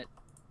cannot.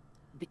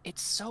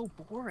 It's so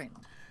boring.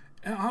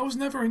 I was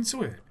never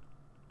into it.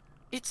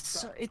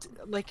 It's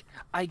like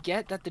I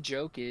get that the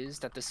joke is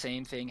that the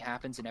same thing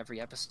happens in every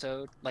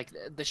episode. Like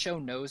the show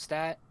knows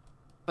that,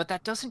 but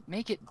that doesn't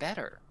make it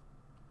better.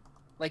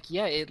 Like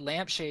yeah, it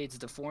lampshades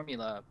the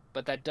formula,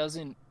 but that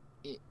doesn't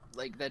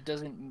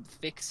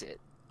fix it.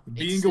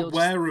 Being still just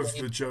aware the of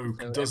same the joke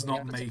episode does every not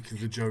episode. make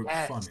the joke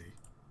Yes. funny.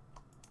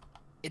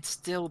 It's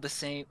still the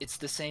same. It's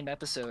the same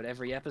episode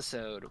every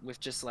episode with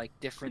just like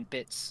different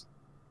bits,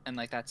 and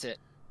like that's it.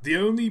 The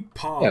only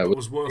part Yeah, that with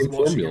was worth the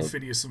watching formula. of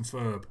Phineas and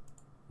Ferb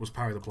was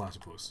Parry the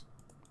Platypus.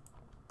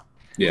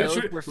 Yeah.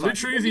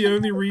 Literally the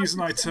only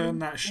reason I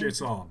turned that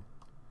shit on.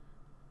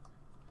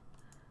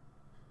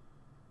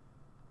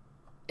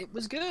 It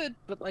was good,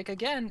 but like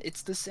again,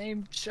 it's the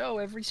same show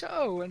every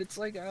show, and it's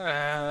like,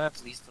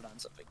 please put on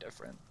something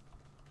different.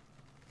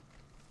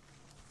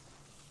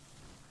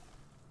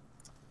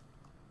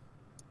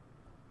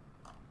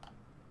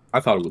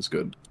 I thought it was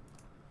good.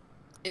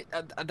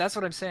 That's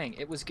what I'm saying.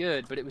 It was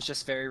good, but it was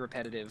just very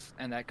repetitive,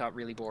 and that got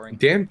really boring.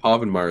 Dan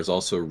Povenmire is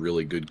also a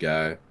really good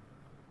guy.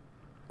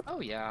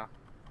 Oh yeah.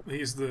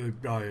 He's the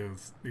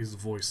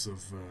voice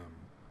of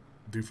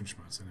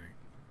Doofenshmirtz, isn't he?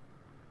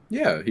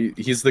 Yeah,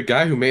 he's the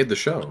guy who made the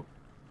show.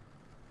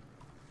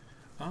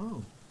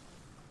 Oh.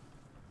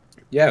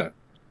 Yeah.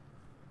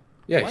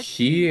 Yeah, What?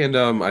 he and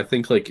I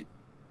think like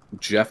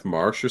Jeff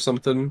Marsh or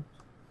something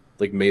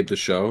like made the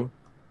show.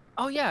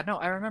 Oh yeah, no,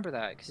 I remember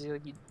that because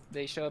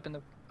they show up in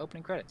the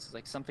opening credits. It's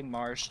like something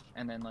Marsh,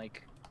 and then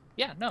like,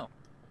 yeah, no.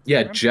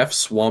 Yeah, Jeff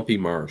Swampy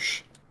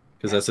Marsh,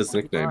 because that's his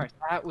Swampy nickname. Marsh,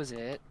 that was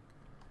it.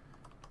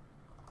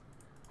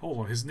 Hold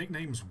on, his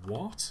nickname's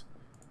what?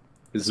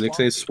 His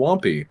nickname's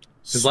Swampy.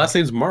 His last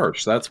name's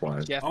Marsh, that's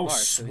why. Jeff Oh, Marsh,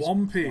 so he's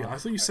Swampy. I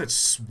thought you said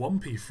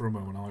Swampy for a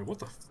moment. I'm like, what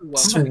the?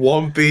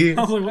 Swampy.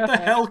 I was like, what the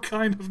hell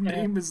kind of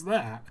name is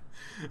that?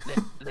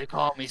 They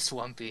call me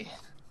Swampy.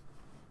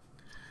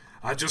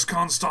 I just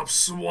can't stop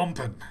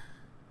swamping.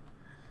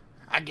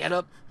 I get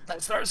up, I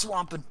start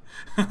swamping.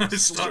 I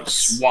start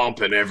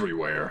Swamping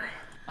everywhere.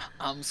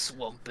 I'm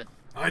swamping.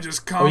 I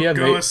just can't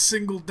go they- a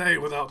single day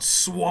without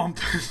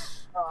swamping.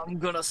 I'm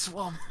gonna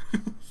swamp.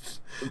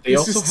 They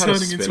This also is had a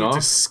turning into a spin-off.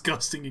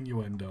 disgusting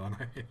innuendo.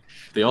 And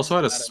They also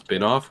had a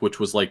spin-off which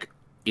was like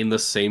in the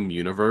same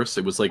universe.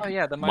 It was like Oh,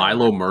 yeah, the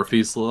Milo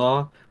Murphy's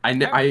Law. I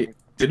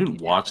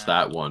didn't watch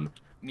that one,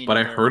 but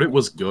I heard it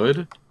was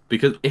good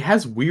because it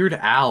has Weird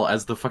Al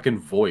as the fucking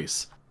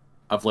voice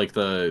of like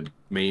the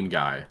main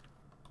guy.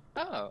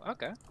 Oh,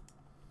 okay.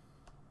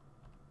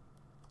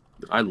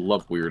 I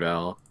love Weird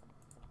Al.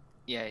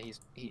 Yeah,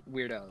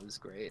 Weird Al is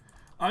great.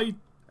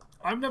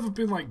 I've never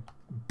been like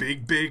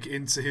big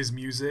into his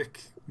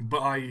music,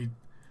 but I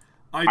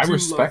do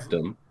respect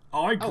love, him.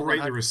 Oh, I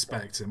greatly 100%.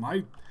 respect him.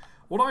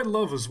 What I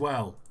love as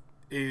well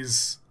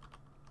is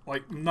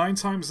like 9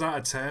 times out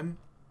of 10,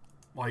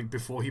 like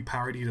before he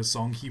parodied a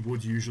song, he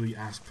would usually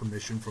ask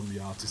permission from the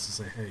artist to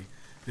say, "Hey,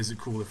 is it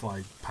cool if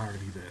I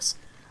parody this?"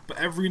 But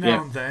every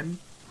now and then,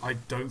 I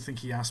don't think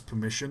he asked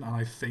permission, and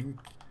I think,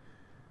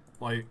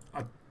 like,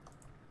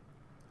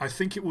 I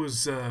think it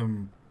was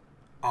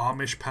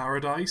Amish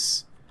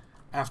Paradise.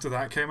 After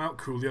that came out,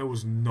 Coolio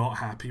was not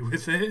happy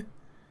with it.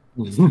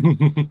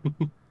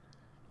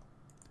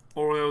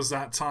 Or there was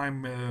that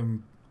time,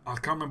 I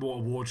can't remember what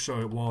award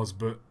show it was,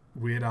 but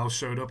Weird Al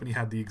showed up and he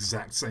had the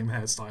exact same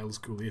hairstyle as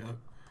Coolio.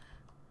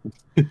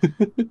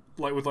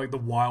 Like with like the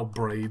wild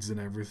braids and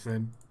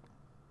everything.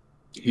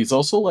 He's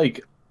also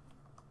like,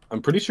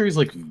 I'm pretty sure he's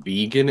like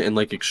vegan and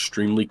like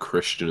extremely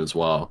Christian as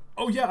well.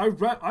 Oh yeah,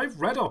 I've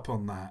read up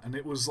on that, and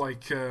it was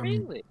like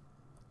Really?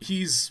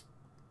 he's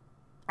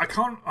I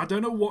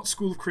don't know what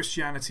school of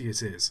Christianity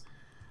it is,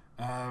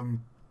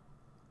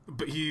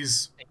 but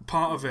he's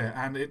part of it,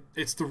 and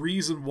it's the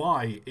reason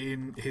why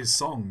in his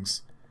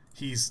songs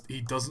he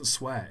doesn't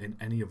swear in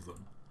any of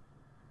them.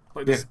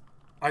 Like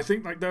I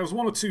think like there was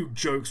 1 or 2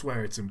 jokes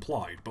where it's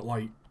implied, but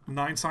like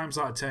 9 times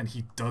out of 10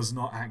 he does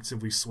not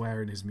actively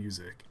swear in his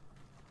music.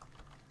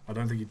 I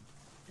don't think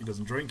he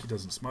doesn't drink, he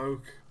doesn't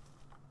smoke.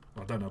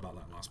 Well, I don't know about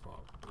that last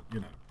part, but you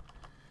know,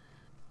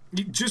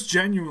 he just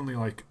genuinely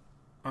like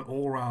an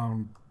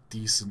all-round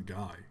decent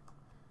guy.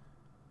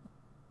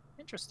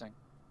 Interesting.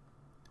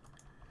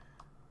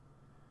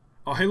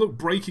 Oh, hey, look,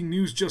 breaking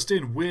news just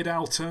in. Weird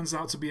Al turns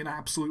out to be an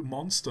absolute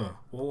monster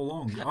all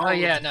along. Oh,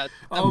 yeah, no, the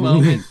oh.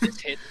 moment this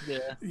hit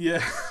the...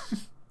 Yeah.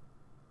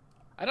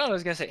 I don't know, I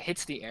was gonna say,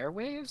 hits the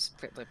airwaves?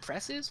 The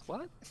presses?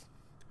 What?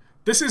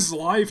 This is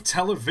live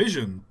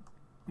television,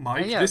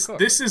 Mike. Oh, yeah,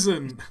 this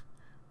isn't...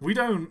 We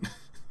don't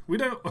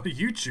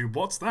YouTube.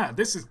 What's that?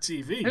 This is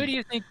TV. Who do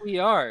you think we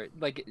are?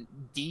 Like,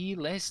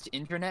 D-list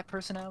internet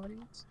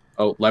personalities?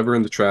 Oh, lever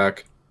in the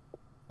track.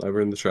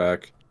 Lever in the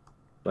track.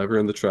 Lever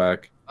in the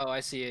track. Oh, I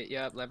see it.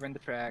 Yep, lever in the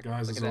track.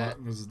 Guys, Look there's at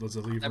that. there's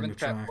a lever Lever in the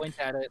track. Point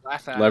at it,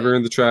 laugh at Lever it,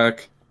 in the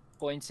track.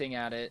 pointing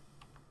at it.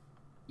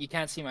 You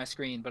can't see my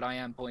screen, but I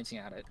am pointing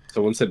at it.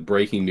 Someone said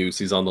breaking news,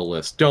 he's on the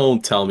list.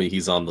 Don't tell me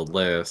he's on the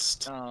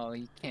list. Oh,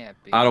 he can't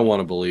be. I don't want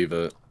to believe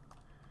it.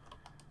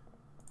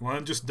 Well,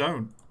 then just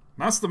don't.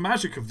 That's the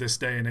magic of this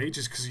day and age,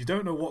 is because you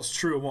don't know what's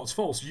true and what's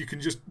false. You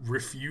can just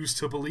refuse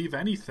to believe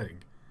anything.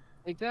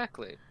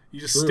 Exactly. You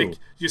just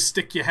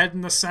stick your head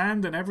in the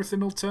sand and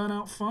everything will turn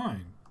out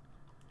fine.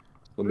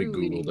 Let me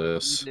Truly, Google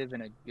this. We live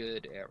in a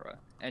good era.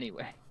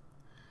 Anyway.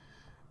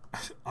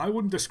 I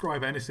wouldn't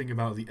describe anything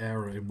about the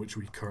era in which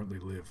we currently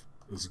live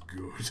as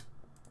good.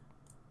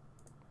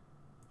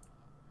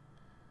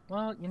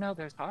 Well, you know,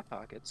 there's hot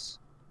pockets.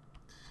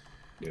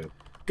 Yeah.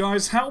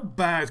 Guys, how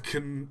bad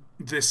can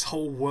this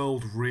whole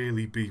world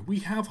really be? We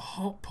have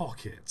hot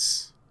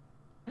pockets.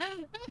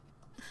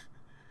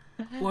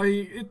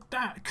 Like,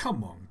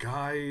 come on,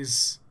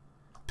 guys.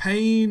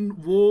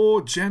 Pain,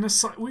 war,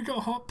 genocide. We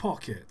got hot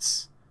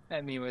pockets.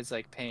 That meme was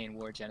like pain,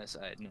 war,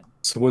 genocide. And...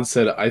 Someone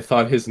said, I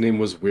thought his name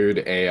was Weird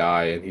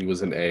AI, and he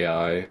was an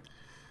AI.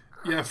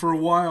 Yeah, for a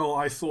while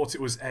I thought it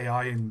was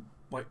AI, and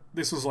like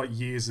this was like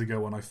years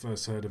ago when I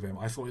first heard of him.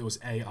 I thought it was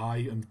AI,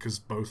 and because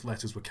both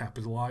letters were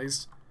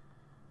capitalized.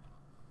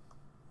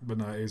 But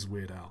no, it is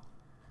Weird Al.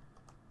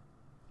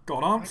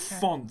 God, aren't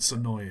fonts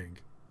annoying?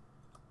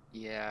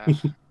 Yeah,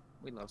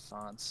 we love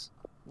fonts.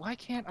 Why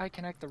can't I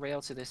connect the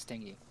rail to this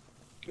thingy?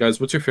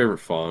 Guys, what's your favorite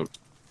font?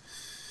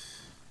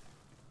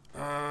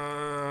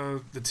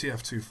 The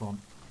TF2 font.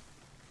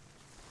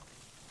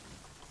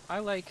 I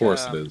like. Of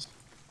course it is.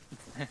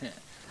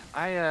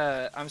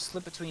 I'm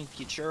split between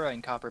Futura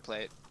and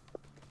Copperplate.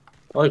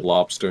 I like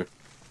Lobster.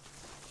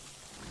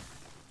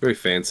 Very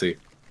fancy.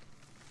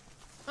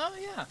 Oh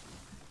yeah.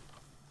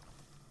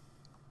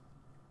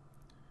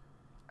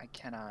 I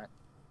cannot.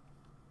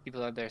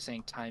 People out there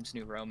saying Times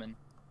New Roman.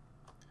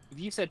 If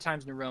you said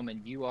Times New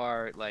Roman, you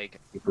are like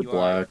Super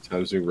Black,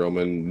 Times New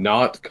Roman,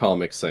 not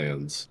Comic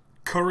Sans.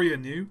 Courier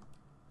New.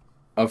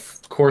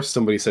 Of course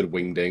somebody said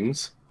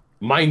Wingdings.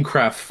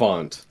 Minecraft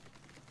font.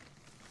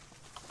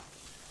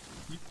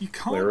 You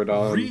can't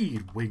Claridon.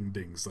 read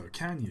Wingdings though,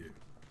 can you?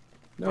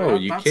 No,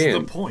 you that's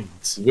can't.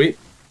 That's the point.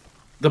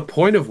 The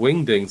point of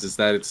Wingdings is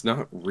that it's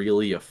not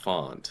really a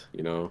font,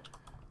 you know?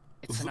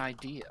 It's an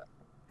idea.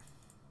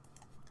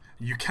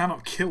 You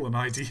cannot kill an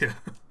idea.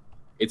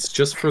 It's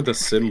just for the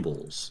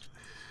symbols.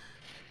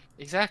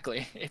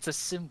 Exactly. It's a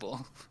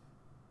symbol.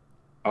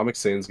 Comic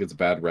Sans gets a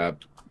bad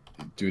rap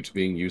due to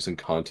being used in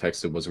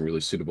context it wasn't really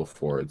suitable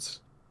for.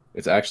 It's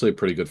actually a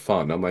pretty good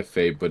font. Not my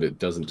fave, but it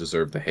doesn't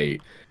deserve the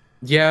hate.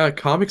 Yeah,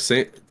 Comic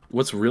Sans...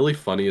 What's really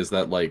funny is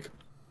that, like,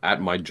 at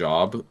my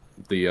job,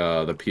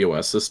 the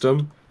POS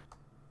system,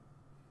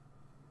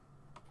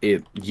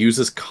 it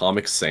uses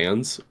Comic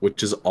Sans,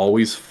 which is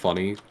always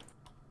funny.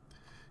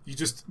 You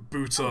just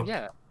boot up.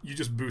 Yeah. You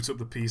just boot up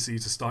the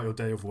PC to start your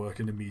day of work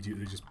and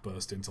immediately just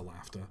burst into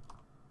laughter.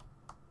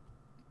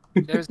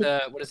 There's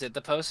what is it?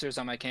 The posters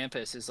on my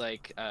campus is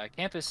like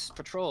campus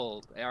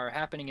patrol are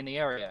happening in the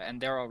area,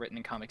 and they're all written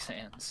in Comic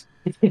Sans.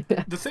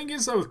 The thing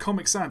is though with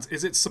Comic Sans,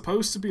 is it's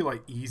supposed to be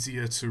like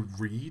easier to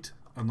read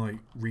and like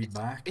read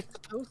back? It's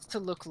supposed to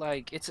look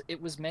like it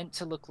was meant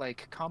to look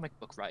like comic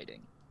book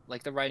writing,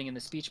 like the writing in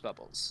the speech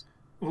bubbles.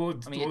 Well,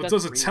 I mean, it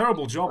does a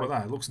terrible job of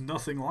that. It looks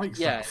nothing like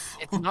yeah, that.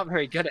 it's not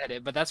very good at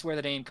it, but that's where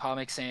the name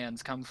Comic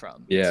Sans come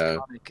from. Yeah. It's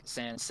Comic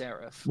Sans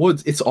Serif. Well,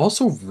 it's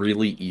also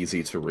really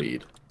easy to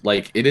read.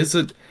 Like, it is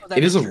a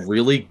true.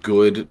 really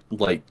good,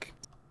 like,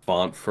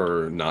 font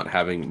for not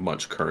having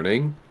much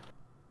kerning.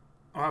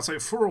 I'd say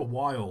for a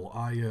while,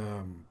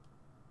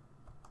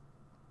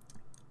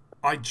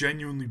 I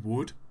genuinely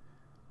would.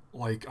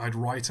 Like, I'd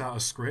write out a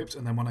script,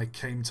 and then when I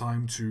came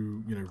time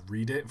to, you know,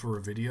 read it for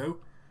a video,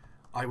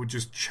 I would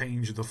just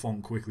change the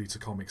font quickly to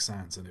Comic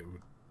Sans, and it would...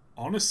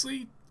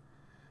 Honestly,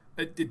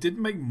 it didn't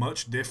make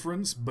much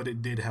difference, but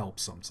it did help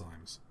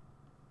sometimes.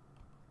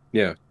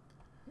 Yeah.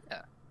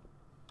 Yeah.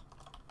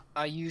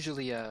 I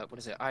usually, what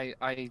is it? I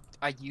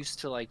used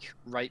to, like,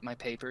 write my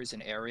papers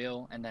in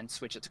Arial and then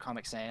switch it to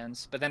Comic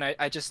Sans, but then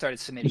I just started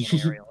submitting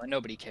in Arial, and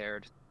nobody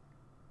cared.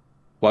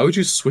 Why would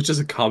you switch as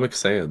a Comic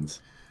Sans?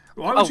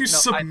 Why would you no,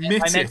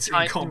 submit I meant it in Times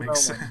New Comic Roman.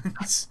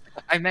 Sans?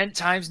 I meant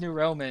Times New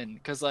Roman,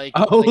 because, like...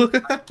 Oh!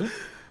 like,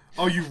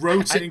 Oh, you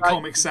wrote it in thought-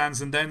 Comic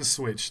Sans and then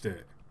switched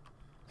it?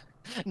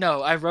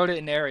 no, I wrote it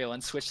in Arial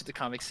and switched it to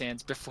Comic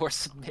Sans before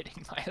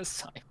submitting my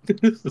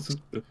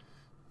assignment.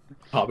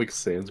 Comic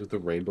Sans with a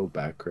rainbow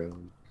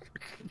background.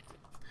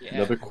 Yeah.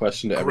 Another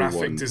question to Graphic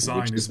everyone: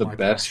 design which is is the my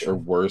best passion. or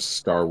worst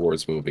Star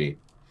Wars movie?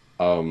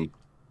 I've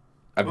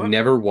What?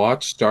 never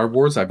watched Star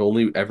Wars. I've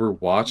only ever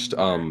watched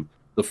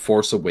The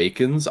Force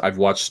Awakens. I've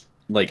watched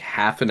like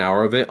half an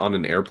hour of it on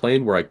an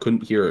airplane where I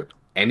couldn't hear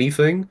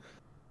anything.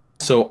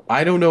 So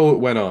I don't know what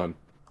went on.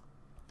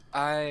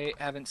 I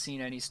haven't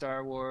seen any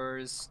Star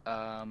Wars.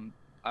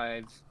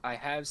 I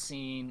have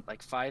seen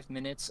like 5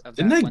 minutes of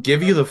that. Didn't I one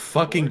give you Star the Wars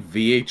fucking short.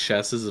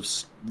 VHSs of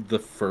the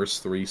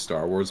first 3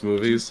 Star Wars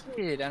movies? I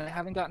did, and I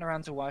haven't gotten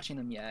around to watching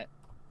them yet.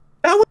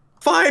 That was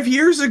 5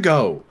 years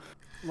ago!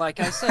 Like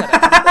I said, I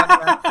haven't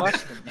gotten around to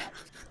watching them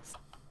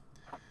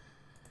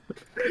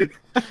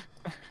yet.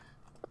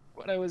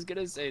 What I was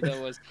gonna say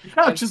though was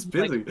I'm just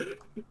busy.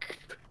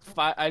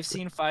 I've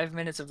seen 5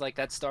 minutes of like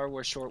that Star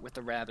Wars short with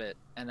the rabbit,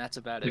 and that's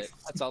about it.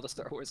 That's all the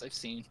Star Wars I've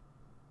seen.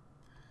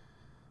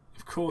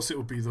 Of course it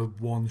would be the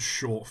one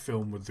short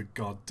film with the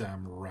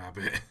goddamn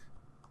rabbit.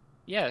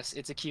 Yes,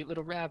 it's a cute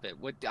little rabbit.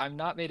 I'm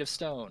not made of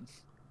stone.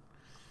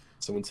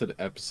 Someone said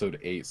episode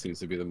 8 seems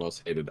to be the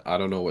most hated. I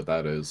don't know what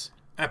that is.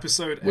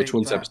 Episode 8. Which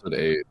one's episode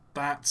 8?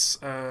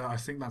 That's, I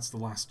think that's The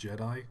Last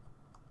Jedi.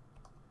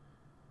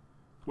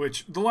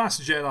 Which, The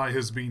Last Jedi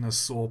has been a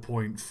sore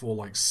point for,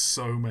 like,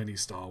 so many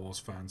Star Wars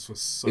fans for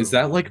so Is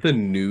that long. like the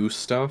new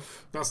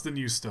stuff? That's the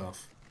new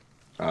stuff.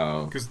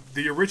 Oh. Because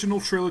the original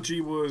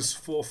trilogy was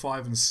 4,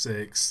 5, and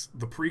 6.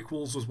 The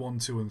prequels was 1,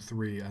 2, and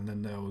 3. And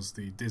then there was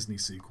the Disney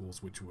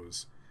sequels, which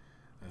was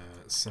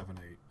 7,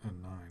 8,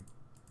 and 9.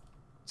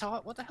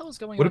 ToT, what the hell is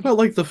going What on about here?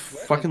 like the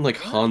What fucking like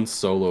what? Han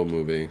Solo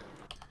movie?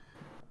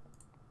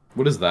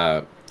 What is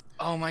that?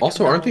 Oh my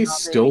Also, god, aren't no, they not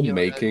still Baby Yoda.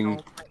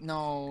 making?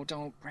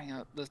 Don't bring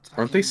up the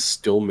Aren't they fucking...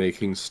 still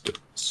making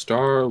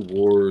Star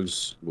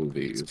Wars It's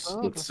movies? Let's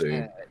Boba see.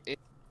 Fett.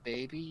 It's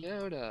Baby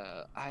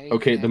Yoda.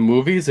 Okay, the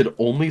movies. It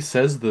only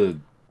says the.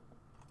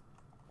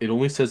 It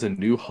only says A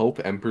New Hope,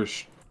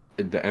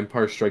 The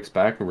Empire Strikes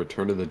Back, and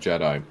Return of the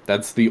Jedi.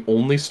 That's the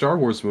only Star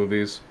Wars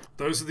movies.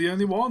 Those are the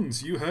only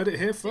ones. You heard it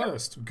here Yep.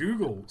 first.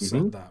 Google Mm-hmm.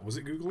 said that. Was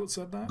it Google that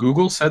said that?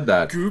 Google said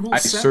that. Google I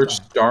said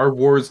searched that. Star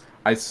Wars.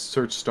 I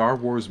searched Star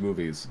Wars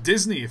movies.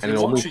 Disney, if And you're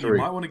it's only watching, you 3.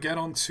 might want to get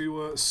on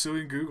to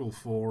suing Google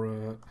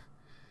for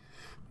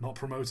not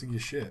promoting your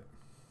shit.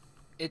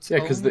 It's Yeah,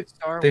 because only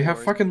Star they have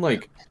Wars. fucking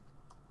like.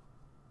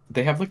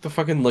 They have like the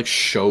fucking like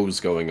shows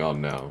going on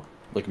now,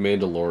 like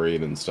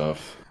Mandalorian and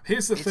stuff.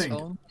 Here's the It's thing.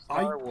 only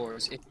Star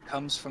Wars if it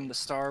comes from the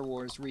Star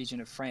Wars region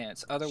of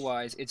France.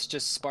 Otherwise, it's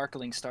just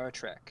sparkling Star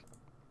Trek.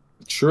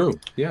 True.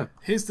 Yeah.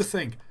 Here's the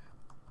thing.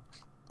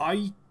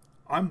 I'm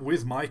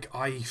with Mike.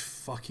 I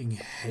fucking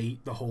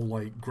hate the whole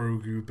like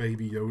Grogu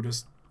Baby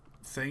Yoda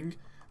thing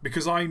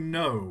because I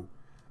know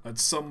at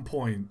some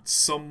point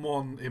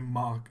someone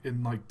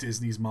in like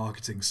Disney's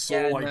marketing saw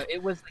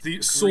it was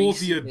saw the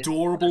greasiest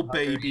adorable motherfucker.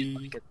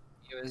 baby.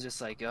 It was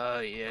just like, oh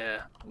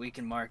yeah, we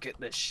can market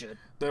this shit.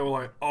 They were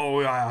like,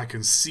 oh yeah, I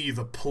can see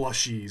the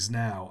plushies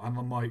now, and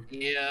I'm like,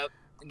 Yep,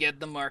 get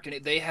the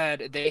marketing. They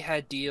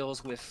had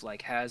deals with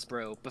like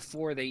Hasbro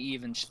before they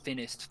even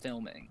finished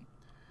filming.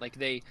 Like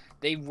they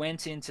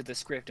went into the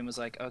script and was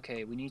like,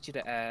 okay, we need you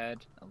to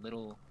add a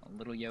little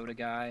Yoda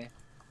guy.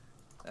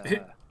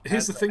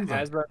 Here's the thing, though.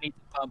 Hasbro needs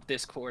to bump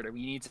this quarter.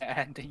 We need to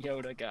add the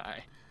Yoda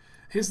guy.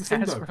 Here's the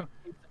thing, though.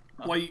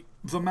 Like,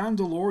 The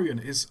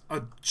Mandalorian is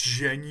a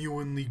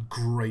genuinely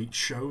great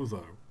show,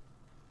 though.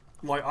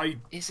 Like,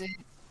 Is it?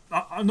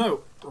 I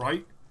know,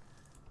 right?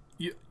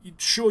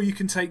 Sure, you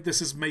can take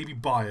this as maybe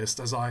biased,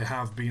 as I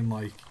have been,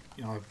 like,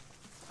 you know,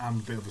 I'm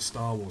a bit of a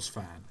Star Wars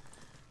fan.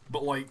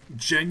 But, like,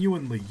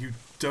 genuinely, you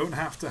don't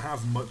have to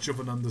have much of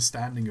an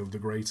understanding of the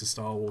greater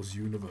Star Wars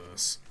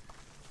universe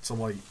to,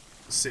 like,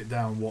 sit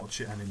down, watch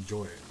it, and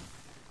enjoy it.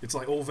 It's,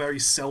 like, all very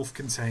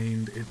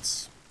self-contained.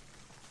 It's,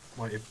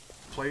 like, it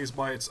plays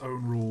by its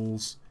own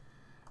rules.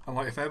 And,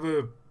 like, if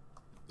ever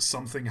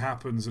something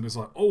happens and it's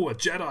like, oh, a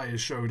Jedi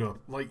has showed up,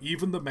 like,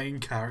 even the main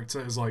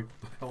character is like,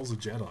 the hell's a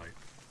Jedi?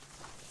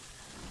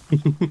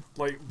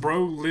 Like,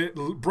 bro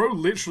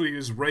literally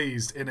is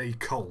raised in a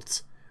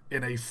cult.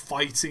 In a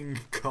fighting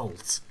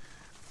cult.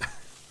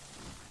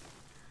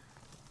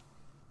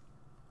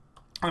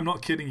 I'm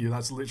not kidding you,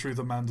 that's literally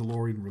the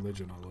Mandalorian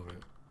religion. I love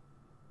it.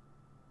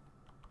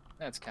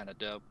 That's kind of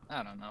dope.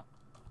 I don't know.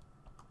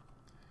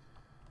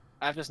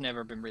 I've just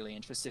never been really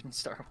interested in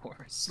Star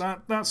Wars.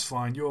 That's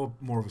fine. You're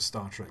more of a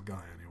Star Trek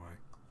guy anyway.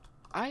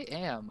 I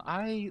am.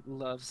 I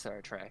love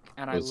Star Trek,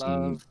 and I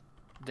love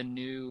the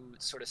new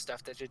sort of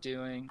stuff that you're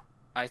doing.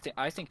 I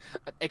think,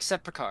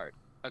 except Picard.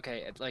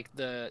 Okay, like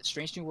the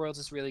Strange New Worlds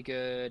is really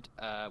good.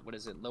 What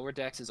is it? Lower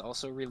Decks is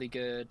also really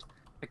good.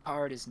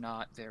 Picard is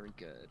not very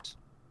good.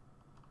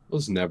 I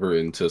was never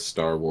into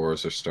Star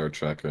Wars or Star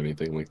Trek or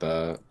anything like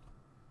that.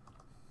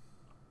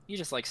 You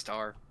just like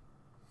Star.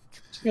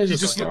 Yeah, He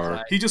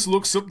just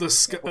looks up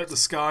at the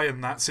sky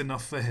and that's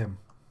enough for him.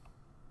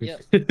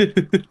 Yep.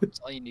 That's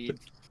all you need.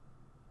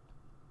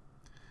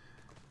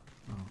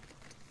 Oh.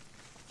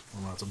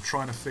 Well, lads, I'm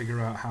trying to figure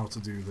out how to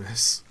do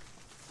this.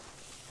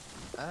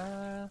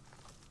 I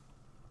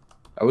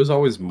was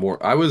always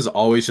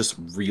just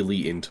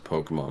really into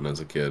Pokemon as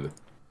a kid.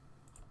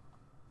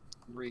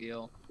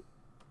 Real.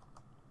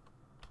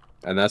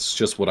 And that's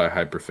just what I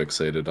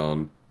hyperfixated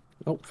on.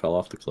 Oh, fell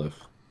off the cliff.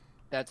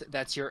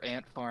 That's your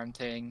ant farm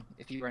thing.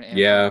 If you were an ant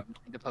Yeah. farm,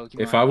 the Pokemon.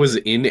 If I was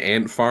in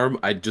Ant Farm,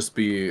 I'd just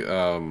be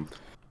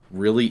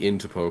really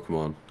into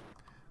Pokemon.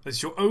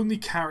 It's your only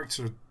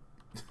character,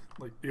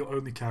 like your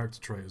only character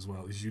trait as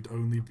well. Is you'd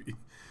only be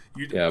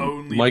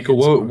Michael,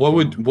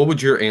 what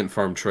would your Ant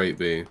Farm trait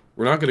be?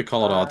 We're not gonna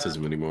call it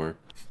autism anymore.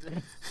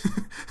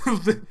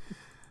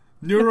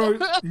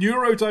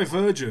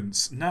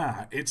 Neurodivergence.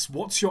 Nah, it's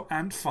what's your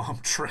ant farm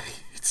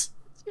trait?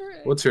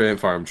 What's your Ant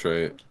Farm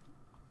trait?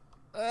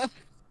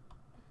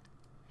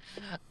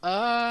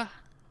 I'd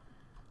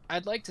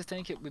like to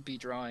think it would be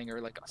drawing or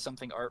like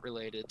something art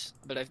related,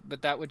 but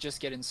that would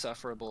just get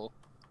insufferable.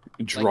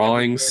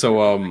 Drawing. Like,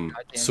 so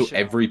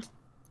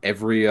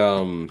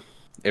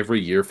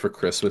every year for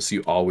Christmas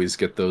you always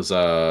get those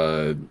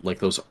like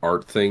those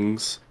art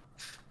things.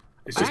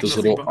 It's just those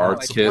nothing little but art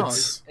lots of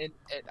kits.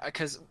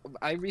 Because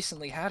I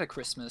recently had a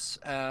Christmas,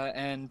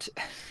 and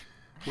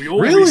we all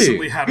Really?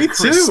 recently had a Me too.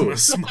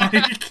 Christmas,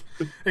 Mike.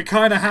 It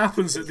kind of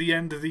happens at the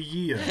end of the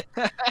year.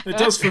 It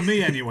does for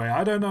me anyway.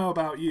 I don't know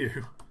about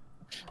you.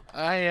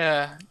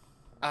 I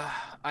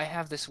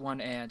have this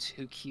one aunt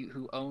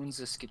who owns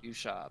a skidoo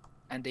shop,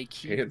 and they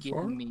keep Ant giving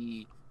farm?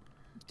 me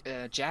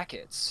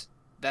jackets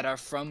that are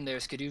from their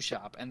skidoo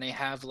shop, and they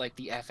have like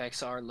the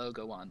FXR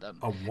logo on them.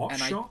 A what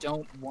and shop? I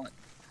don't want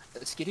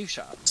a skidoo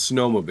shop.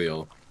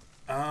 Snowmobile.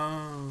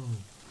 Oh.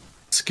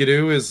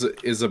 Skidoo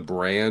is a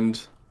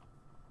brand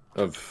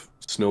of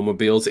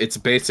snowmobiles. It's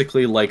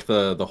basically like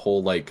the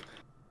whole like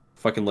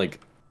fucking like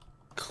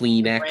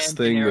Kleenex Brand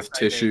thing with genericization.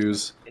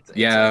 tissues. It's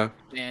Yeah. like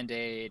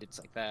Band-Aid. It's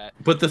like that.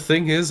 But the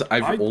thing is, I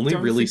I've only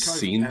don't really think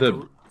seen I've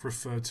ever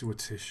referred to a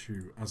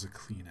tissue as a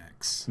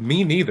Kleenex.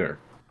 Me neither.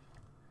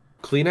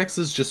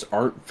 Kleenexes just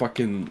aren't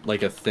fucking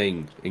like a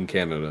thing in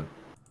Canada.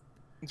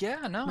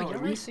 Yeah, no, you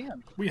don't really see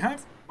them.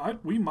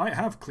 We might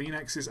have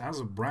Kleenexes as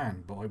a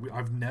brand, but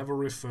I've never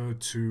referred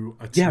to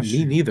a Yeah, tissue.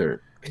 me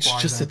neither. It's by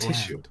just their a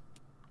tissue. brand.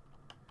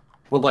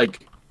 Well,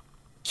 like,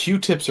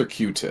 Q-tips are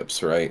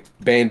Q-tips, right?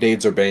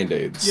 Band-Aids are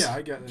Band-Aids. Yeah,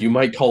 I get it. You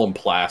might call them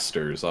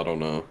plasters, I don't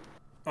know.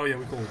 Oh yeah,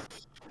 we call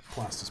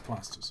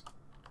plasters.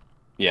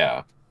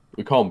 Yeah,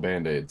 we call them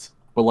Band-Aids.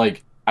 But,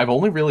 like, I've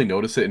only really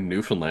noticed it in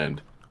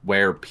Newfoundland,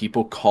 where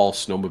people call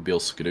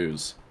snowmobile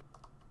skidoos.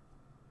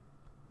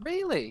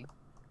 Really?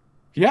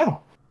 Yeah.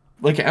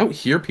 Like, out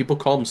here, people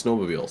call them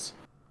snowmobiles.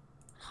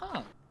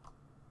 Huh.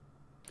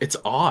 It's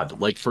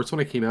odd. Like, first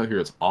when I came out here,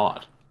 it's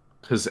odd.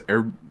 Because,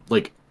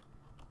 like,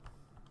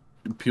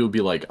 people be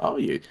like, oh,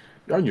 you're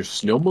on your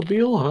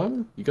snowmobile,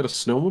 huh? You got a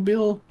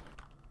snowmobile?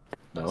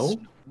 No.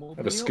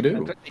 Got a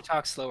skidoo. But they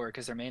talk slower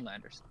because they're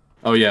mainlanders.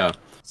 Oh, yeah.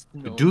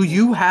 Do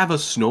you have a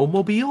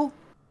snowmobile?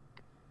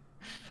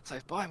 It's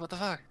like, boy, what the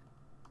fuck?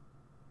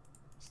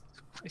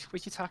 What are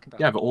you talking about?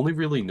 Yeah, I've only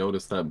really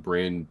noticed that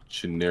brand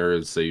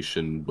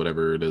genericization,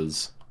 whatever it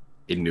is,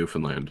 in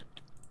Newfoundland.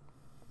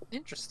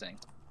 Interesting.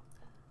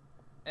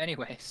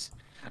 Anyways,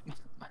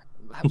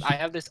 I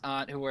have this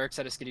aunt who works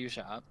at a skidoo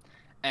shop,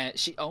 and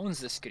she owns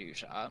this skidoo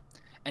shop,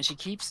 and she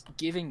keeps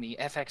giving me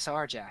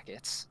FXR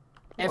jackets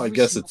Well, I every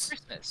guess single it's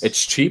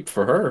Christmas. cheap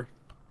for her.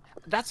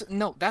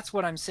 That's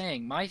what I'm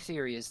saying. My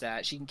theory is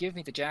that she can give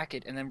me the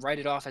jacket and then write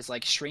it off as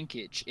like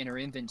shrinkage in her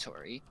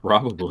inventory.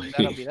 Probably. And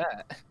that'll be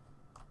that.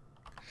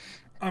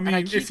 I mean,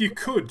 if you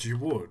could, you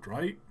would,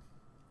 right?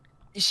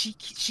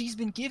 She's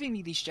been giving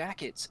me these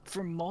jackets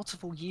for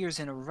multiple years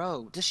in a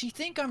row. Does she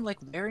think I'm like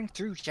wearing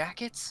through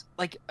jackets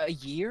like a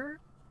year?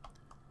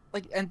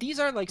 Like, and these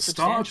are like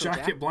Start a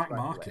substantial jacket black by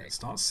the way. market.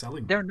 Start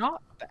selling. They're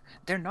not.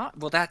 They're not.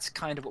 Well, that's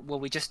kind of. Well,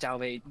 we just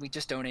donate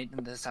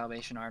them to the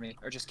Salvation Army,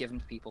 or just give them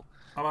to people.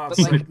 I'm about But,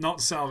 to say, like- not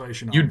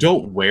Salvation You Army.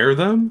 don't wear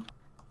them?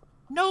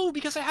 No,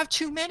 because I have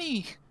too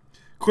many.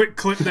 Quick,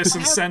 clip this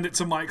and send it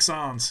to Mike's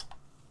aunt.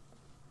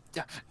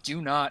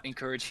 Do not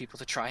encourage people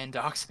to try and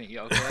dox me,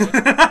 okay?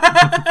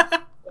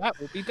 That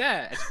would be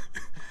bad.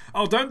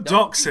 Oh, don't Don't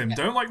dox do him. that.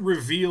 Don't, like,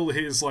 reveal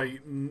his,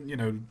 like, you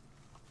know,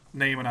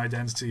 name and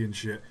identity and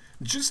shit.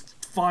 Just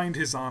find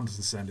his aunt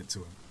and send it to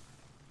him.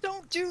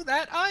 Don't do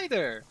that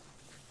either.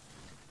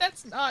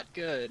 That's not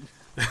good.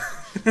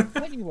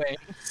 Anyway,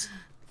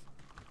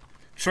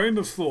 Train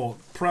of thought.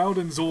 Proud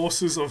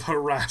endorsers of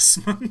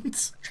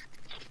harassment.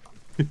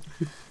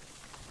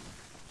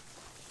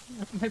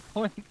 my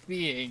point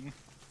being,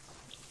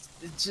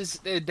 it's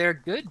just they're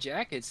good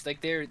jackets.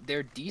 Like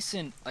they're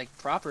decent, like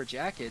proper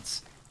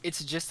jackets.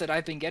 It's just that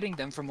I've been getting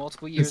them for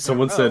multiple years.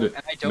 Someone in a row, said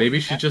and I don't maybe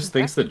she have just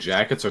them thinks the back.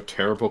 jackets are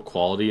terrible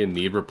quality and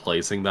need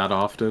replacing that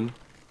often.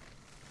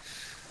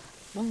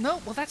 Well,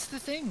 no. Well, that's the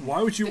thing.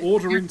 Why would you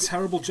order in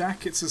terrible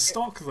jackets as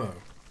stock, though?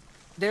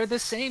 They're the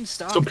same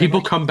stuff. So that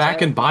people I come back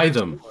sell and buy in the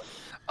them. store.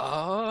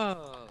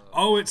 Oh.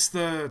 Oh, it's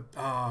the,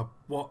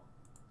 what?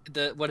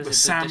 What is The it?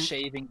 Sam- The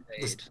shaving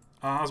blade.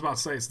 I was about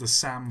to say it's the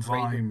Sam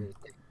Vime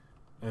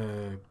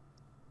boot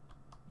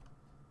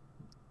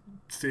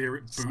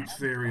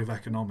theory of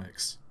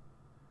economics.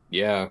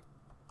 Yeah.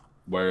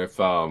 Where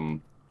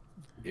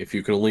if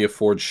you can only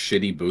afford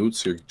shitty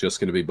boots, you're just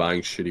going to be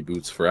buying shitty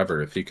boots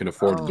forever. If you can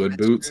afford Oh, good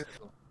that's boots,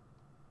 true.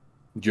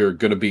 you're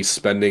going to be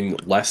spending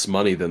less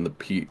money than the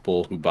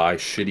people who buy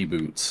shitty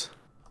boots.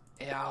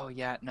 Oh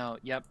yeah, no,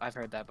 yep, I've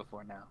heard that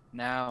before now.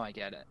 Now I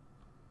get it.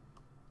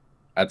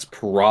 That's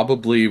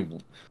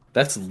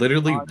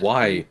literally Honestly,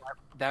 why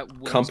that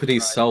wouldn't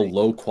companies surprise sell me.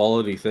 low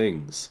quality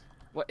things.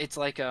 What it's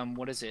like,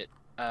 what is it?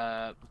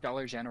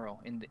 Dollar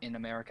General in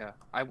America.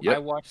 I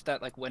Yep. watched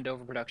that like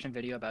Wendover production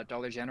video about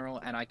Dollar General,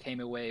 and I came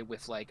away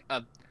with like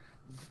a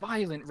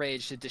violent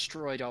rage to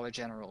destroy Dollar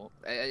General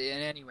in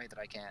any way that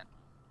I can.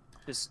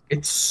 Just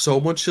It's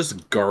so much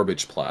just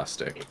garbage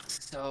plastic.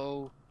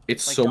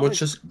 It's like so Dollar much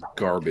just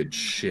garbage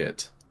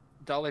shit.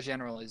 Dollar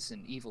General is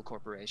an evil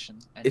corporation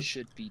and It-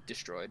 should be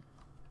destroyed.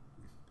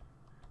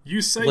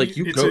 You say Like,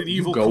 you it's go- an you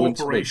evil go into, like-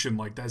 corporation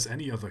like there's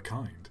any other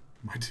kind,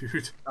 my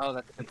dude. Oh,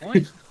 that's a good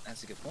point.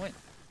 That's a good point.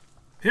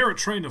 Here at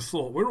Train of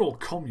Thought, we're all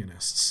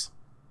communists.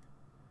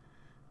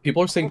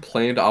 People are saying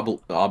planned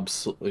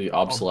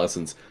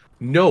obsolescence.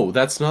 No,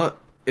 that's not.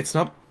 It's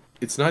not.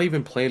 It's not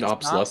even planned It's not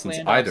obsolescence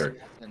planned either.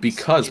 obsolescence.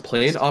 Because It's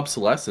planned just-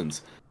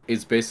 obsolescence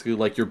is basically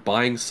like you're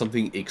buying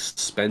something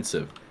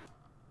expensive,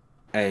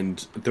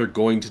 and they're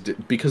going to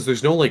because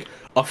there's no like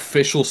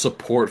official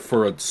support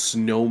for a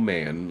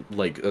snowman,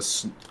 like a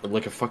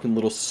fucking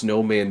little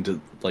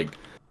snowman like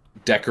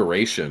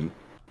decoration.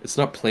 It's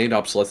not planned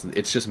obsolescence.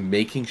 It's just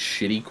making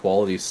shitty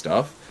quality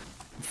stuff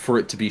for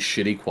it to be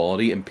shitty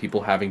quality and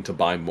people having to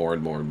buy more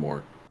and more and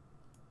more.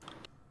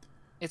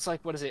 It's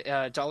like, what is it?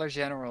 Dollar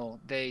General,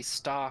 they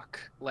stock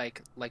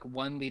like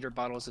 1 liter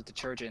bottles of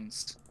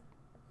detergents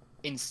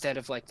instead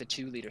of like the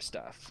 2 liter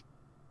stuff.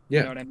 You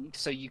Yeah. know what I mean?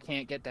 So you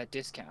can't get that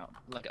discount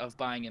like of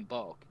buying in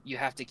bulk. You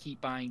have to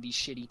keep buying these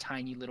shitty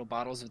tiny little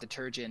bottles of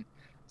detergent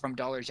from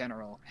Dollar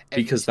General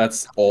every Because single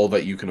that's time. all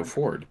that you can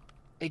afford.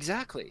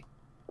 Exactly.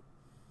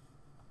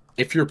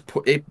 If you're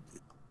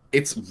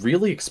it's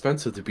really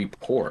expensive to be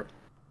poor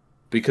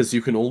because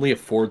you can only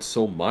afford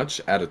so much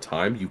at a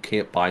time. You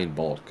can't buy in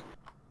bulk.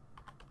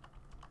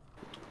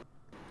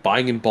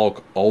 Buying in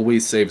bulk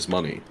always saves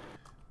money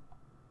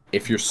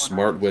if you're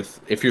smart with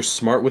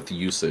the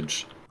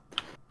usage.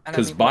 And I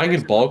Because mean, well, buying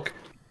in bulk,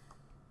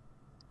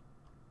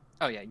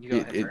 oh yeah, you go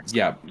ahead first.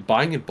 yeah,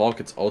 buying in bulk.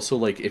 It's also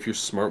like if you're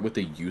smart with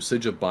the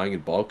usage of buying in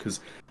bulk, because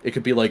it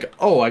could be like,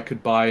 oh, I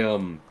could buy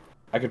like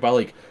I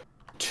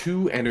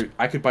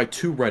could buy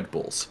 2 Red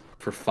Bulls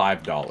for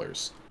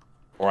 $5,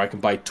 or I can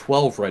buy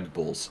 12 Red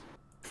Bulls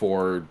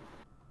for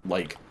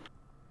like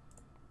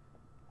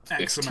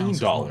X amount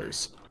of money.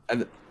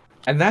 $15,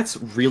 and that's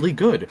really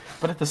good.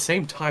 But at the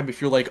same time, if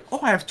you're like, oh,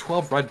 I have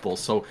 12 Red Bulls,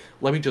 so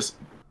let me just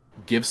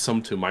give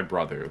some to my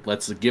brother.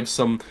 Let's give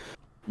some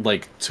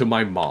like to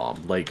my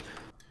mom, like,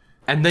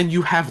 and then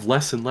you have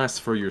less and less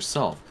for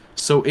yourself.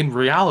 So in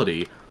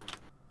reality,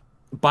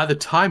 by the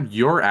time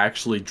you're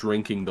actually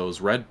drinking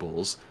those Red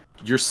Bulls,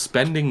 you're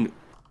spending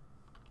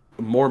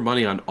more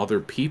money on other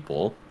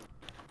people,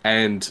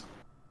 and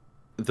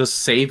the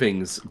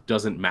savings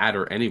doesn't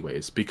matter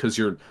anyways because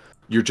you're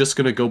just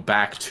gonna go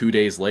back 2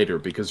 days later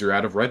because you're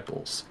out of Red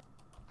Bulls.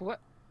 What?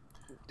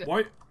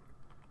 Why?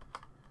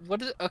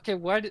 What is okay?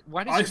 Why does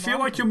I your feel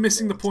mom like do you're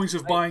missing the this? point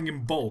of buying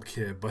in bulk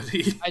here,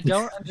 buddy. I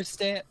don't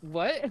understand.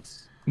 What?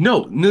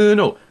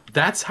 No.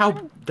 That's how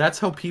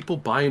people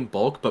buy in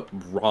bulk, but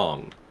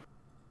wrong.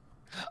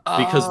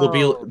 Because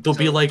Oh, they'll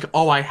be so like,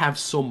 oh, I have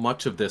so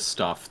much of this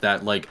stuff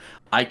that like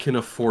I can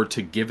afford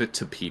to give it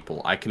to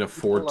people. I can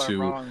afford people are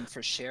to wrong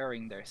for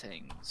sharing their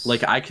things.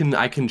 like I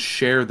can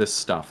share this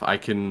stuff. I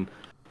can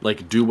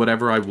like do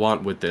whatever I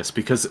want with this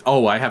because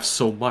oh, I have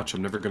so much.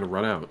 I'm never gonna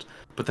run out.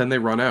 But then they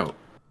run out,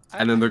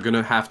 and then they're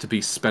gonna have to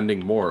be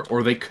spending more,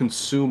 or they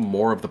consume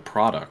more of the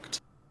product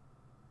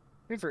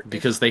River,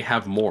 because they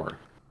have more.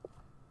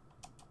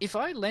 if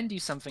I lend you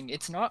something,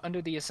 it's not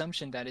under the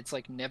assumption that it's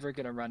like never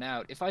gonna run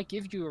out. If I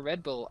give you a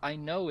Red Bull, I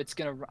know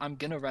I'm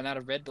gonna run out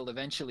of Red Bull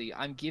eventually.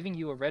 I'm giving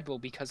you a Red Bull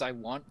because I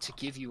want to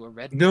give you a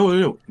Red Bull.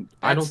 No.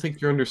 I don't That's- think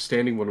you're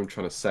understanding what I'm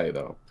trying to say,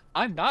 though.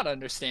 I'm not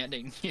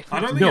understanding you. I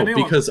don't think No,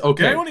 anyone. because Can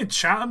okay, anyone in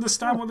chat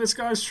understand what this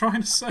guy's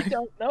trying to I say?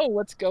 don't know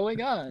what's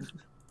going on.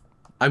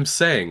 I'm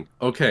saying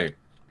okay.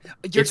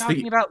 You're It's the-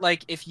 talking about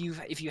like if you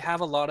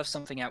have a lot of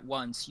something at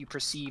once, you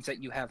perceive that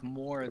you have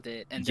more of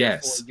it, and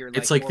Yes, therefore you're like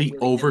it's like more the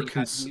willy-nilly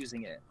not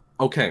using it.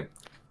 Okay,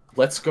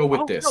 let's go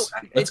with Oh, this. no,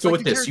 Let's it's go like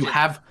with this. You detergent.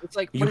 have It's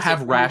like you what is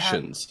have it? When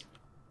rations.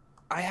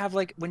 I have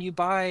like when you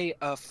buy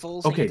a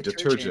full Okay, thing of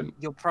detergent.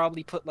 you'll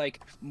probably put like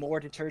more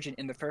detergent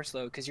in the first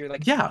load because you're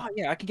like, Yeah. oh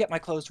yeah, I can get my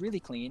clothes really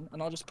clean,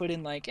 and I'll just put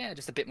in like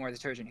just a bit more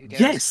detergent. Who cares?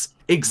 Yes,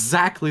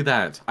 exactly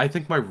that. I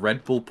think my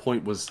Red Bull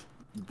point was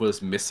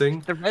missing.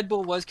 The Red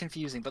Bull was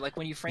confusing, but like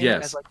when you frame it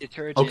Yes. as like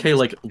detergent, Okay,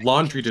 like you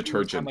laundry confuse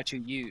detergent. how much you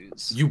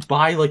use. You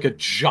buy like a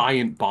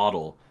giant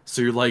bottle.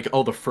 So you're like,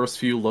 oh, the first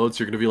few loads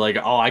you're going to be like,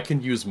 oh, I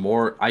can use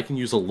more. I can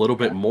use a little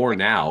bit more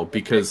now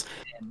because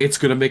it's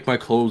going to make my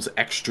clothes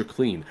extra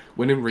clean.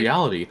 When in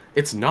reality,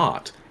 it's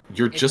not.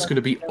 You're just going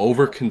to be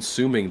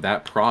over-consuming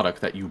that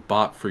product that you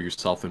bought for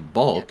yourself in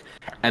bulk,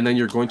 and then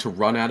you're going to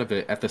run out of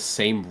it at the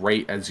same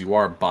rate as you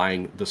are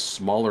buying the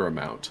smaller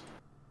amount.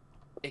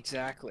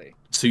 Exactly.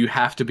 So you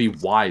have to be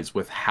wise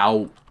with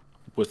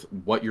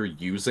what you're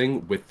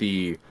using with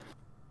the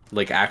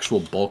like actual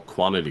bulk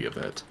quantity of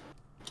it.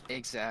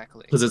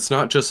 Exactly. Because it's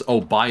not just,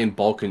 oh, buy in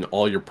bulk and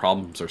all your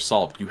problems are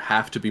solved. You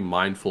have to be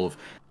mindful of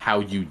how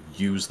you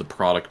use the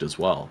product as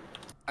well.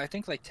 I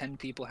think like 10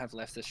 people have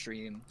left the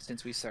stream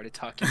since we started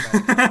talking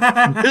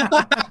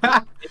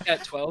about it.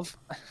 At 12.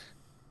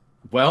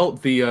 Well,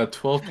 the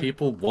 12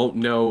 people won't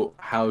know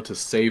how to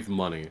save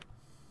money.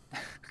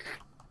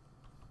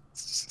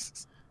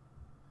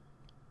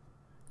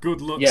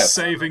 Good luck Yeah.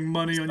 saving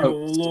money on your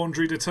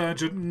laundry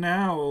detergent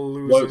now,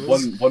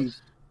 losers.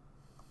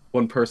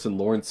 One person,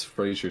 Lawrence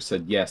Frazier,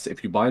 said, yes,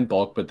 if you buy in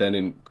bulk but then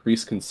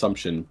increase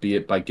consumption, be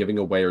it by giving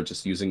away or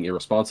just using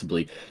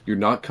irresponsibly, you're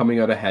not coming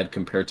out ahead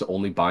compared to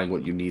only buying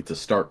what you need to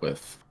start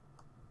with.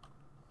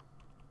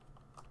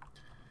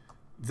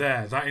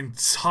 There, that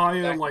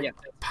entire,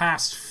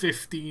 past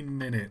 15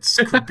 minutes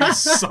could be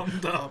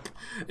summed up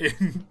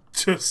in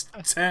just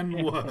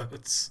 10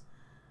 words.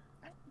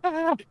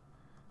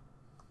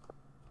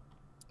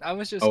 I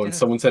was just. Oh, and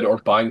someone said, or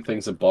buying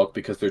things in bulk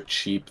because they're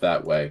cheap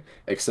that way.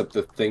 Except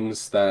they're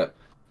things that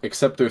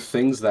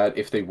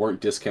if they weren't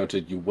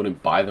discounted, you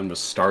wouldn't buy them to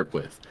start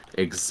with.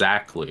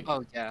 Exactly.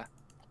 Oh yeah.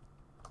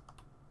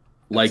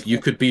 Like you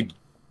could be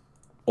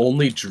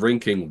only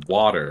drinking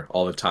water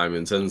all the time,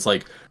 and then it's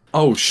like,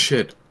 oh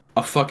shit,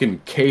 a fucking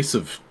case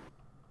of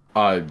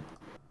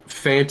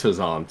Fanta's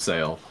on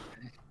sale.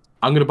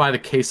 I'm gonna buy the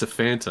case of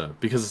Fanta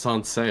because it's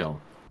on sale.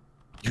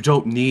 You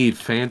don't need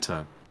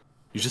Fanta.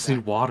 You just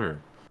need water.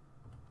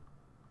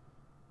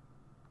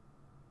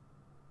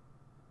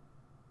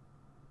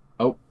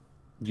 Oh,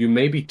 you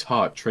may be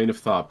taught, train of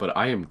thought, but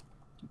I am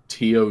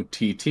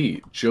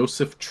ToT.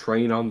 Joseph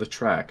Train on the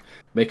track.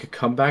 Make a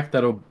comeback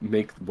that'll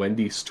make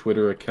Wendy's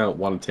Twitter account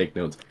want to take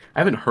notes. I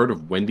haven't heard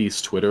of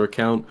Wendy's Twitter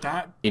account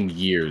in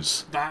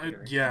years.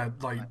 Yeah,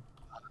 like...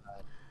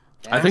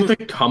 I think the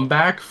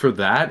comeback for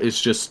that is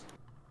just...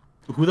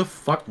 Who the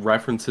fuck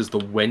references the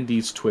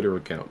Wendy's Twitter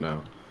account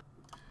now?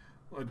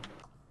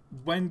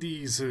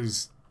 Wendy's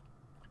is...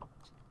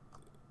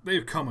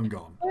 They've come and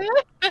gone.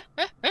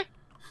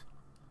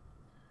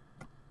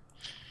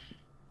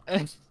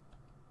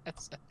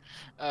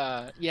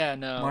 Yeah,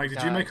 no. Mike,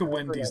 did you make a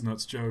Wendy's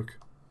nuts joke?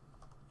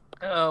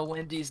 Oh,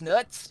 Wendy's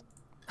nuts.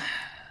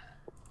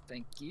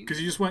 Thank you. Because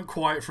you just went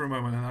quiet for a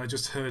moment and I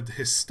just heard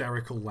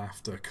hysterical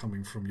laughter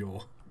coming from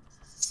your...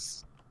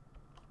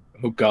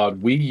 Oh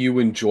god, Wii U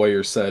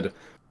enjoyer said,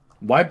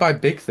 "Why buy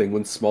big thing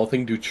when small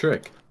thing do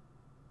trick?"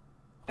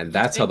 And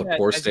that's how the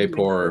poor stay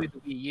poor. The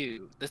Wii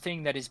U, the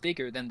thing that is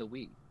bigger than the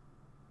Wii.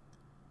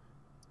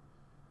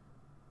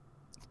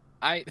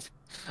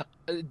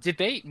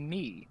 Debate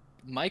me,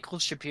 Michael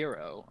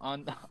Shapiro,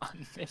 on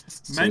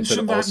this.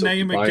 Mention that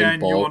name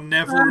again. You are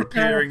never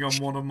appearing on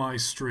one of my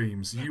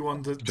streams. Do you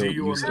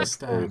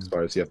understand?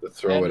 As you have to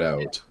throw it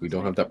out. We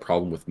don't have that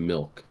problem with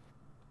milk.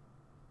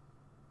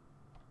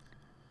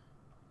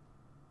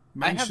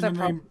 Mention the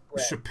name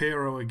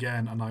Shapiro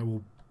again, and I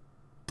will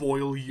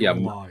boil you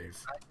alive.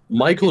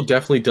 Michael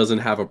definitely doesn't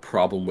have a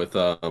problem with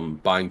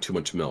buying too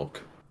much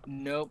milk.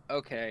 Nope.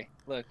 Okay.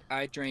 Look,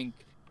 I drink.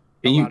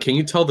 Can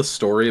you tell the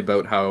story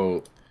about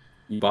how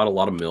you bought a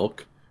lot of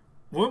milk?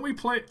 Weren't we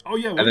playing? Oh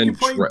yeah, weren't you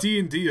playing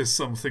D&D or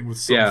something with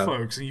some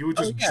folks, and you were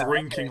just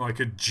drinking like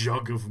a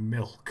jug of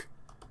milk?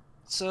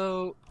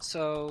 So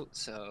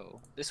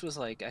this was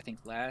like I think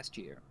last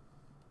year.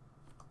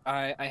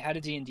 I had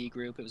a D&D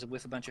group. It was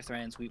with a bunch of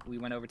friends. We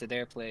went over to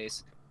their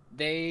place.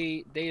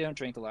 They don't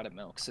drink a lot of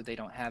milk, so they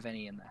don't have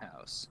any in the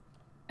house.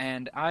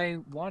 And I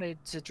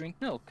wanted to drink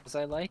milk because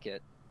I like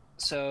it.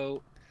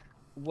 So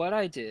what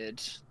I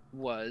did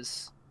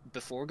was,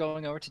 before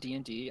going over to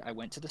D&D, I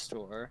went to the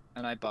store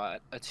and I bought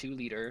a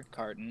 2-liter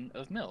carton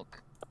of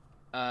milk.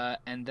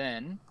 And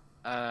then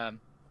over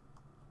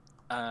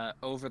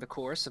the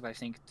course of I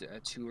think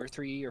 2 or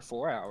 3 or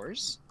 4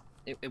 hours,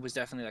 it was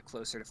definitely like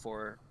closer to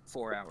 4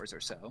 hours or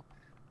so,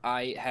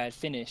 I had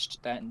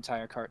finished that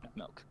entire carton of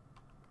milk.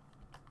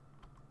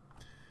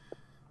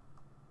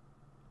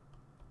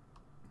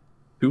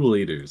 2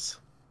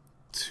 liters.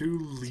 2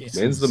 liters.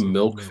 Man's the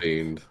milk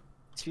fiend.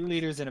 2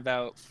 liters in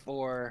about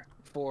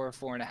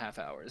 4.5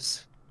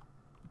 hours.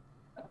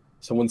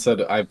 Someone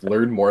said, I've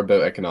learned more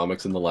about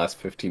economics in the last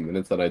 15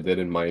 minutes than I did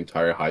in my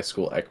entire high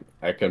school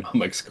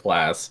economics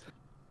class.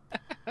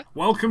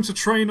 Welcome to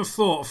Train of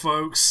Thought,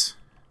 folks.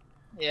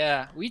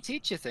 Yeah, we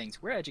teach you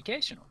things. We're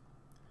educational.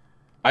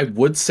 I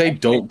would say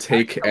don't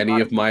take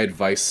any of my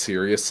advice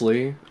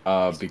seriously,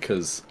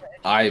 because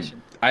I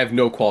have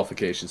no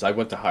qualifications. I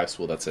went to high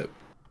school, that's it.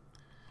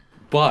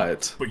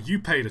 But you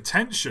paid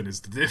attention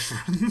is the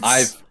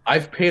difference.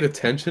 I've paid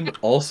attention.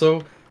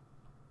 Also,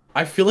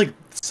 I feel like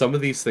some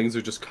of these things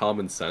are just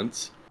common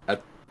sense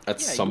at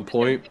some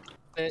point.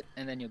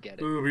 And then you'll get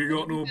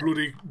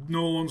it.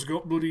 No one's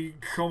got bloody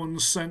common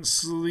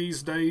sense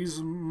these days.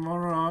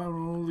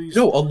 No,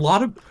 a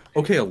lot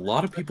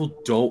of people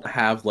don't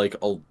have like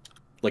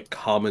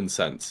common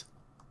sense.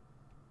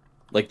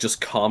 Like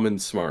just common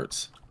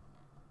smarts.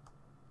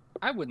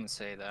 I wouldn't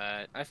say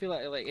that. I feel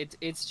like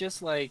it's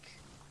just like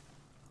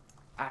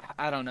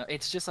I don't know.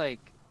 It's just like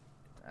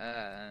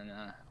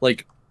no.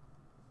 Like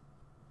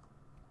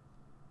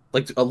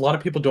a lot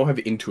of people don't have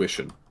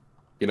intuition,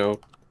 you know?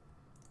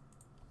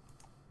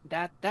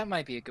 That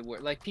might be a good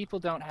word. Like, people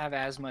don't have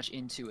as much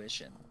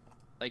intuition.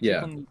 Like,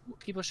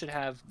 people should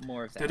have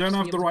more of that. They don't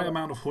have the right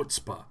amount of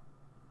chutzpah.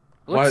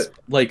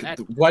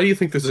 Why do you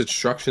think there's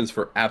instructions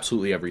for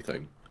absolutely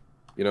everything?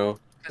 You know?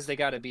 Because they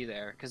gotta be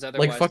there. Because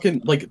otherwise... Like,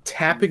 fucking, like,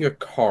 tapping a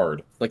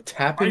card. Like,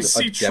 tapping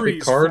a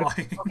debit card.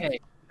 Okay,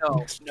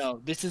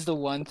 no. This is the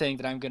one thing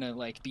that I'm gonna,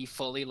 like, be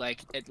fully,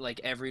 like,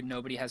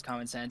 nobody has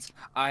common sense.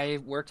 I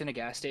worked in a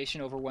gas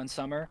station over one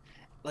summer.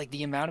 Like,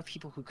 the amount of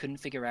people who couldn't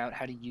figure out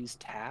how to use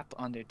tap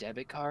on their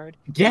debit card.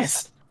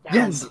 Yes.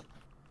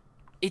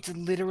 It's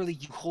literally,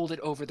 you hold it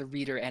over the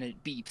reader and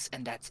it beeps,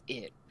 and that's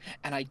it.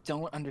 And I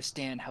don't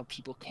understand how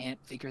people can't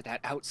figure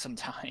that out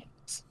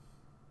sometimes.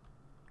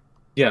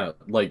 Yeah,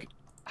 like,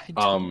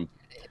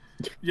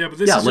 Yeah, but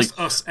this is just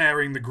us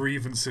airing the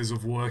grievances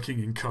of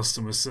working in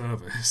customer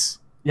service.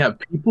 Yeah,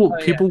 people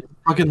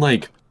fucking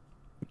like,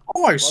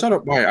 oh, I set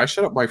up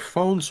my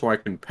phone so I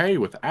can pay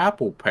with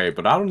Apple Pay,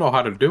 but I don't know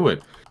how to do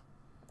it.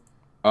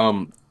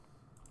 So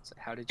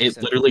how did you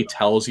it literally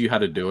tells you how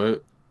to do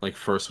it, like,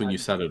 first when you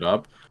set it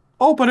up.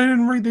 Oh, but I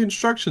didn't read the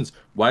instructions.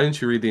 Why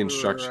didn't you read the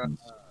instructions?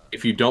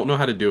 If you don't know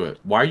how to do it,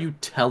 why are you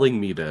telling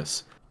me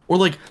this? Or,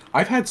 like,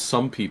 I've had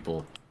some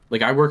people,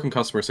 like, I work in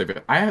customer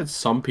service, I had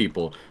some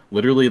people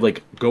literally,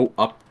 like, go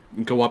up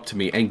go up to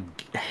me and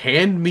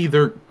hand me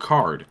their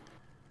card,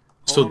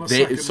 Hold on a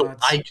second, so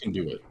lads. I can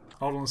do it.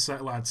 Hold on a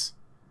sec, lads.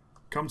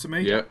 Come to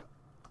me. Yeah.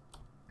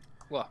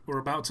 What? We're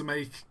about to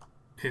make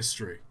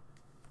history.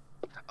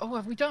 Oh,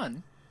 have we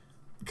done?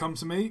 Come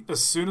to me.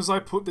 As soon as I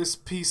put this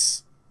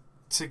piece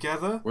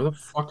together, Where the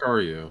fuck are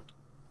you?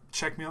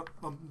 check me up.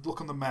 Look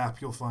on the map.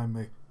 You'll find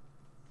me.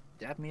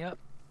 Dab me up.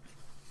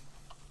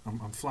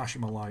 I'm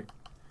flashing my light.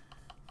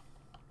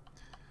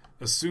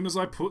 As soon as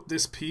I put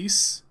this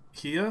piece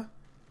here,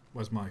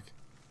 where's Mike?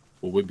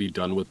 Will we be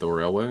done with the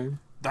railway?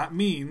 That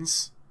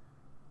means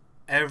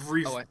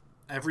every Oh,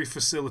 every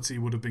facility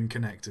would have been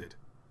connected.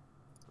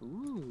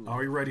 Ooh. Are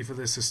we ready for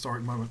this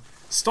historic moment?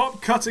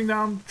 Stop cutting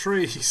down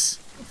trees!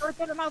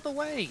 Get them out the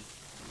way.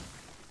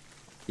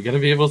 You gotta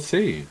be able to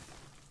see.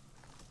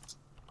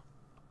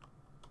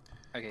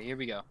 Okay, here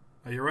we go.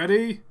 Are you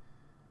ready?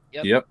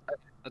 Yep.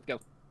 Let's go.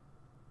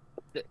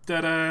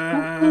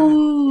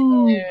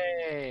 Ta-da!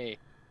 Yay!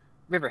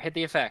 River, hit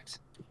the effect.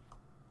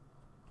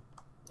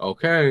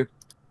 Okay.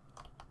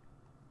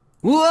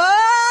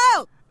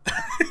 Whoa!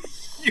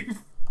 You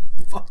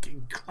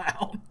fucking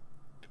clown.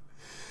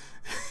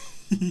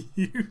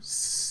 You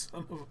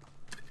son of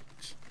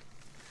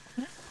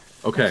a...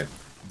 Okay.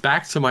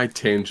 Back to my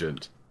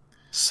tangent.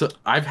 So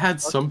I've had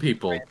some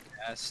people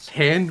Fast.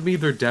 hand me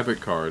their debit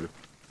card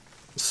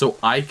so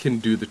I can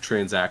do the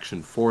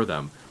transaction for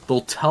them.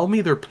 They'll tell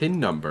me their PIN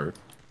number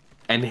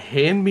and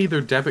hand me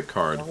their debit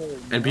card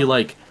and be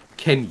like,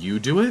 "Can you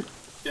do it?"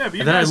 Yeah, but you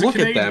And then I guys are look at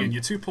Canadian. them.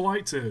 You're too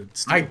polite to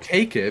steal. I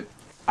take it,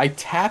 I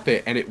tap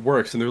it, and it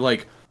works. And they're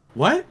like,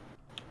 "What?"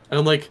 And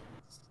I'm like,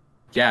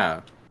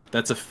 "Yeah,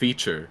 that's a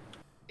feature."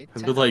 And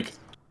they're like,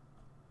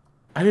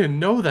 "I didn't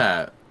know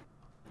that."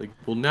 Like,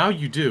 well, now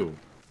you do.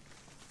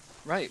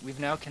 Right, we've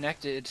now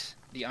connected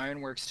the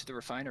ironworks to the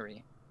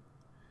refinery.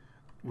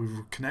 We've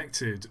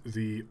connected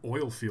the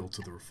oil field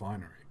to the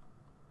refinery.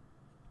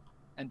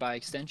 And by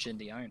extension,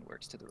 the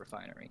ironworks to the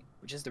refinery,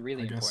 which is the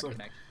really I guess important so.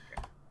 connection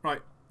here.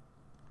 Right.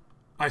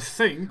 I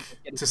think,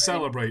 Get it to ready.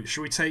 celebrate,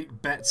 should we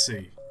take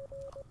Betsy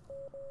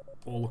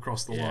all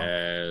across the line?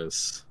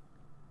 Yes.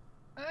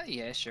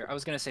 Yeah, sure. I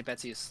was gonna say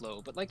Betsy is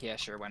slow, but like, yeah,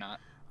 sure, why not?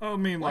 I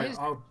mean, Why like, is-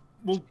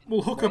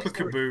 we'll hook why up a is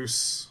there-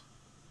 caboose.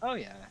 Oh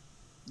yeah.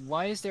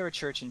 Why is there a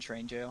church in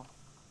train jail?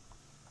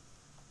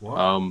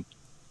 What?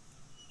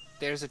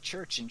 There's a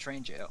church in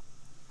train jail.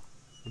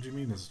 What do you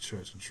mean there's a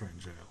church and train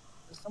jail?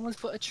 Someone's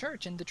put a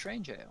church in the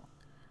train jail.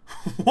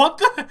 What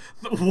the?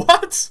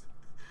 What?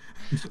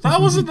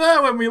 That wasn't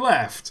there when we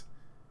left.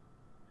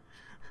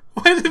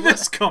 Where did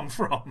this come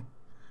from?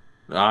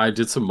 I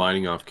did some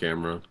mining off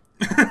camera.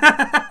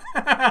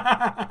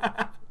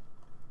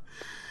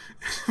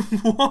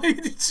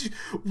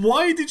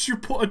 Why did you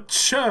put a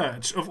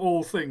church of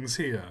all things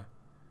here?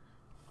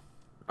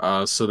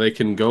 So they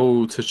can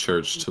go to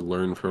church to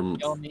learn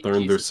Y'all need their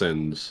Jesus.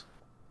 sins.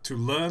 To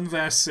learn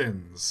their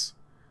sins.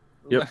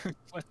 Yep. Learn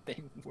what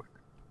they were.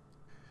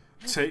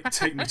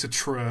 Take me to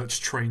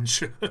church, train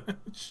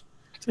church.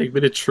 Take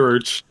me to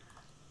church.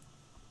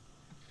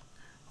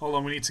 Hold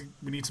on, we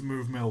need to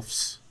move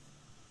MILFs.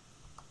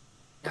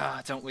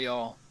 Ah, don't we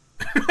all?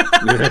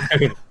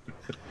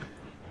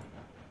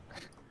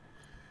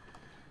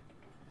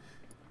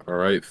 All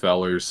right,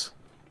 fellers.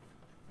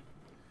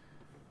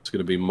 It's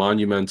gonna be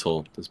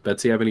monumental. Does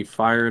Betsy have any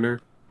fire in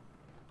her?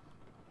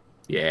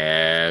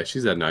 Yeah,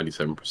 she's at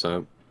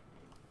 97%.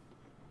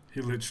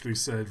 He literally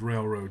said,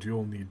 "Railroad,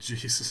 you'll need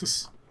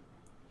Jesus."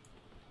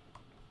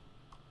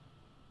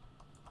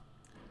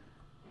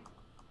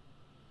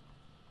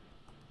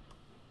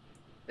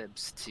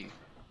 Bibs too.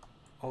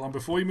 Hold on,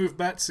 before you move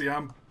Betsy,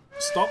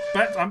 stop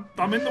Bet.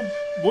 I'm in the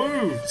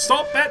woo.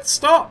 Stop Bet.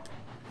 Stop.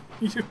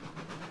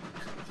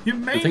 You I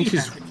maniac. think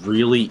she's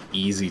really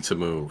easy to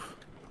move.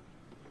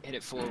 Hit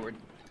it forward.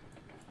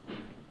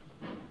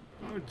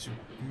 Oh, you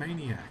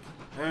maniac.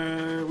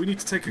 We need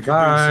to take a caboose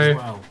Bye. as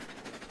well.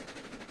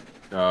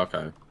 Oh,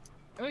 okay.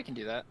 Oh, we can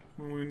do that.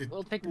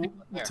 We'll take the we'll, big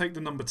one we'll there. take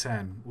the number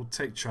 10. We'll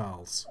take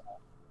Charles.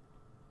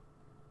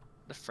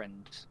 The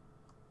friend.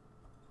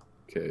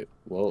 Okay.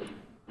 Well,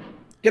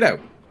 get out.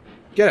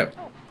 Get out.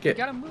 Oh, Get. we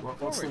gotta move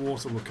What's the forward.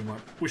 water looking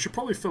like? We should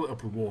probably fill it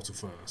up with water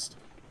first.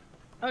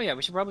 Oh yeah,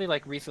 we should probably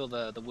like refill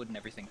the wood and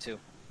everything too.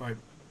 Right.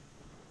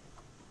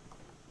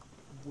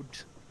 Wood.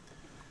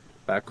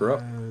 Back her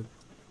up.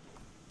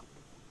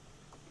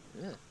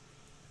 Ugh.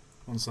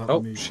 Once that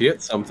Oh, need- she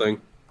hit something.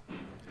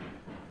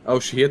 Oh,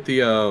 she hit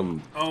the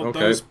Oh,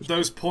 Okay.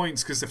 those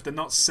points, because if they're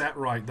not set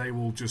right, they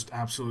will just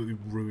absolutely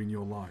ruin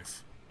your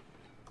life.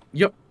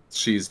 Yep.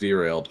 She's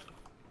derailed.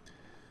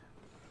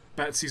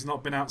 Betsy's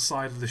not been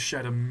outside of the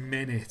shed a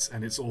minute,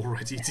 and it's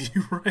already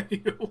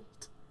derailed.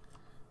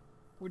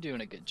 We're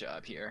doing a good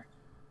job here.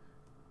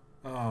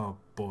 Oh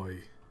boy.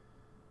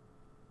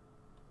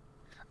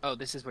 Oh,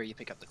 this is where you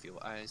pick up the fuel.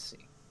 I see.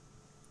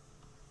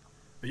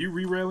 Are you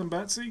re-railing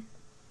Betsy?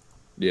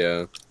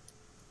 Yeah.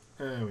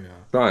 There we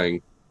are.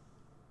 Trying.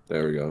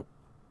 There we go.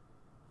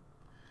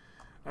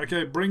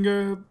 Okay, bring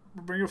her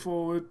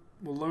forward.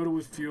 We'll load her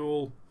with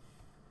fuel.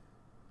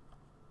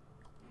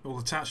 We'll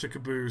attach the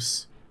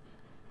caboose.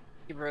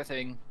 Keep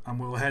earthing. And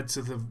we'll head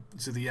to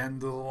the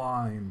end of the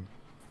line.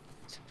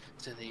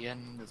 To the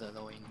end of the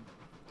line.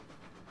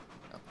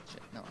 Oh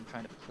shit! No, I'm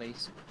trying to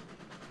place.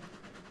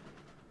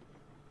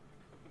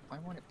 Why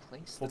won't it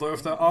place? Although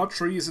if there are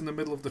trees in the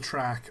middle of the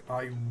track,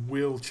 I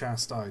will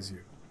chastise you.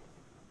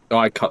 Oh,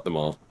 I cut them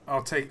all.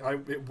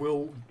 It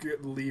will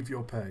leave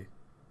your pay.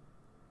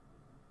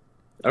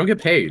 I don't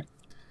get paid.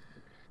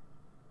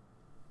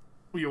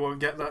 Well, you won't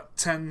get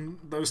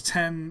those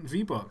 10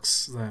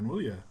 V-Bucks then,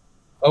 will you?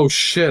 Oh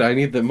shit, I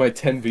need my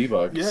 10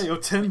 V-Bucks. Yeah, your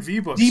 10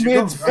 V-Bucks.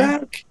 D-Man's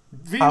back!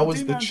 How was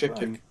the D-Man's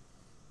chicken? back.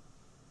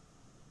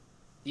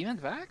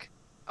 Demon's back?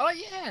 Oh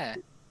yeah!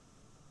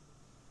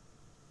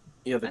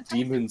 Yeah, the Fantastic.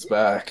 demon's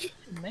back.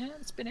 Man,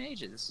 it's been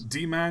ages.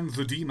 D-Man,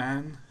 the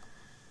D-Man.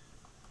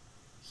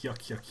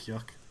 Yuck, yuck,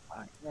 yuck.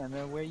 Yeah,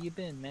 man, where you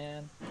been,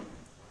 man?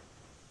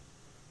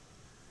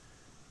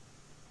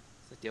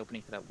 It's like the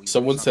opening for that week.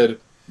 Someone said,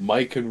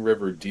 Mike and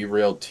River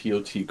derailed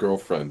ToT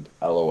girlfriend.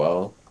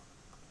 LOL.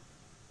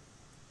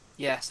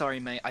 Yeah, sorry,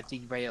 mate. I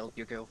derailed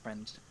your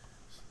girlfriend.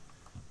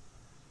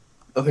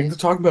 I think they're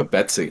talking about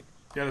Betsy.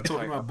 Yeah, they're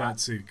talking about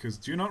Betsy, because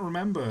do you not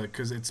remember,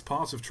 because it's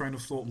part of Train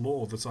of Thought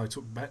lore that I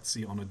took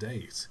Betsy on a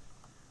date.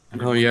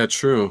 And Oh yeah,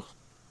 true.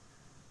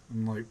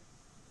 and like,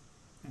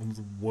 one of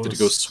the worst... Did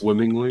it go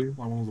swimmingly? Like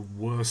one of the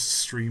worst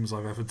streams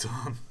I've ever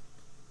done.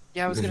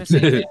 Yeah, I was gonna say,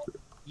 man,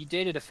 you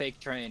dated a fake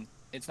train.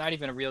 It's not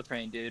even a real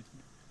train, dude.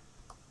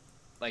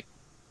 Like,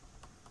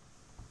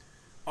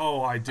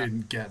 Oh, I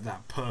didn't get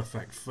that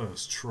perfect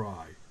first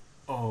try.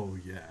 Oh,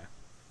 yeah.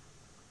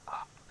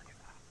 oh, look at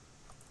that.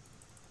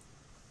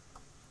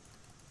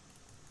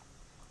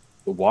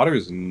 The water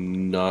is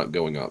not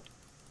going up.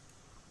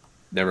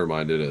 Never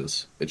mind, it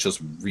is. It's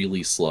just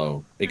really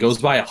slow. It goes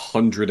by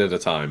 100 at a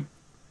time.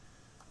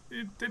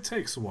 It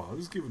takes a while.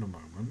 Just give it a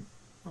moment.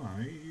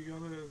 Alright, you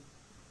gotta...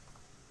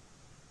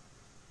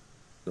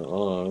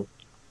 No.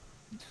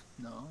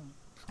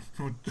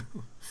 What the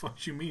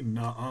fuck you mean,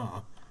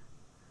 nuh-uh?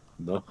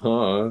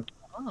 Nuh-uh.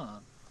 Huh.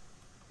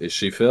 Is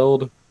she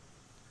filled?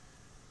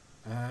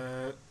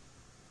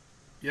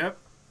 Yep.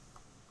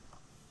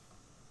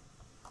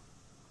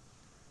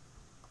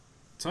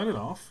 Turn it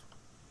off.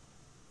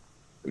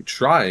 I'm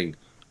trying.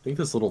 I think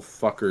this little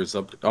fucker's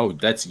up. Oh,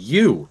 that's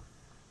you!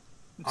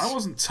 I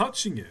wasn't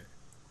touching it.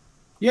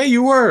 Yeah,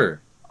 you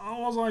were! Oh,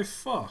 was I?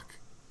 Fuck.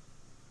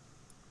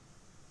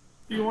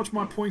 You can watch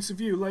my points of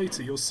view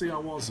later. You'll see I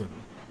wasn't.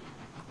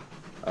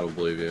 I don't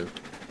believe you.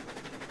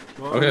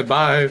 Well, Okay,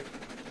 bye!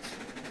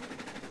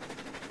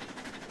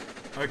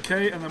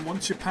 Okay, and then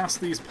once you pass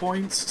these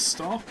points,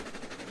 stop.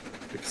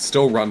 I can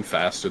still run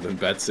faster than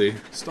Betsy.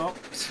 Stop.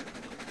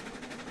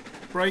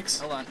 Brakes.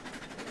 Hold on.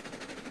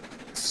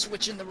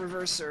 Switching the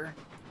reverser.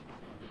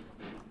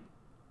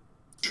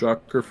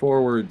 Chuck her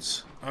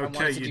forwards.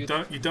 Okay, you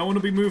don't want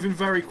to be moving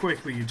very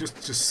quickly. You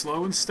just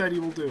slow and steady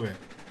will do it.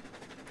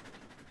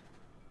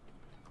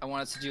 I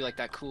wanted to do like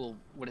that cool,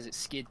 what is it,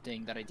 skid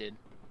thing that I did.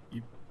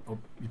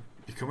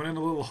 You're coming in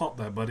a little hot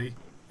there, buddy.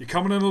 You're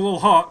coming in a little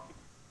hot.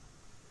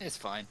 It's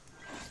fine.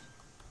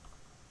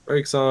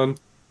 Brakes on.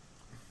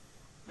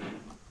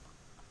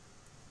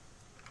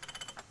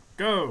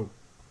 Go.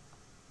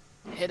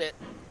 Hit it.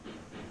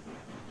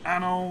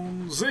 And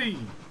on Z.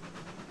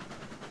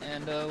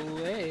 And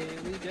away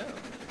we go.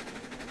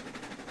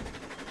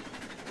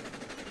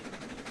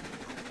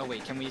 Oh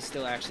wait, can we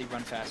still actually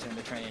run faster in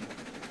the train?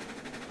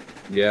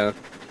 Yeah.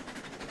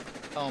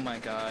 Oh my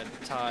god,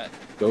 ToT.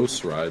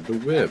 Ghost ride the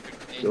whip.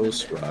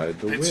 Ghost ride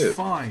the It's whip.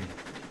 fine.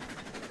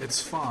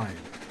 It's fine.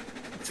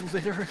 It's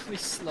literally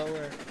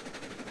slower.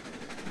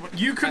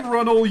 You can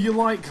run all you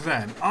like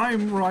then.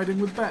 I'm riding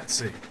with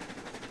Betsy.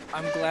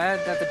 I'm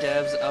glad that the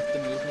devs upped the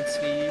movement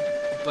speed,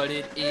 but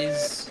it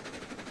is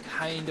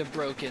kind of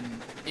broken.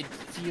 It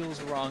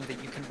feels wrong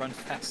that you can run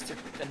faster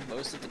than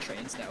most of the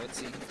trains now, it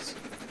seems.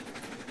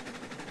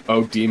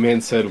 Oh,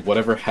 D-Man said,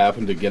 whatever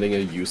happened to getting a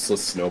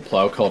useless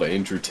snowplow called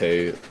Andrew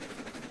Tate?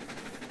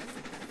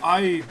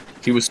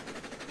 He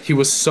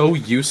was so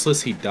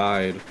useless he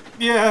died.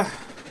 Yeah.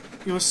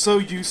 He was so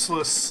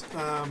useless.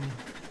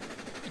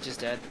 He just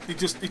dead. He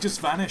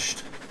just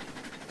vanished.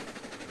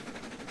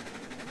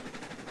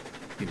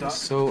 He was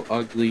so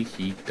ugly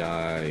he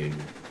died.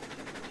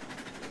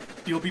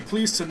 You'll be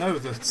pleased to know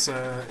that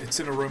it's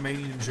in a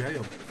Romanian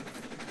jail.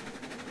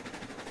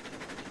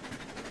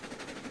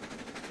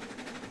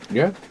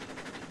 Yeah.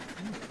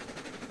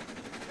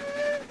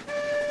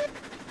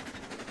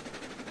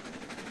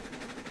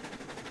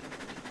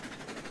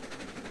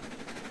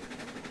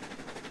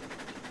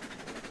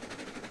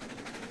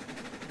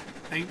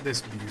 Ain't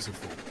this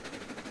beautiful?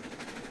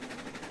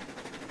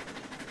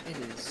 It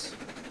is.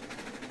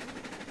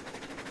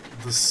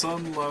 The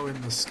sun low in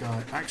the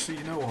sky. Actually,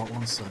 you know what?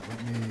 One sec.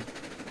 Let me...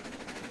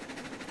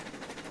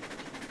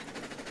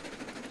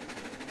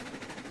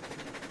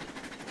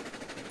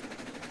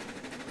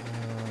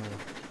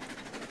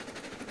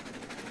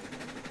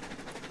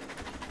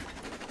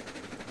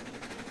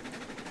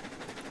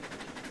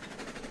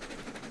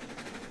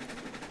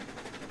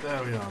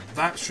 There we are.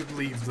 That should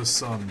leave the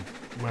sun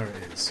where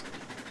it is.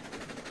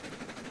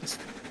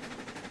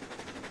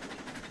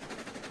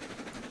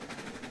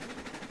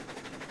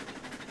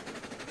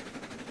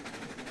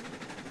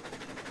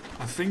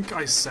 think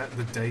I set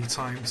the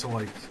daytime to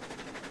like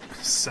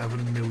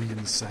 7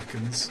 million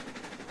seconds.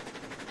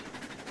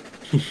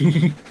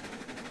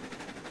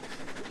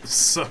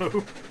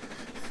 So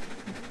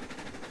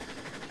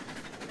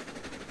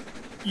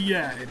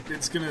yeah,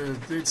 it's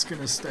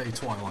gonna stay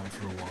Twilight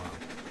for a while.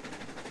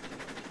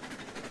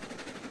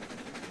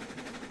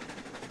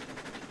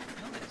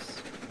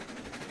 Nice.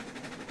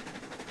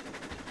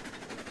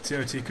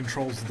 ToT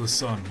controls the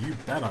sun. You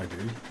bet I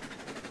do.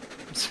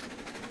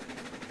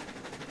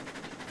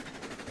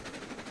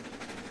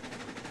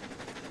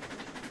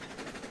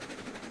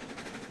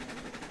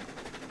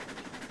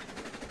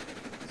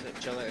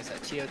 Jello is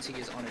that ToT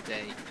is on a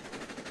date.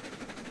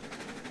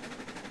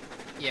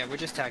 Yeah, we're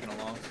just tagging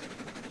along.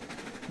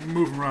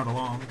 Moving right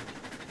along.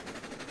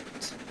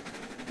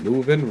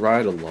 Moving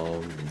right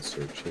along in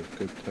search of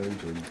good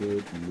times and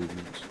good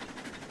moods.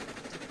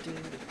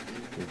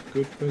 With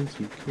good friends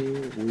you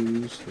can't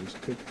lose, this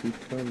could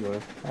become a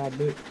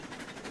habit.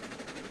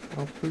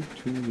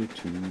 Opportunities,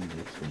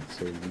 and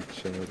so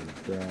reach out and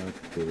grab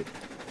it.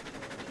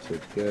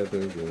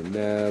 Together we'll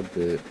nab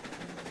it.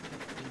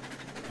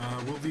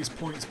 Will these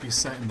points be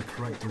set in the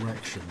correct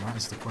direction? That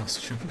is the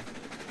question.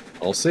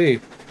 I'll see.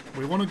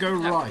 We want to go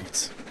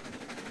right.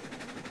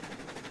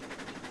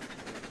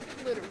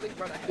 Literally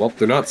run ahead. Well,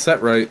 they're not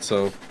set right,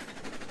 so...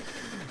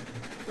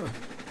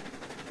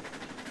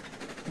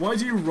 Why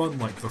do you run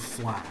like the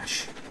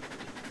Flash?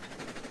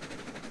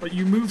 Like,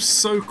 you move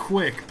so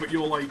quick, but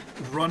your, like,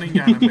 running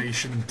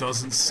animation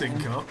doesn't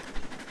sync up.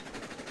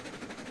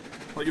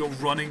 Like, you're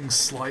running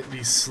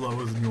slightly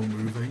slower than you're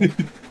moving.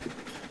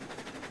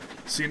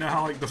 So you know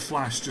how, like, the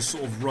Flash just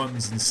sort of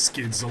runs and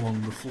skids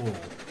along the floor?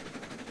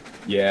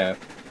 Yeah.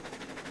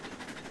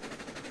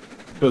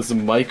 Does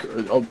Mike...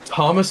 Oh,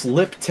 Thomas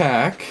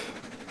Liptak.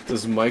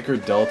 Does Mike or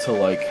Delta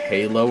like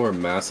Halo or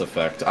Mass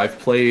Effect? I've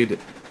played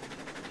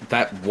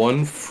that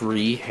one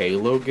free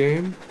Halo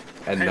game,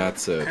 and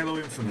that's it. Halo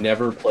Infinite.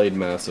 Never played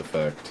Mass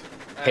Effect.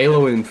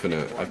 Halo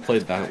Infinite. I've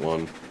played that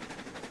one.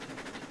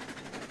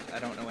 I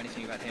don't know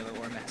anything about Halo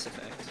or Mass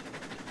Effect.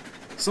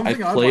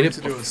 Something I'd like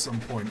to do at some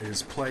point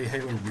is play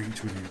Halo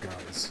Reach with you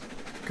guys.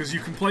 Because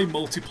you can play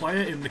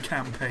multiplayer in the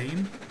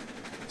campaign.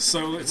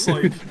 So it's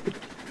like...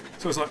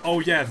 So it's like, oh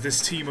yeah, this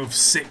team of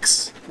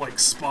 6, like,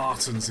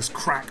 Spartans, this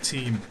crack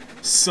team,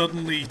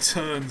 suddenly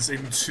turns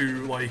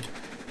into, like,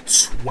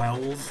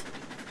 12.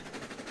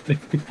 But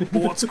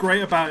what's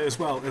great about it as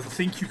well is I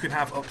think you can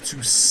have up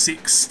to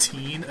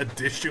 16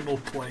 additional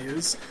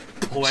players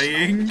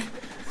playing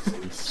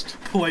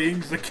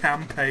the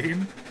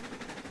campaign.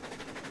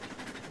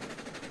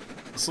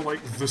 So,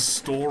 like, the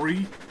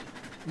story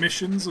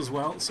missions as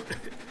well. So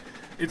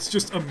it's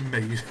just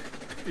amazing.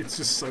 It's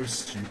just so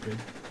stupid.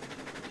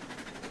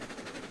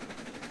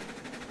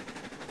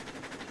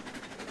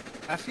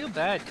 I feel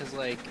bad because,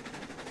 like,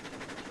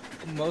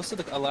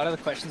 a lot of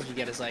the questions we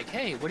get is like,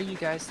 hey, what do you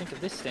guys think of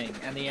this thing?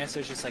 And the answer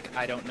is just like,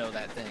 I don't know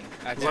that thing.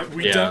 Like,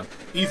 we don't,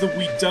 either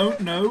we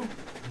don't know,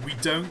 we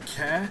don't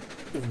care,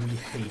 or we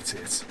hate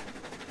it.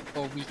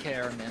 Or we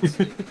care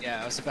immensely.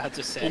 Yeah, I was about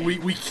to say. Or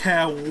we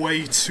care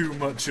way too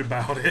much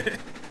about it.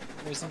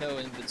 There's no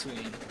in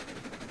between.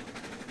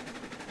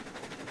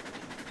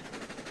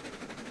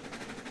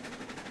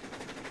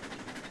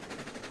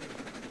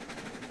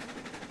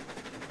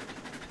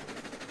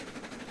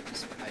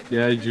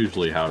 Yeah, it's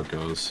usually how it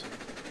goes.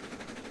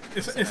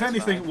 If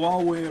anything,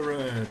 while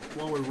we're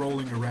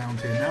rolling around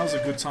here, now's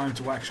a good time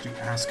to actually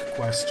ask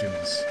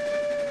questions.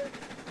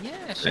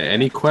 Yeah, sure.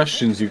 Any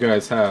questions you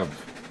guys have?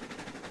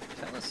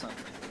 Tell us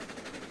something.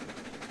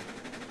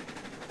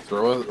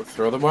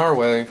 Throw them our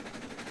way.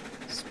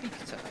 Speak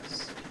to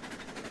us.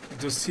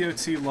 Does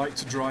ToT like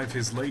to drive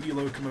his lady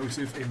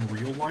locomotive in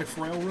real-life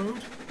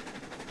railroad?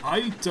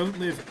 I don't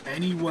live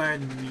anywhere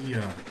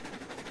near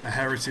a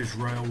heritage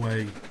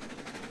railway.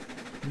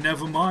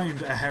 Never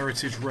mind a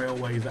heritage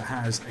railway that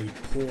has a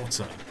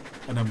porter,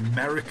 an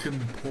American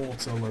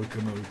porter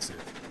locomotive.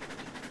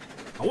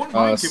 I wouldn't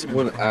mind giving it a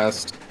someone crack.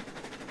 asked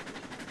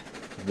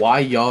why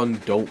y'all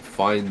don't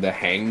find the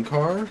hang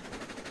car?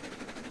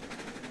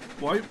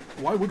 Why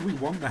would we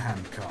want the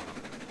handcar?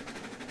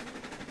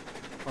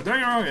 I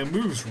don't know, it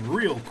moves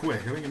real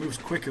quick. I think it moves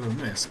quicker than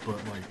this, but,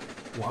 like,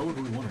 why would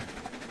we want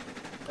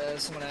it?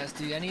 Someone asked,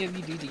 do any of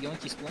you do the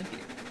Yonky Splinky?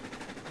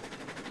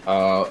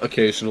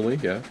 Occasionally,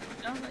 yeah.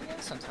 No, yeah,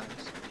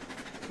 sometimes.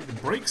 The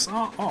brakes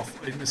are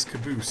off in this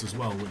caboose as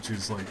well, which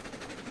is, like,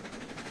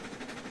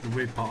 the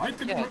weird part. I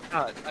didn't...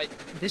 Yeah,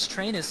 this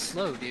train is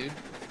slow, dude.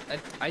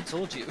 I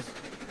told you.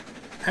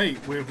 Hey,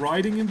 we're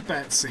riding in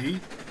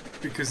Betsy,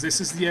 because this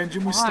is the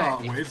engine we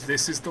start with.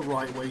 This is the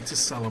right way to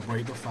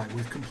celebrate the fact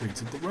we've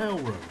completed the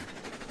railroad.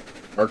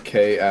 RK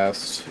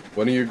asked,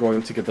 when are you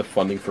going to get the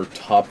funding for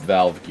top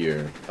valve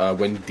gear?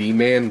 When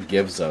D-Man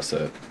gives us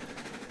it.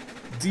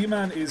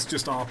 D-Man is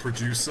just our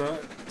producer,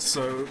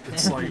 so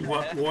it's like,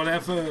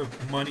 whatever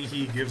money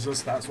he gives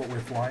us, that's what we're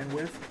flying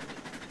with.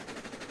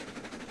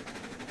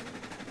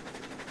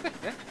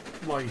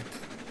 Like...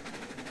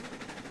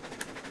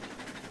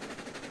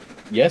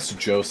 Yes,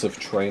 Joseph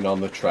Train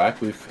on the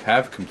track, we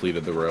have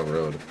completed the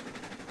railroad.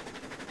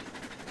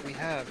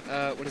 have?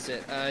 What is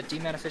it?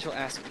 D-Man Official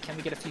asked, can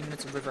we get a few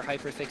minutes of River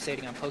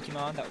hyperfixating on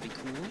Pokemon? That would be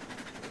cool.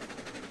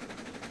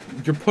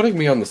 You're putting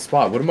me on the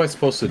spot. What am I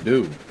supposed to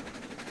do?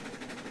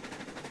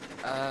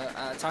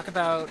 Talk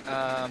about,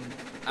 I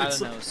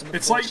don't know, some of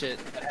the bullshit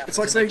that happens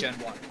like in saying, Gen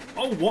 1.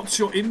 oh, what's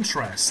your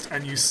interest?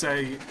 And you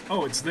say,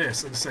 oh, it's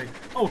this. And say,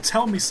 oh,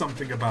 tell me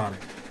something about it.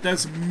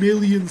 There's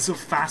millions of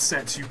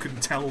facets you can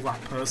tell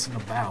that person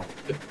about.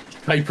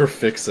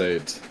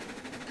 Hyperfixate.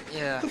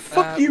 Yeah. The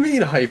fuck do you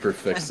mean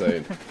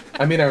hyperfixate?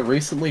 I mean, I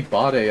recently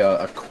bought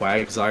a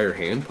Quagsire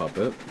hand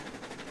puppet.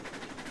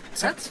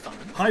 That's fun.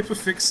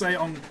 Hyperfixate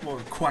on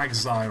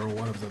Quagsire or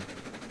whatever the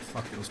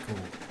fuck it was called.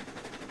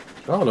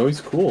 Oh no,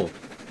 he's cool.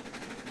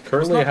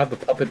 Currently, I have the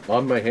puppet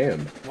on my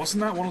hand.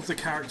 Wasn't that one of the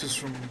characters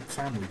from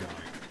Family Guy?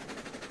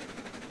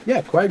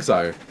 Yeah,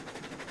 Quagsire.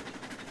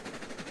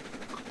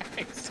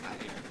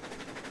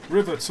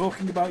 River,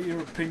 talking about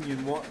your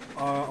opinion,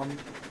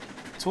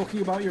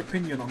 talking about your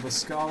opinion on the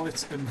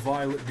Scarlet and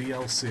Violet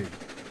DLC.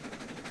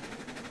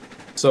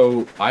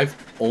 So I've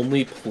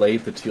only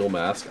played the Teal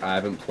Mask. I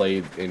haven't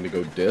played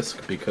Indigo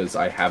Disc because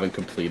I haven't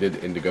completed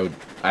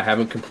I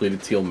haven't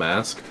completed Teal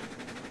Mask,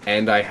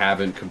 and I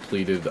haven't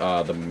completed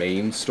the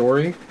main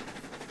story.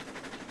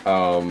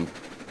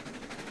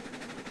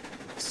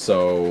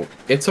 So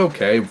it's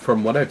okay.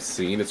 From what I've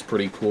seen, it's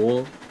pretty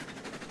cool.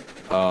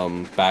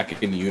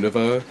 Back in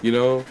Unova, you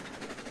know?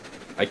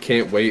 I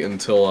can't wait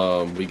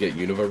until, we get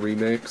Unova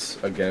remakes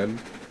again.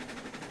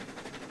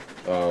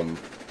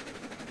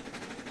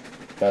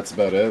 That's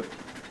about it.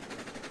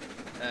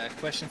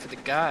 Question for the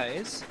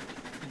guys.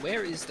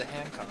 Where is the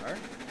handcar?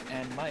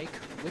 And Mike,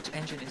 which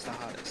engine is the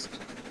hottest?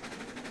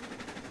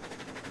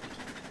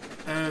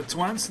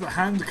 To answer the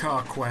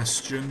handcar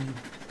question...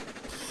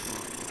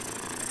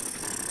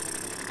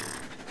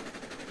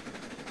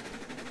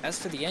 As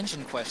for the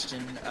engine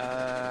question,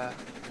 I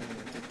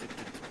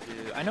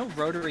know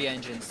rotary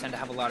engines tend to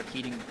have a lot of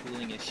heating and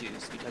cooling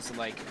issues because,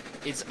 like,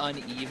 it's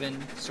uneven,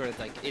 sort of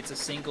like, it's a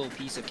single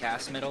piece of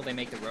cast metal they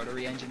make the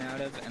rotary engine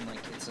out of, and, like,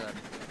 it's,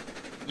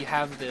 you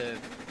have the,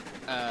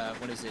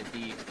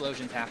 the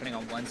explosions happening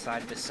on one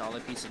side of this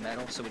solid piece of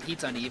metal, so it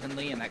heats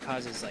unevenly, and that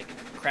causes, like,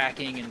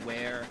 cracking and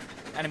wear,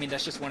 and I mean,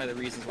 that's just one of the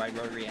reasons why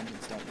rotary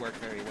engines don't work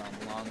very well in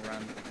the long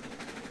run.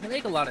 They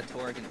make a lot of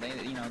torque, and they,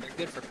 you know, they're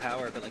good for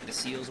power, but like the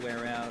seals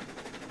wear out.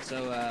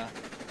 So,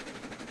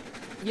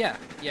 yeah,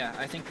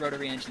 I think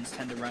rotary engines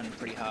tend to run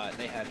pretty hot.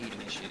 They have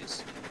heating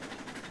issues.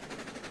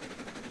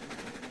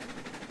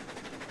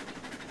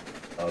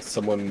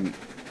 Someone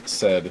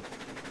said,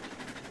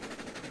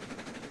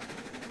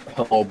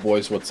 "Hello,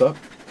 boys. What's up?"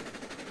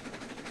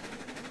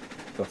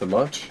 Nothing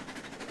much.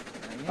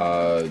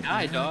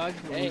 Hi, dog.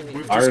 Hey.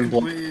 We've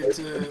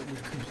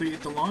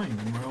completed the line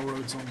in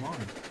Railroads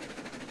Online.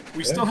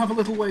 We still have a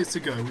little ways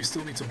to go. We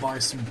still need to buy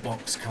some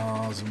box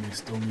cars, and we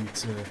still need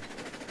to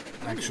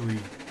actually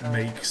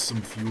make some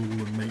fuel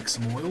and make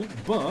some oil.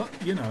 But,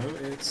 you know,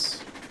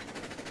 it's...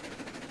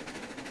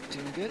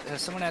 Doing good.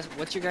 Someone asked,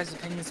 what's your guys'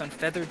 opinions on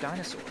feathered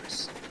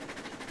dinosaurs?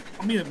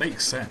 I mean, it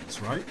makes sense,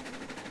 right?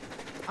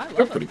 I love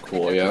They're them. pretty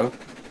cool, yeah.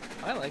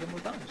 I like them a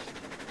bunch.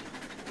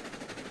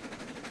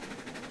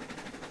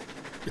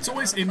 It's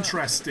always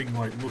interesting,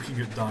 like, looking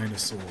at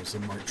dinosaurs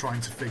and, like,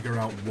 trying to figure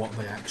out what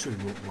they actually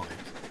look like.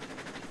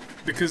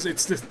 Because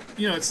it's the,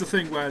 it's the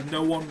thing where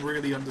no one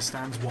really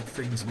understands what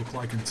things look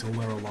like until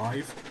they're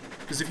alive.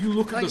 Because if you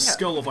look at the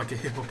skull of like a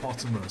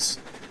hippopotamus,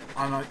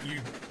 and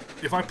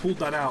if I pulled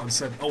that out and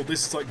said, "Oh,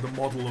 this is like the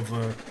model of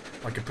a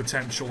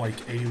potential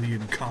like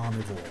alien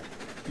carnivore,"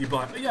 you'd be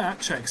like, "Yeah, that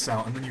checks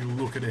out." And then you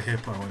look at a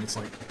hippo, and it's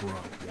like, "Bro,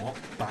 what?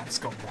 That's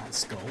got that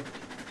skull?"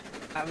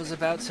 I was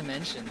about to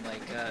mention,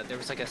 like, there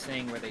was like a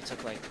thing where they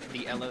took like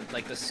the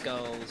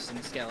skulls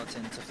and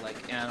skeletons of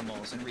like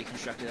animals and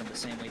reconstructed them the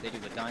same way they do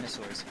with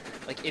dinosaurs.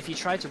 Like, if you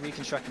tried to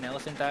reconstruct an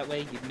elephant that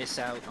way, you'd miss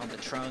out on the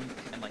trunk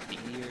and like the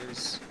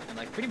ears and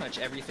like pretty much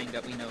everything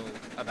that we know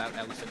about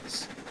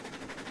elephants.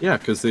 Yeah,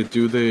 because they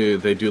do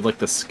like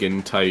the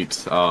skin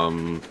tight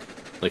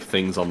like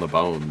things on the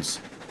bones.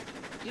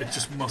 Yeah. It's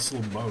just muscle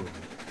and bone.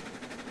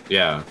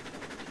 Yeah.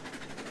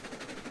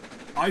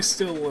 I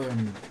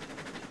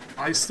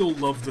still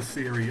love the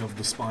theory of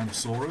the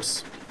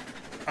Spinosaurus.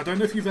 I don't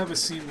know if you've ever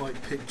seen,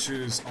 like,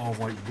 pictures of,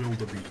 like,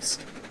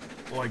 wildebeest.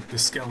 Like, the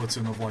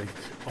skeleton of, like,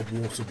 a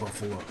water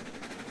buffalo.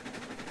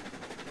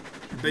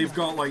 They've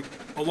got, like,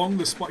 along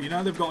the spine,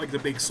 they've got, like, the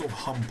big sort of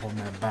hump on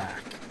their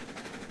back.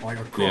 Like,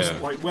 across,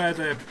 like, where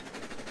their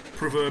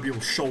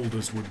proverbial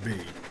shoulders would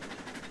be.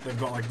 They've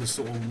got, like, this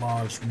sort of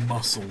large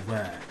muscle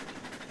there.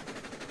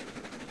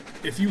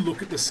 If you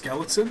look at the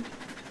skeleton,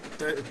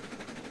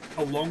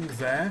 along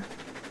there,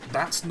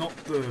 that's not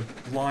the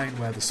line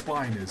where the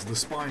spine is. The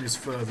spine is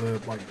further,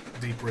 like,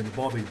 deeper in the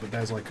body, but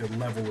there's, like, a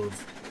level of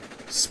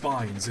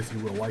spines, if you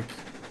will, like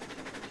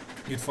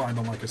you'd find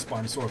on, like, a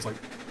Spinosaurus, like,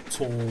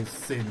 tall,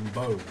 thin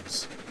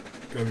bones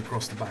going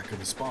across the back of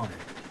the spine.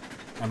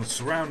 And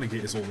surrounding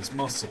it is all this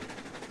muscle.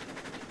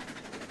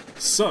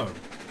 So,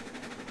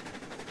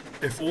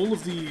 if all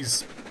of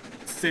these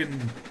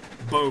thin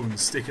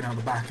bones sticking out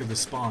the back of the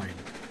spine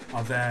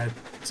are there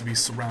to be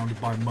surrounded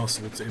by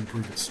muscle to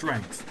improve its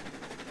strength.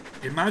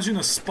 Imagine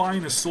a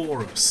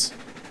Spinosaurus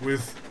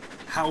with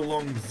how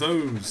long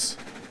those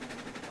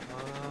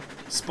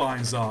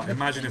spines are.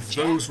 Imagine if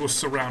those were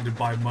surrounded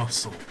by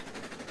muscle.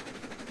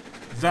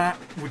 That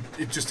would...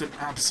 It's just an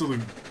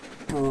absolute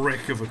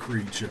brick of a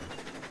creature.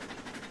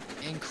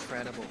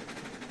 Incredible.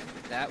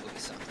 That would be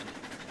something.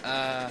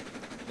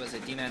 Was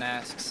it D-Man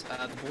asks,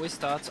 the boys'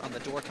 thoughts on the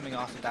door coming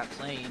off of that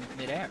plane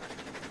midair?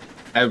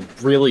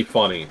 Really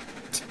funny.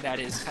 That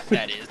is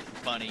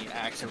funny,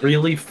 actually.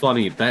 Really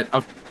funny. That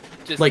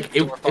Just like the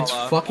door fall it's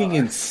off. fucking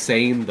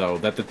insane though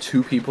that the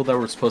two people that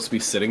were supposed to be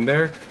sitting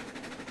there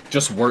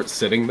just weren't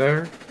sitting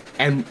there,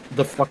 and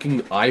the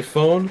fucking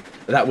iPhone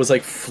that was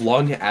like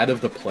flung out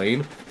of the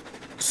plane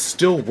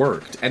still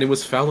worked, and it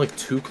was found like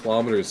 2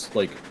 kilometers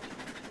like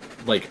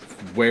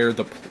where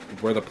the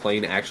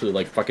plane actually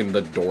like fucking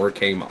the door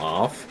came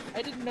off.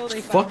 I didn't know they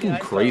It's found fucking the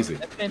iPhone. crazy.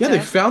 That's Yeah, they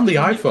fantastic. found the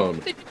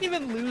iPhone. They didn't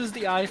even lose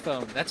the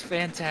iPhone. That's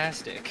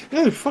fantastic.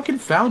 Yeah, they fucking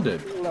found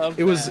it. Love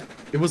It was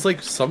that.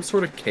 like some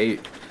sort of case.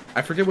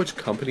 I forget which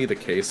company the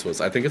case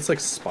was. I think it's like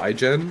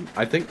Spygen.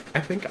 I think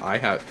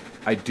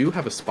I do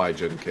have a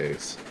Spygen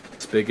case.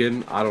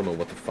 Spigen, I don't know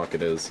what the fuck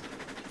it is.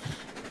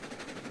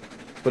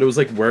 But it was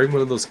like wearing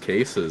one of those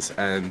cases,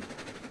 and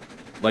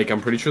like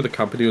I'm pretty sure the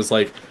company was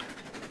like,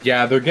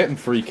 yeah, they're getting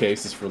free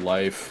cases for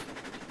life.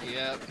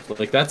 Yep,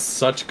 Like that's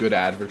such good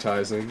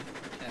advertising.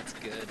 that's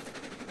good.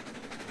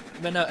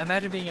 But no,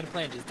 imagine being in a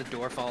plane, just the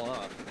door fall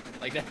off.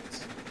 Like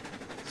that's...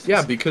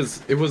 Yeah,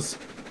 because it was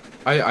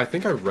I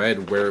think I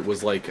read where it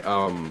was like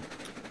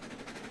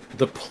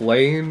the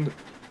plane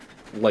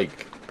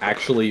like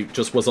actually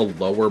just was a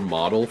lower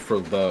model for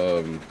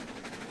the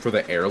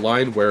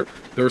airline, where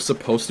there was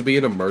supposed to be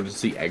an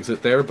emergency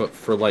exit there, but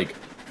for like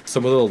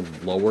some of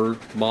the lower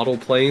model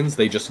planes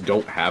they just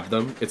don't have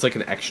them. It's like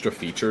an extra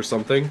feature or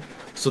something.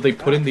 So they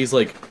put in these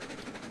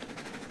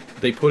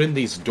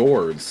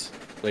doors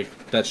like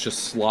that's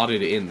just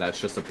slotted in, that's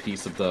just a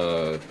piece of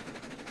the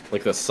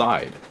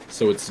side.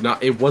 So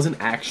it wasn't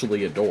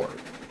actually a door,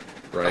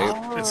 right?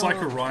 Oh. It's like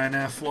a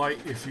Ryanair flight.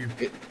 If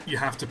you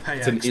have to pay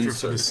an extra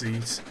for the insert.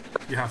 seat,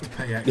 you have to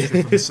pay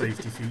extra for the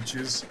safety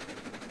features.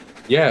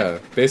 Yeah,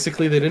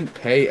 basically they didn't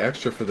pay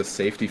extra for the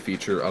safety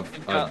feature of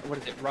what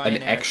is it, an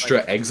Ryanair, extra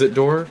like- exit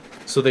door,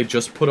 so they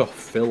just put a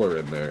filler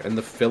in there, and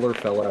the filler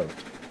fell out.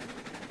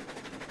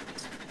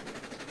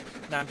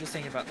 No, I'm just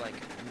thinking about like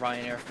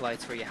Ryanair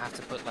flights where you have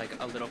to put like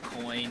a little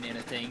coin in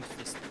a thing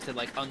just to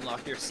like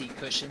unlock your seat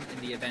cushion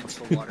in the event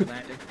of a water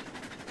landing.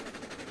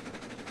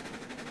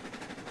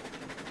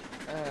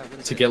 What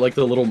is To it? get like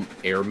the little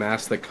air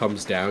mask that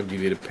comes down, you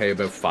need to pay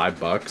about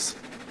 $5.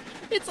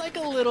 It's like a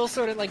little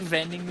sort of like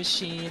vending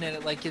machine, and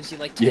it like gives you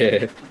like 10 Yeah.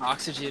 minutes of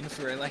oxygen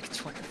for like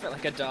for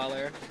like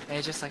 $1, and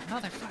it's just like,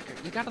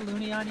 motherfucker, you got a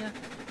loony on you?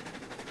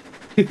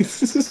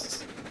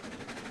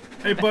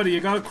 Hey, buddy, you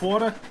got a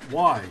quarter?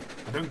 Why?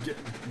 I don't get...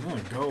 No,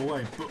 go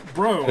away.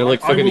 Bro, They're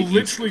like I fucking will each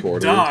literally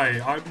quarter.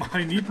 die.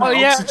 I need my Oh yeah,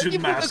 you oxygen put the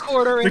mask.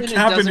 quarter in The and it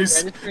cabin doesn't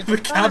is register. It's the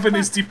like, cabin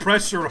is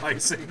motherfucker.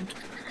 depressurizing.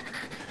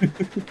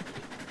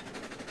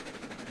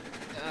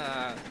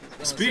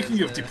 Someone Speaking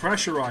says, of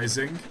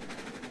depressurizing,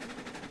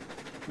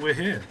 we're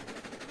here.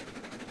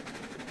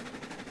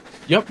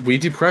 Yep, we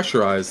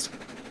depressurized.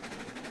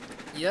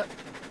 Yep.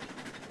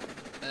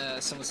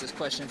 Someone says,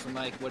 question for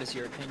Mike, what is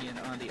your opinion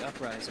on the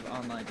uprise of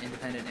online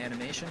independent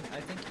animation? I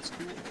think it's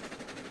cool.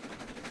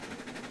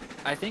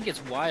 I think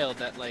it's wild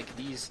that, like,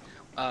 these,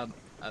 I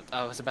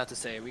was about to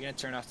say, are we gonna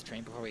turn off the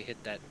train before we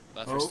hit that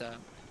buffer Oh. stop?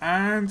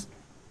 And...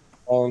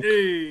 Honk.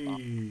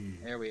 Hey!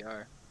 There we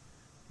are.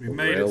 We The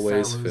made it,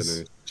 railway's fellas.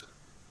 finished.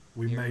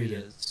 We Here made he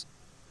it. is.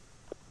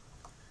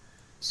 It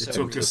So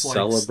took To us like...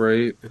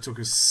 celebrate. It took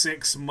us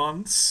 6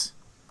 months.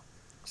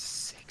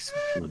 6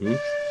 Mhm.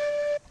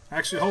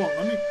 Actually, hold on,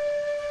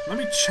 let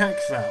me check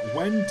that.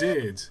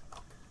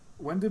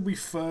 When did we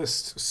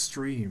first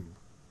stream?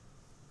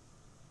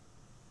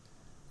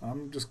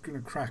 I'm just gonna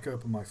crack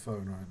open my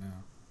phone right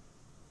now.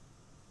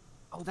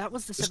 Oh, that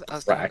was the Just I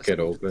was crack it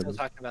still open.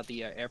 talking about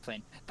the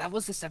airplane. That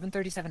was the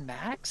 737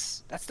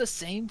 Max? That's the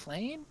same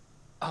plane?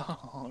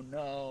 Oh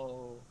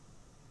no.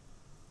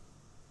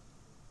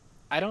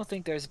 I don't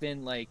think there's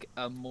been like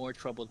a more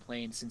troubled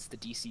plane since the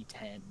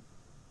DC-10.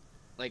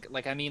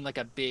 Like I mean like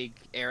a big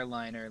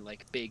airliner,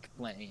 like big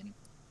plane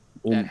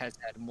that has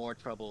had more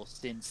trouble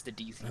since the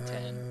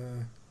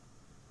DC-10.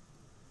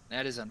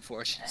 That is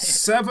unfortunate.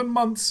 7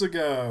 months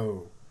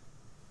ago.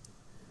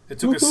 It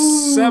took us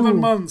Woohoo! 7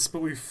 months,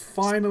 but we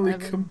finally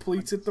 7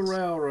 completed the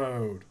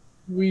railroad.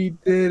 We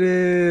did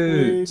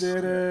it! We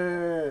did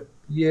it.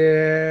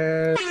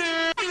 Yeah!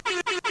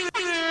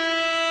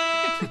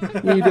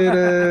 We did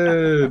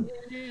it!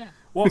 Yeah.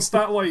 What's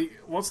that like?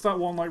 What's that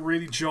one like?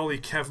 Really jolly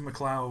Kevin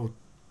MacLeod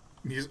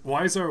music?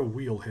 Why is there a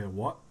wheel here?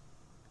 What?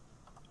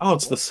 Oh,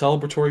 it's the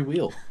celebratory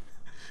wheel.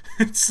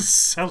 It's a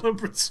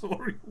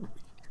celebratory.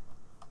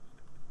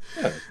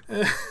 Yeah.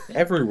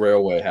 Every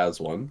railway has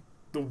one.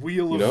 The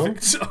wheel You of know?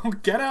 victory. Oh,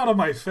 get out of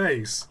my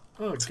face!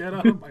 Oh, get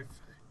out of my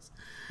face!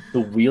 The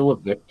wheel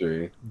of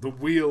victory. The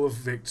wheel of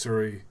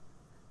victory.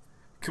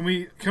 Can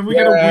we get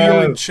a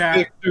wheel in Yes, chat?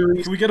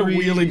 victory Can we get a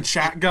wheel in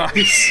spree. chat,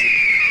 guys?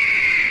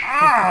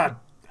 Ah!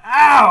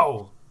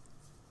 Ow!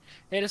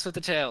 Hit us with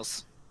the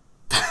tails.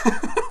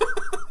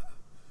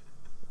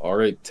 All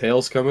right,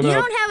 tails coming You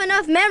up. don't have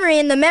enough memory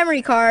in the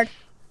memory card.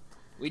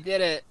 We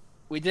did it.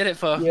 We did it,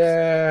 folks.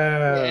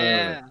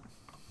 Yeah.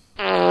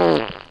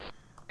 Yeah.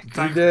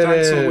 Thanks did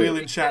for the it. wheel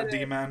in chat,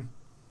 D-Man.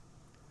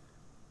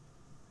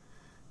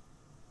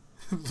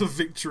 The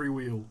victory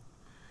wheel.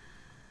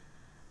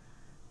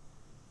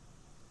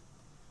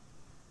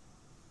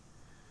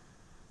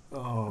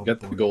 Oh, Got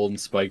boy. the golden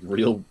spike.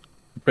 Real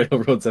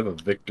railroads have a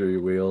victory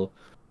wheel.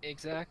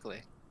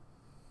 Exactly.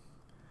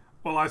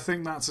 Well, I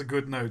think that's a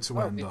good note to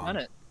Oh, end we've on. done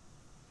it.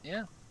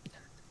 Yeah.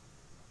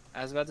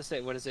 I was about to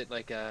say, what is it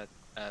like?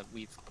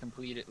 We've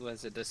completed.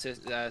 Was it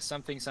the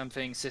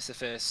something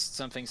Sisyphus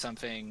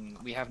something?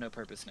 We have no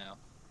purpose now.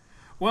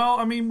 Well,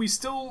 I mean, we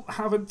still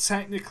haven't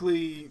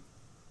technically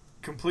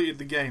completed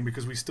the game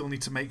because we still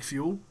need to make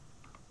fuel.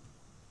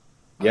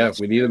 Yeah,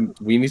 we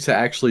need to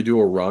actually do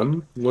a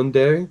run one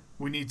day,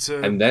 We need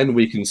to. and then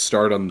we can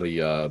start on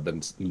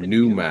the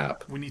new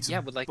map. We need to Yeah,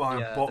 with like buy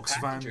the a box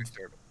passenger van.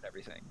 service and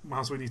everything.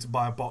 Also, we need to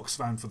buy a box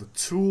van for the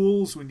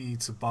tools. We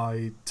need to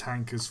buy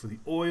tankers for the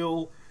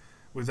oil.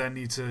 We then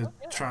need to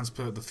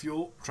transport the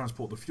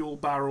fuel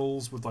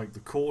barrels with like the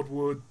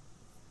cordwood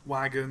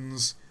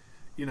wagons.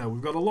 You know,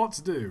 we've got a lot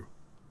to do.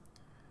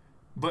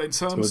 But in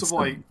terms of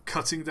like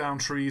cutting down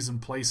trees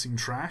and placing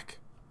track,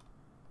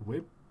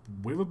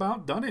 we've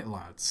about done it,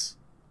 lads.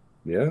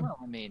 Yeah. Well,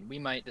 I mean, we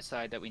might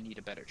decide that we need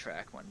a better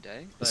track one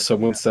day. But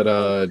Someone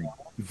said,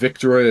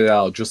 Victor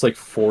Royale, just like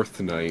Fourth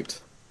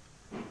Night.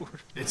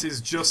 It is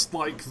just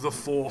like the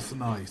fourth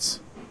night.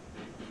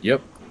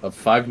 Yep, of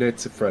Five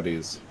Nights at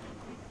Freddy's.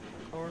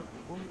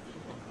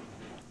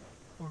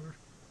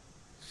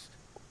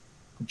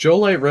 Joe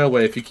Light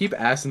Railway, if you keep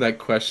asking that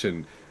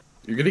question,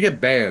 you're gonna get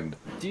banned.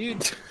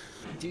 Dude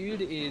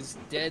is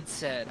dead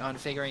set on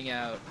figuring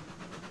out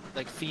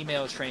like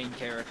female trained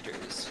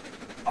characters.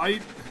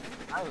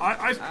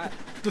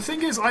 The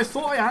thing is, I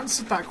thought I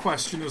answered that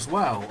question as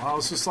well. I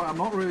was just like, I'm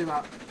not really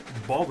that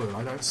bothered.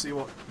 I don't see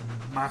what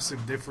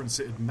massive difference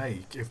it'd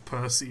make if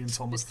Percy and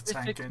Thomas the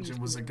Tank Engine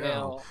was a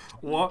girl.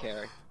 What?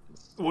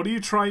 What are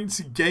you trying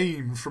to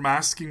gain from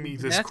asking me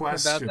this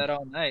question? About that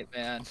all night,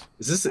 man.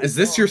 Is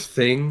this your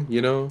thing?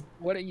 You know?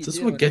 What are you Is this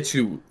doing? what gets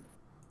you?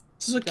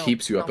 This is what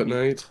keeps you up at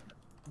night.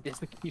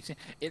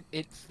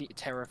 It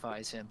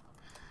terrifies him.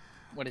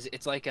 What is it?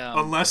 It's like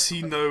Unless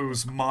he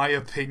knows my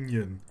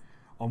opinion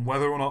on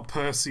whether or not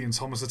Percy and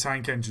Thomas the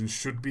Tank Engine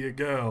should be a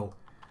girl,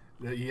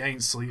 that he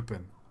ain't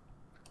sleeping.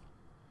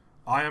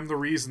 I am the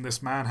reason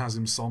this man has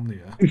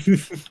insomnia.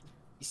 He's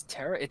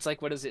It's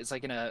like, what is it? It's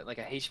like in a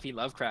H.P.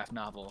 Lovecraft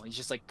novel. He's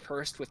just like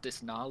cursed with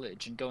this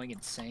knowledge and going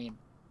insane.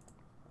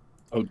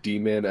 Oh,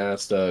 D-Man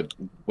asked,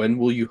 when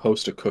will you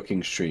host a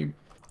cooking stream?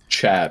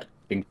 Chad,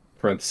 in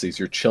parentheses,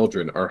 your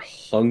children are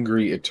hunger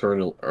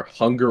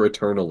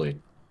eternally.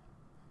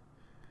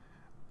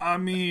 I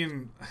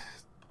mean,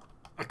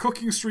 a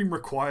cooking stream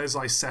requires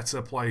I set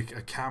up like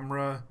a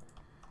camera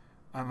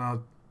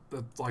and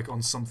like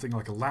on something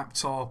like a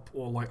laptop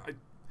or like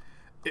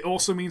it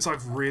also means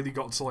I've really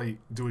got to like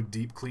do a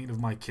deep clean of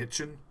my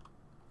kitchen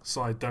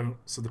so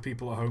the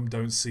people at home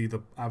don't see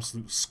the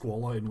absolute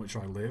squalor in which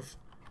I live.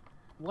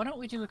 Why don't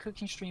we do a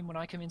cooking stream when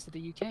I come into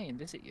the UK and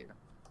visit you?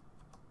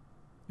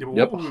 Yeah, but Yep,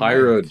 what will we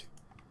hire a make?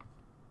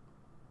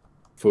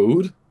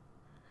 food?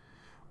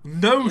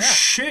 No Yeah.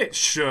 shit,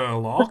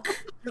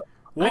 Sherlock.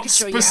 What could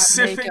show you how to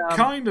specific make,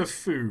 kind of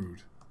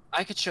food?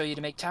 I could show you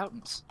to make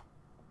Toutons.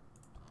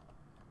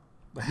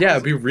 The Yeah, hell's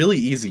it'd be really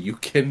easy. You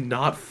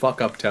cannot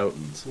fuck up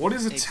Toutons. What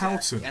is a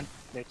Exactly. tauton?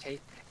 And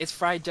it's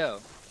fried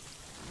dough,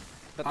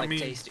 but I like mean,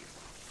 tasty.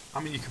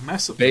 I mean, you can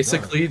mess up the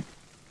dough.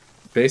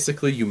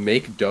 Basically, you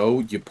make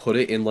dough, you put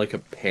it in like a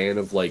pan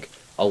of like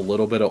a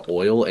little bit of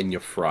oil, and you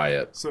fry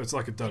it. So it's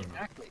like a donut.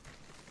 Exactly.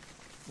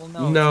 Well,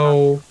 no,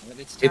 No,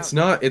 it's it's Tauton.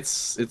 not.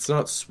 It's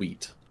not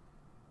sweet.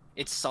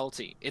 It's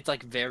salty. It's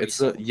like very. It's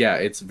salty. yeah,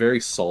 it's very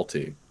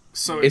salty.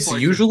 So It's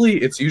like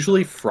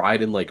usually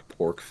fried in like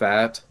pork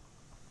fat.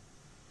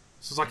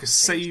 so it's like a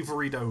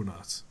savory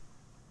donut.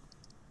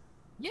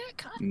 Yeah,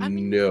 I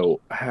mean, No,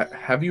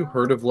 have you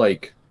heard of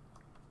like?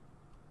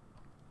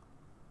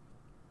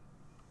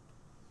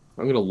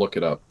 I'm gonna look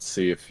it up.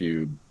 See if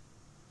you.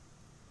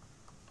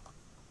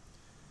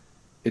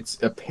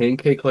 It's a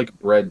pancake-like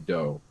bread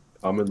dough,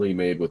 commonly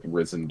made with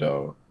risen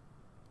dough.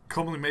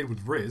 Commonly made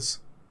with Riz.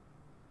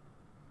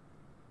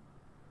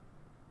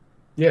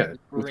 Yeah,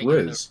 with bring in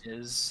the Riz.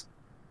 Riz.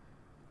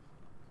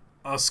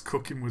 Us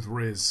cooking with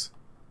Riz.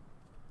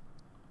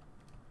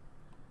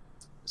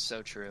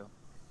 So true.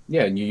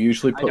 Yeah, and you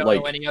usually I put don't like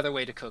know any other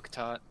way to cook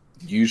tot.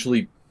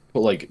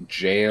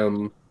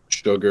 jam,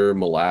 sugar,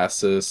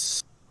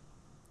 molasses.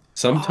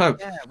 Sometimes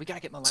Oh, yeah, we gotta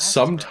get molasses.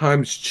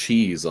 sometimes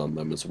cheese on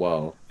them as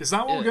well. Is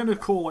that what we're Yeah. going to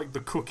call like the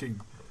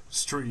cooking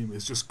stream?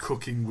 Is just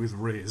cooking with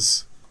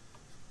Riz?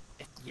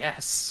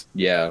 Yes.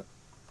 Yeah.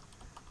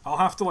 I'll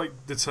have to like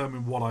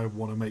determine what I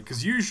want to make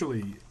because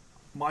usually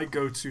my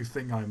go-to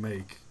thing I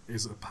make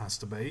is a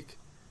pasta bake.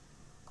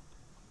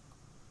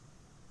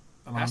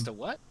 And Pasta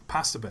what?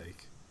 Pasta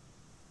bake.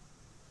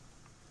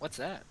 What's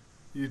that?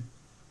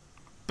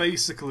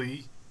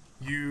 Basically,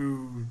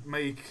 you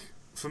make,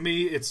 for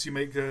me, it's you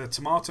make a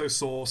tomato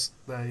sauce.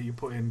 There you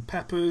put in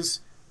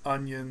peppers,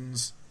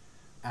 onions,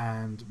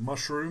 and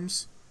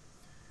mushrooms,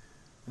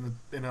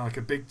 in like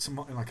a big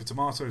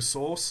tomato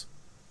sauce.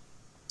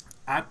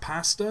 Add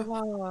pasta.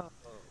 Whoa.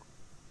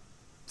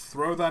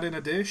 Throw that in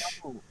a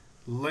dish. Oh.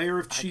 Layer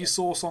of cheese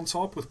sauce on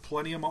top with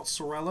plenty of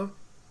mozzarella.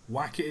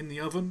 Whack it in the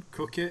oven.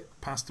 Cook it.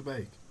 Pasta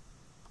bake.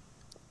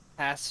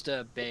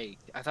 Pasta bake.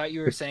 I thought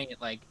you were saying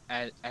it like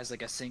as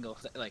like a single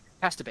like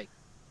pasta bake.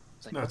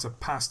 It's like, No, it's a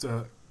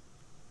pasta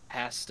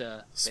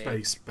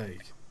space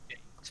bake.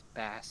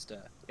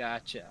 Pasta.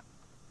 Gotcha.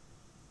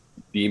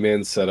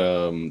 D-Man said,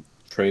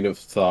 train of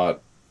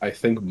thought. I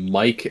think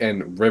Mike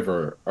and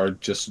River are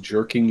just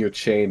jerking your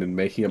chain and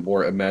making it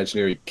more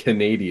imaginary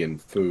Canadian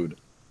food.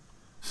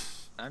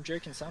 I'm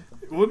jerking something.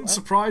 It wouldn't What?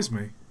 surprise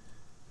me.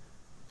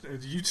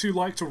 You two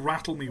like to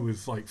rattle me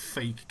with like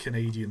fake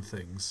Canadian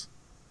things.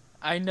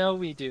 I know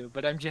we do,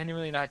 but I'm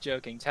genuinely not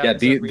joking. Yeah,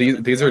 Toutons are real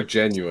and these they are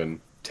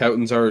genuine.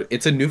 Toutons are.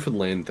 It's a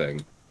Newfoundland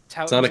thing.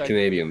 Toutons It's not a are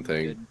Canadian good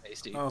thing. and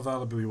tasty. Oh,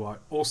 that'll be why.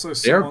 Also,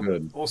 They are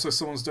good. Also,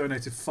 someone's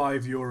donated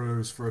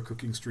 €5 for a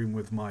cooking stream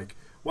with Mike.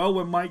 Well,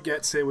 when Mike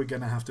gets here, we're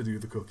gonna have to do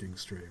the cooking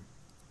stream.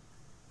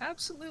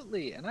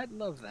 Absolutely, and I'd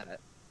love that.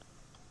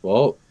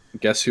 Well,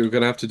 guess you're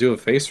gonna have to do a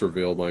face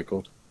reveal,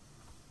 Michael.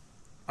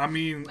 I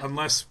mean,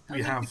 unless I we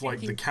think have we like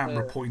can the keep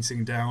camera the-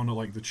 pointing down at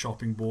like the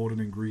chopping board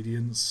and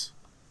ingredients.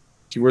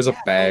 He wears a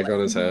Yeah, bag like on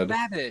his head.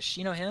 Babish,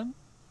 you know him?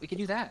 We could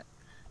do that.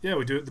 Yeah,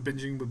 we do it the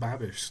binging with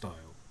Babish style.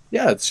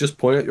 Yeah, it's just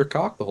point at your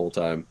cock the whole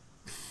time.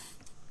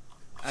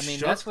 I mean,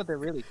 Shut- that's what they're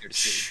really here to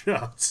see.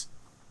 Shut.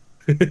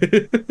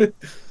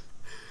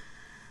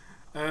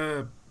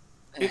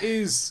 It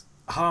is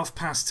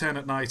 10:30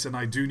 at night, and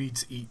I do need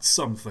to eat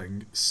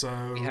something.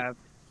 So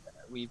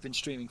We've been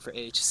streaming for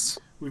ages.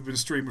 we've been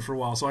streaming for a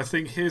while. So I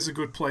think here's a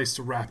good place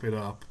to wrap it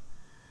up.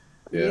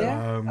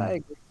 Yeah. I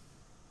agree.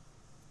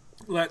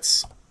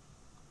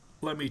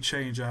 Let me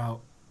change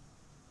out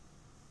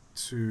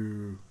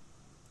to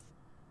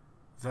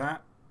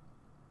that.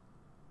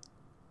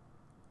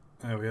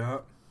 There we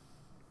are.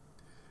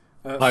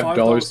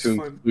 $5 to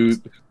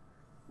include.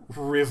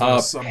 River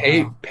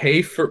somehow.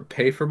 Pay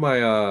for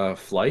my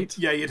flight.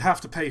 Yeah, you'd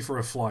have to pay for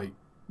a flight.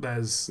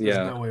 There's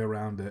Yeah. no way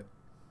around it.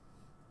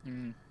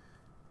 Mm.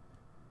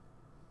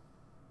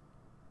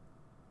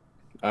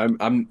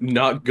 I'm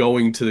not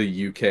going to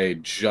the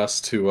UK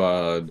just to be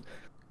on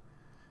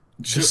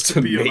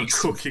a make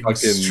some cooking fucking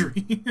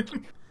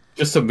stream.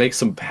 just to make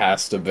some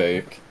pasta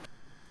bake.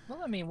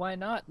 Well, I mean, why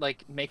not?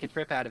 Like, make a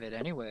trip out of it,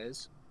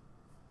 anyways.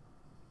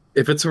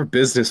 If it's for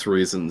business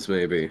reasons,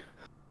 maybe.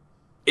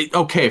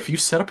 Okay, if you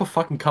set up a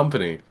fucking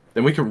company,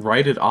 then we can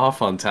write it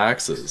off on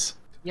taxes.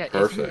 Yeah,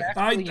 Perfect.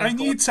 I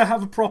need to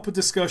have a proper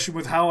discussion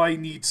with how I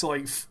need to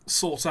like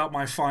sort out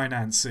my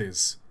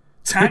finances.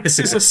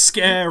 Taxes are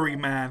scary,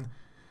 man.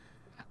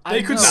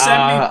 They could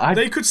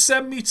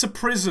send me to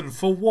prison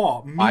for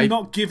what? Me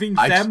not giving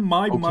them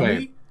my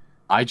money?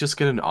 I just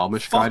get an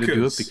Amish guy to do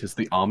it Fuckers. because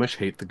the Amish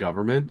hate the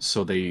government,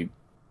 so they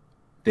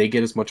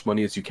get as much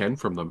money as you can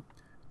from them.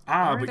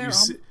 Ah, Are but there you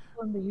see,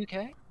 people in the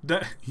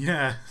UK?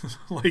 yeah,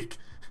 like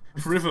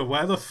River,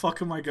 where the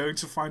fuck am I going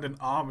to find an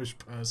Amish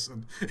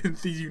person in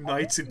the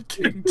United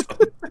Kingdom?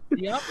 The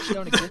Amish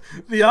don't exist.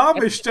 The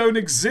Amish don't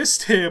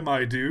exist here,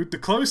 my dude. The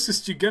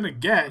closest you're gonna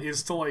get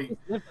is to like Live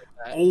like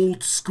that.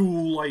 old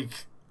school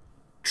like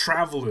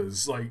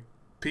travelers, like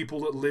people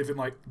that live in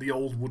like the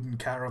old wooden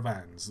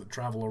caravans that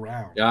travel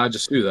around. Yeah,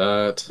 just do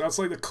that. That's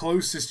like the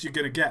closest you're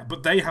gonna get,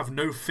 but they have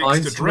no fixed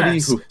Find somebody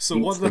address. who So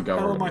hates what the the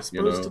hell am I government,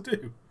 you supposed to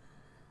do?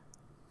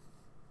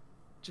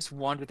 Just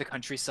wander the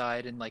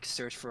countryside and like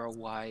search for a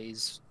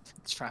wise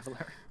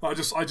traveler. I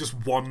just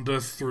wander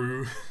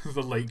through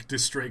the Lake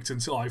District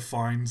until I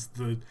find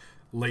the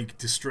Lake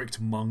District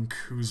monk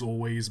who's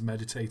always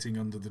meditating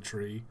under the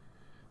tree.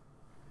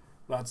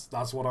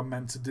 That's what I'm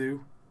meant to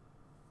do.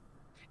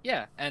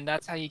 Yeah, and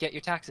that's how you get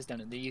your taxes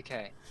done in the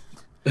UK.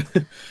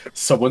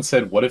 Someone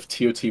said, "What if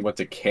ToT went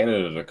to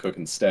Canada to cook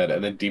instead?"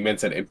 And then D-Man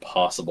said,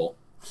 "Impossible."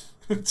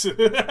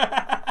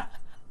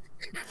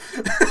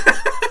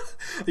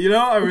 You know,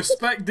 I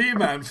respect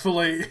D-Man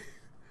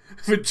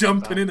for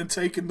jumping in and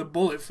taking the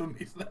bullet for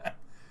me there.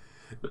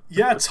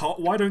 Yeah, ToT,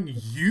 why don't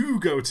you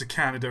go to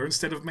Canada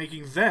instead of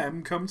making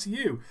them come to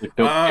you? Nope,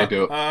 can't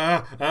do it.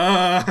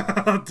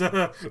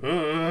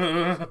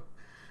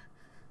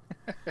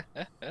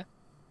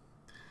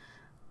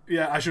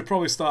 Yeah, I should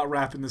probably start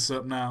wrapping this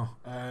up now.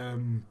 Yeah.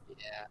 You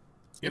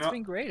It's know,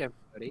 been great,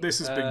 everybody. this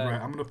has been great.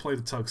 I'm going to play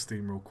the Tugs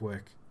theme real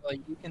quick. Well,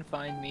 you can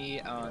find me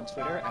on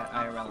Twitter at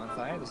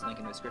IRLonfire. There's a link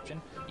in the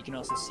description. You can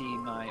also see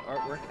my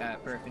artwork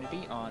at Per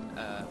Affinity on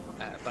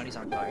Bunnies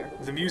on Fire.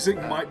 The music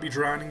might be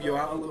drowning you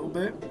out a little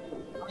bit.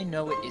 I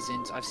know it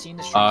isn't. I've seen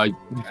the stream,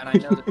 and I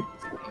know that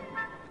it's not here.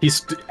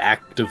 He's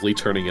actively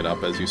turning it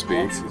up as you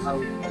speak.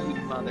 Oh, you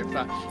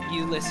motherfucker.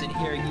 You listen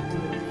here, you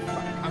little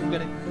fuck. I'm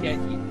gonna get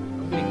you.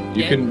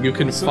 You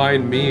can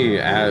find me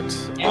at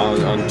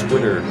on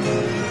Twitter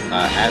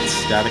at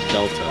Static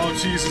Delta. Oh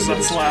Jesus,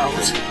 that's loud.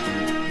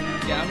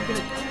 Yeah, I'm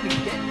gonna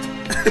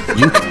get.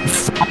 You can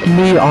find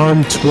me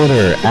on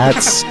Twitter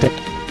at Static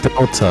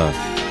Delta.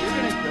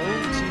 You're gonna go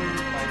to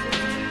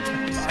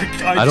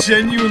my. I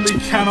genuinely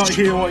cannot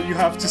hear what you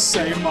have to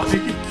say,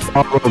 Mike.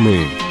 Follow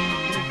me.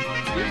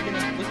 You're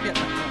gonna look at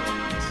my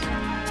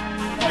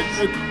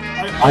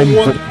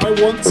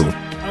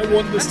I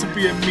want this to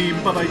be a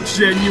meme, but I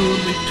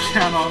genuinely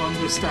cannot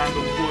understand a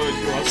word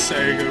you are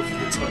saying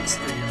over the text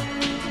theme.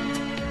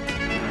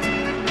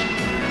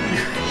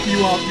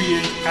 You are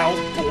being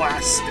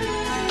outblasted.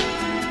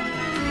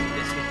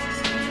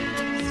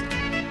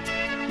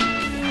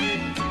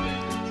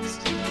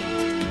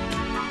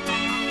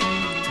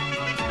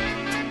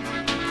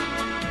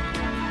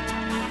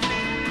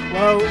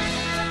 Well,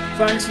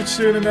 thanks for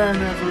tuning in,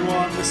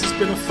 everyone. This has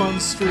been a fun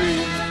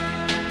stream.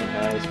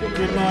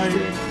 Good night.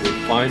 We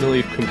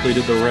finally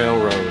completed the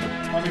railroad.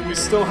 I mean, we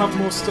still have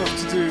more stuff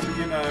to do, but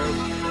you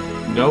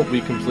know. Nope,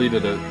 we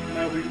completed it.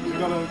 No, we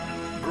gotta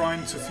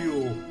grind to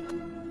fuel.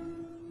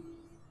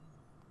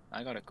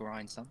 I gotta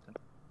grind something.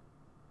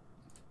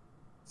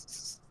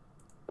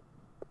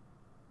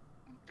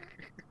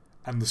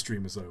 And the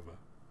stream is over.